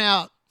churn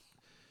out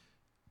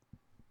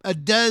a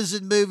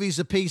dozen movies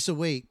a piece a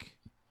week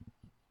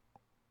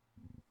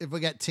if we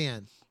got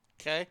 10.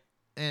 Okay.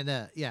 And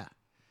yeah.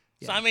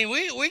 So I mean,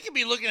 we could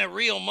be looking at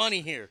real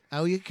money here.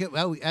 Oh, you could.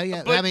 Oh,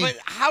 yeah. But, I mean, but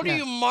how do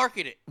you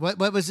market it? What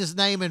was his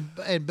name in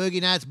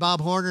Boogie Nights?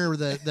 Bob Horner,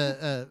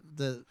 the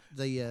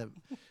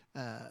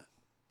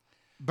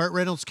Burt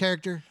Reynolds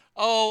character.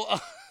 Oh,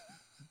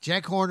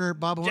 Jack Horner,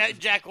 Bob Horner.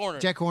 Jack Horner.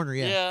 Jack Horner,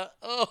 yeah. Yeah.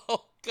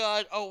 Oh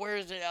God. Oh, where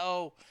is it?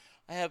 Oh,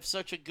 I have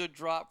such a good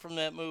drop from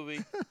that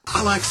movie.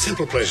 I like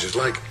simple pleasures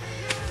like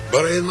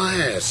butter in my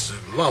ass,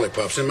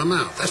 lollipops in my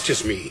mouth. That's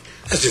just me.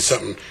 That's just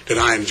something that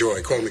I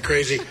enjoy. Call me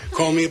crazy,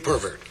 call me a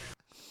pervert.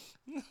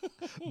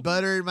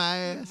 Butter in my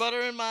ass.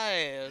 Butter in my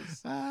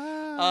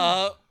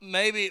ass.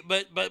 Maybe,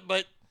 but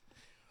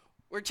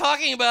we're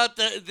talking about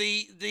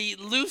the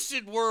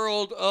lucid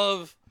world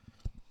of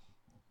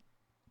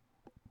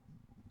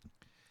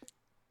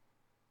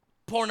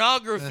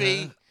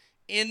pornography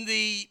in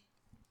the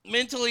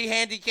mentally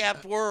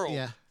handicapped world.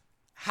 Yeah.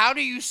 How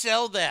do you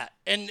sell that?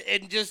 And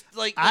just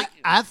like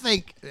I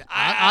think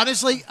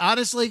honestly,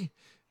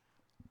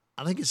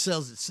 I think it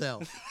sells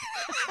itself.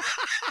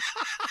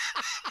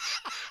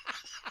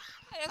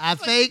 I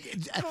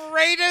think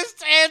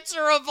greatest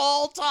answer of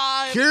all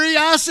time.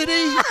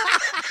 Curiosity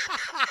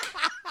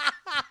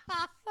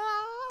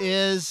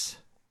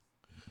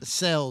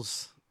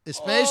sells,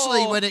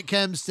 especially when it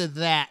comes to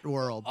that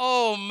world.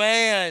 Oh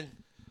man.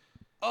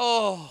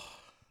 Oh.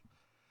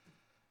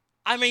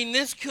 I mean,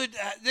 this could.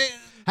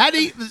 How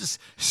do you?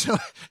 So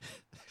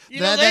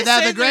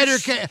the greater,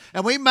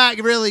 and we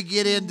might really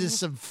get into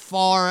some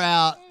far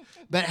out.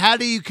 But how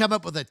do you come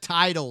up with the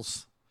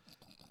titles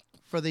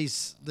for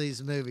these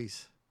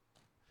movies?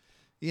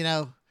 You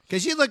know,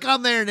 because you look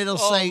on there and it'll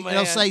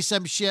say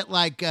some shit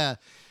like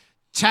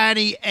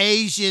tiny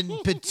Asian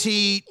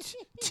petite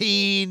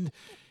teen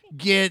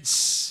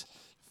gets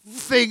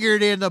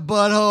fingered in the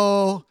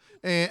butthole.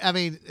 And I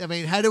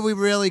mean, how do we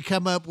really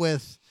come up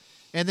with?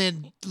 And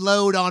then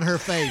load on her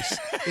face.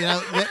 You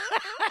know,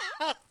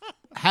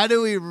 how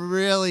do we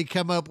really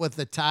come up with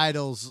the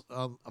titles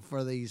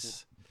for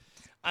these?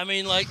 I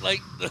mean, like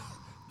the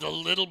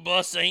little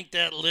bus ain't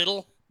that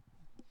little,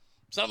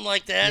 something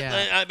like that.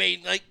 Yeah. I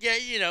mean, like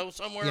you know,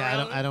 somewhere. Yeah,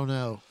 around I don't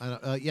know.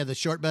 Yeah, the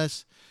short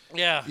bus.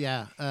 Yeah.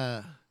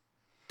 Yeah.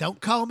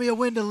 Don't call me a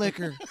window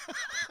licker.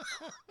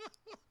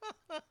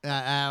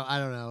 I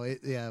don't know.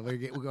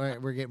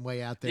 We're getting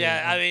way out there.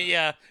 Yeah, I mean,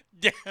 yeah.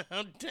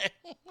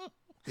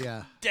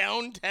 Yeah.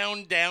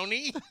 Downtown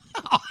Downey.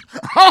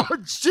 Oh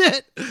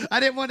shit!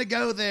 I didn't want to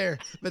go there,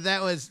 but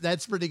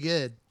that's pretty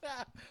good.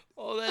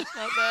 Oh, that's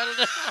not bad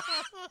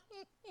enough.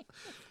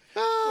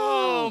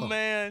 Oh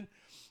man,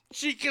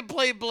 she could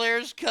play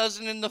Blair's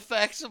cousin in the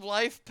Facts of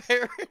Life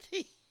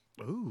parody.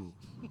 Ooh.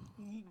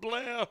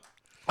 Blair.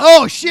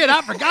 Oh shit!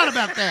 I forgot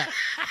about that.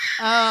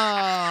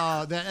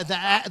 Oh,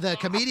 the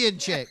comedian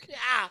chick.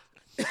 Yeah.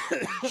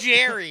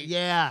 Jerry.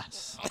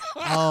 Yes.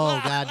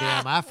 Oh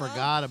goddamn! I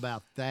forgot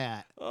about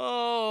that.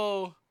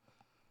 Oh.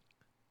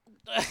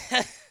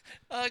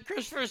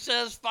 Christopher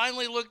says,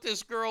 "Finally looked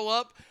this girl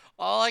up.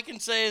 All I can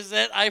say is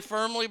that I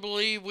firmly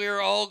believe we're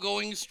all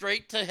going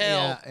straight to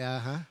hell."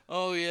 Yeah.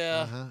 Oh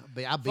yeah.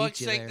 But I beat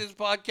Fuck's you sake, there. this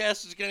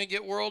podcast is gonna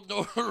get world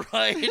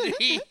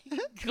notoriety.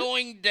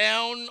 Going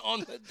down on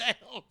the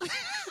down.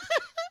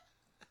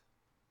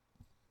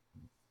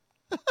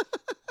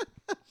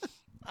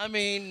 I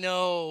mean,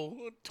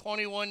 no.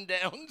 21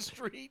 Down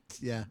Street.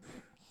 Yeah.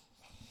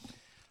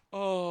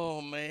 Oh,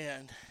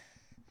 man.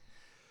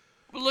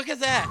 But look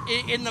at that.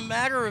 In the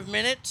matter of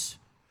minutes,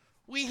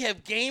 we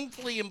have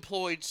gamefully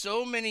employed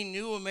so many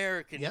new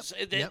Americans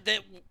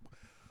that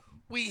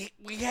we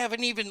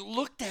haven't even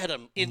looked at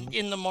them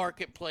in the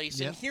marketplace.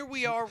 Yep. And here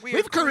we are.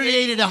 We've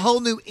created a whole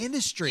new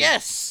industry.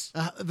 Yes.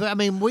 I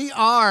mean, we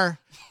are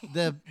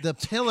the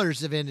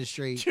pillars of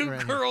industry. Two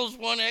girls,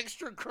 one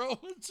extra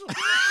chromosome.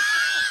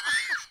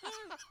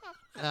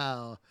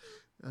 Oh,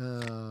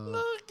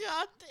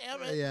 God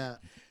damn it. Yeah.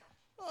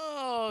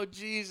 Oh,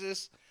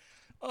 Jesus.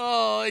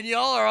 Oh, and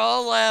y'all are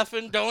all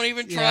laughing. Don't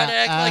even try to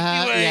act like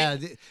you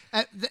ain't.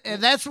 Yeah,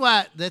 and that's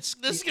why This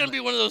is going to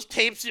be one of those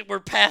tapes that were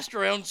passed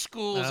around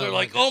schools. They're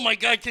like, oh, my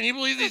God, can you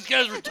believe these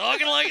guys were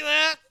talking like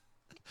that?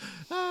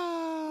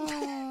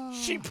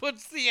 She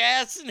puts the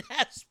ass in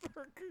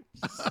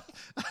Asperger's.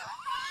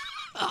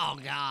 Oh,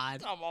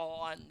 God. Come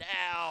on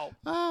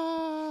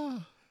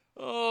now.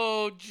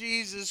 Oh,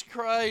 Jesus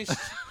Christ.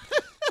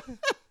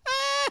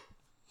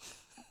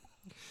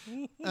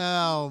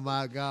 Oh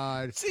my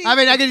God! I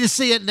mean, I can just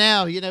see it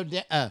now. You know,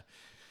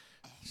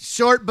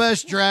 short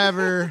bus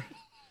driver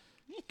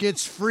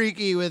gets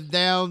freaky with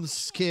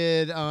Down's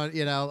kid on.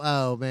 You know,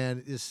 oh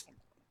man, it's.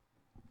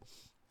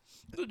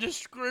 The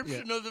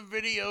description of the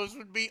videos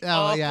would be Oh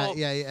awful.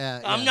 yeah.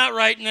 I'm not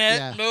writing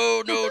that.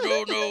 Yeah.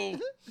 No.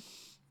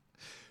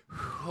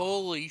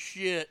 Holy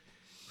shit.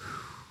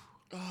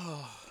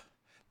 Oh.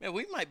 Man,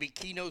 we might be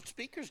keynote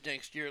speakers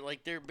next year,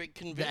 like their big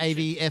The convention.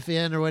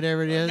 AVFN or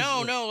whatever it is.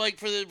 No, like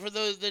for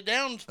the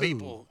Downs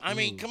people. I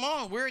mean, come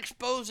on, we're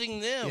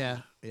exposing them.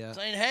 Yeah.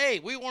 Saying, hey,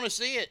 we want to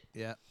see it.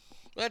 Yeah.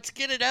 Let's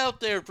get it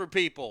out there for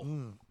people.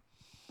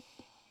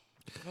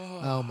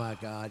 Oh my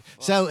God!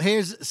 So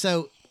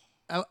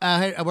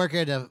I work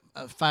at a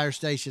fire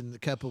station a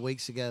couple of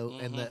weeks ago,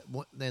 and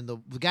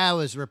the guy I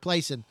was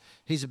replacing,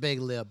 he's a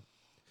big lib,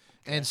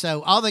 and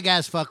so all the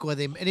guys fuck with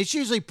him, and it's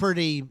usually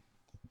pretty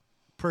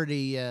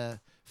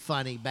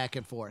funny back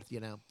and forth, you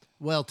know,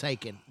 well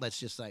taken, let's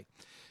just say,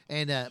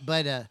 and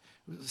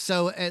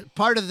so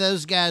part of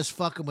those guys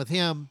fucking with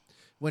him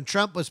when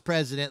Trump was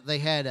president, they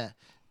had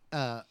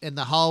in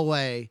the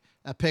hallway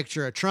a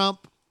picture of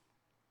Trump,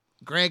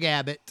 Greg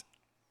Abbott,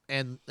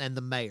 and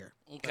the mayor.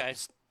 Okay.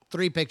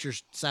 3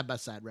 pictures side by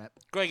side, right?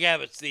 Greg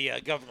Abbott's the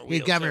governor.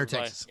 He's governor of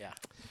Texas. Yeah.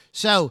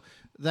 So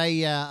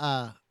they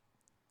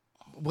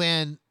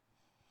when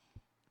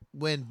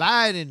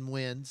Biden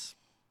wins,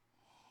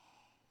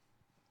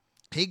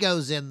 he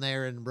goes in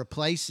there and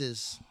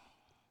replaces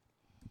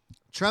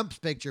Trump's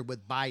picture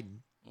with Biden.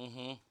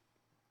 Mm-hmm.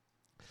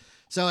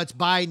 So it's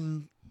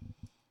Biden,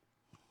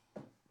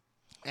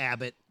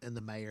 Abbott, and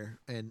the mayor,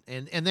 and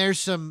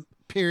there's some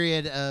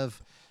period of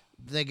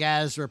the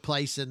guys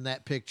replacing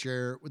that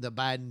picture with the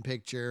Biden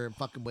picture and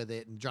fucking with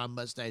it, and John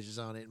Mustache is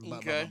on it, and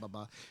blah, blah, blah,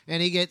 blah.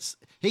 And he gets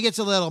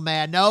a little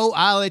mad. No,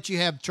 I'll let you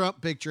have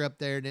Trump picture up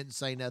there, and didn't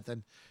say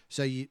nothing.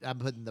 So I'm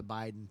putting the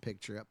Biden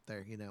picture up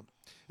there, you know.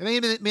 I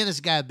mean, me and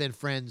this guy have been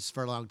friends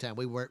for a long time.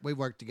 We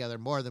worked together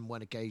more than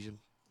one occasion.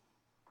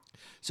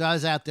 So I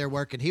was out there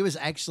working. He was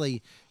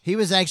actually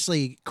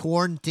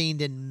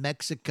quarantined in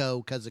Mexico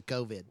because of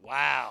COVID.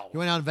 Wow. He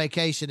went on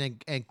vacation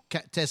and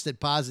tested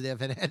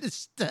positive and had to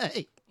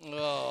stay.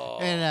 Oh.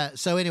 And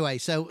so anyway,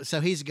 so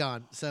he's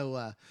gone.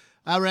 So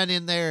I run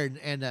in there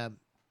and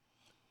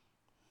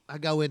I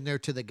go in there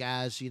to the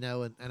guys, you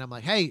know, and I'm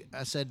like, hey,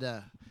 I said,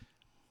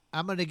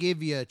 I'm going to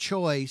give you a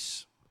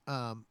choice.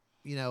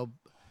 You know,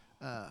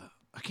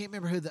 I can't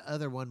remember who the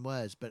other one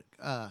was, but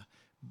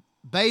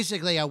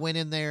basically I went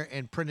in there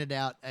and printed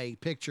out a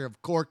picture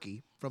of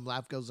Corky from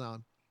Life Goes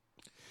On.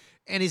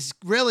 And it's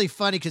really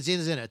funny because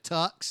he's in a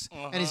tux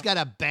and he's got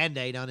a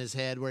Band-Aid on his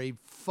head where he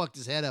fucked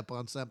his head up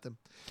on something.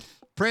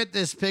 Print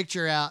this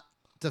picture out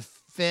to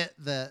fit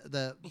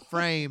the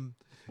frame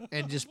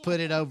and just put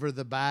it over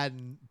the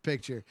Biden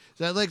picture.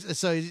 So it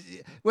looks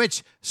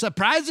which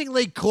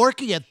surprisingly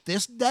Corky at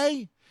this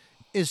day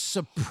is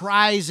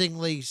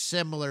surprisingly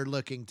similar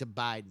looking to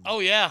Biden. Oh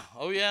yeah.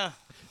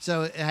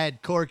 So it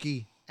had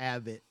Corky,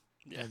 Abbott,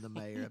 and the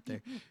mayor up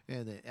there.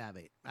 And then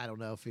I don't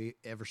know if he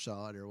ever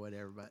saw it or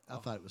whatever, but I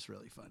thought it was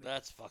really funny.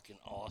 That's fucking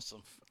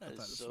awesome. That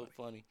is so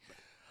funny.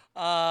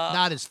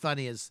 Not as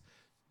funny as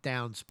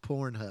Down's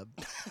Pornhub.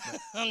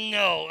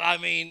 No, I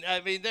mean,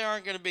 there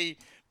aren't going to be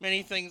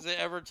many things that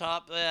ever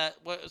top that.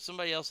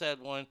 Somebody else had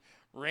one.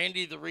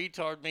 Randy the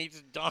retard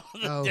meets Donna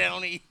the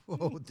Downey.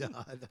 Oh,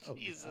 God. Oh,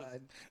 Jesus.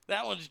 God.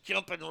 That one's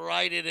jumping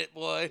right in it,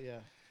 boy. Yeah.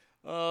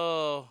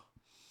 Oh.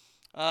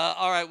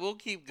 All right, we'll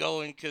keep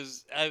going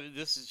because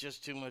this is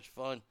just too much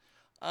fun.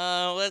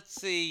 Let's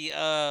see.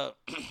 Why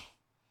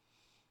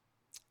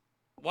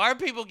are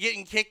people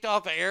getting kicked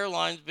off of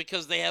airlines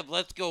because they have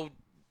Let's Go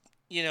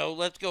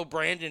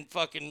Brandon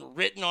fucking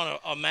written on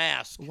a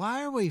mask?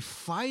 Why are we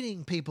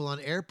fighting people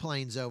on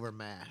airplanes over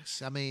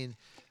masks? I mean,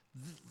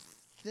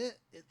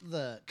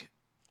 look,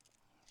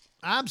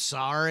 I'm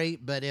sorry,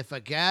 but if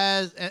a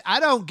guy, I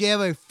don't give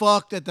a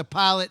fuck that the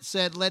pilot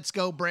said "Let's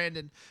go,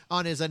 Brandon"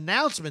 on his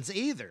announcements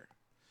either.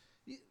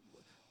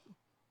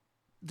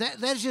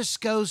 That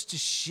just goes to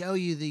show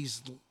you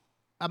these.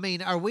 I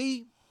mean,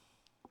 we're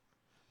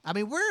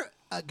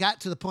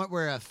got to the point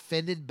where we're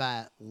offended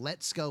by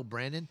 "Let's go,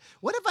 Brandon."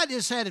 What if I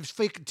just had a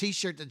fucking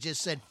T-shirt that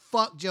just said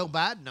 "Fuck Joe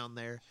Biden" on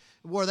there,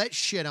 wore that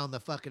shit on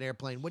the fucking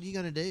airplane? What are you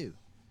gonna do?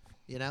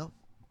 You know?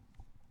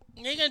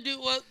 You're gonna do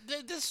what?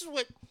 This is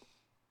what.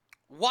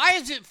 Why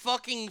is it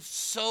fucking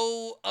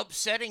so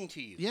upsetting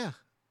to you? Yeah.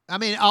 I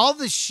mean, all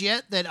the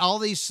shit that all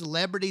these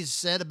celebrities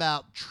said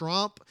about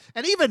Trump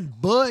and even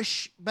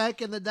Bush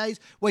back in the days,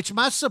 which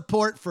my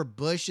support for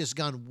Bush has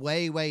gone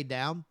way, way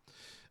down.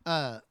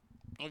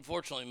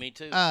 Unfortunately, me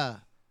too.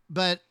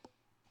 But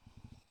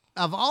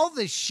of all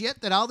the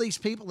shit that all these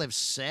people have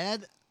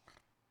said,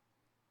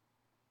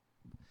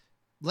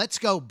 "Let's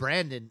go,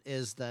 Brandon"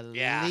 is the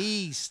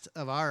least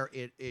of our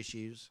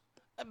issues.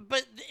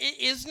 But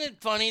isn't it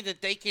funny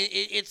that they can?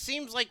 It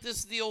seems like this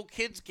is the old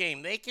kids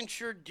game. They can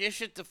sure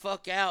dish it the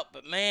fuck out,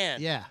 but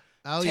man, yeah,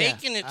 Oh,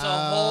 taking it's a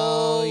Oh,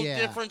 whole yeah.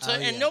 different. Oh,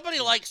 And yeah. nobody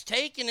likes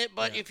taking it,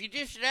 but if you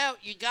dish it out,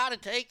 you got to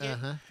take it.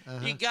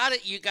 You got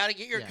it. You got to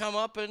get your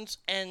comeuppance,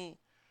 and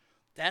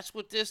that's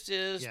what this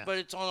is. Yeah. But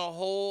it's on a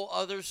whole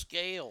other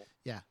scale.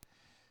 Yeah.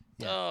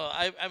 Oh,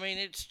 I mean,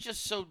 it's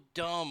just so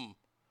dumb.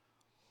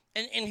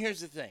 And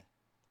here's the thing.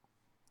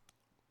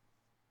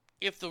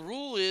 If the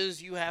rule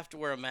is you have to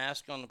wear a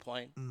mask on the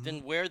plane,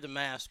 then wear the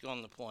mask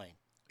on the plane.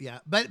 Yeah,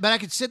 but I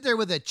could sit there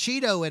with a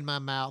Cheeto in my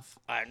mouth.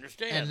 I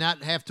understand. And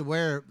not have to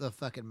wear the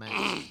fucking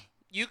mask.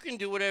 You can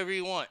do whatever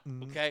you want,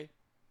 okay?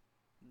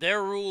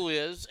 Their rule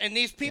is, and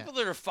these people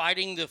that are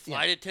fighting the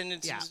flight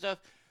attendants and stuff,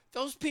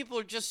 those people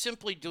are just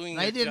simply doing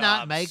They their did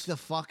not jobs. make the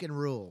fucking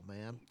rule,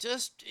 man.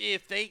 Just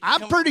if they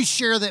I'm pretty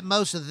sure that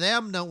most of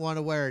them don't want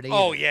to wear it either.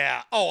 Oh,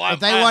 yeah. Oh, But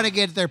they want to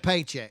get their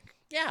paycheck.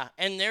 Yeah,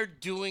 and they're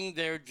doing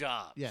their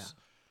jobs. Yeah.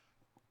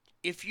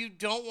 If you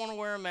don't want to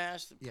wear a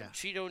mask, put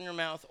Cheeto in your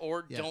mouth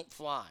or don't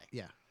fly.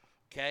 Yeah.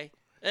 Okay?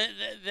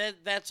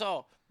 That's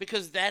all.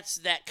 Because that's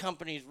that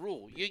company's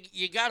rule.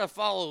 You got to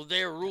follow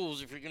their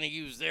rules if you're going to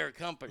use their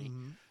company.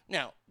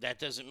 Now, that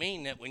doesn't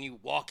mean that when you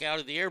walk out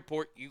of the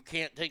airport, you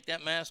can't take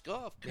that mask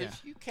off, because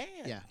you can.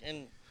 Yeah.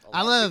 And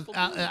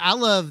I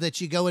love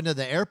that you go into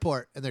the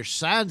airport and there's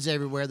signs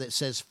everywhere that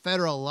says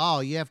federal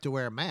law, you have to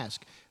wear a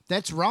mask.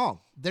 That's wrong.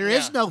 There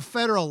is no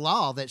federal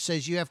law that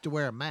says you have to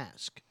wear a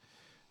mask.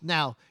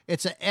 Now,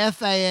 it's a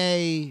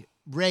FAA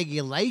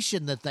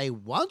regulation that they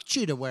want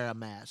you to wear a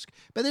mask,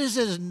 but this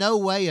is no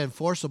way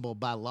enforceable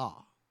by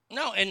law.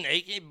 No,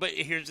 but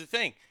here's the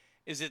thing.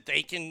 Is that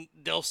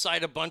they'll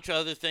cite a bunch of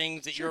other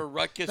things that you're a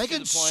ruckus They to the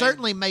can plane.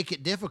 certainly make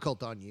it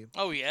difficult on you.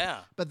 Oh, yeah.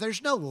 But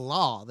there's no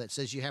law that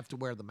says you have to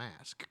wear the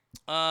mask.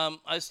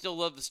 I still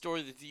love the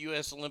story that the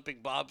U.S.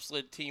 Olympic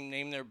bobsled team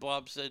named their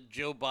bobsled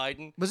Joe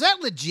Biden. Was that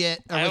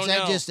legit, or I was don't that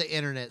know. just an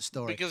internet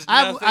story? Because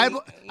I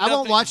won't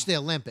nothing- watch the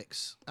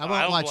Olympics. I I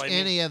won't don't watch blame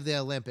any of the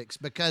Olympics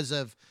because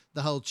of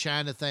the whole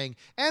China thing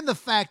and the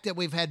fact that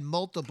we've had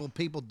multiple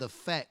people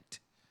defect.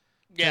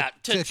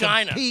 To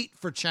China. Compete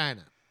for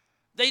China.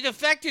 They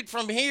defected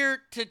from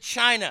here to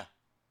China.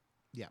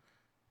 Yeah.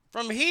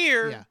 From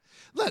here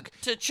Look,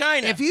 to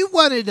China. If you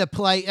wanted to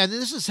play, and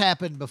this has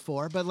happened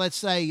before, but let's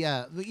say,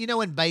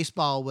 when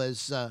baseball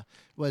was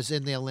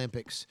in the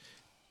Olympics,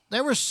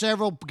 there were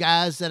several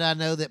guys that I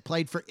know that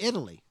played for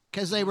Italy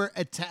because they were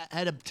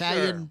had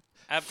Italian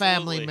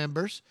family Absolutely.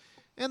 members,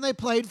 and they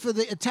played for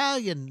the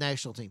Italian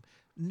national team.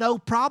 No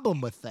problem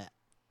with that.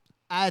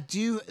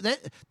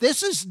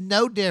 This is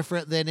no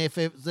different than if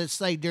let's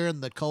say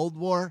during the Cold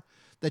War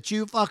that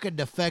you fucking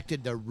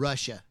defected to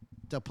Russia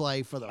to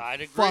play for the I'd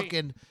agree.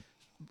 fucking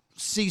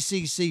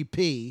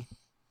CCCP.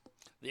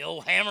 The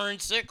old hammer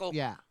and sickle.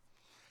 Yeah.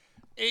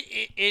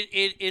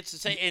 It's the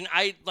same. And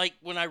I,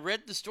 when I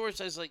read the stories,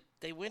 I was like,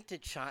 they went to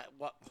China.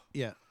 What?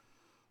 Yeah.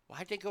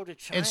 Why'd they go to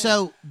China? And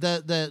so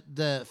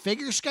the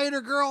figure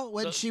skater girl,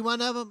 wasn't she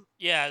one of them?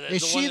 Yeah.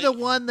 Is she the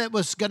one that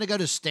was going to go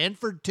to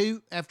Stanford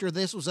too after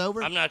this was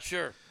over? I'm not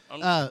sure.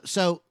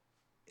 So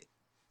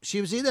she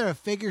was either a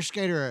figure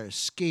skater or a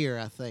skier,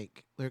 I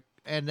think.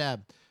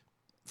 And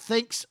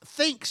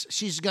thinks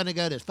she's going to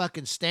go to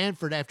fucking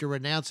Stanford after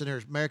renouncing her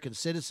American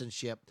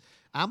citizenship.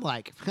 I'm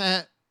like,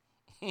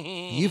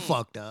 you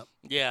fucked up.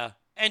 Yeah.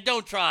 And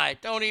don't try.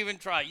 Don't even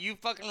try. You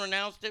fucking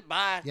renounced it.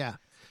 Bye. Yeah.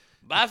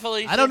 Bye,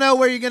 Felicia. I don't know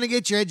where you're going to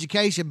get your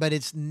education, but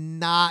it's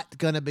not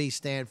going to be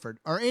Stanford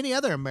or any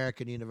other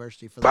American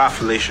university for that. Bye,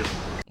 Felicia.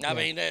 I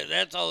mean,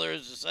 that's all there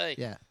is to say.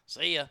 Yeah.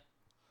 See ya.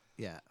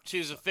 Yeah. She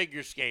was a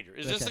figure skater.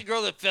 Is this Okay. the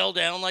girl that fell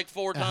down like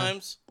 4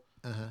 times?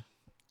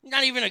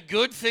 Not even a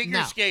good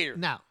figure skater.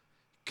 No.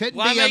 Couldn't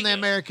Why be on make- the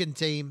American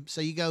team, so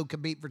you go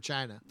compete for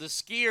China. The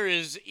skier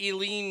is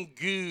Eileen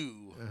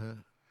Gu.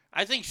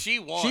 I think she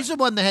won. She's the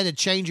one that had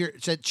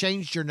to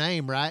changed her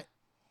name, right?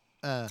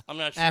 I'm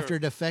not sure. After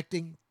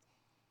defecting.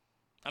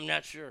 I'm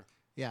not sure.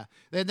 Yeah.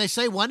 Then they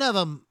say one of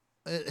them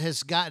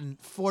has gotten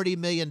 $40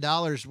 million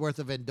worth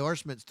of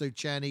endorsements through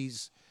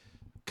Chinese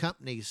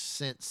companies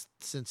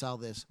since all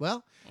this.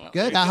 Well, Well, good.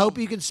 there you I go. hope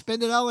you can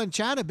spend it all in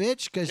China,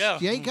 bitch, because Yeah.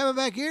 you ain't coming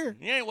back here.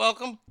 You ain't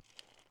welcome.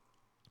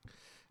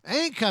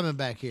 Ain't coming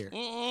back here.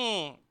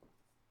 Mm-mm.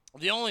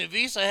 The only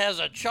Visa has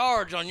a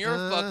charge on your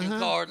fucking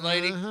card,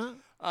 lady.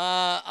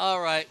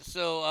 All right.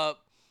 So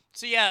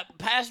yeah,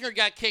 passenger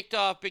got kicked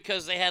off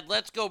because they had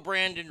 "Let's Go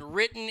Brandon"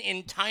 written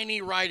in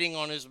tiny writing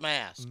on his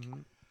mask.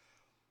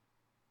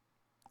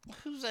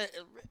 Who's that?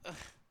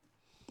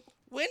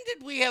 When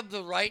did we have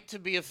the right to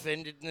be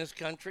offended in this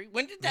country?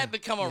 When did that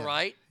become a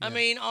right? I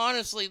mean,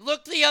 honestly,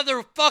 look the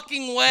other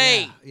fucking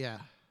way. Yeah.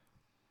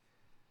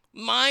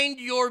 Mind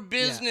your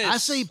business. I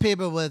see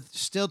people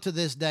still to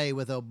this day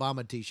with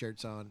Obama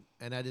t-shirts on,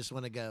 and I just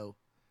want to go,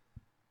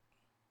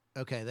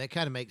 okay, that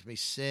kind of makes me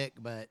sick,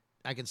 but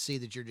I can see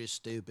that you're just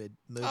stupid.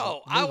 Move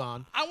on. I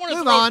want to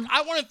Move throw. on.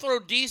 I want to throw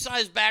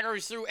D-size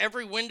batteries through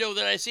every window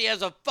that I see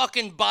has a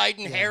fucking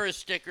Biden Harris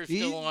sticker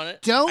still on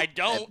it. I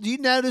don't. Do you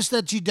notice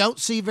that you don't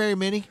see very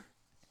many?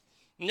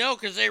 No,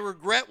 because they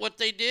regret what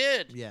they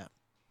did. Yeah.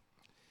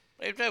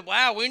 They said,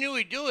 "Wow, we knew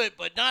he'd do it,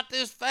 but not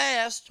this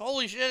fast.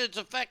 Holy shit, it's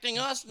affecting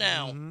us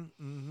now."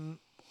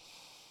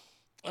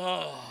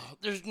 Oh,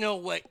 there's no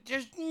way.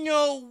 There's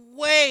no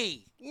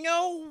way.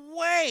 No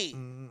way.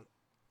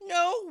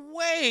 No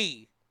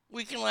way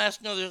we can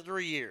last another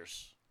 3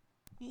 years.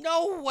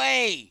 No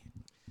way.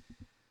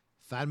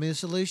 Find me a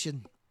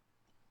solution.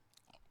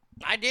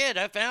 I did.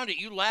 I found it.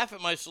 You laugh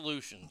at my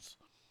solutions.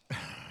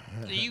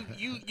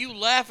 You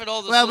laugh at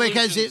all the well, solutions.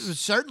 because it would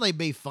certainly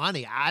be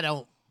funny. I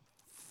don't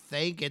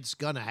think it's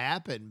going to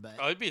happen, but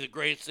it'd be the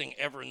greatest thing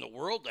ever in the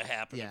world to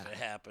happen if it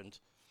happened.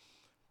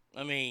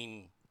 I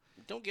mean,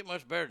 don't get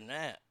much better than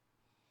that.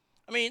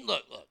 I mean,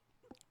 look.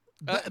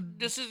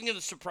 This isn't going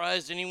to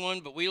surprise anyone,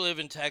 but we live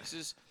in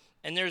Texas,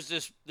 and there's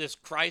this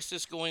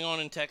crisis going on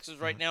in Texas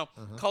right now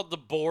called the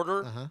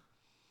border.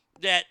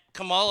 That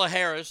Kamala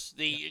Harris,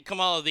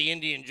 Kamala the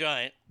Indian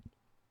giant,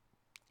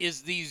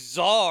 is the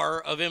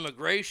czar of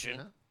immigration.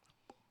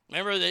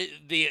 Remember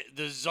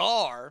the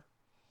czar.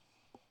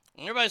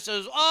 Everybody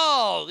says,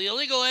 "Oh, the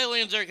illegal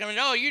aliens are coming."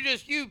 Oh,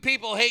 you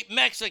people hate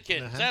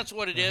Mexicans. That's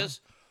what it is.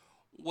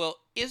 Well,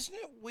 isn't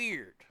it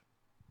weird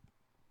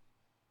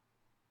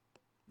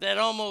that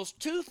almost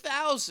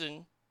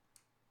 2,000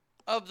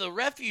 of the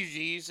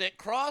refugees that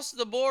crossed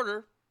the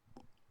border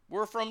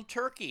were from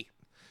Turkey?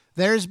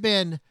 There's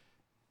been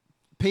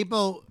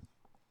people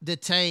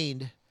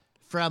detained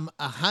from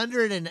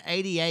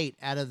 188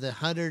 out of the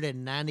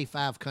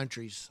 195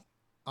 countries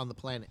on the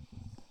planet.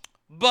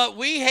 But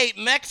we hate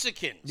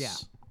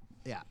Mexicans.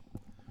 Yeah.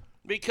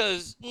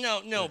 Because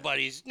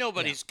nobody's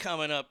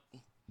coming up.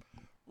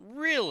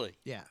 Really?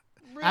 Yeah.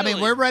 Really? I mean,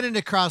 we're running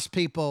across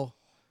people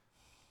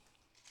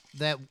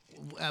that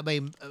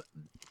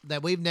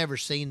we've never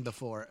seen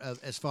before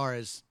as far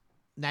as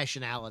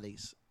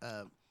nationalities.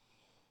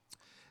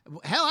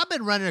 Hell, I've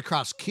been running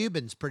across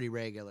Cubans pretty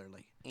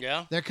regularly.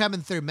 Yeah. They're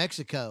coming through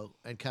Mexico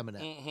and coming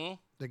up. Mm-hmm.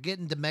 They're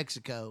getting to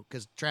Mexico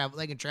because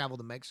they can travel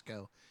to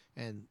Mexico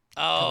and.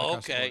 Oh,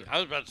 okay. I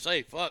was about to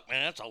say, fuck,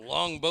 man, that's a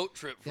long boat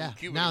trip from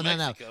Cuba to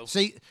Mexico. No.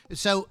 See,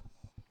 so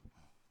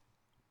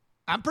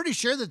I'm pretty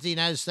sure that the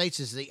United States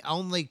is the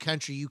only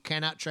country you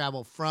cannot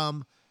travel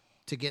from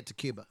to get to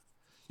Cuba.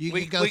 You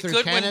can go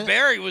through Canada. When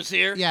Barry was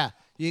here. Yeah.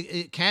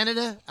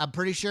 Canada, I'm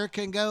pretty sure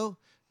can go.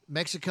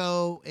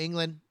 Mexico,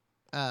 England,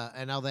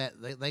 and all that.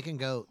 They can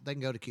go. They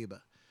can go to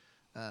Cuba.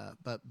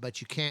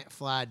 But you can't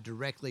fly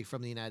directly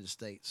from the United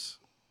States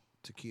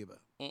to Cuba.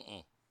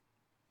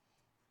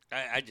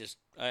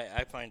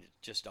 I find it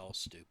just all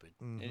stupid.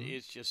 Mm-hmm.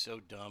 It's just so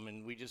dumb,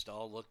 and we just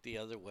all look the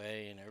other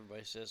way, and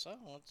everybody says,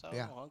 "Oh, it's all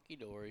hunky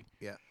dory."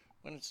 Yeah.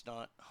 When it's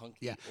not hunky.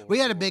 Yeah. We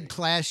had a big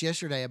class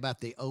yesterday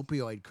about the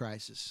opioid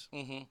crisis.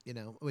 Mm-hmm. You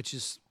know, which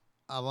is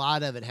a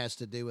lot of it has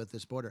to do with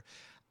this border.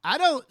 I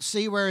don't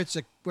see where it's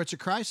a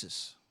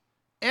crisis.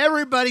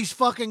 Everybody's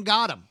fucking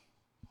got them.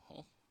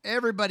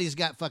 Everybody's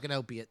got fucking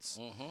opiates.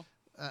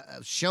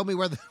 Show me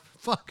where the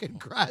fucking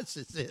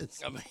crisis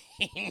is. I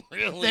mean,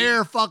 really?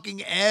 They're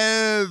fucking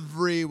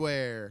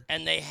everywhere.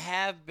 And they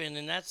have been,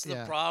 and that's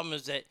the problem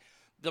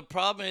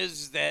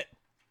is that,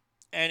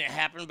 and it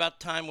happened about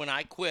the time when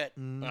I quit.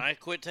 When I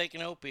quit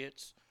taking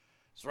opiates.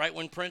 It's right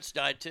when Prince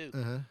died, too.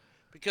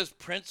 Because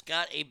Prince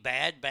got a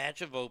bad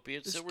batch of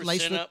opiates that were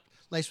sent up.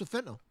 Laced with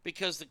fentanyl.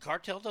 Because the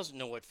cartel doesn't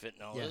know what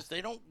fentanyl is. They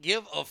don't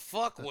give a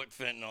fuck what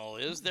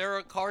fentanyl is. They're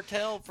a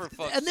cartel for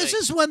fuck's sake. And this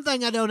is one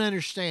thing I don't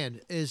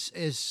understand is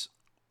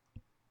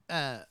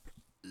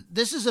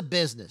this is a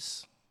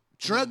business.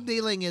 Drug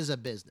dealing is a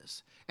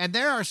business. And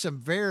there are some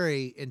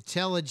very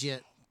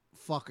intelligent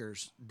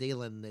fuckers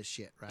dealing this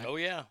shit, right? Oh,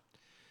 yeah.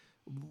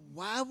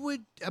 Why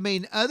would, I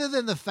mean, other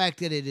than the fact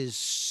that it is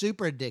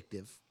super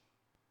addictive,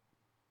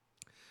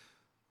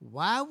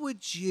 why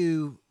would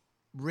you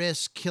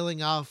risk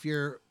killing off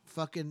your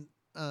fucking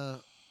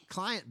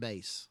client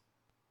base?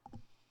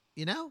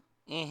 You know?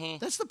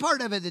 That's the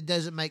part of it that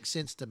doesn't make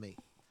sense to me.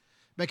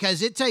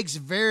 Because it takes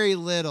very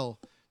little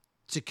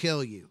to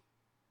kill you.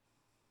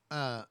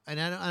 And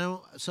I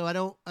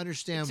don't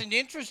understand. It's an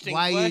interesting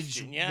why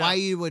question, why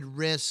you would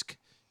risk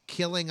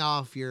killing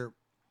off your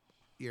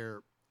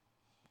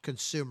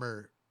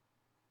consumer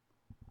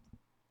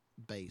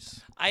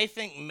base. I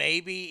think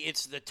maybe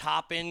it's the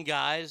top end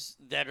guys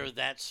that are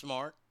that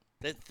smart,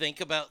 that think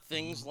about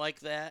things like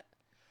that.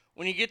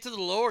 When you get to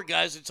the lower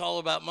guys, it's all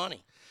about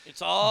money.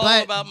 It's all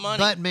about money.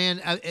 But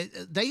man,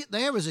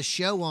 there was a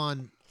show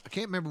on. I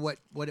can't remember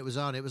what it was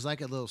on. It was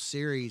like a little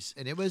series,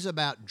 and it was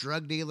about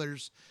drug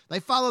dealers. They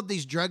followed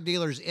these drug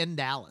dealers in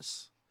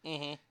Dallas.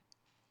 And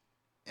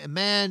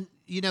man,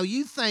 you know,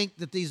 you think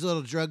that these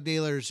little drug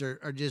dealers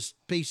are just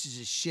pieces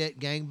of shit,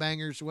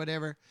 gangbangers or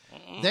whatever.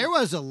 There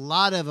was a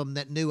lot of them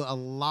that knew a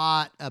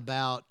lot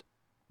about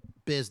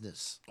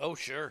business. Oh,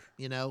 sure.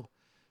 You know,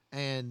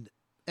 and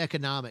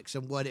economics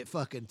and what it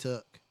fucking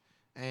took.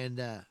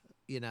 And,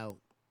 you know,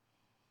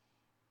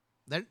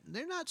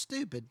 they're not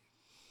stupid.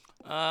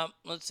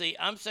 Let's see.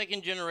 I'm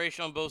second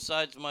generation on both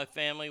sides of my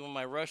family. When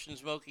my Russian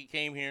Smokey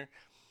came here,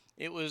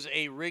 it was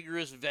a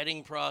rigorous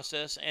vetting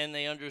process, and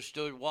they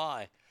understood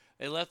why.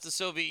 They left the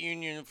Soviet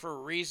Union for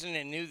a reason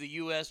and knew the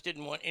U.S.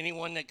 didn't want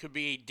anyone that could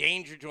be a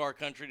danger to our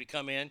country to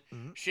come in.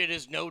 Shit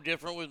is no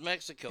different with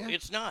Mexico. Yeah.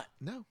 It's not.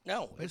 No,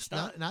 it's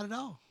not at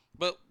all.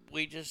 But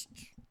we just,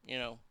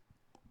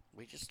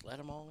 we just let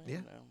them all in. Yeah.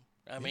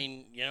 I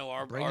mean,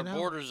 our Bring it on.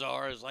 border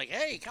czar is like,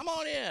 hey, come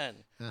on in.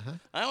 Uh-huh.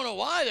 I don't know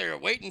why they're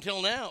waiting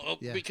until now.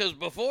 Yeah. Because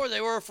before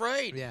they were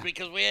afraid. Yeah.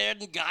 Because we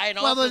hadn't guy in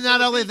Well, office. not that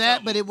would only do that,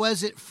 something. but it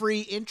wasn't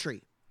free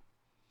entry.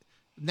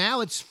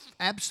 Now it's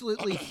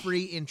absolutely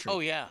free entry.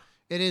 Oh, yeah.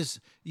 It is.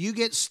 You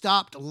get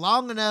stopped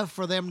long enough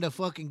for them to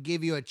fucking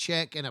give you a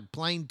check and a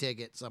plane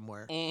ticket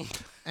somewhere,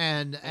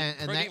 and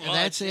Pretty much,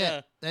 that's yeah.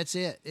 it. That's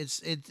it.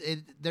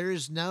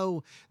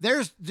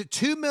 There's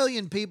 2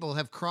 million people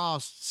have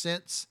crossed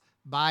since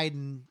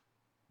Biden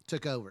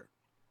took over.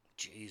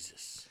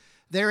 Jesus.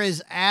 There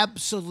is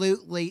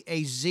absolutely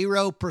a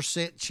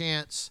 0%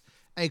 chance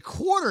a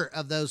quarter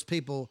of those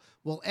people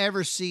will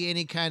ever see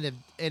any kind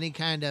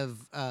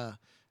of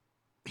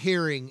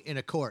hearing in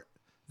a court.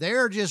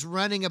 They're just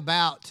running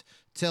about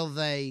till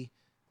they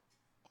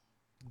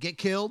get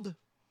killed,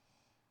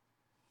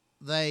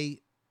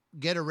 they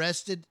get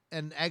arrested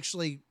and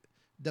actually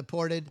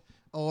deported,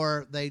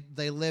 or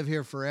they live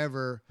here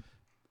forever,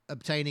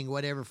 obtaining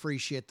whatever free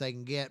shit they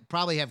can get.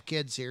 Probably have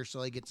kids here, so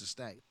they get to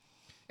stay.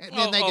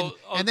 And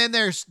then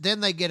then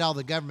they get all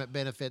the government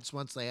benefits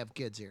once they have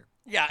kids here.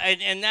 Yeah,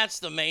 and that's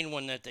the main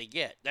one that they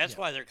get. That's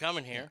why they're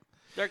coming here.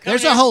 They're coming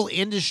There's here. a whole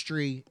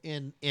industry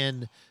in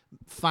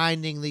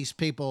finding these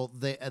people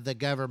the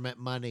government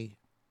money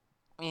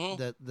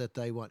that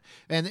they want,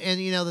 and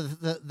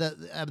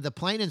the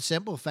plain and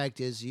simple fact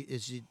is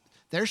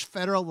there's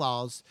federal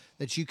laws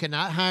that you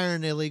cannot hire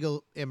an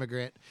illegal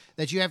immigrant,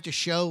 that you have to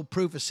show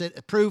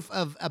proof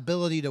of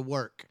ability to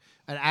work,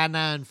 an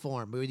I-9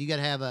 form. You got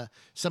to have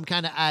some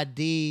kind of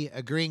ID,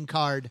 a green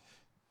card,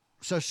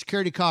 Social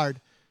Security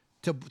card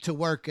to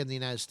work in the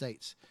United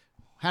States.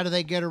 How do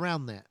they get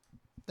around that?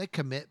 They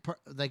commit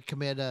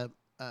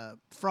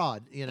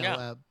fraud,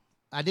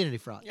 identity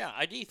fraud. Yeah,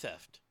 ID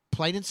theft.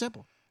 Plain and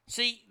simple.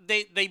 See,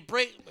 they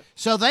break.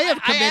 So they have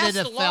I committed ask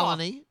a the law.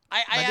 felony.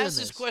 I by doing ask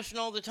this question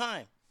all the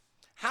time.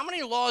 How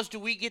many laws do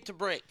we get to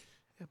break?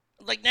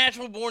 Like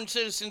natural born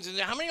citizens, and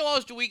how many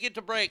laws do we get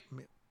to break?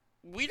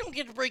 We don't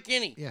get to break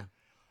any. Yeah.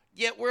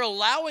 Yet we're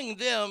allowing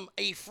them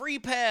a free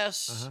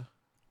pass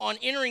on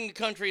entering the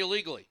country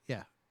illegally.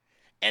 Yeah.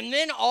 And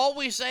then all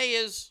we say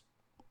is,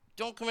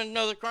 don't commit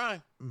another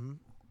crime. Mm-hmm.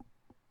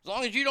 As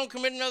long as you don't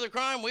commit another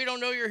crime, we don't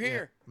know you're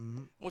here.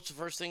 Mm-hmm. What's the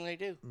first thing they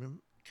do? Mm-hmm.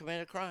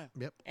 Commit a crime.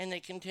 Yep. And they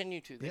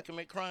continue to. They Yep.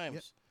 commit crimes.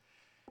 Yep.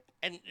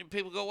 And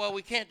people go, well,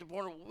 we can't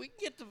deport them. We can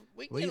get them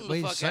the We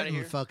fuck out of certainly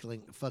here.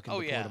 fucking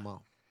Oh, deport yeah. them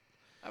all.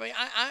 I mean,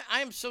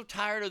 I am so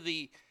tired of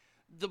the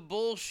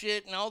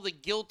bullshit and all the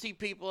guilty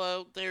people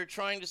out there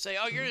trying to say,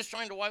 oh, you're just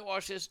trying to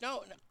whitewash this.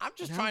 No, I'm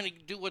just trying to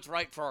do what's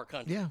right for our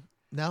country. Yeah.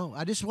 No,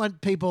 I just want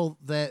people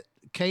that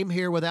came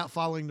here without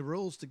following the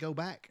rules to go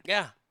back.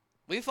 Yeah.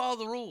 We follow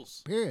the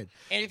rules. Period.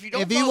 And if you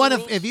don't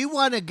if you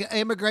want to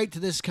immigrate to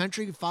this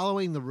country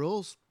following the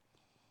rules,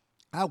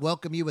 I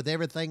welcome you with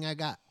everything I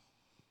got.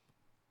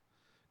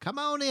 Come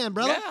on in,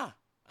 brother. Yeah.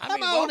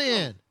 Come on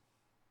in.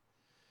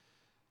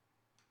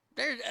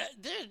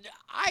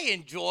 I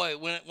enjoy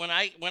when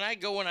I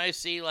go and I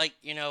see, like,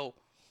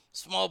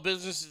 small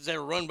businesses that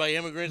are run by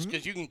immigrants,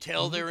 because you can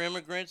tell they're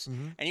immigrants,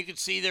 and you can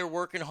see they're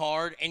working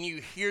hard, and you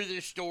hear their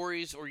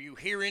stories or you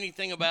hear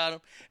anything about them,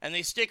 and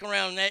they stick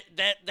around.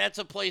 That's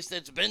a place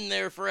that's been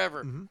there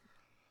forever.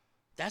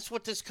 That's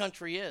what this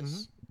country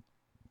is.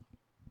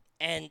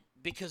 And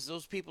because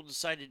those people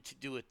decided to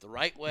do it the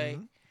right way,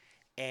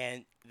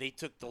 and they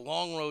took the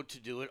long road to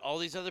do it, all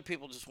these other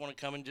people just want to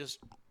come and just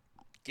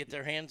get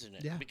their hands in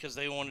it because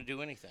they want to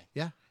do anything.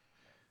 Yeah.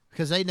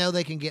 Because they know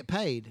they can get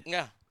paid.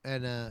 Yeah.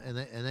 And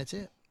that's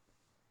it.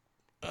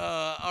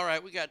 All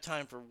right, we got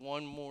time for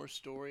one more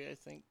story, I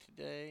think,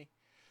 today.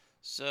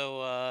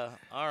 So,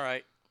 all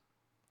right.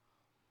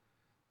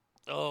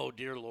 Oh,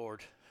 dear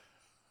Lord.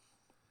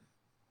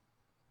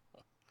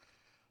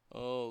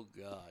 Oh,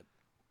 God.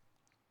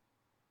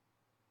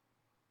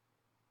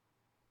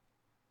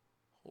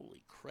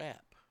 Holy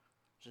crap.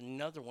 There's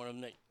another one of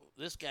them that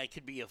this guy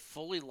could be a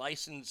fully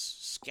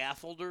licensed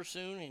scaffolder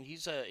soon, and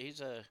he's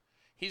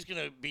going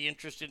to be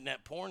interested in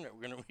that porn that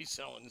we're going to be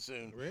selling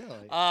soon.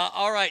 Really?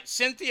 All right.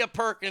 Cynthia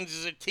Perkins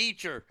is a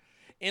teacher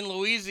in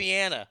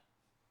Louisiana.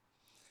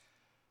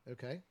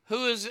 Okay.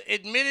 Who is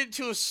admitted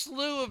to a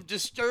slew of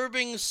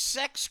disturbing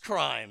sex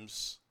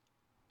crimes.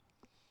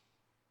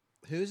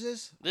 Who's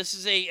this? This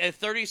is a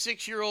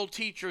 36-year-old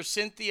teacher,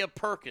 Cynthia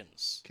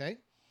Perkins. Okay.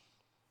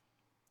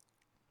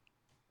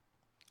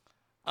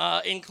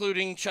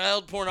 Including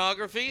child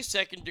pornography,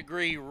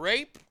 second-degree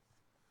rape.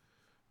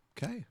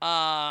 Okay.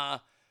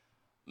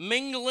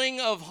 Mingling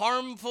of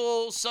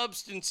harmful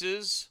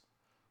substances,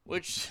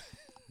 which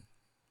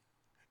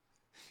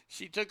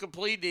she took a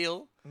plea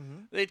deal.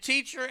 The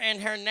teacher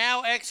and her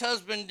now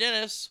ex-husband,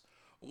 Dennis,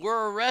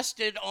 were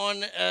arrested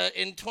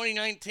in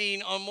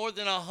 2019 on more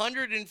than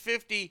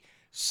 150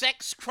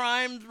 sex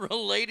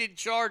crime-related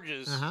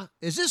charges.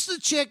 Is this the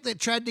chick that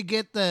tried to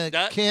get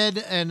the kid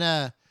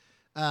and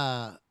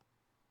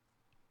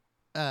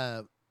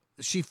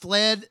she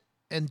fled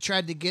and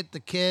tried to get the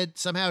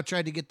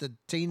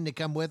teen to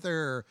come with her,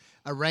 or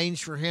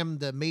arrange for him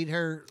to meet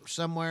her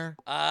somewhere?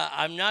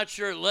 I'm not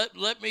sure.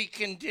 Let me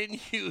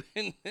continue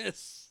in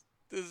this.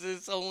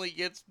 This only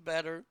gets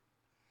better.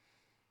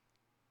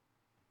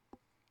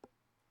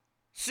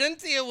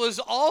 Cynthia was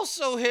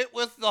also hit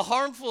with the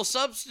harmful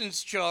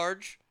substance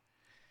charge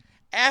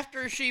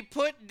after she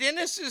put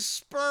Dennis's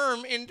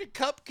sperm into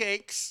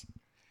cupcakes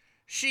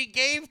she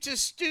gave to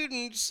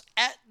students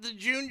at the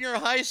junior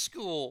high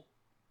school.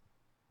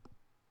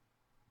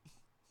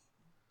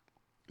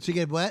 She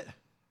did what?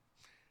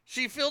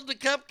 She filled the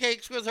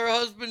cupcakes with her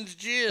husband's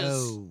jizz.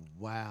 Oh,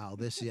 wow.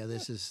 This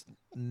is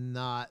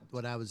not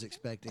what I was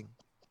expecting.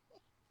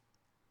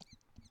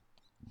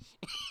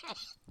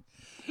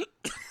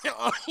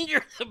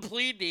 Under the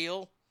plea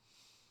deal,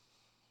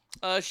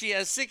 she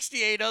has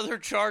 68 other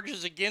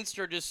charges against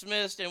her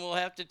dismissed and will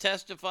have to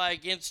testify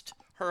against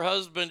her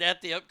husband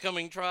at the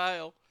upcoming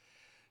trial.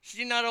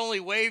 She not only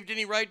waived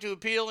any right to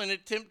appeal in an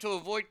attempt to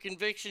avoid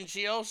conviction,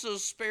 she also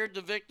spared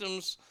the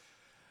victims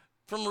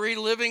from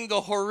reliving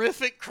the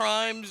horrific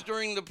crimes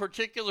during the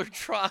particular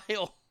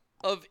trial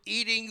of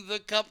eating the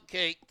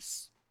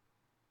cupcakes.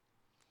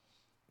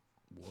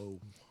 Whoa.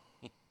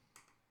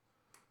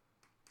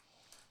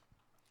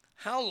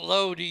 How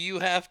low do you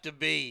have to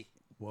be?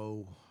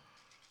 Whoa.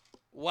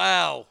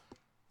 Wow.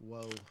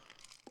 Whoa.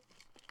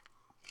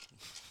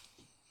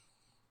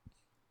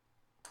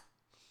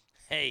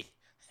 Hey,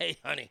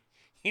 honey,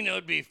 you know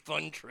it'd be a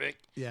fun trick.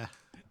 Yeah.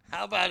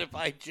 How about if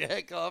I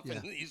jack off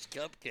in these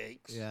cupcakes?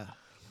 Yeah.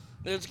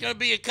 There's going to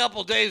be a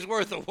couple days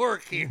worth of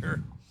work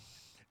here.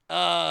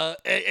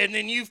 And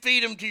then you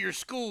feed them to your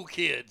school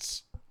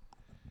kids.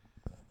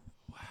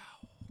 Wow.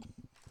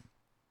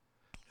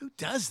 Who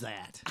does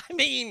that? I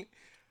mean,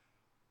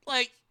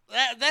 like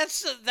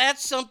that's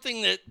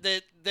something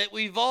that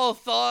we've all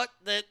thought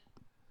that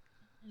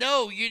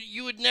no,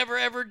 you would never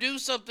ever do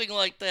something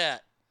like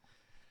that.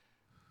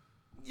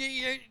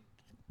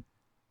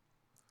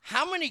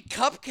 How many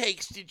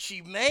cupcakes did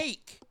she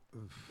make?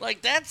 Oof.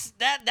 Like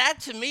that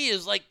to me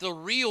is like the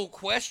real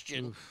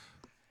question.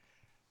 Oof.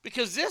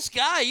 Because this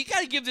guy, you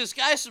got to give this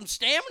guy some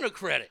stamina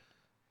credit.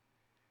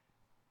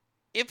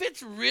 If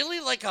it's really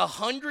like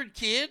 100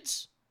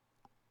 kids,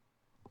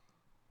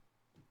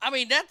 I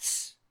mean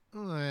that's.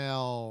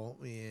 Well,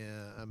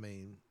 yeah, I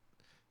mean.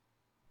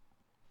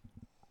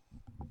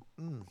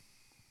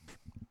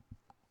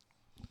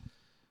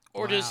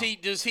 Or wow. does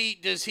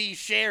he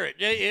share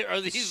it? Are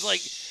these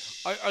like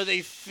are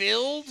they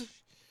filled?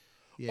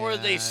 Yeah, or are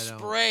they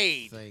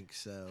sprayed? I don't think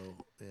so.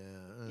 Yeah.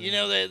 You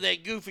know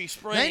that goofy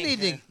spraying. They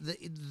need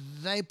to.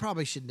 They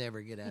probably should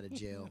never get out of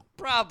jail.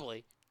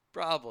 Probably.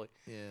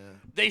 Yeah.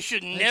 They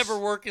should never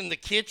work in the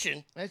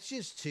kitchen. That's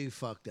just too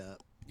fucked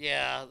up.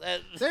 Yeah.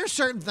 There are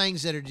certain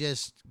things that are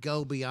just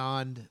go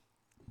beyond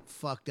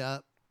fucked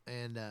up,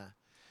 and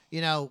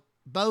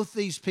both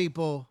these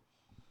people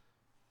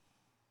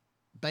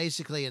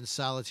basically in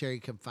solitary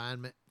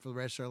confinement for the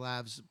rest of their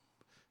lives.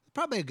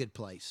 Probably a good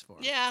place for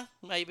them. Yeah,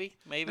 maybe.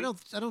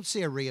 I don't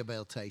see a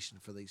rehabilitation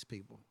for these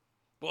people.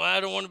 Boy, I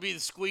don't want to be the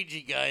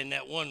squeegee guy in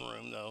that one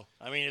room, though.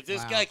 I mean, if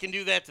this guy can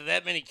do that to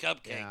that many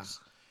cupcakes,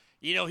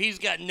 he's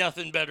got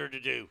nothing better to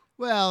do.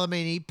 Well, I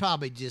mean, he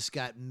probably just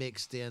got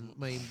mixed in.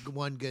 I mean,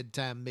 one good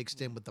time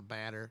mixed in with the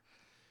batter.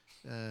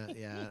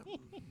 Yeah.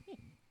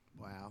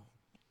 Wow.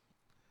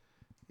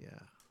 Yeah.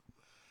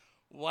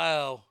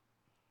 Wow.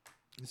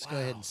 Let's go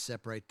ahead and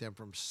separate them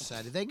from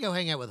society. They can go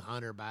hang out with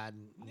Hunter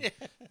Biden.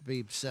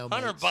 Be cellmates.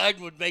 Hunter Biden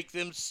would make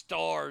them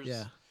stars.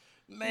 Yeah.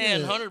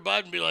 Man, Hunter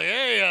Biden would be like,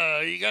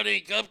 hey, you got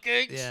any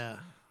cupcakes? Yeah.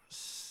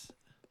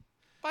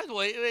 By the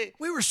way,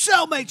 we were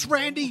cellmates,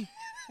 Randy.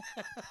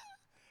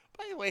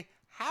 By the way,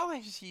 how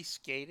has he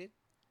skated?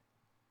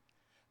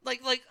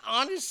 Like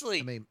honestly.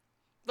 I mean,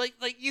 like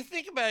you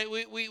think about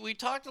it. We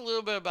talked a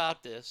little bit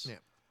about this. Yeah.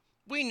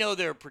 We know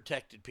there are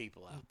protected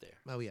people out there.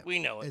 Oh yeah. We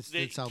know it.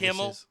 It's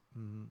Kimmel,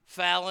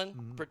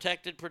 Fallon,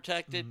 protected.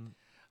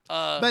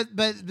 But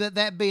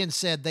that being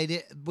said,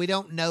 we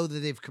don't know that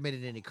they've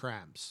committed any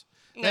crimes.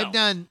 No. They've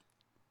done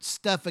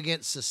stuff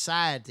against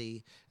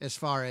society as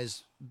far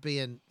as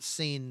being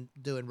seen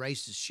doing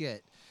racist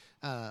shit.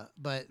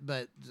 But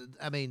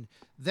I mean,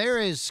 there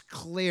is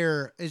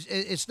clear.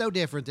 It's no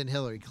different than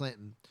Hillary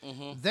Clinton.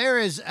 Mm-hmm. There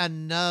is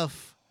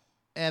enough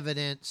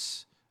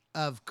evidence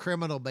of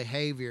criminal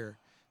behavior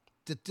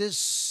that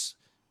this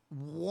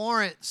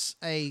warrants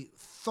a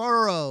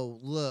thorough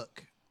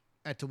look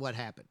at what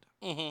happened.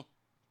 Mm-hmm.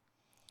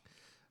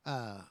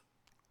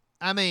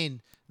 I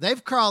mean,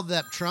 they've crawled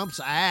up Trump's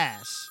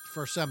ass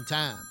for some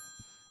time,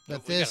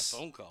 but we got a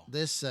phone call.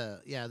 This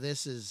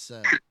is.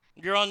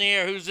 You're on the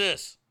air. Who's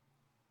this?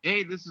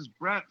 Hey, this is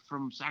Brett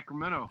from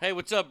Sacramento. Hey,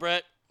 what's up,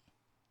 Brett?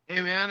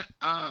 Hey, man.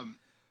 I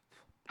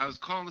was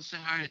calling to say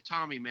hi to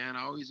Tommy, man.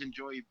 I always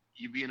enjoy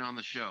you being on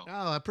the show.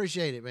 Oh, I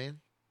appreciate it, man.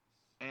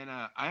 And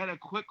I had a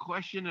quick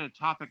question and a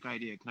topic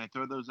idea. Can I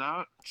throw those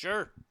out?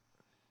 Sure.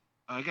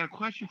 I got a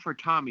question for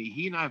Tommy.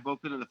 He and I have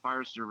both been in the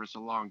fire service a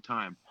long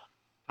time.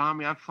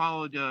 Tommy, I've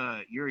followed.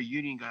 You're a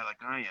union guy like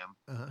I am.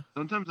 Uh-huh.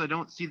 Sometimes I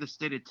don't see the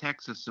state of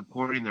Texas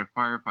supporting their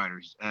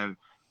firefighters,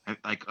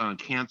 like on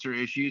cancer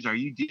issues. Are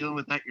you dealing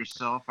with that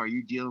yourself? Are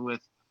you dealing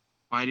with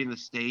fighting the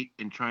state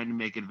and trying to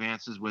make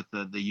advances with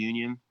the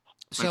union?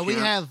 So we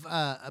have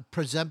a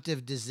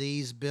presumptive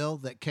disease bill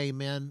that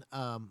came in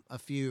a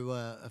few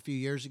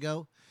years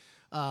ago,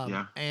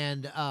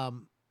 and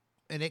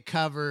it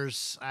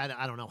covers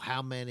I don't know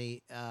how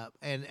many,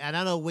 and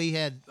I know we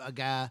had a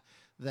guy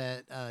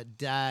that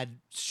died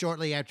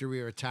shortly after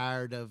we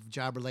retired of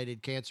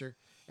job-related cancer,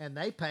 and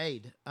they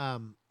paid.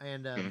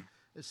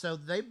 So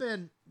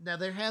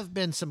there have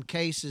been some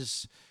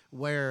cases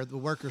where the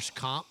workers'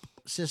 comp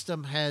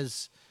system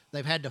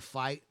they've had to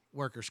fight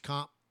workers'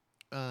 comp,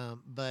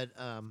 but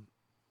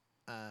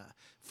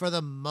for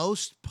the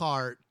most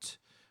part,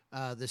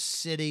 the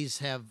cities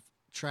have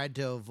tried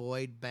to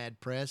avoid bad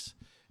press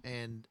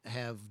and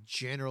have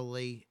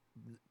generally,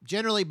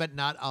 but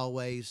not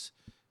always,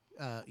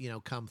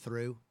 come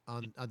through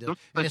on the,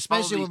 and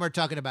especially when we're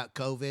talking about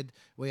COVID.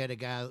 We had a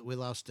guy we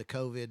lost to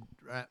COVID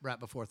right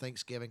before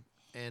Thanksgiving,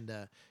 and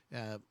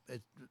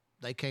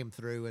they came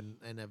through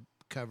and have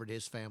covered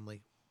his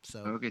family. So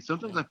okay,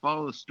 sometimes I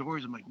follow the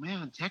stories. I'm like,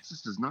 man,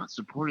 Texas is not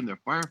supporting their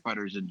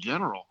firefighters in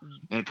general,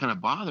 and it kind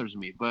of bothers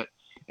me.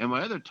 And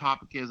my other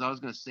topic is, I was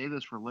going to save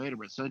this for later,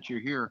 but since you're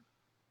here,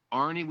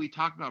 Arnie, we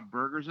talked about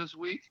burgers this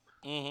week.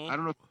 I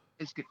don't know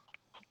if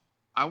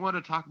I want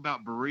to talk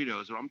about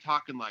burritos. I'm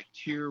talking like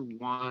tier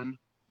 1,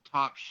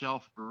 top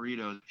shelf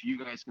burritos. If you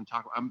guys can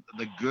talk about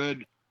the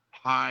good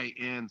high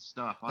end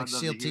stuff, like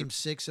SEAL Team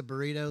 6 of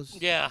burritos.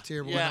 Yeah,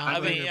 tier 1. I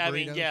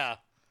mean, yeah.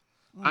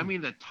 I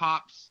mean the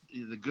tops,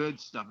 the good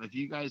stuff. If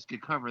you guys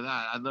could cover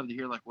that, I'd love to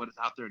hear like what is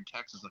out there in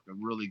Texas, like a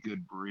really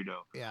good burrito.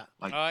 Yeah,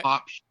 like all right.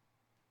 top.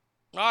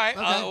 All right,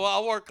 okay. Well,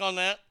 I'll work on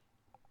that.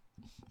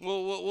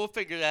 We'll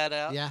figure that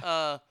out.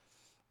 Yeah.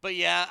 But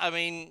yeah, I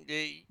mean,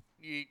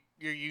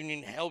 your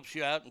union helps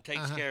you out and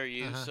takes care of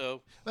you.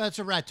 So well, it's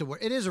a right to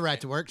work. It is a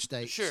right to work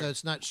state. Sure. So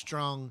it's not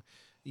strong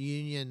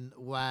union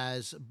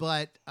wise,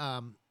 but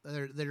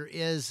there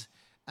is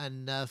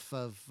enough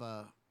of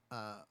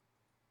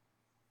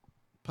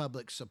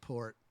public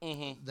support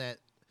that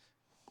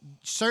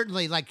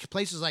certainly, like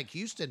places like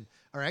Houston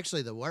are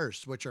actually the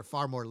worst, which are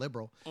far more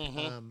liberal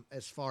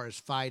as far as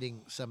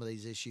fighting some of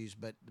these issues.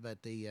 But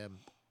the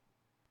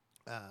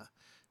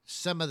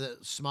some of the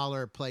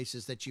smaller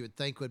places that you would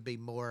think would be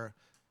more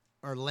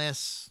or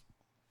less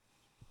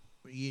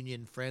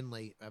union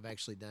friendly have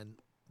actually done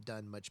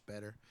much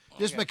better,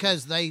 just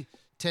because they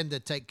tend to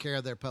take care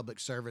of their public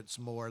servants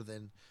more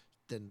than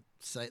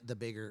say the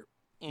bigger,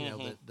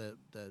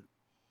 the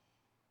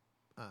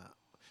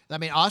I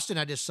mean, Austin,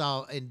 I just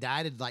saw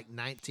indicted like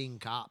 19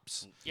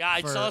 cops. Yeah,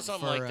 I saw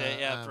something like that.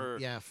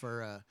 Yeah,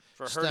 for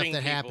stuff that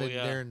people, happened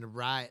yeah. during the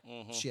riot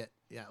shit.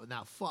 Yeah,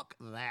 now fuck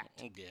that.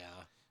 Yeah.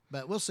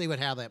 But we'll see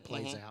how that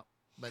plays out.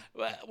 But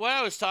what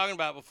I was talking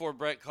about before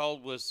Brett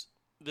called was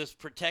this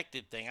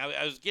protected thing.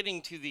 I was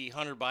getting to the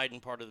Hunter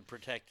Biden part of the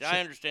protected.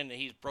 I understand that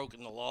he's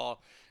broken the law,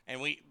 and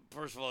we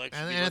first of all. And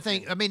I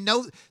think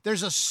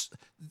there's a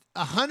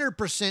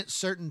 100%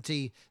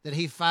 certainty that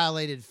he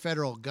violated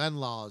federal gun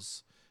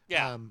laws.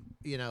 Yeah.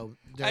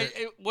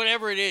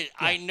 Whatever it is,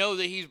 I know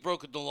that he's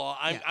broken the law.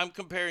 I'm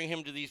comparing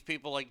him to these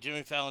people like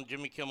Jimmy Fallon,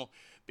 Jimmy Kimmel,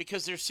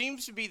 because there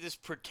seems to be this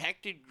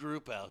protected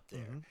group out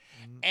there.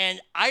 And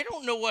I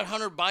don't know what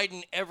Hunter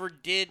Biden ever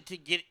did to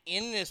get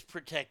in this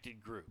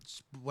protected group.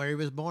 It's where he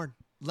was born.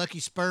 Lucky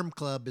Sperm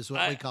Club is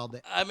what we called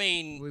it. I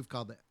mean, we've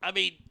called it. I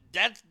mean,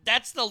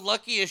 that's the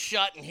luckiest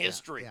shot in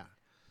history. Yeah.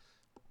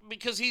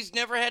 Because he's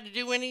never had to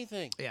do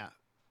anything. Yeah.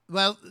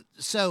 Well,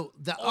 so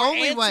the Or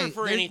only answer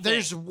for way, anything.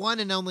 there's one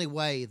and only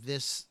way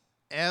this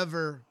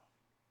ever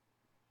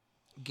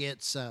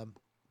gets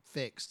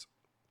fixed.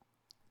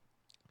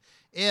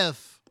 And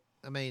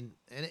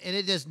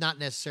it does not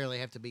necessarily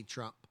have to be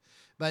Trump,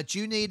 but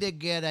you need to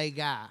get a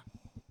guy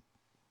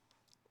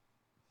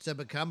to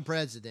become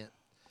president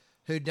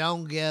who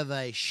don't give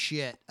a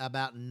shit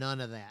about none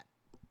of that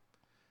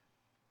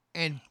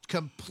and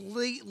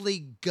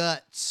completely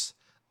guts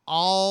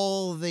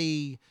all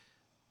the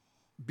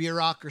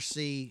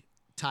bureaucracy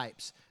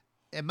types.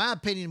 In my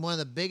opinion, one of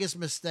the biggest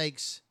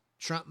mistakes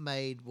Trump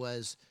made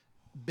was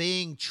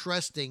being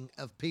trusting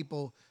of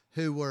people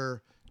who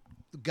were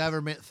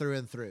government through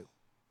and through.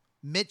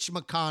 Mitch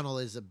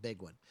McConnell is a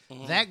big one.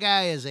 That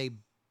guy is a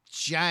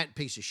giant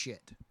piece of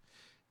shit.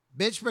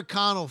 Mitch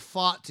McConnell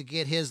fought to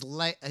get his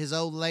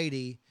old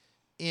lady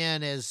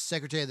in as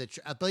Secretary of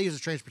I believe it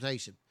was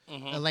Transportation,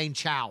 Elaine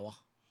Chao.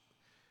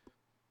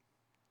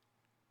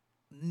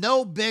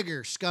 No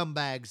bigger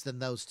scumbags than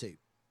those two.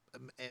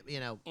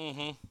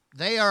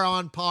 They are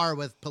on par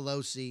with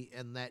Pelosi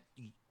and that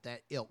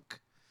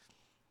ilk.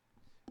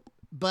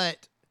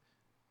 But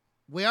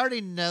we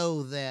already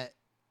know that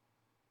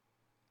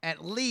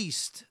at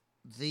least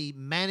the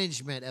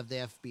management of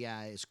the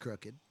FBI is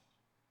crooked.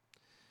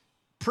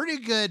 Pretty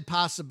good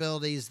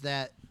possibilities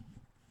that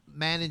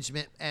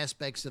management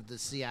aspects of the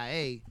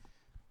CIA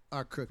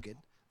are crooked.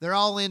 They're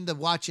all into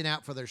watching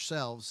out for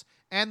themselves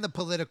and the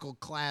political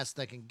class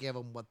that can give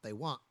them what they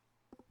want.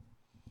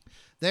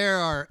 There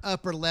are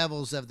upper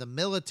levels of the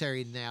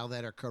military now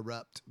that are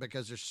corrupt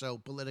because they're so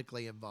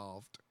politically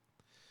involved.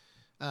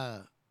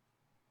 The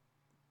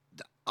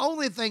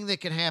only thing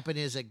that can happen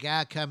is a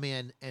guy come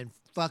in and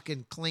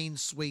fucking clean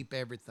sweep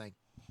everything.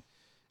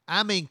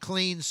 I mean,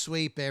 clean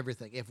sweep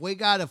everything. If we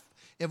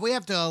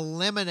have to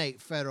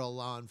eliminate federal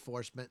law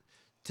enforcement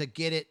to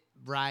get it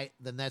right,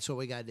 then that's what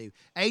we got to do.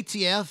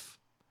 ATF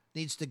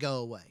needs to go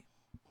away.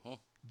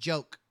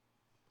 Joke.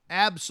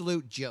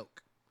 Absolute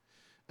joke.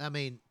 I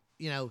mean,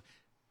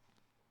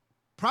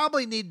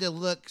 probably need to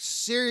look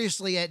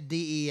seriously at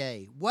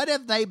DEA. What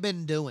have they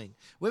been doing?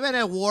 We've been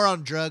at war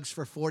on drugs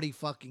for 40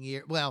 fucking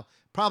years. Well,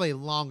 probably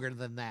longer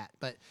than that.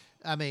 But,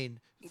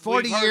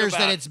 40 years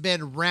that it's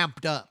been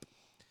ramped up.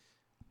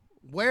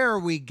 Where are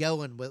we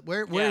going with?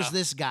 Where's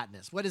this gotten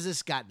us? What has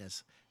this gotten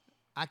us?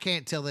 I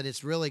can't tell that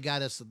it's really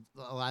got us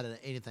a lot of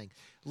anything.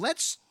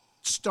 Let's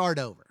start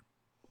over.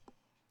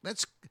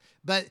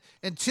 But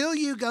until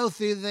you go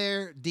through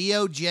there,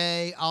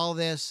 DOJ, all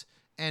this,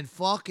 and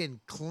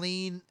fucking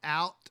clean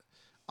out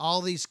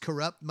all these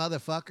corrupt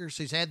motherfuckers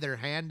who's had their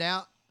hand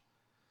out,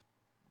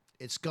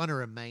 it's going to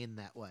remain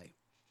that way.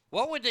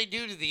 What would they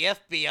do to the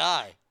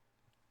FBI?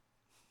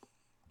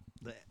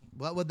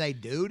 What would they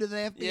do to the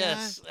FBI?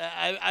 Yes.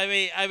 I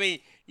mean,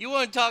 you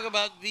want to talk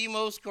about the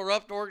most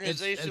corrupt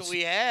organization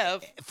we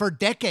have? For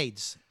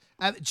decades.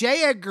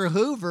 J. Edgar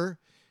Hoover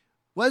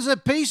was a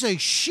piece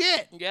of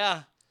shit.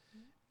 Yeah.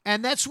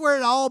 And that's where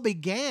it all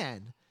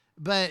began.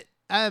 But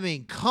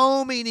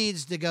Comey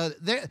needs to go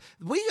there.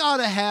 We ought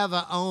to have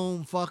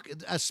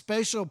a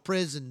special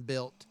prison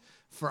built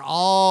for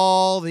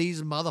all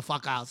these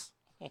motherfuckers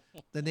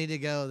that need to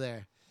go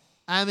there.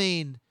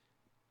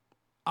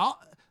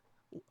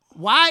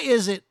 Why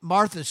isn't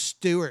Martha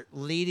Stewart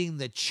leading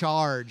the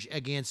charge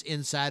against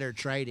insider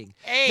trading?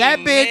 Amen. That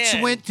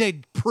bitch went to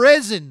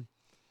prison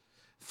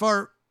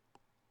for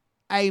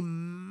a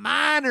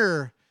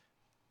minor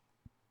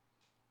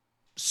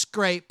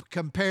scrape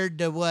compared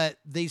to what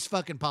these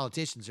fucking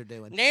politicians are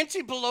doing.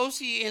 Nancy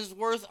Pelosi is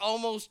worth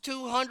almost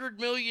 $200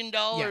 million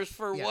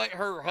for what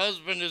her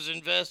husband has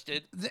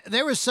invested.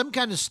 There was some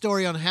kind of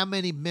story on how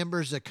many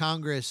members of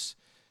Congress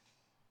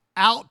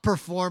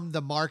outperformed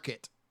the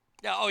market.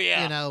 Oh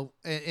yeah,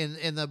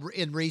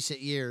 in recent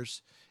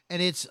years,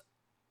 and it's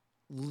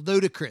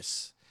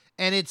ludicrous,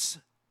 and it's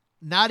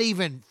not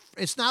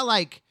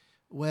like,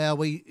 well,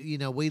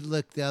 we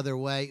look the other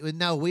way.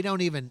 No, we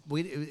don't even.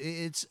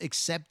 It's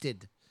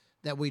accepted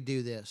that we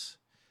do this.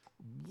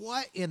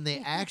 What in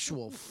the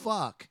actual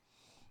fuck?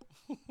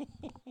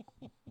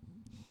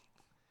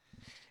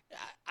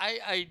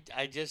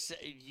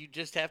 You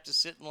just have to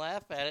sit and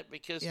laugh at it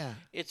because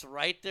it's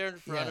right there in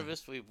front of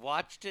us. We've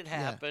watched it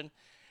happen.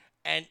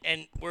 And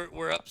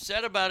we're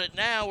upset about it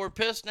now. We're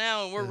pissed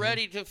now, and we're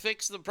ready to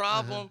fix the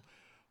problem.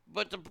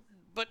 But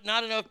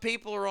not enough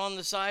people are on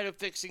the side of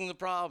fixing the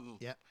problem.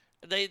 Yeah,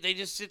 they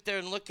just sit there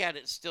and look at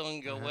it still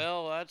and go,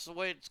 well, that's the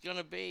way it's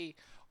gonna be.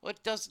 Well,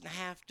 it doesn't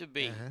have to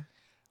be.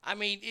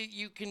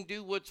 You can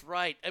do what's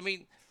right.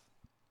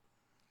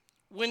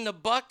 When the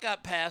buck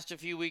got passed a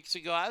few weeks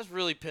ago, I was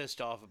really pissed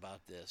off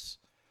about this.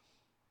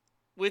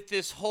 With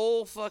this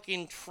whole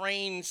fucking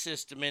train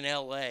system in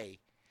L.A.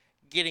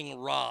 getting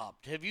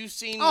robbed. Have you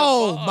seen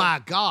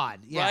my God.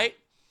 Yeah. Right?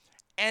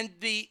 And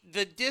the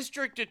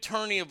district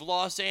attorney of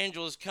Los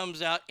Angeles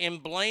comes out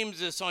and blames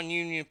this on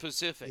Union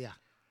Pacific. Yeah.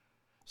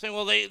 Saying,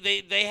 well,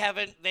 they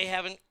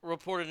haven't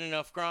reported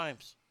enough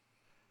crimes.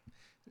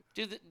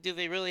 Do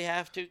they really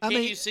have to? Can't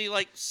you see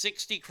like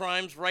 60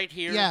 crimes right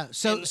here? Yeah.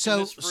 So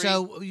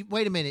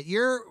wait a minute.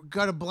 You're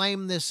going to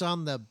blame this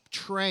on the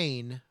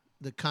train,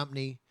 the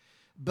company,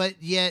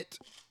 but yet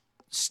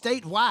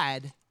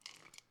statewide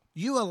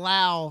you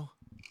allow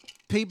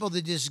people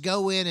to just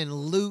go in and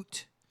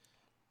loot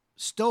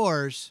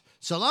stores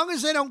so long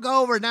as they don't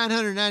go over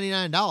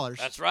 $999.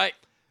 That's right.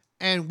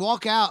 And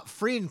walk out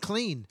free and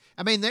clean.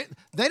 They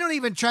don't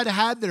even try to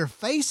hide their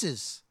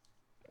faces.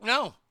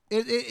 No.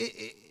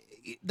 They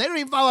don't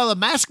even follow the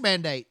mask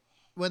mandate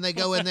when they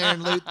go in there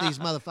and loot these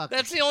motherfuckers.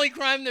 That's the only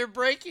crime they're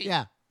breaking.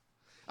 Yeah.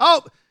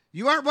 Oh,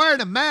 you aren't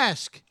wearing a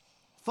mask.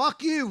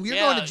 Fuck you. You're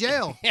going to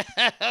jail.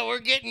 We're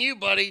getting you,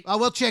 buddy. Oh,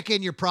 we'll check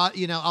in your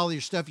all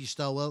your stuff you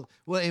stole.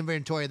 We'll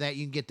inventory that.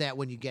 You can get that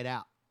when you get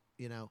out,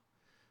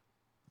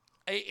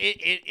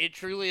 It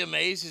truly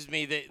amazes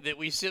me that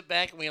we sit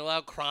back and we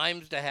allow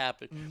crimes to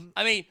happen.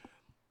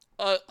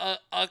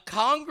 A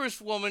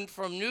congresswoman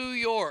from New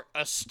York,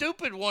 a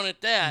stupid one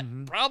at that,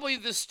 probably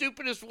the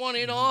stupidest one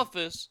in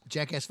office.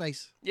 Jackass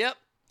face. Yep.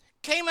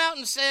 Came out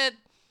and said,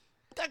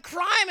 the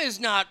crime is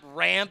not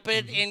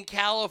rampant in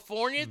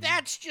California.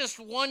 That's just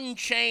one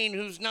chain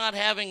who's not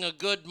having a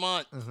good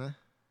month.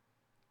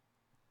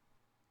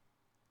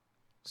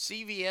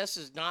 CVS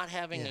is not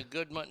having a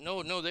good month.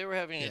 No, they were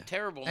having a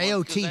terrible month.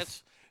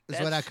 AOT is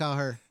what I call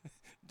her.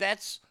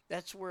 That's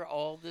where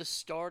all this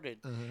started.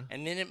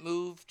 And then it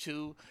moved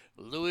to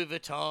Louis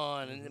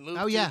Vuitton, and it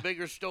moved to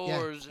bigger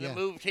stores, and it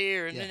moved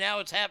here, and then now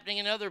it's happening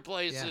in other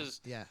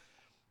places. Yeah.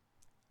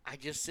 I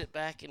just sit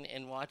back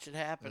and watch it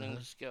happen and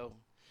just go.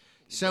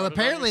 So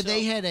apparently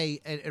they had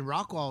in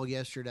Rockwall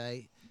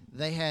yesterday,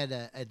 they had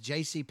a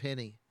J.C.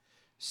 Penney.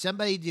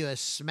 Somebody do a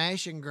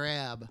smash and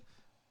grab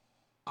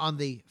on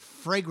the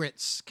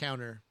fragrance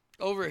counter.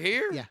 Over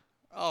here? Yeah.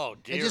 Oh,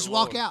 dear And just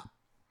Lord. walk out.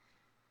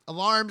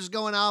 Alarms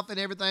going off and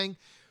everything.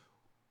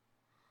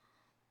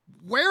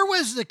 Where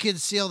was the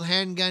concealed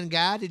handgun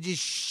guy to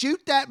just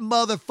shoot that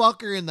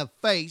motherfucker in the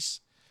face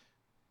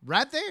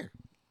right there?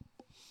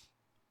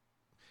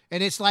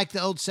 And it's like the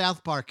old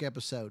South Park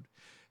episode.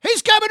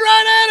 He's coming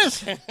right at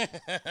us.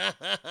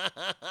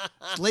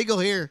 It's legal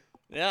here.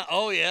 Yeah.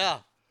 Oh, yeah.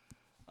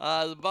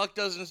 The buck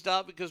doesn't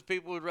stop because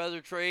people would rather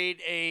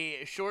trade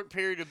a short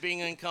period of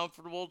being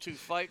uncomfortable to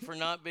fight for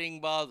not being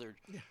bothered.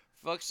 For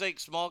fuck's sake,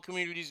 small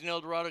communities in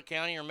El Dorado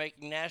County are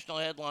making national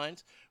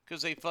headlines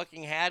because they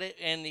fucking had it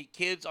and the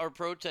kids are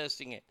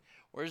protesting it.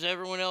 Where's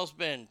everyone else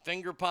been?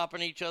 Finger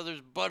popping each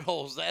other's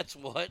buttholes, that's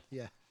what.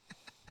 Yeah.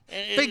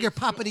 Finger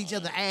popping each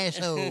other's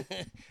asshole.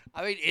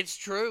 I mean, it's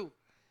true.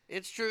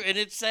 It's true. And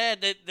it's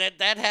sad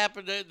that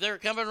happened. They're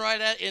coming right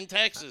at in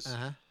Texas.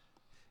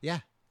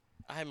 Yeah.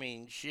 I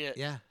mean, shit.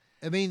 Yeah.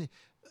 I mean,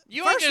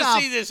 You ain't first gonna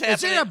off, see this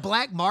is there a happening.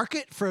 black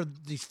market for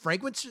these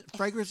fragrances?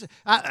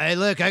 Hey,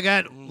 look, I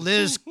got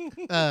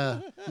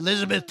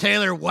Elizabeth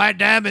Taylor white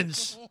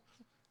diamonds.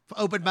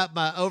 Opened up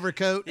my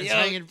overcoat. It's Yo.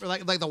 hanging for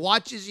like the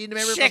watches. You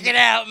remember? Check it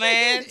out,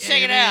 man.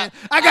 Check it man. out.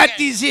 I got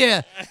these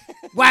here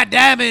white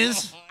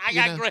diamonds. I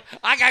got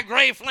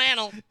gray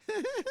flannel.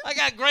 I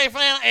got gray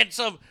flannel and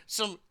some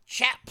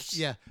chaps.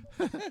 Yeah.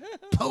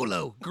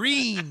 Polo,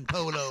 green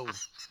polo.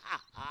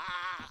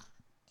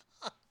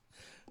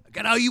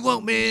 Got all you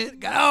want, man.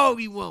 Got all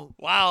you want.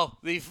 Wow,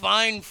 the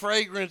fine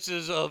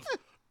fragrances of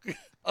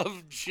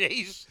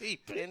J.C.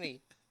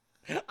 Penney.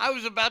 I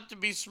was about to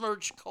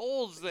besmirch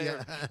Kohl's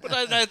there, but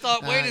I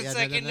thought, wait a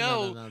second,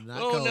 no,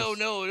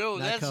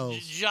 that's Kohl's.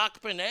 Jacques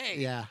Penney.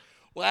 Yeah.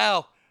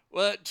 Wow.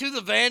 Well, to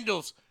the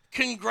Vandals,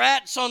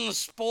 congrats on the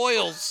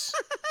spoils.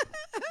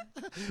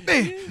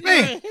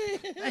 Man,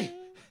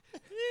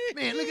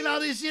 look at all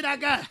this shit I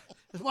got.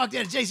 Let's walk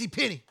down to J.C.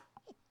 Penney.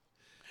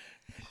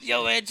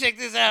 Yo, man, check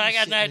this out. I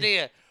got an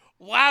idea.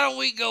 Why don't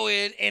we go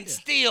in and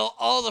steal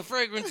all the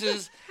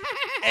fragrances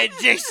at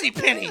J.C.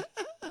 Penney?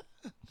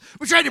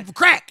 We're trying to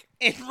crack.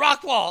 In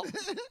Rockwall.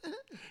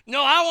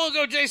 No, I won't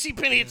go J.C.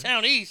 Penney at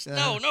Town East.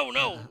 No.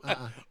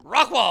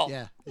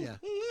 Rockwall. Yeah.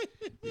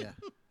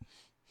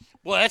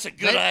 Well, that's a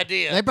good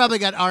idea. They probably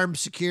got armed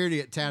security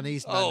at Town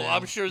East. by Oh, now.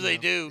 I'm sure they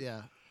do.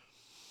 Yeah.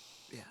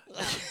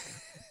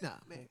 No,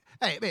 man.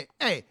 Hey,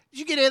 did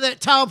you get any of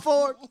that Tom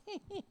Ford?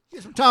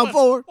 Get some Tom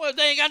Ford. Well,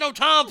 they ain't got no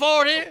Tom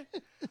Ford here.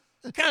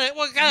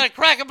 What kind of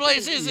cracker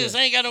place is this?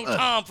 Ain't got no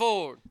Tom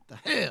Ford. The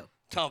hell?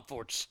 Tom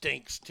Ford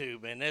stinks too,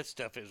 man. That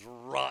stuff is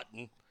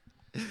rotten.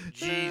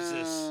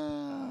 Jesus.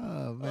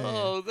 Oh, man.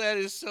 Oh, that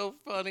is so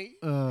funny.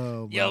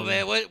 Oh, Yo,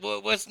 man,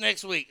 what's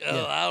next week?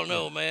 Oh, I don't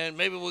know, man.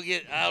 Maybe we'll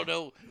get, I don't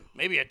know,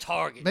 maybe a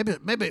Target.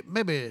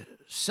 Maybe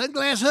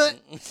Sunglass Hut?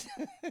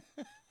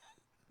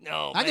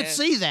 No, I man. could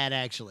see that,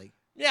 actually.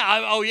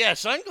 Yeah,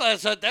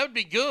 Sunglass Hut, that would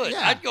be good.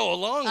 Yeah. I'd go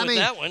along with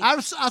that one. I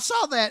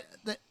saw that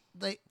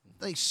they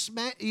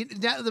smacked.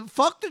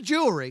 Fuck the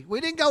jewelry.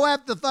 We didn't go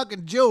after the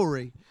fucking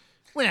jewelry.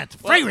 We went after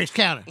the fragrance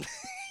counter.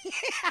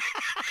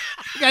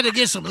 You got to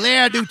get some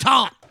L'air du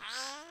Temps.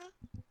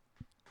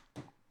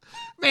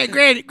 Man,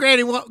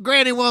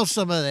 Granny wants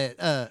some of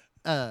that.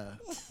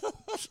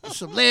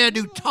 Some L'air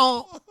du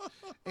Temps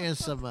and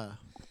some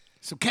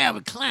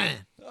Calvin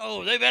Klein.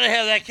 Oh, they better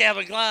have that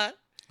Calvin Klein.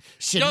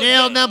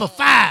 Chanel number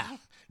 5.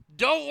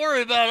 Don't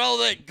worry about all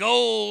that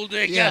gold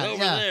they got over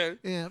there.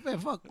 Yeah, man,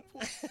 fuck.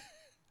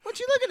 What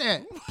you looking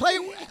at?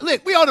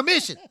 Look, we on a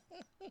mission.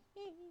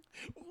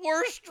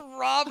 Worst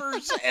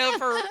robbers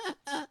ever.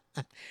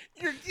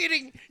 You're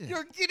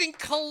getting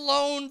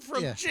cologne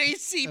from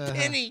J.C.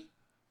 Penney.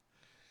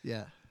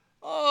 Yeah.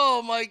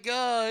 Oh my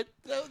God.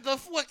 The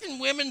fucking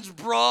women's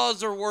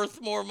bras are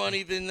worth more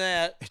money than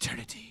that.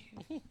 Eternity.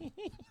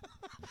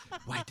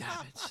 White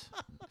diamonds.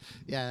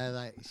 Yeah,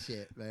 like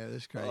shit, man.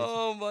 That's crazy.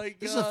 Oh my God.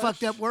 This is a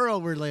fucked up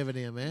world we're living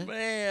in, man.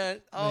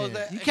 Man. Oh,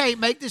 Man. You can't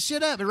make this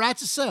shit up. It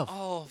writes itself.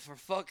 Oh, for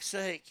fuck's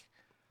sake.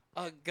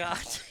 Oh God.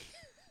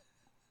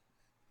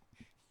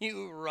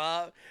 You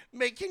robbed.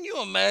 Man, can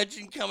you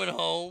imagine coming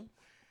home?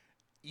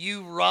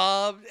 You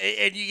robbed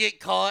and you get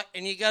caught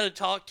and you got to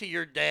talk to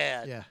your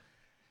dad. Yeah.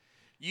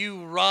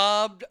 You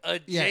robbed a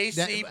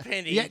J.C.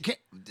 Penney. Yeah.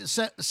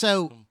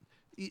 So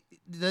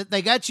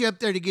they got you up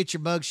there to get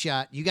your mug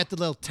shot. You got the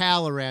little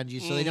towel around you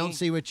so they don't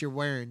see what you're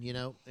wearing, you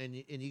know, and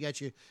you got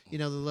your,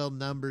 the little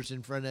numbers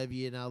in front of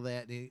you and all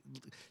that. And you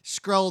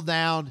scroll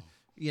down,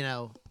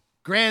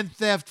 Grand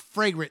Theft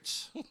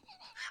Fragrance.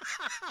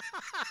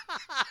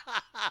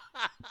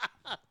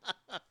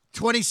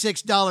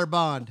 $26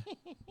 bond.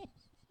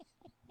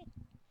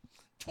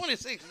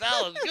 $26.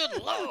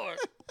 Good Lord.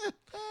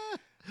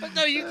 But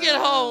no, you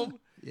get home.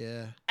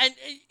 Yeah. And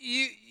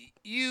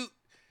you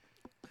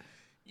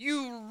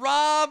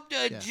robbed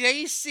a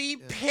J.C.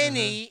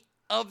 Penney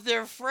of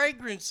their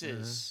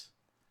fragrances.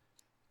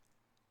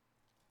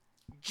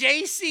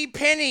 J.C.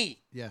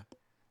 Penney. Yeah.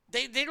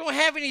 They don't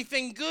have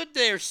anything good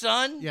there,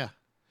 son. Yeah.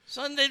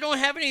 Son, they don't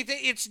have anything.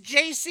 It's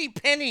J.C.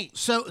 Penney.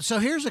 So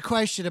here's a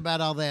question about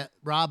all that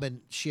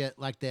robbing shit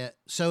like that.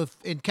 So if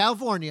in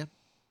California,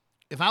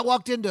 if I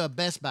walked into a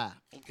Best Buy,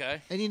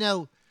 okay, and you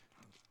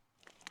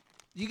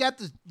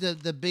got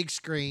the big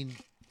screen,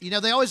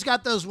 they always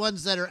got those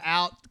ones that are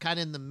out kind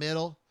of in the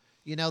middle,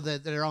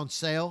 that are on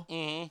sale.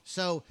 Mm-hmm.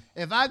 So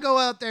if I go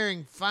out there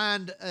and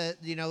find a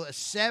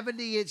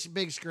 70-inch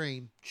big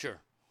screen, sure,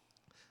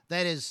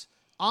 that is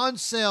on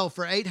sale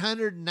for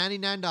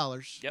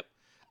 $899. Yep.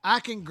 I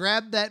can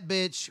grab that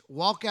bitch,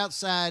 walk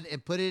outside,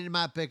 and put it in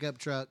my pickup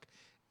truck,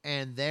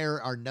 and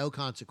there are no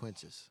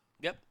consequences.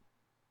 Yep.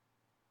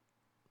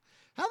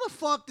 How the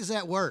fuck does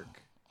that work?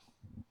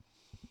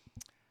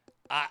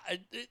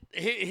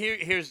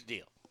 Here's the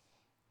deal.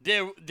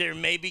 There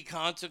may be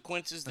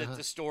consequences that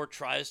the store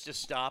tries to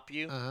stop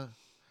you.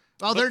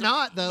 Well, they're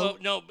not, though. Well,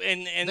 no,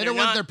 and they don't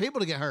want their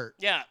people to get hurt.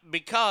 Yeah,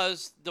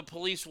 because the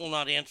police will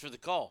not answer the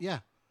call. Yeah.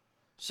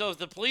 So if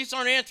the police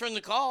aren't answering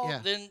the call,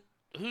 then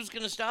who's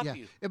going to stop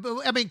you?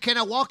 I mean, can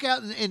I walk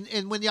out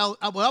and when y'all?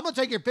 Well, I'm going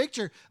to take your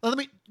picture.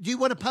 Do you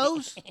want to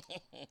pose?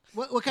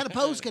 what kind of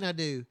pose can I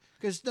do?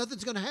 Because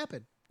nothing's going to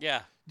happen.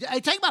 Yeah. Hey,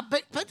 take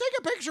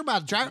a picture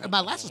of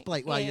my license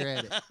plate while you're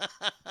at it.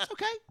 It's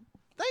okay.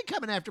 They ain't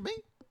coming after me.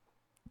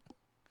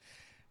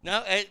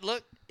 No,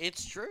 look,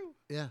 it's true.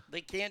 Yeah.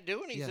 They can't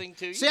do anything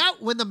to you. See,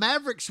 when the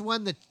Mavericks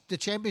won the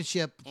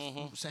championship,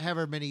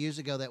 however many years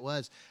ago that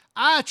was,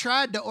 I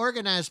tried to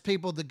organize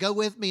people to go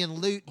with me and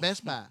loot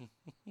Best Buy.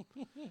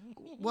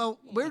 Well,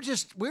 we're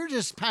just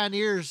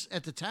pioneers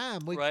at the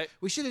time.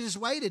 We should have just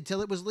waited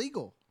till it was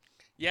legal.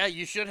 Yeah,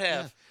 you should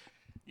have.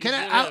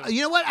 Yeah.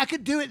 You know what? I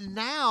could do it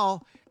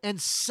now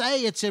and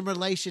say it's in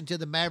relation to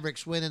the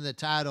Mavericks winning the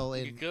title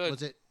in,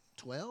 was it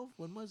 12?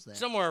 When was that?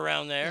 Somewhere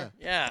around there.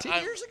 Yeah.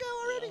 10 years ago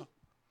already? Yeah.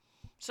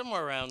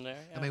 Somewhere around there.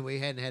 Yeah. I mean, we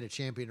hadn't had a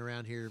champion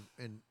around here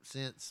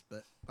since,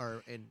 but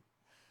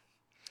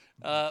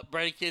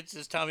Brady Kid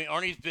says, Tommy,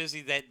 Arnie's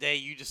busy that day.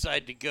 You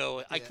decide to go.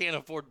 Yeah. I can't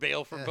afford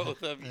bail for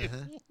both of you.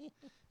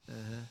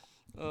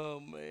 Oh,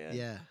 man.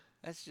 Yeah.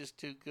 That's just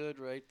too good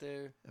right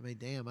there. I mean,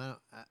 damn. I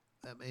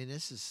mean,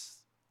 this is.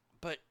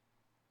 But,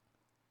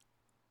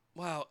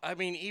 wow. I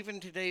mean, even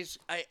today's.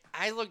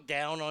 I look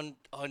down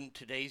on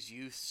today's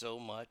youth so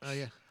much. Oh,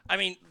 yeah. I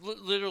mean,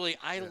 literally,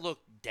 I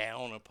look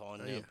down upon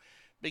them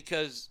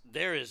because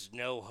there is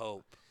no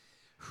hope.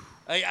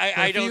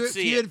 I don't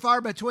see few it. and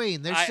far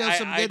between. There's still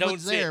some good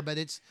ones there, it. but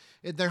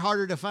they're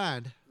harder to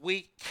find.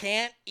 We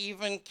can't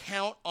even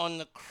count on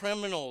the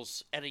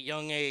criminals at a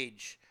young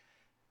age.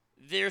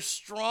 They're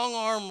strong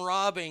arm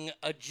robbing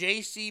a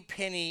J.C.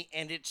 Penney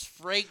and its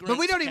fragrance. But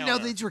we don't even know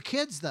counter. these were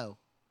kids, though.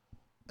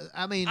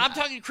 I mean, I'm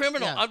talking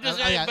criminal. Yeah. I'm just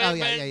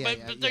saying,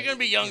 but they're going to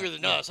be younger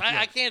than us.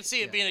 I can't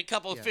see it being a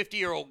couple of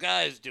 50-year-old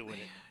guys doing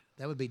it.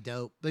 That would be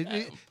dope. Be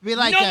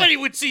like nobody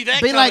would see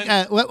that. Be coming.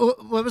 like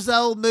what was the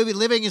old movie,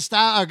 Living in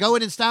Style or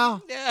Going in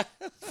Style? Yeah.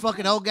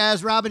 Fucking old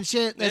guys robbing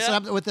shit. That's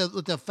what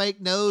with the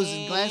fake nose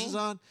and glasses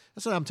on.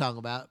 That's what I'm talking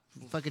about.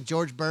 Fucking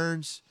George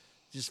Burns,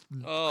 just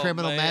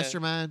criminal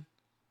mastermind.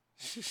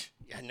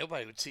 Yeah,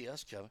 nobody would see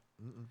us coming.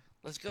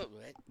 Let's go.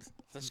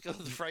 Let's go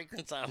to the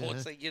fragrance aisle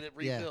once they get it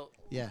rebuilt.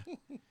 Yeah.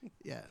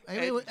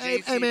 Hey,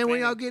 man, when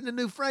y'all getting the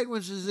new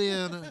fragrances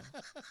in,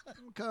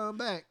 come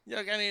back.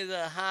 Y'all got any of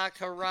the high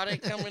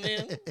karate coming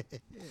in?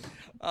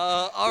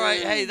 All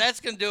right. Hey, that's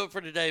going to do it for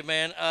today,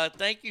 man.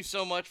 Thank you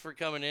so much for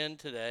coming in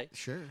today.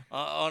 Sure.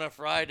 On a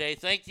Friday.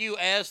 Thank you,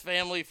 As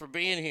Family, for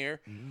being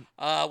here.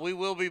 We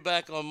will be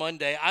back on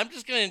Monday. I'm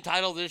just going to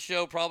entitle this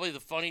show probably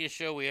the funniest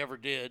show we ever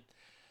did.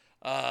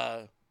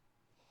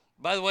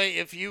 By the way,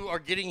 if you are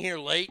getting here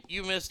late,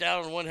 you missed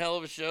out on one hell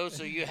of a show,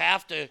 so you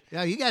have to.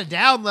 Yeah, you got to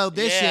download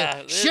this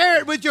shit. Share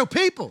it with your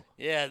people.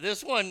 Yeah,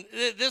 this one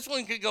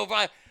could go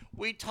viral.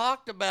 We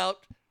talked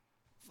about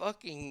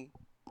fucking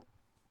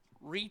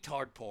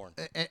retard porn.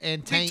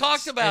 And taints. We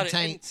talked about it.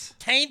 Taints.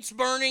 Taints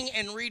burning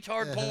and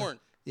retard porn.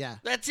 Yeah.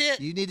 That's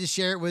it. You need to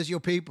share it with your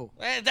people.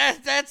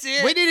 That's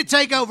it. We need to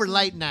take over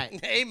late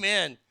night.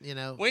 Amen. You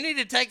know. We need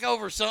to take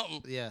over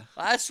something. Yeah.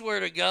 I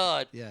swear to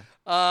God. Yeah.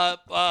 But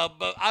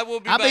I will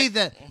be I'll back. be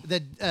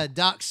the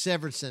Doc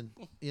Severson,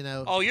 you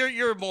know. Oh,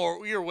 you're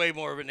way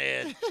more of an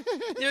Ed.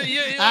 You're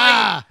you and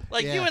I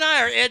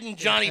are Ed and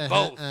Johnny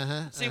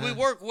both. See, we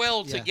work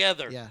well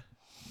together. Yeah.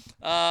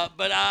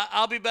 But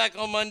I'll be back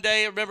on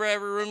Monday. Remember,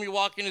 every room you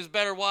walk in is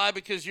better. Why?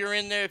 Because you're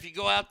in there. If you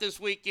go out this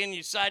weekend,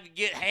 you decide to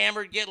get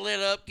hammered, get lit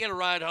up, get a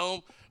ride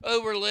home,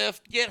 Uber,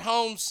 Lyft, get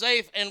home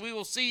safe, and we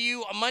will see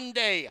you on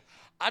Monday.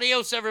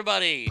 Adios,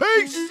 everybody.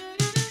 Peace.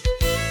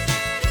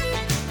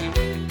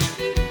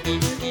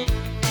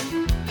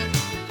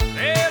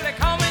 Well, they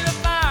call me the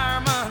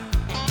fireman.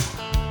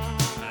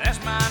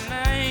 That's my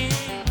name.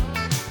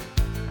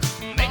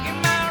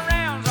 Making my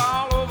rounds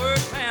all over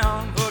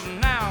town,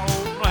 putting out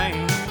old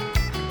flames.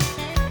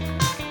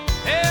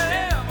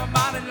 Hell,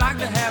 everybody like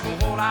to have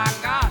what I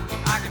got.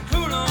 I can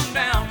cool them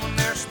down when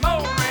they're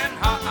smoldering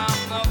hot.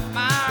 I'm the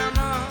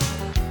fireman.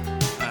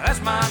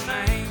 That's my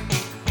name.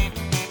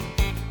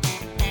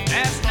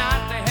 That's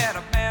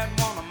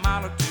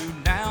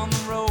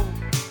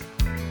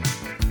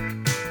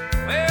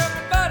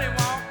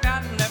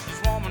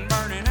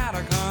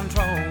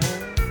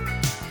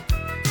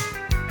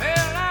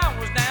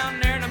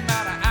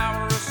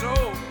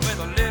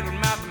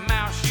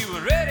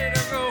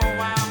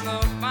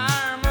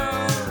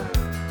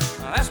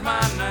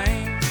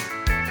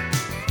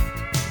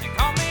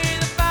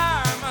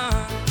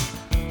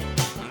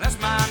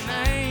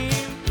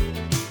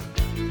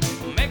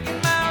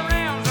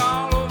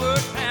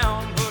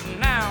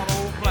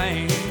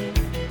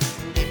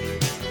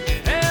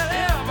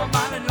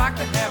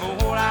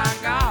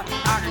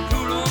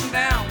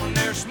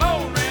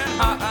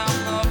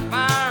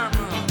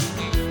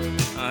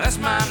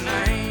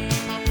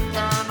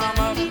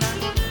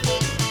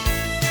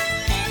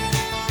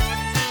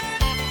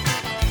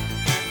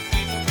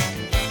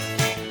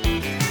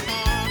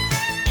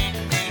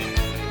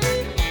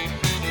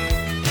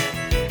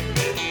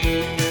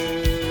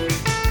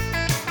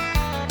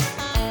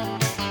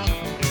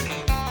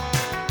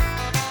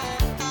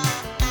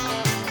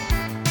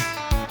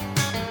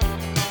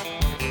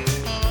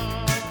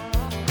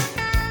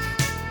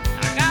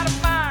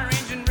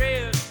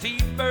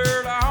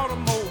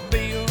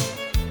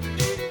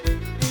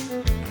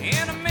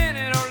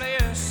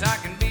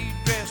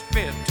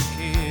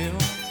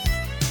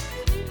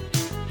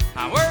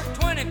I work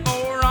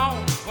 24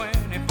 on,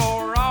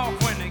 24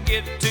 off. When they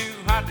get too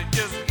hot, they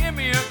just give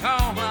me a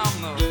call.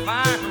 I'm the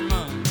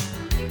fireman,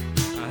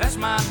 that's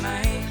my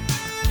name.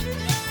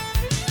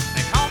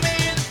 They call me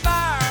the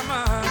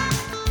fireman,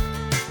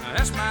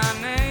 that's my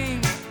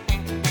name.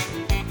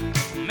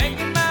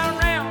 Making my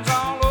rounds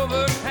all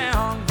over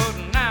town,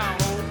 putting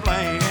out old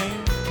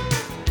flame.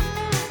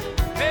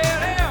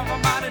 Tell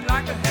everybody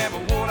like to have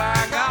what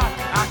I got.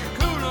 I can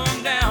cool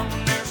them down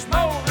when they're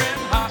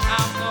smoldering hot.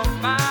 I'm the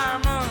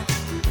fireman,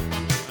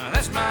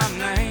 that's my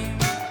name.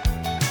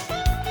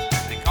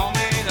 They call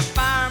me the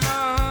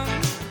fireman,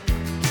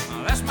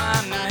 that's my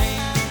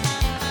name.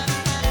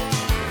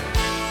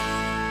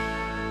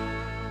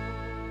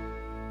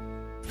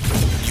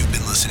 You've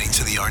been listening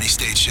to The Arnie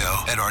State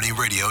Show at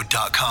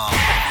ArnieRadio.com.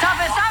 Stop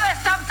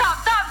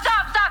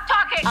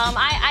talking.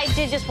 I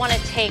did just want to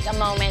take a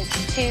moment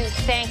to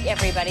thank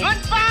everybody.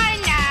 Goodbye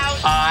now.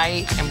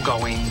 I am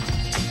going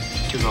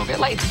to go get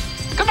laid.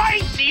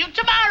 Goodbye. See you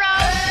tomorrow.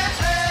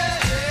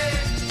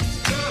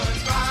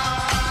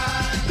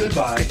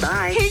 Goodbye.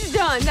 Goodbye. He's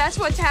done. That's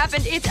what's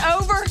happened. It's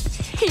over.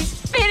 He's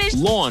finished.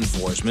 Law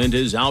enforcement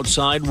is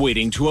outside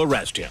waiting to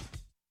arrest him.